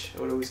huge.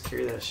 I would always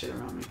carry that shit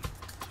around me.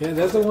 Yeah,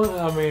 that's the one.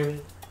 I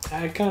mean,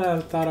 I kind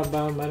of thought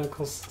about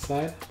medical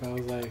side, but I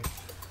was like,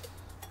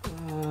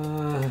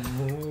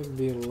 it would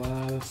be a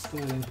lot of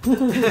studying.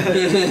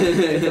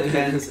 It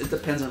depends. It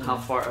depends on how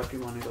far up you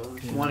want to go.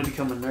 If you want to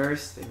become a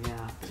nurse, then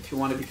yeah. But if you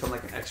want to become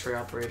like an X-ray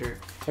operator,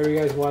 Have you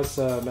guys watched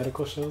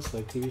medical shows,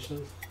 like TV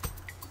shows?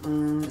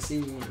 I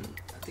seen one.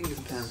 I think it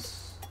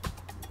depends.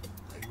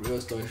 Like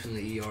real stories from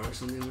the ER or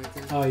something like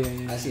that. Oh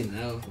yeah. I seen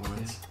that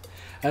once.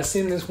 I've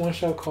seen this one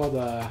show called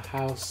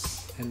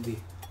House MD.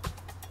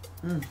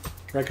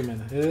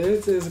 Recommend it.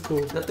 It's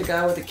cool. is that the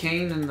guy with the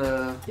cane and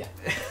the? Yeah.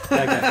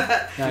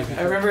 That guy.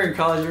 I remember in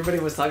college, everybody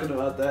was talking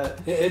about that.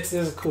 It's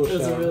a cool It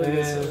was show. a really good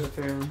and, show,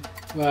 apparently.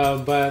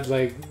 but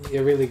like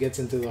it really gets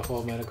into the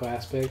whole medical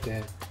aspect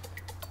and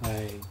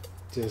like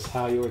just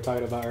how you were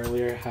talking about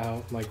earlier,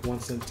 how like one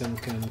symptom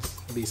can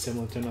be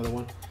similar to another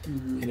one,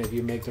 Mm-hmm. and if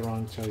you make the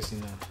wrong choice,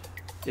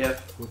 Yep.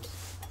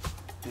 whoops.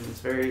 And it's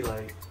very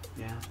like,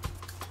 yeah.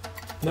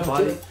 No,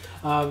 Body.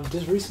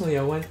 just recently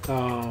I went.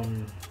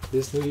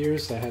 This New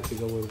Year's I had to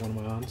go with one of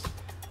my aunts,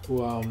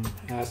 who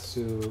has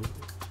to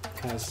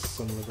has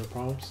some liver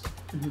problems.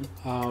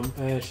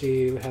 Mm-hmm. And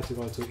she had to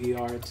go to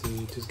ER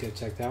to just get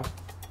checked out.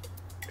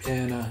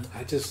 And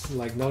I just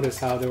like noticed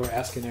how they were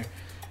asking her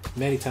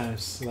many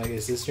times, like,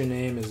 is this your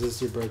name? Is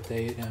this your birth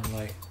date? And I'm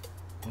like,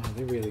 wow,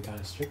 they really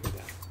got strict with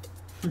that.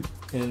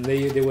 And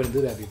they wouldn't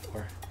do that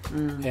before.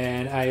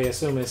 And I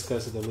assume it's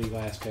because of the legal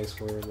aspects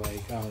where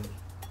like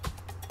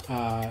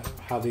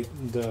how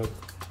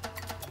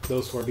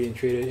those who are being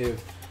treated,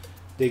 if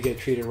they get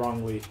treated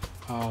wrongly,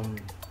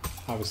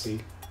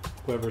 obviously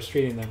whoever's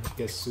treating them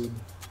gets sued.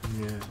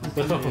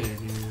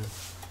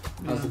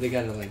 Also, they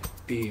gotta like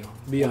be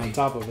on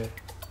top of it.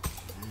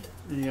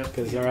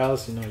 Because or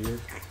else, you know, you're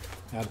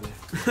out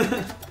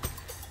there.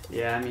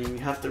 Yeah, I mean, you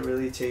have to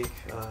really take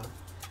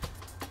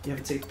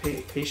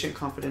patient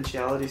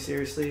confidentiality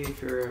seriously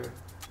if you're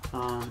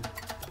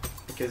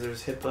because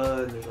there's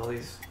HIPAA and there's all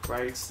these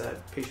rights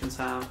that patients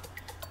have,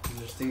 and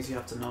there's things you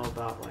have to know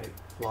about, like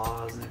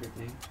laws and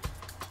everything.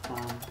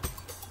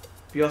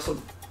 There's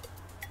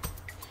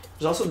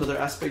also another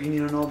aspect you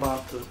need to know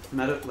about the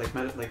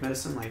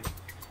medicine. Like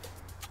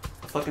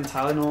a fucking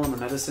Tylenol and the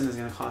medicine is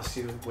gonna cost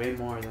you way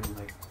more than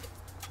like.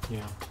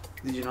 Yeah.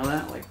 Did you know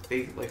that? Like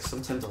they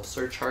sometimes they'll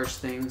surcharge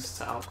things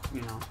to out.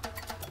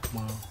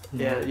 Wow.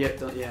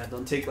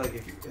 Don't take like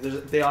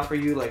if they offer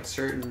you like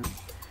certain.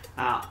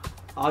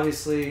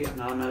 Obviously, I'm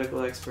not a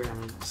medical expert.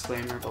 I'm a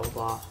disclaimer, blah blah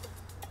blah.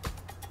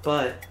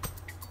 But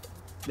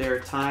there are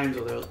times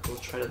where they'll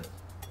try to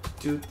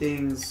do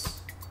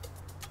things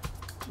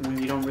when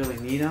you don't really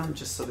need them,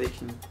 just so they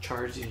can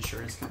charge the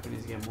insurance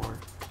companies to get more.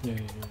 Yeah.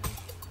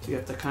 So you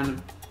have to kind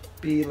of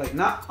be like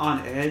not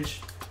on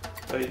edge,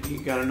 but you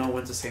gotta know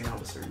when to say no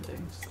to certain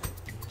things.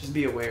 Like, just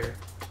be aware.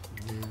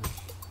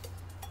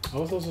 I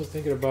was also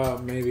thinking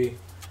about maybe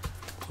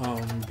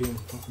being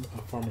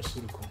a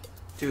pharmaceutical.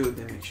 Dude,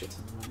 they make shit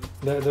ton of money.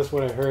 That's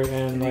what I heard,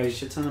 and they like make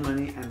shit ton of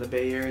money, and the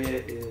Bay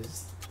Area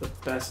is the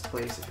best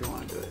place if you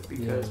want to do it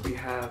because we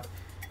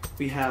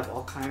have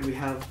all kind. We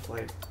have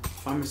like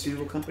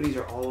pharmaceutical companies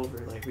are all over.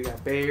 Like we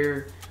got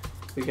Bayer,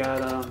 we got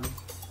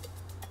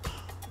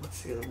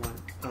what's the other one?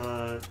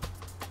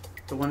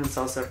 The one in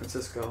South San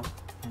Francisco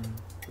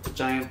with the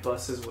giant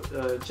buses with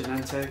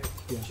Genentech.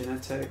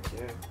 Genentech,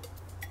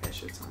 that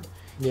shit's on.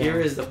 Here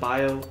is the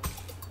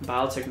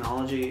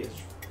biotechnology is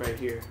right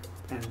here,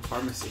 and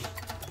pharmacy.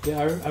 Yeah,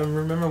 I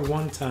remember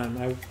one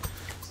time,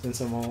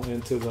 since I'm all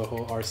into the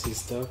whole RC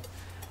stuff,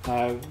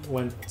 I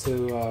went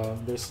to,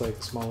 there's like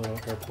a small little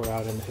airport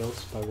out in the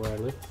hills by where I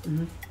live,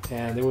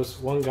 and there was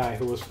one guy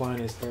who was flying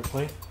his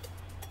airplane,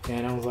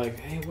 and I was like,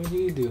 hey, what do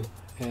you do?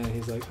 And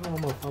he's like, oh,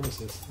 I'm a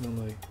pharmacist. And I'm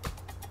like,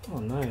 oh,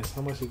 nice,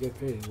 how much do you get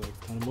paid? He's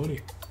like, ton of money.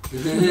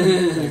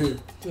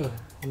 Like,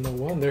 no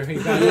wonder he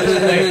got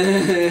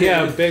like,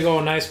 yeah, a big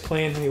old nice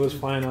plane he was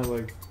flying. I was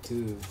like,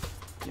 dude.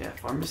 Yeah,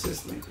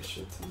 pharmacists make a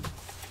shit ton.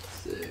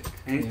 Sick.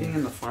 Anything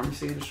in the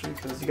pharmacy industry,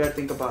 because you gotta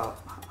think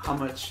about how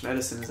much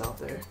medicine is out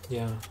there.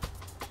 Yeah.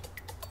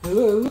 It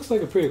looks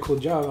like a pretty cool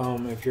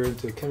job if you're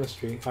into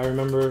chemistry. I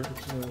remember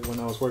when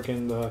I was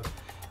working the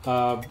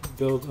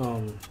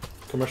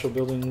commercial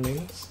building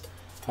maintenance,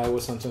 I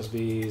would sometimes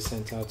be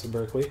sent out to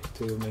Berkeley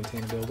to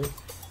maintain a building.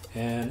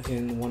 And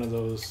in one of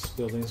those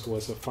buildings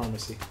was a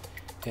pharmacy.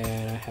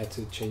 And I had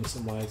to change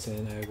some lights,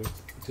 and I would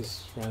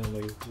just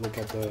randomly look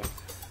at the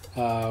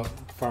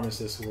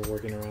pharmacists who were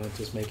working around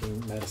just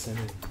making medicine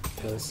and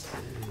pills.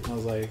 And I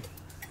was like,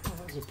 oh,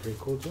 that was a pretty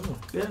cool job.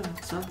 Yeah,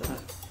 it's not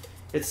that.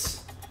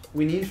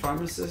 We need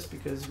pharmacists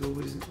because we're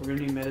going to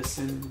need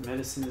medicine.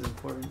 Medicine is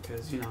important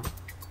because, to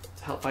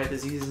help fight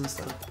diseases and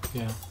stuff.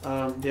 Yeah.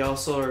 They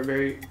also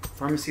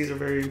pharmacies are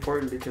very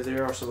important because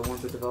they're also the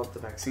ones that develop the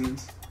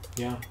vaccines.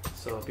 Yeah.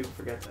 So people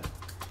forget that.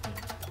 Yeah.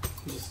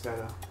 You just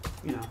gotta,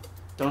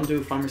 don't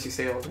do pharmacy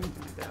sales or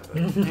anything like that.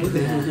 But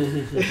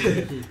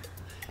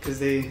because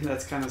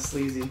that's kind of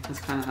sleazy. This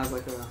kind of has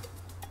like a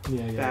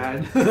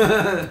bad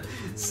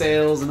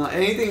sales and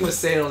anything with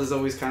sales is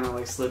always kind of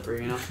like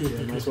slippery, Yeah,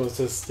 might as well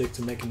just stick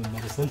to making the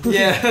medicine.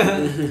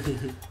 Yeah.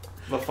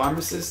 But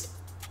pharmacists,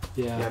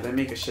 yeah, they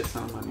make a shit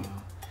ton of money.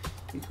 Wow.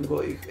 You can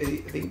go. I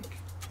think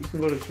you can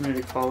go to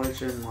community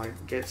college and like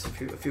get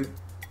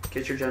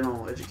get your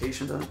general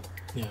education done.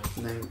 Yeah.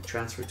 And then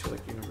transfer to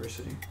like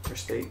university or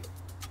state.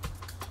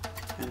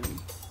 And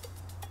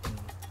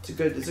it's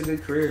a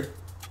good career.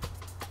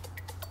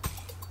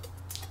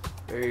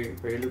 Very,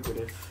 very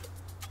lucrative.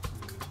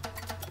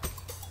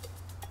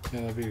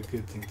 Yeah, that'd be a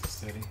good thing to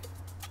study.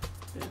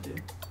 Yeah, dude.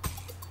 You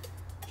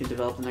can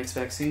develop the next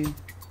vaccine.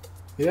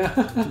 Yeah.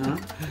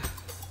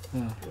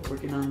 Yeah.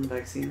 Working on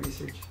vaccine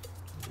research.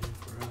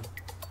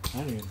 I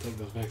don't even take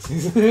those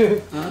vaccines.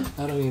 Huh?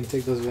 I don't even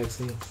take those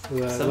vaccines.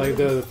 Like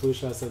the flu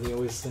shots that they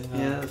always say.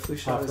 The flu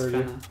shot is kind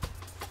of...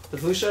 The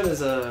flu shot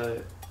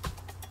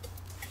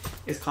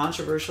is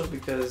controversial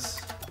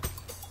because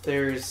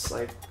there's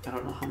like, I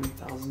don't know how many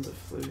thousands of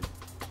flu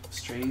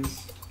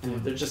strains.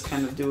 And they're just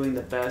kind of doing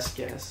the best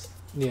guess.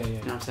 Yeah. You know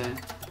what I'm saying?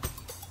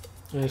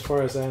 And as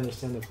far as I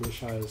understand, the flu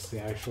shot is the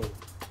actual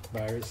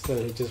virus that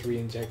they just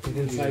re-injected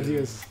inside you.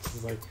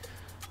 It's like,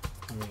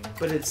 I mean,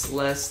 but it's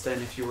less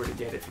than if you were to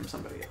get it from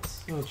somebody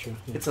else. oh, true.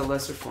 Yeah. It's a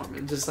lesser form.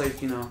 It's just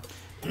like, you know,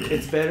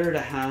 it's better to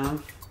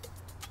have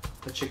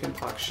a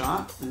chickenpox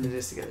shot than it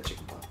is to get a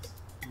chickenpox.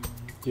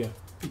 Yeah.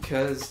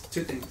 Because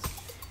two things: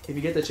 if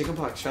you get the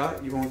chickenpox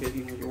shot, you won't get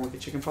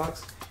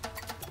chickenpox.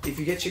 If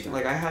you get chicken,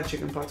 like I had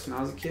chickenpox when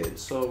I was a kid,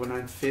 so when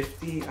I'm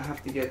 50, I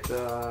have to get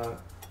the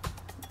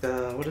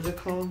what is it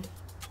called?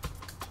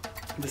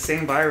 The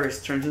same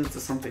virus turns into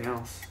something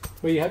else.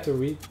 Well, you have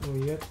to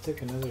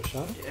take another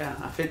shot? Yeah,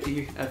 at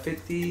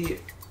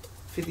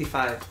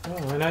 55.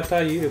 Oh, and I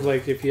thought you,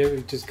 like, if you ever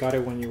just got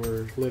it when you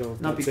were little.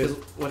 No, because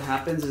what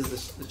happens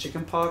is the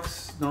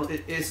chickenpox,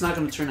 it's not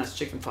going to turn as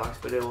chickenpox,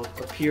 but it will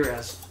appear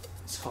as,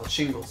 it's called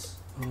shingles.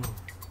 Oh.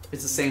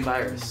 It's the same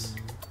virus.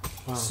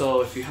 Wow. So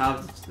if you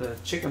have the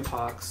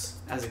chickenpox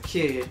as a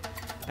kid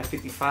at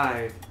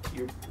 55,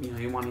 you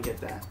want to get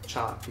that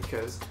shot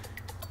because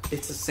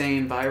it's the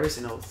same virus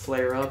and it'll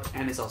flare up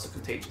and it's also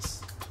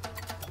contagious.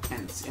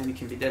 And it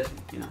can be deadly,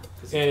 you know.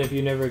 And if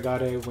you never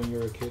got it when you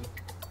were a kid?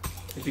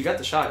 If you got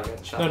the shot, you got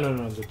the shot.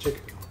 No, the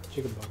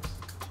chickenpox.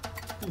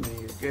 I mean,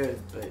 you're good,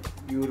 but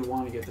you would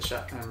want to get the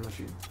shot. I don't know if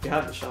you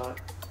have the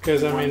shot.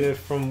 Because, I mean,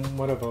 from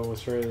what I've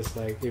always heard, it's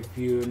like if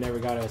you never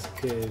got it as a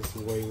kid, it's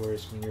way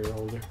worse when you're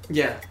older.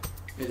 Yeah,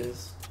 it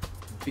is.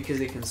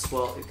 Because it can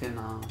swell, it can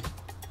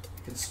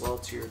swell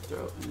to your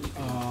throat.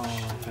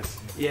 And I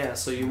see. Yeah,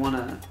 so you want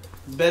to,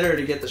 better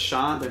to get the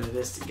shot than it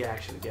is to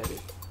actually get it.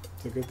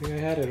 It's a good thing I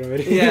had it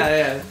already.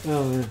 Yeah.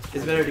 Oh, man.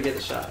 It's better to get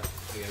the shot.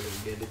 I gotta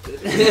get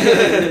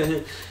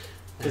it.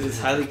 Because it's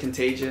highly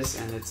contagious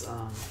and it's,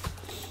 and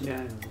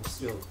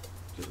you'll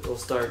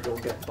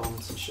get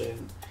bumps and shit.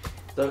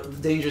 The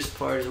dangerous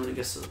part is when it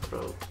gets to the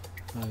throat.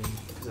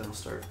 Because then it'll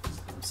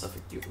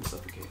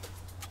suffocate.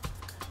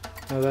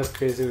 Oh, that's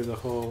crazy with the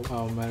whole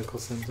medical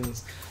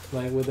symptoms.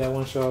 Like with that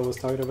one show I was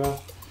talking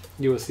about,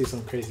 you will see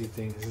some crazy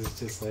things. It's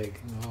just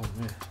like, oh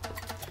man.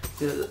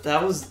 Dude,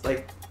 that was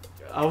like,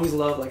 I always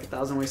loved like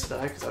 1,000 Ways to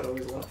Die because I'd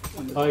always love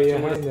when the I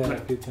heard that a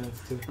few times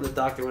too. When the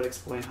doctor would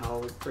explain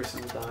how a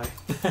person would die.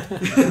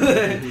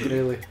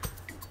 Really?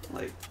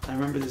 Like, I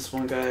remember this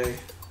one guy,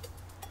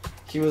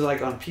 he was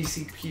like on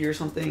PCP or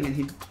something and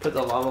he put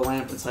the lava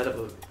lamp inside of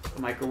a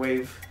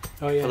microwave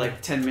for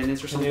like 10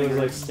 minutes or something. And it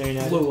was like staring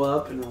at it. Blew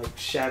up and like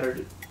shattered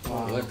it.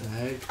 Wow. What the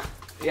heck?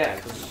 Yeah,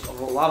 because a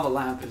lava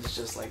lamp is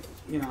just like,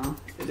 you know,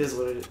 it is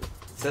what it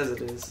says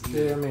it is.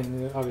 Yeah, I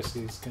mean,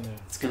 obviously it's gonna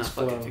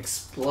fucking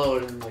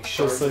explode and like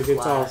shards so of it's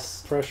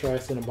glass. all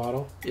pressurized in a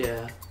bottle.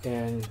 Yeah.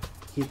 And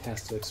heat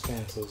has to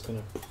expand, so it's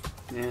gonna.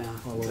 Yeah,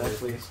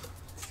 exactly.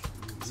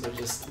 So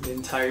just the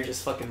entire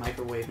fucking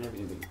microwave and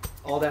everything,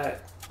 all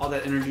that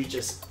energy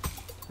just.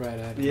 Right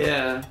at it.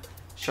 Yeah,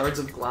 shards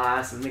of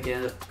glass, and they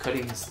end up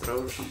cutting his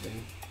throat or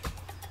something.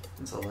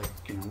 And so, like,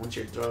 you know, once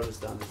your throat is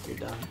done, you're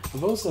done.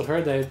 I've also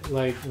heard that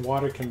like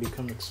water can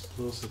become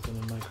explosive in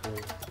a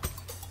microwave.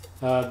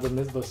 The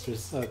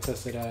Mythbusters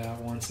tested that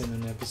out once in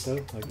an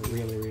episode, like a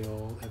really, really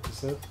old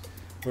episode,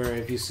 where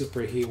if you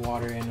superheat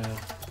water in a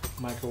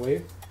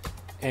microwave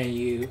and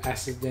you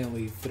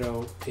accidentally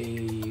throw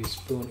a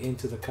spoon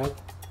into the cup,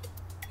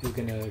 it's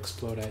gonna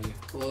explode at you.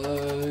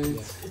 What?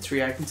 Yeah. It's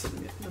reacting to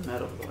the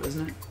metal, though,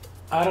 isn't it?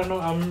 I don't know.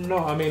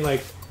 I mean,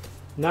 like,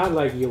 not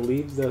like you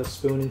leave the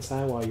spoon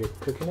inside while you're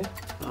cooking it,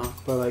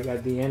 but like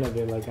at the end of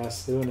it, like as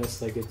soon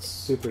as like it's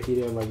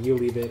superheated, like you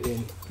leave it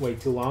in way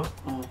too long.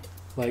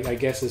 Like, I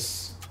guess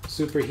it's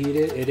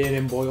superheated. It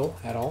didn't boil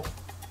at all.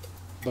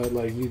 But,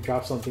 like, you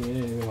drop something in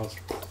it and it goes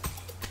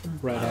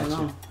right at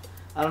you.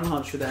 I don't know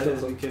how true that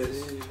is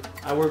because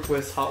I work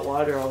with hot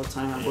water all the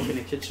time. I work in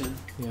a kitchen.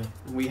 Yeah.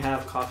 And we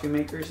have coffee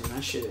makers and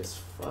that shit is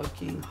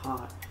fucking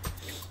hot.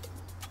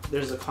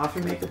 There's a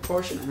coffee maker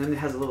portion and then it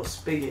has a little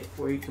spigot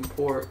where you can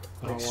pour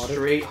like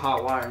straight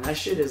hot water. And that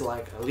shit is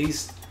like at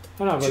least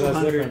I know, but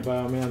that's different. But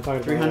I mean, I'm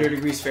talking 300 about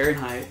degrees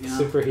Fahrenheit. You know?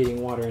 Superheating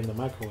water in the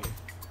microwave.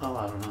 Oh,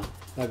 I don't know.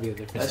 That'd be a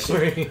different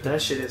story. That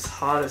shit is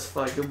hot as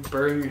fuck. You'll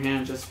burn your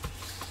hand.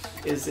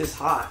 It's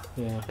hot.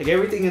 Yeah. Like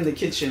everything in the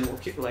kitchen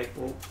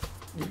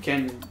you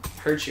can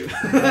hurt you.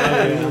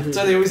 Yeah.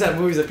 So they always have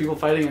movies of people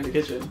fighting in the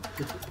kitchen.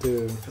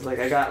 Dude. Cause like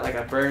I got like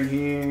a burn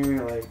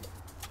here. Like.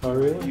 Oh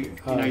really? You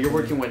know you're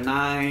working with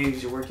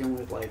knives. You're working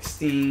with like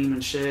steam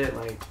and shit.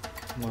 Like.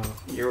 Wow.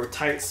 Your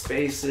tight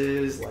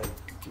spaces. Like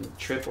you can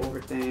trip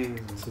over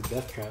things. It's a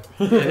death trap.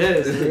 It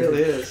is. It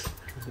really is.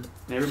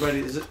 And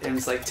and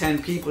it's like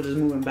 10 people just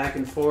moving back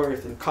and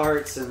forth in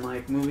carts and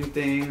like moving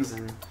things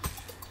and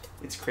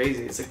it's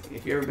crazy. It's like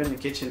if you ever been in the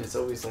kitchen, it's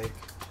always like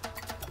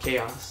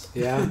chaos.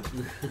 Yeah,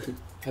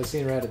 I've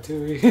seen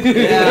Ratatouille.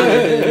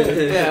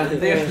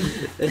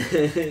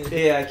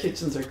 Yeah.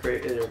 Kitchens are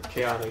great. They're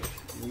chaotic.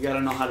 And you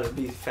gotta know how to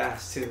be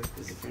fast too,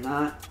 because if you're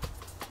not,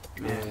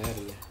 man,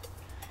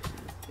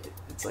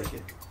 it's like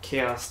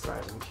chaos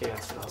thrives on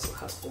chaos, but also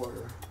has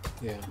order.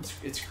 Yeah,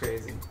 it's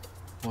crazy.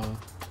 Wow.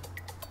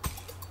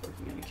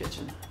 Working in the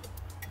kitchen.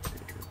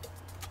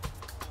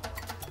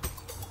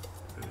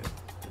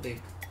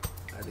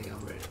 I think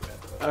I'm ready to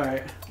wrap up.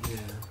 Alright. Yeah.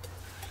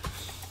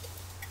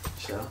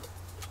 So.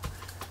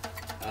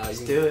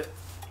 Let's do it.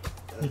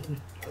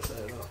 I'll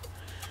set it off.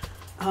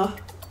 Huh?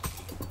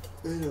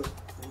 Oh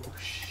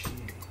shit.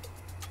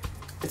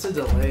 It's a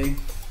delay.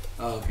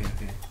 Oh, okay.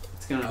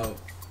 It's gonna.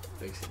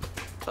 Fix it.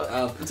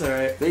 It's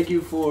alright. Thank you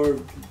for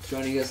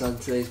joining us on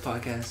today's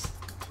podcast.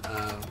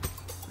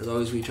 As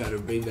always, we try to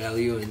bring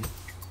value, and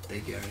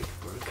thank you, Eric,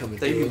 for coming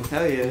Thank through. you.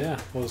 Hell yeah. Yeah,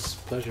 it was a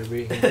pleasure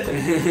being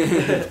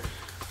here.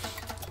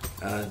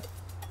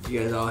 You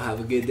guys all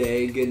have a good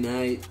day, good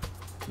night.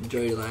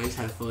 Enjoy your lives,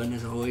 have fun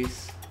as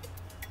always.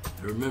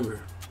 And remember,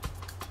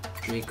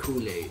 drink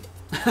Kool-Aid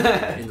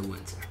in the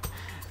winter.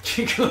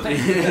 Drink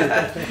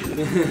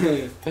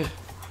Kool-Aid.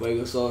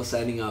 Fuego Soul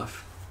signing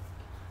off.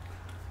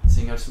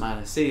 Señor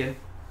Smiley. See ya.